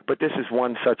 But this is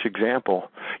one such example.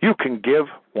 You can give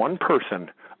one person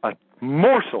a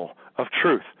morsel of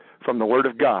truth from the Word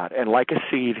of God, and like a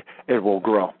seed, it will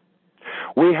grow.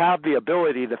 We have the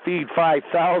ability to feed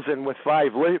 5,000 with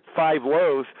 5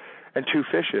 loaves and 2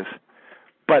 fishes,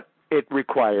 but it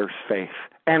requires faith.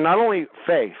 And not only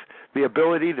faith, the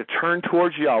ability to turn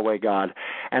towards Yahweh God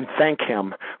and thank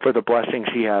him for the blessings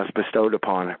he has bestowed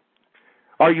upon it.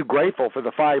 Are you grateful for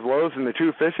the 5 loaves and the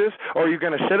 2 fishes, or are you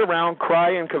going to sit around,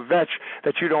 cry, and kvetch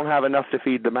that you don't have enough to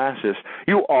feed the masses?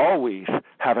 You always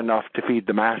have enough to feed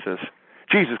the masses.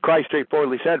 Jesus Christ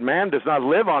straightforwardly said, man does not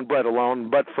live on bread alone,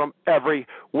 but from every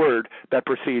word that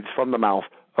proceeds from the mouth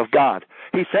of God.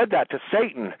 He said that to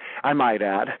Satan, I might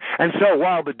add. And so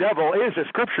while the devil is a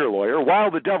scripture lawyer,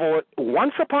 while the devil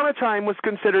once upon a time was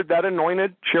considered that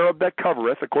anointed cherub that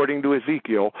covereth, according to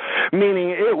Ezekiel, meaning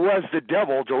it was the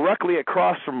devil directly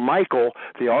across from Michael,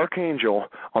 the archangel,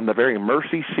 on the very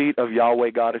mercy seat of Yahweh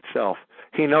God itself.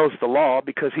 He knows the law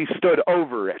because he stood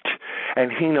over it,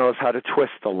 and he knows how to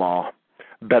twist the law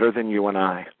better than you and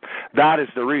I. That is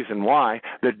the reason why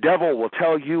the devil will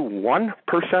tell you 1%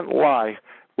 lie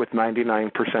with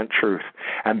 99% truth,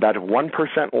 and that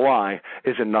 1% lie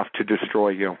is enough to destroy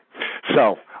you.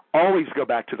 So always go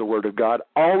back to the Word of God.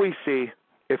 Always see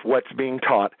if what's being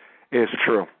taught is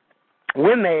true.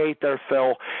 When they ate their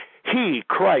fill, he,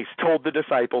 Christ, told the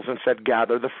disciples and said,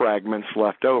 gather the fragments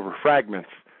left over. Fragments.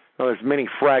 Well, there's many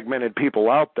fragmented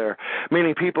people out there,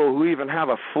 many people who even have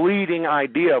a fleeting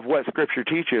idea of what Scripture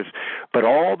teaches, but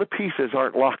all the pieces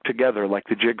aren't locked together like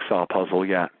the jigsaw puzzle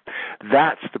yet.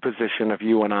 That's the position of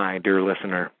you and I, dear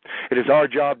listener. It is our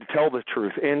job to tell the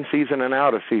truth in season and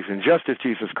out of season, just as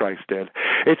Jesus Christ did.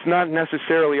 It's not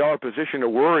necessarily our position to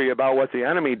worry about what the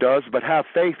enemy does, but have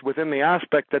faith within the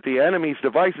aspect that the enemy's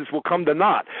devices will come to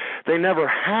naught. They never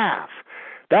have.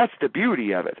 That's the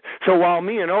beauty of it. So while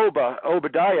me and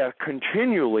Obadiah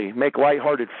continually make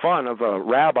lighthearted fun of a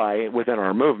rabbi within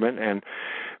our movement, and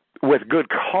with good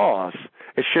cause,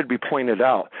 it should be pointed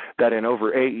out that in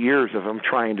over 8 years of him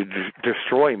trying to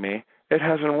destroy me, it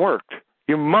hasn't worked.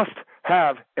 You must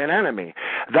have an enemy.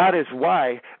 That is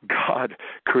why God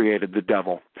created the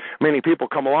devil. Many people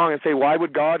come along and say, why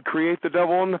would God create the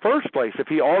devil in the first place if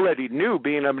he already knew,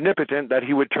 being omnipotent, that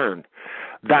he would turn?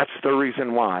 That's the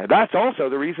reason why. That's also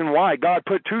the reason why God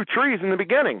put 2 trees in the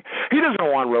beginning. He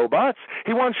doesn't want robots.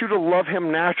 He wants you to love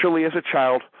him naturally as a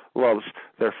child loves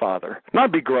their father.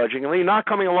 Not begrudgingly, not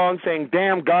coming along saying,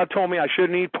 damn, God told me I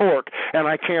shouldn't eat pork and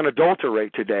I can't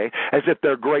adulterate today, as if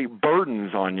they're great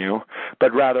burdens on you,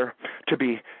 but rather to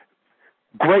be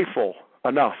grateful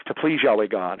enough to please Yahweh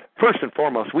God. First and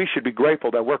foremost, we should be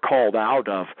grateful that we're called out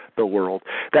of the world,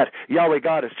 that Yahweh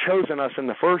God has chosen us in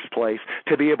the first place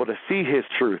to be able to see his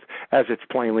truth as it's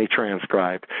plainly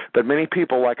transcribed. But many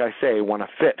people, like I say, want to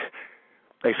fit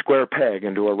a square peg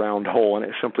into a round hole, and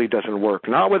it simply doesn't work,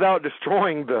 not without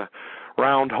destroying the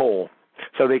round hole.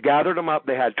 So they gathered them up.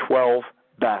 They had 12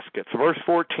 baskets. Verse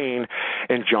 14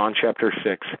 in John chapter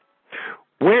 6.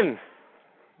 When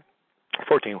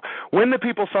the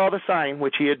people saw the sign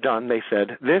which he had done, they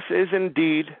said, this is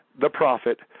indeed the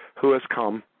prophet who has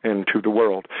come into the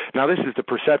world. Now, this is the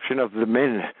perception of the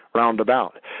men round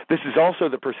about. This is also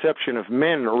the perception of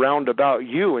men round about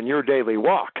you in your daily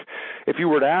walk. If you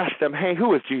were to ask them, hey,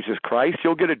 who is Jesus Christ?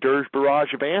 You'll get a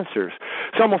barrage of answers.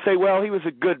 Some will say, well, he was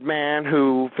a good man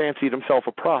who fancied himself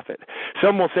a prophet.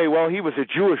 Some will say, well, he was a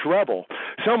Jewish rebel.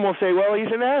 Some will say, well,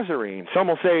 he's a Nazarene. Some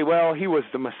will say, well, he was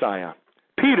the Messiah.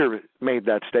 Peter made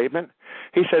that statement.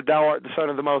 He said, thou art the Son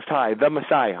of the Most High, the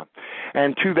Messiah.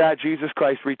 And to that, Jesus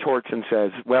Christ retorts and says,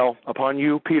 well, upon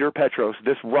you, Peter Petros,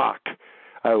 this rock,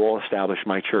 I will establish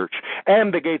my church,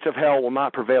 and the gates of hell will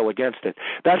not prevail against it.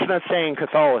 That's not saying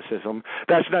Catholicism.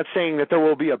 That's not saying that there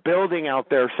will be a building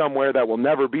out there somewhere that will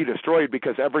never be destroyed,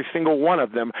 because every single one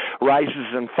of them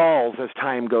rises and falls as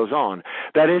time goes on.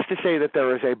 That is to say that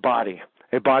there is a body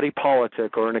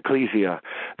politic, or an ecclesia,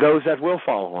 those that will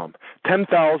follow him.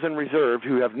 10,000 reserved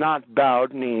who have not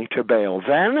bowed knee to Baal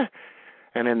then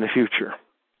and in the future.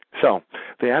 So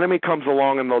the enemy comes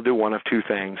along and they'll do one of 2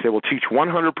 things. They will teach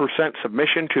 100%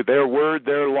 submission to their word,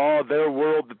 their law, their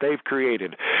world that they've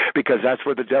created, because that's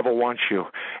where the devil wants you,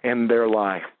 in their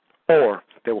lie. Or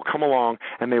they will come along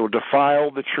and they will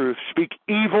defile the truth, speak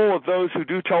evil of those who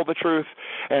do tell the truth,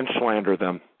 and slander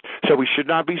them. So we should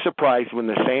not be surprised when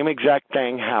the same exact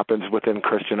thing happens within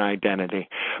Christian identity.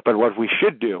 But what we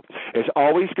should do is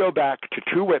always go back to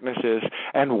 2 witnesses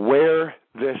and where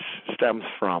this stems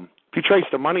from. If you trace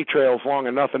the money trails long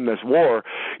enough in this war,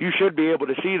 you should be able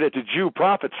to see that the Jew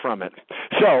profits from it.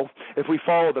 So, if we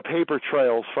follow the paper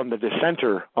trails from the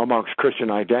dissenter amongst Christian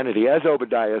identity, as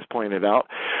Obadiah has pointed out,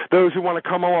 those who want to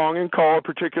come along and call a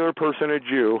particular person a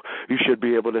Jew, you should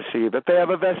be able to see that they have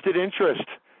a vested interest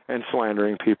in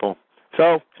slandering people.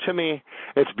 So, to me,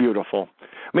 it's beautiful.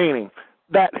 Meaning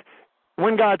that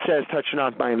when God says, touch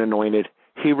not mine anointed,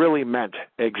 he really meant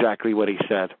exactly what he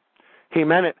said. He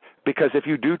meant it because if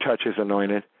you do touch his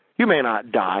anointed, you may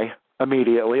not die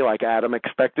immediately like Adam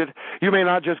expected. You may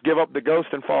not just give up the ghost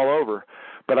and fall over,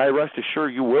 but I rest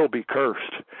assured you will be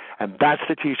cursed. And that's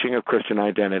the teaching of Christian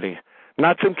identity.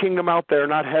 Not some kingdom out there,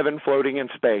 not heaven floating in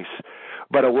space,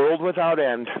 but a world without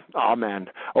end, amen.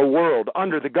 A world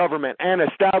under the government and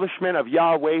establishment of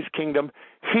Yahweh's kingdom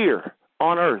here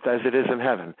on earth as it is in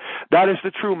heaven. That is the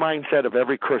true mindset of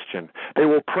every Christian. They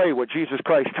will pray what Jesus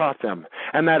Christ taught them,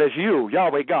 and that is you,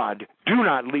 Yahweh God, do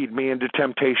not lead me into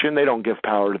temptation. They don't give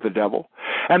power to the devil.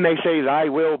 And they say, thy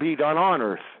will be done on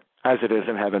earth as it is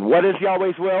in heaven. What is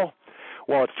Yahweh's will?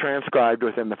 Well, it's transcribed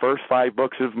within the first 5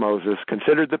 books of Moses,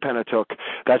 considered the Pentateuch.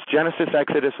 That's Genesis,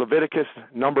 Exodus, Leviticus,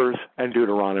 Numbers, and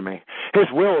Deuteronomy. His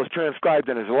will is transcribed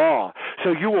in his law.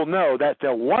 So you will know that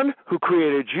the one who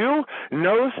created you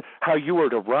knows how you are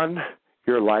to run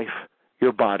your life,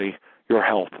 your body, your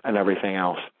health, and everything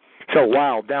else. So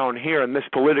while down here in this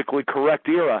politically correct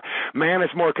era, Man is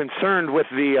more concerned with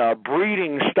the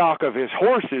breeding stock of his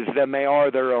horses than they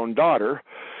are their own daughter.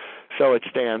 So it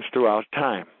stands throughout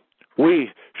time.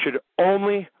 We should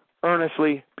only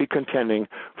earnestly be contending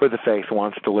for the faith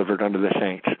once delivered unto the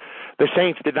saints. The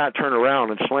saints did not turn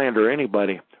around and slander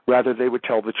anybody. Rather, they would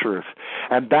tell the truth.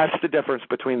 And that's the difference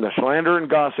between the slander and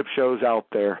gossip shows out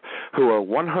there who are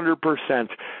 100%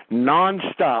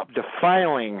 nonstop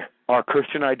defiling our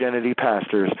Christian identity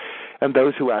pastors and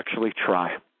those who actually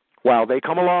try. While they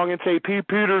come along and say, Pete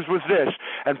Peters was this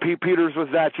and Pete Peters was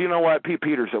that, you know what? Pete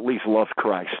Peters at least loved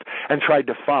Christ and tried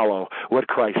to follow what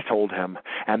Christ told him.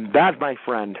 And that, my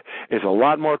friend, is a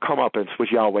lot more comeuppance with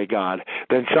Yahweh God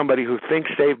than somebody who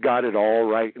thinks they've got it all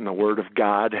right in the Word of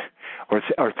God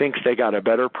or thinks they got a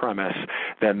better premise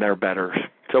than their betters.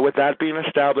 So with that being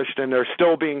established, and there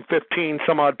still being 15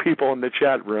 some odd people in the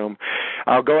chat room,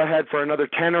 I'll go ahead for another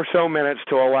 10 or so minutes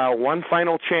to allow one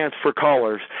final chance for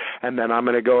callers, and then I'm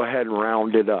going to go ahead and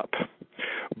round it up.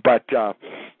 But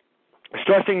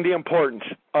stressing the importance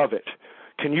of it.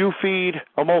 Can you feed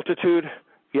a multitude?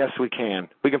 Yes, we can.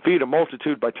 We can feed a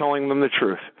multitude by telling them the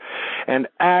truth. And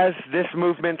as this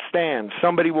movement stands,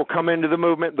 somebody will come into the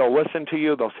movement, they'll listen to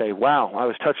you, they'll say, wow, I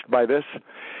was touched by this.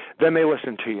 Then they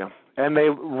listen to you, and they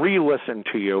re-listen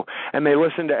to you, and they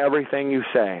listen to everything you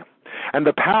say. And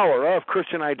the power of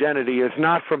Christian identity is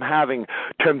not from having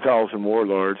 10,000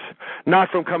 warlords, not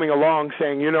from coming along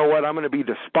saying, you know what, I'm going to be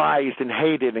despised and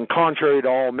hated and contrary to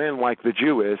all men like the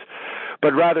Jew is,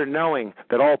 but rather knowing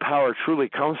that all power truly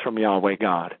comes from Yahweh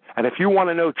God. And if you want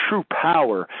to know true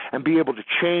power and be able to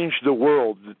change the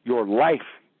world, your life,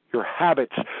 your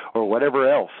habits, or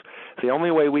whatever else, the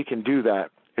only way we can do that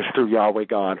is through Yahweh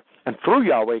God, and through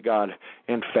Yahweh God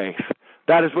in faith.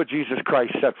 That is what Jesus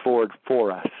Christ set forward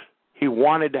for us. He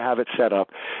wanted to have it set up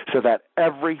so that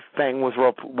everything was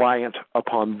reliant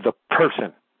upon the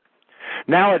person.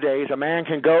 Nowadays, a man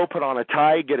can go put on a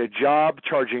tie, get a job,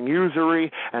 charging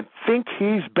usury, and think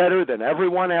he's better than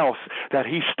everyone else that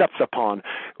he steps upon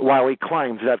while he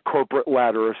climbs that corporate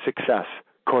ladder of success,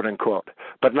 quote unquote.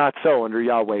 But not so under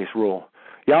Yahweh's rule.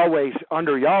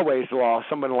 Under Yahweh's law,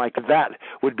 someone like that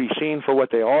would be seen for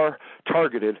what they are,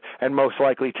 targeted, and most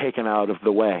likely taken out of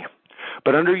the way.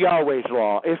 But under Yahweh's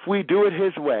law, if we do it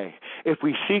His way, if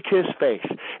we seek His face,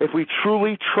 if we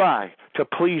truly try to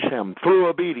please Him through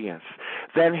obedience,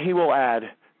 then He will add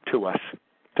to us.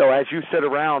 So as you sit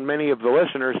around, many of the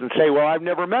listeners, and say, well, I've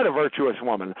never met a virtuous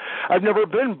woman. I've never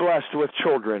been blessed with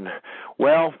children.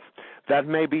 Well, that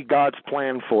may be God's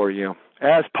plan for you.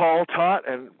 As Paul taught,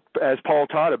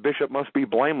 a bishop must be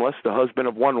blameless, the husband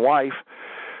of one wife.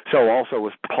 So also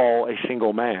was Paul a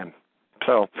single man.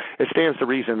 So it stands to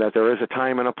reason that there is a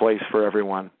time and a place for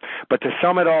everyone. But to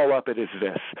sum it all up, it is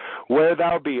this. Where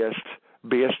thou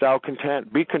beest thou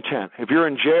content? Be content. If you're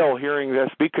in jail hearing this,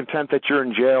 be content that you're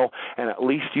in jail, and at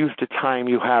least use the time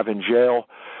you have in jail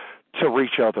to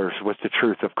reach others with the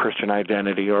truth of Christian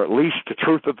identity, or at least the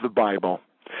truth of the Bible.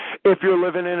 If you're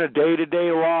living in a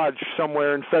day-to-day lodge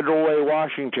somewhere in Federal Way,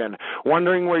 Washington,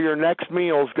 wondering where your next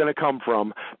meal is going to come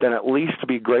from, then at least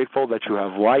be grateful that you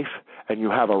have life and you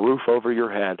have a roof over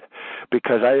your head.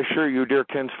 Because I assure you, dear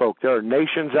kinsfolk, there are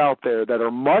nations out there that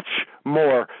are much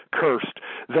more cursed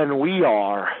than we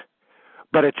are.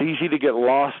 But it's easy to get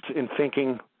lost in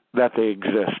thinking that they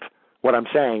exist. What I'm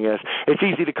saying is, it's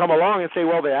easy to come along and say,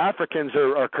 well, the Africans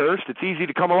are cursed. It's easy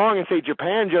to come along and say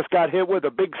Japan just got hit with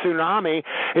a big tsunami.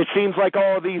 It seems like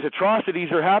all of these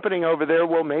atrocities are happening over there.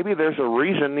 Well, maybe there's a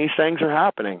reason these things are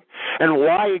happening. And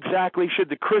why exactly should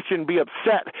the Christian be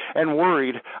upset and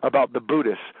worried about the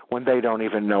Buddhists when they don't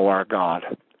even know our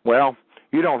God? Well,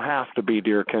 you don't have to be,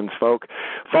 dear kinsfolk.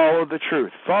 Follow the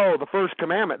truth. Follow the first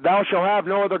commandment. Thou shalt have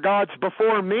no other gods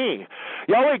before me.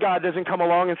 Yahweh God doesn't come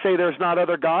along and say there's not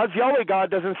other gods. Yahweh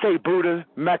God doesn't say Buddha,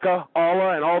 Mecca,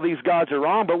 Allah, and all these gods are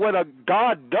wrong. But what a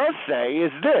God does say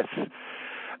is this: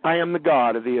 I am the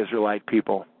God of the Israelite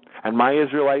people. And my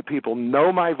Israelite people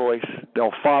know my voice.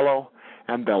 They'll follow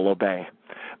and they'll obey.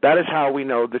 That is how we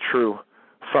know the true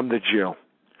from the Jew.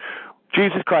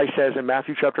 Jesus Christ says in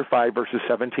Matthew chapter 5, verses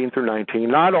 17 through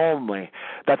 19, not only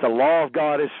that the law of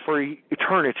God is for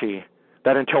eternity,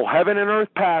 that until heaven and earth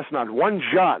pass, not one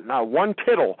jot, not one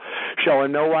tittle shall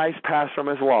in no wise pass from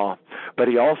his law, but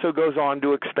he also goes on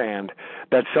to expand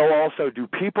that so also do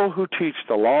people who teach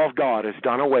the law of God is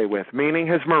done away with, meaning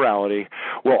his morality,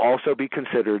 will also be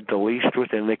considered the least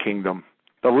within the kingdom.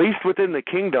 The least within the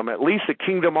kingdom, at least the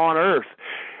kingdom on earth,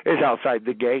 is outside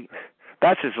the gate.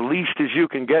 That's as least as you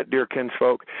can get, dear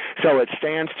kinsfolk. So it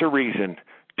stands to reason.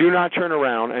 Do not turn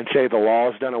around and say the law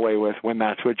is done away with when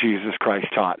that's what Jesus Christ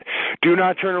taught. Do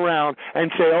not turn around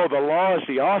and say, oh, the law is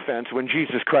the offense when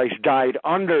Jesus Christ died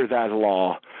under that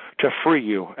law to free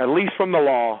you, at least from the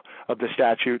law of the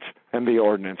statutes and the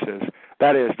ordinances.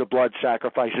 That is, the blood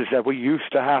sacrifices that we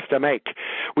used to have to make.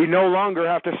 We no longer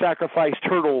have to sacrifice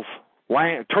turtle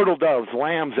doves,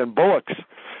 lambs, and bullocks,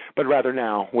 but rather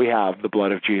now we have the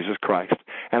blood of Jesus Christ.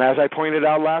 And as I pointed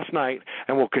out last night,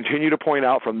 and will continue to point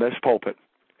out from this pulpit,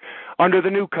 under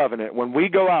the new covenant, when we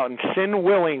go out and sin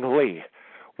willingly,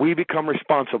 we become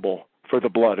responsible for the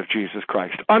blood of Jesus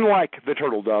Christ, unlike the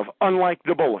turtle dove, unlike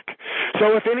the bullock.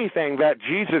 So if anything that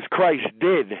Jesus Christ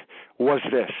did was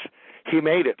this: he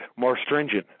made it more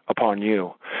stringent upon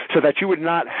you, so that you would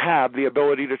not have the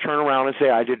ability to turn around and say,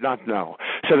 I did not know,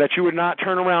 so that you would not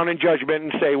turn around in judgment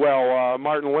and say, well,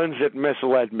 Martin Lindsay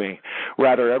misled me.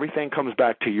 Rather, everything comes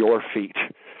back to your feet.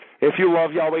 If you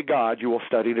love Yahweh God, you will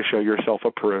study to show yourself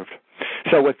approved.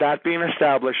 So with that being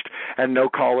established and no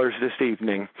callers this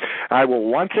evening, I will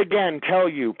once again tell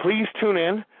you, please tune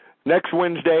in next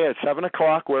Wednesday at 7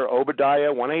 o'clock, where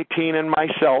Obadiah 118 and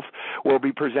myself will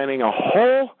be presenting a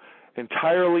whole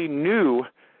entirely new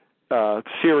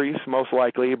series, most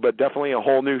likely, but definitely a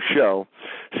whole new show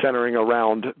centering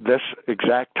around this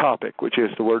exact topic, which is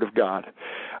the Word of God.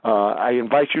 I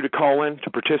invite you to call in to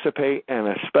participate and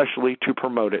especially to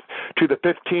promote it. To the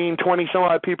 15, 20 some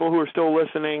odd people who are still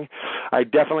listening, I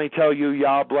definitely tell you,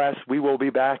 Yah bless, we will be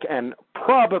back and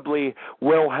probably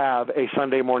will have a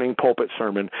Sunday morning pulpit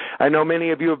sermon. I know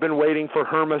many of you have been waiting for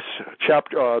Hermas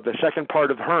chapter, the second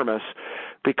part of Hermas,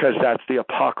 because that's the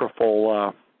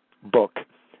apocryphal book.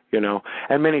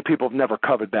 And many people have never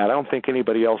covered that. I don't think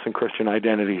anybody else in Christian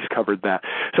Identity has covered that.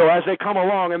 So as they come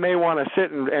along and they want to sit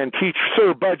and teach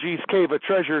Sir Budgie's Cave of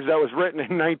Treasures that was written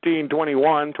in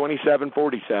 1921, 27,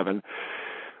 47,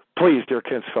 please, dear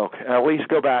kinsfolk, at least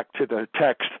go back to the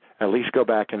text, at least go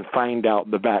back and find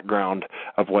out the background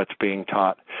of what's being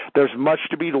taught. There's much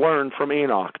to be learned from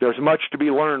Enoch. There's much to be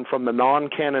learned from the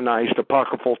non-canonized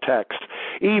apocryphal text,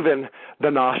 even the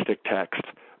Gnostic text.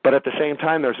 But at the same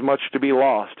time, there's much to be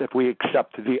lost if we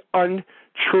accept the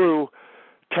untrue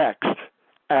text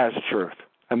as truth.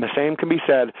 And the same can be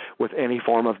said with any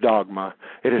form of dogma.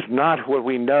 It is not what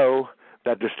we know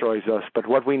that destroys us, but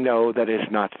what we know that is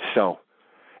not so.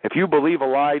 If you believe a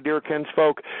lie, dear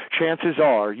kinsfolk, chances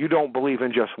are you don't believe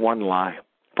in just one lie.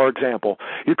 For example,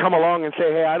 you come along and say,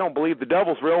 hey, I don't believe the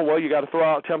devil's real. Well, you got to throw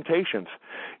out temptations.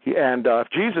 And if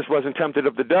Jesus wasn't tempted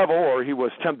of the devil, or then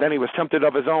he was tempted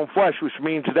of his own flesh, which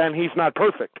means then he's not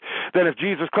perfect. Then if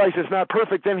Jesus Christ is not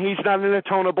perfect, then he's not an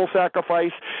atonable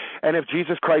sacrifice. And if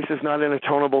Jesus Christ is not an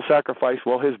atonable sacrifice,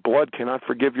 well, his blood cannot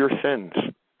forgive your sins.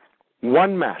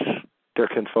 One mess, dear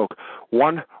kinsfolk,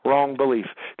 one wrong belief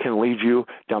can lead you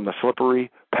down the slippery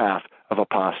path of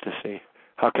apostasy.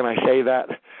 How can I say that?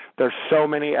 There's so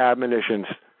many admonitions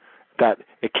that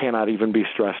it cannot even be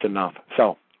stressed enough.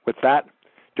 So, with that,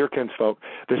 dear kinsfolk,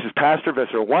 this is Pastor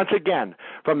Visser, once again,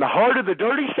 from the heart of the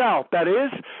dirty South, that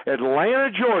is, Atlanta,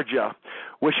 Georgia,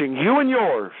 wishing you and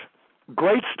yours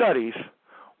great studies,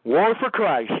 war for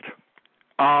Christ.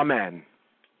 Amen.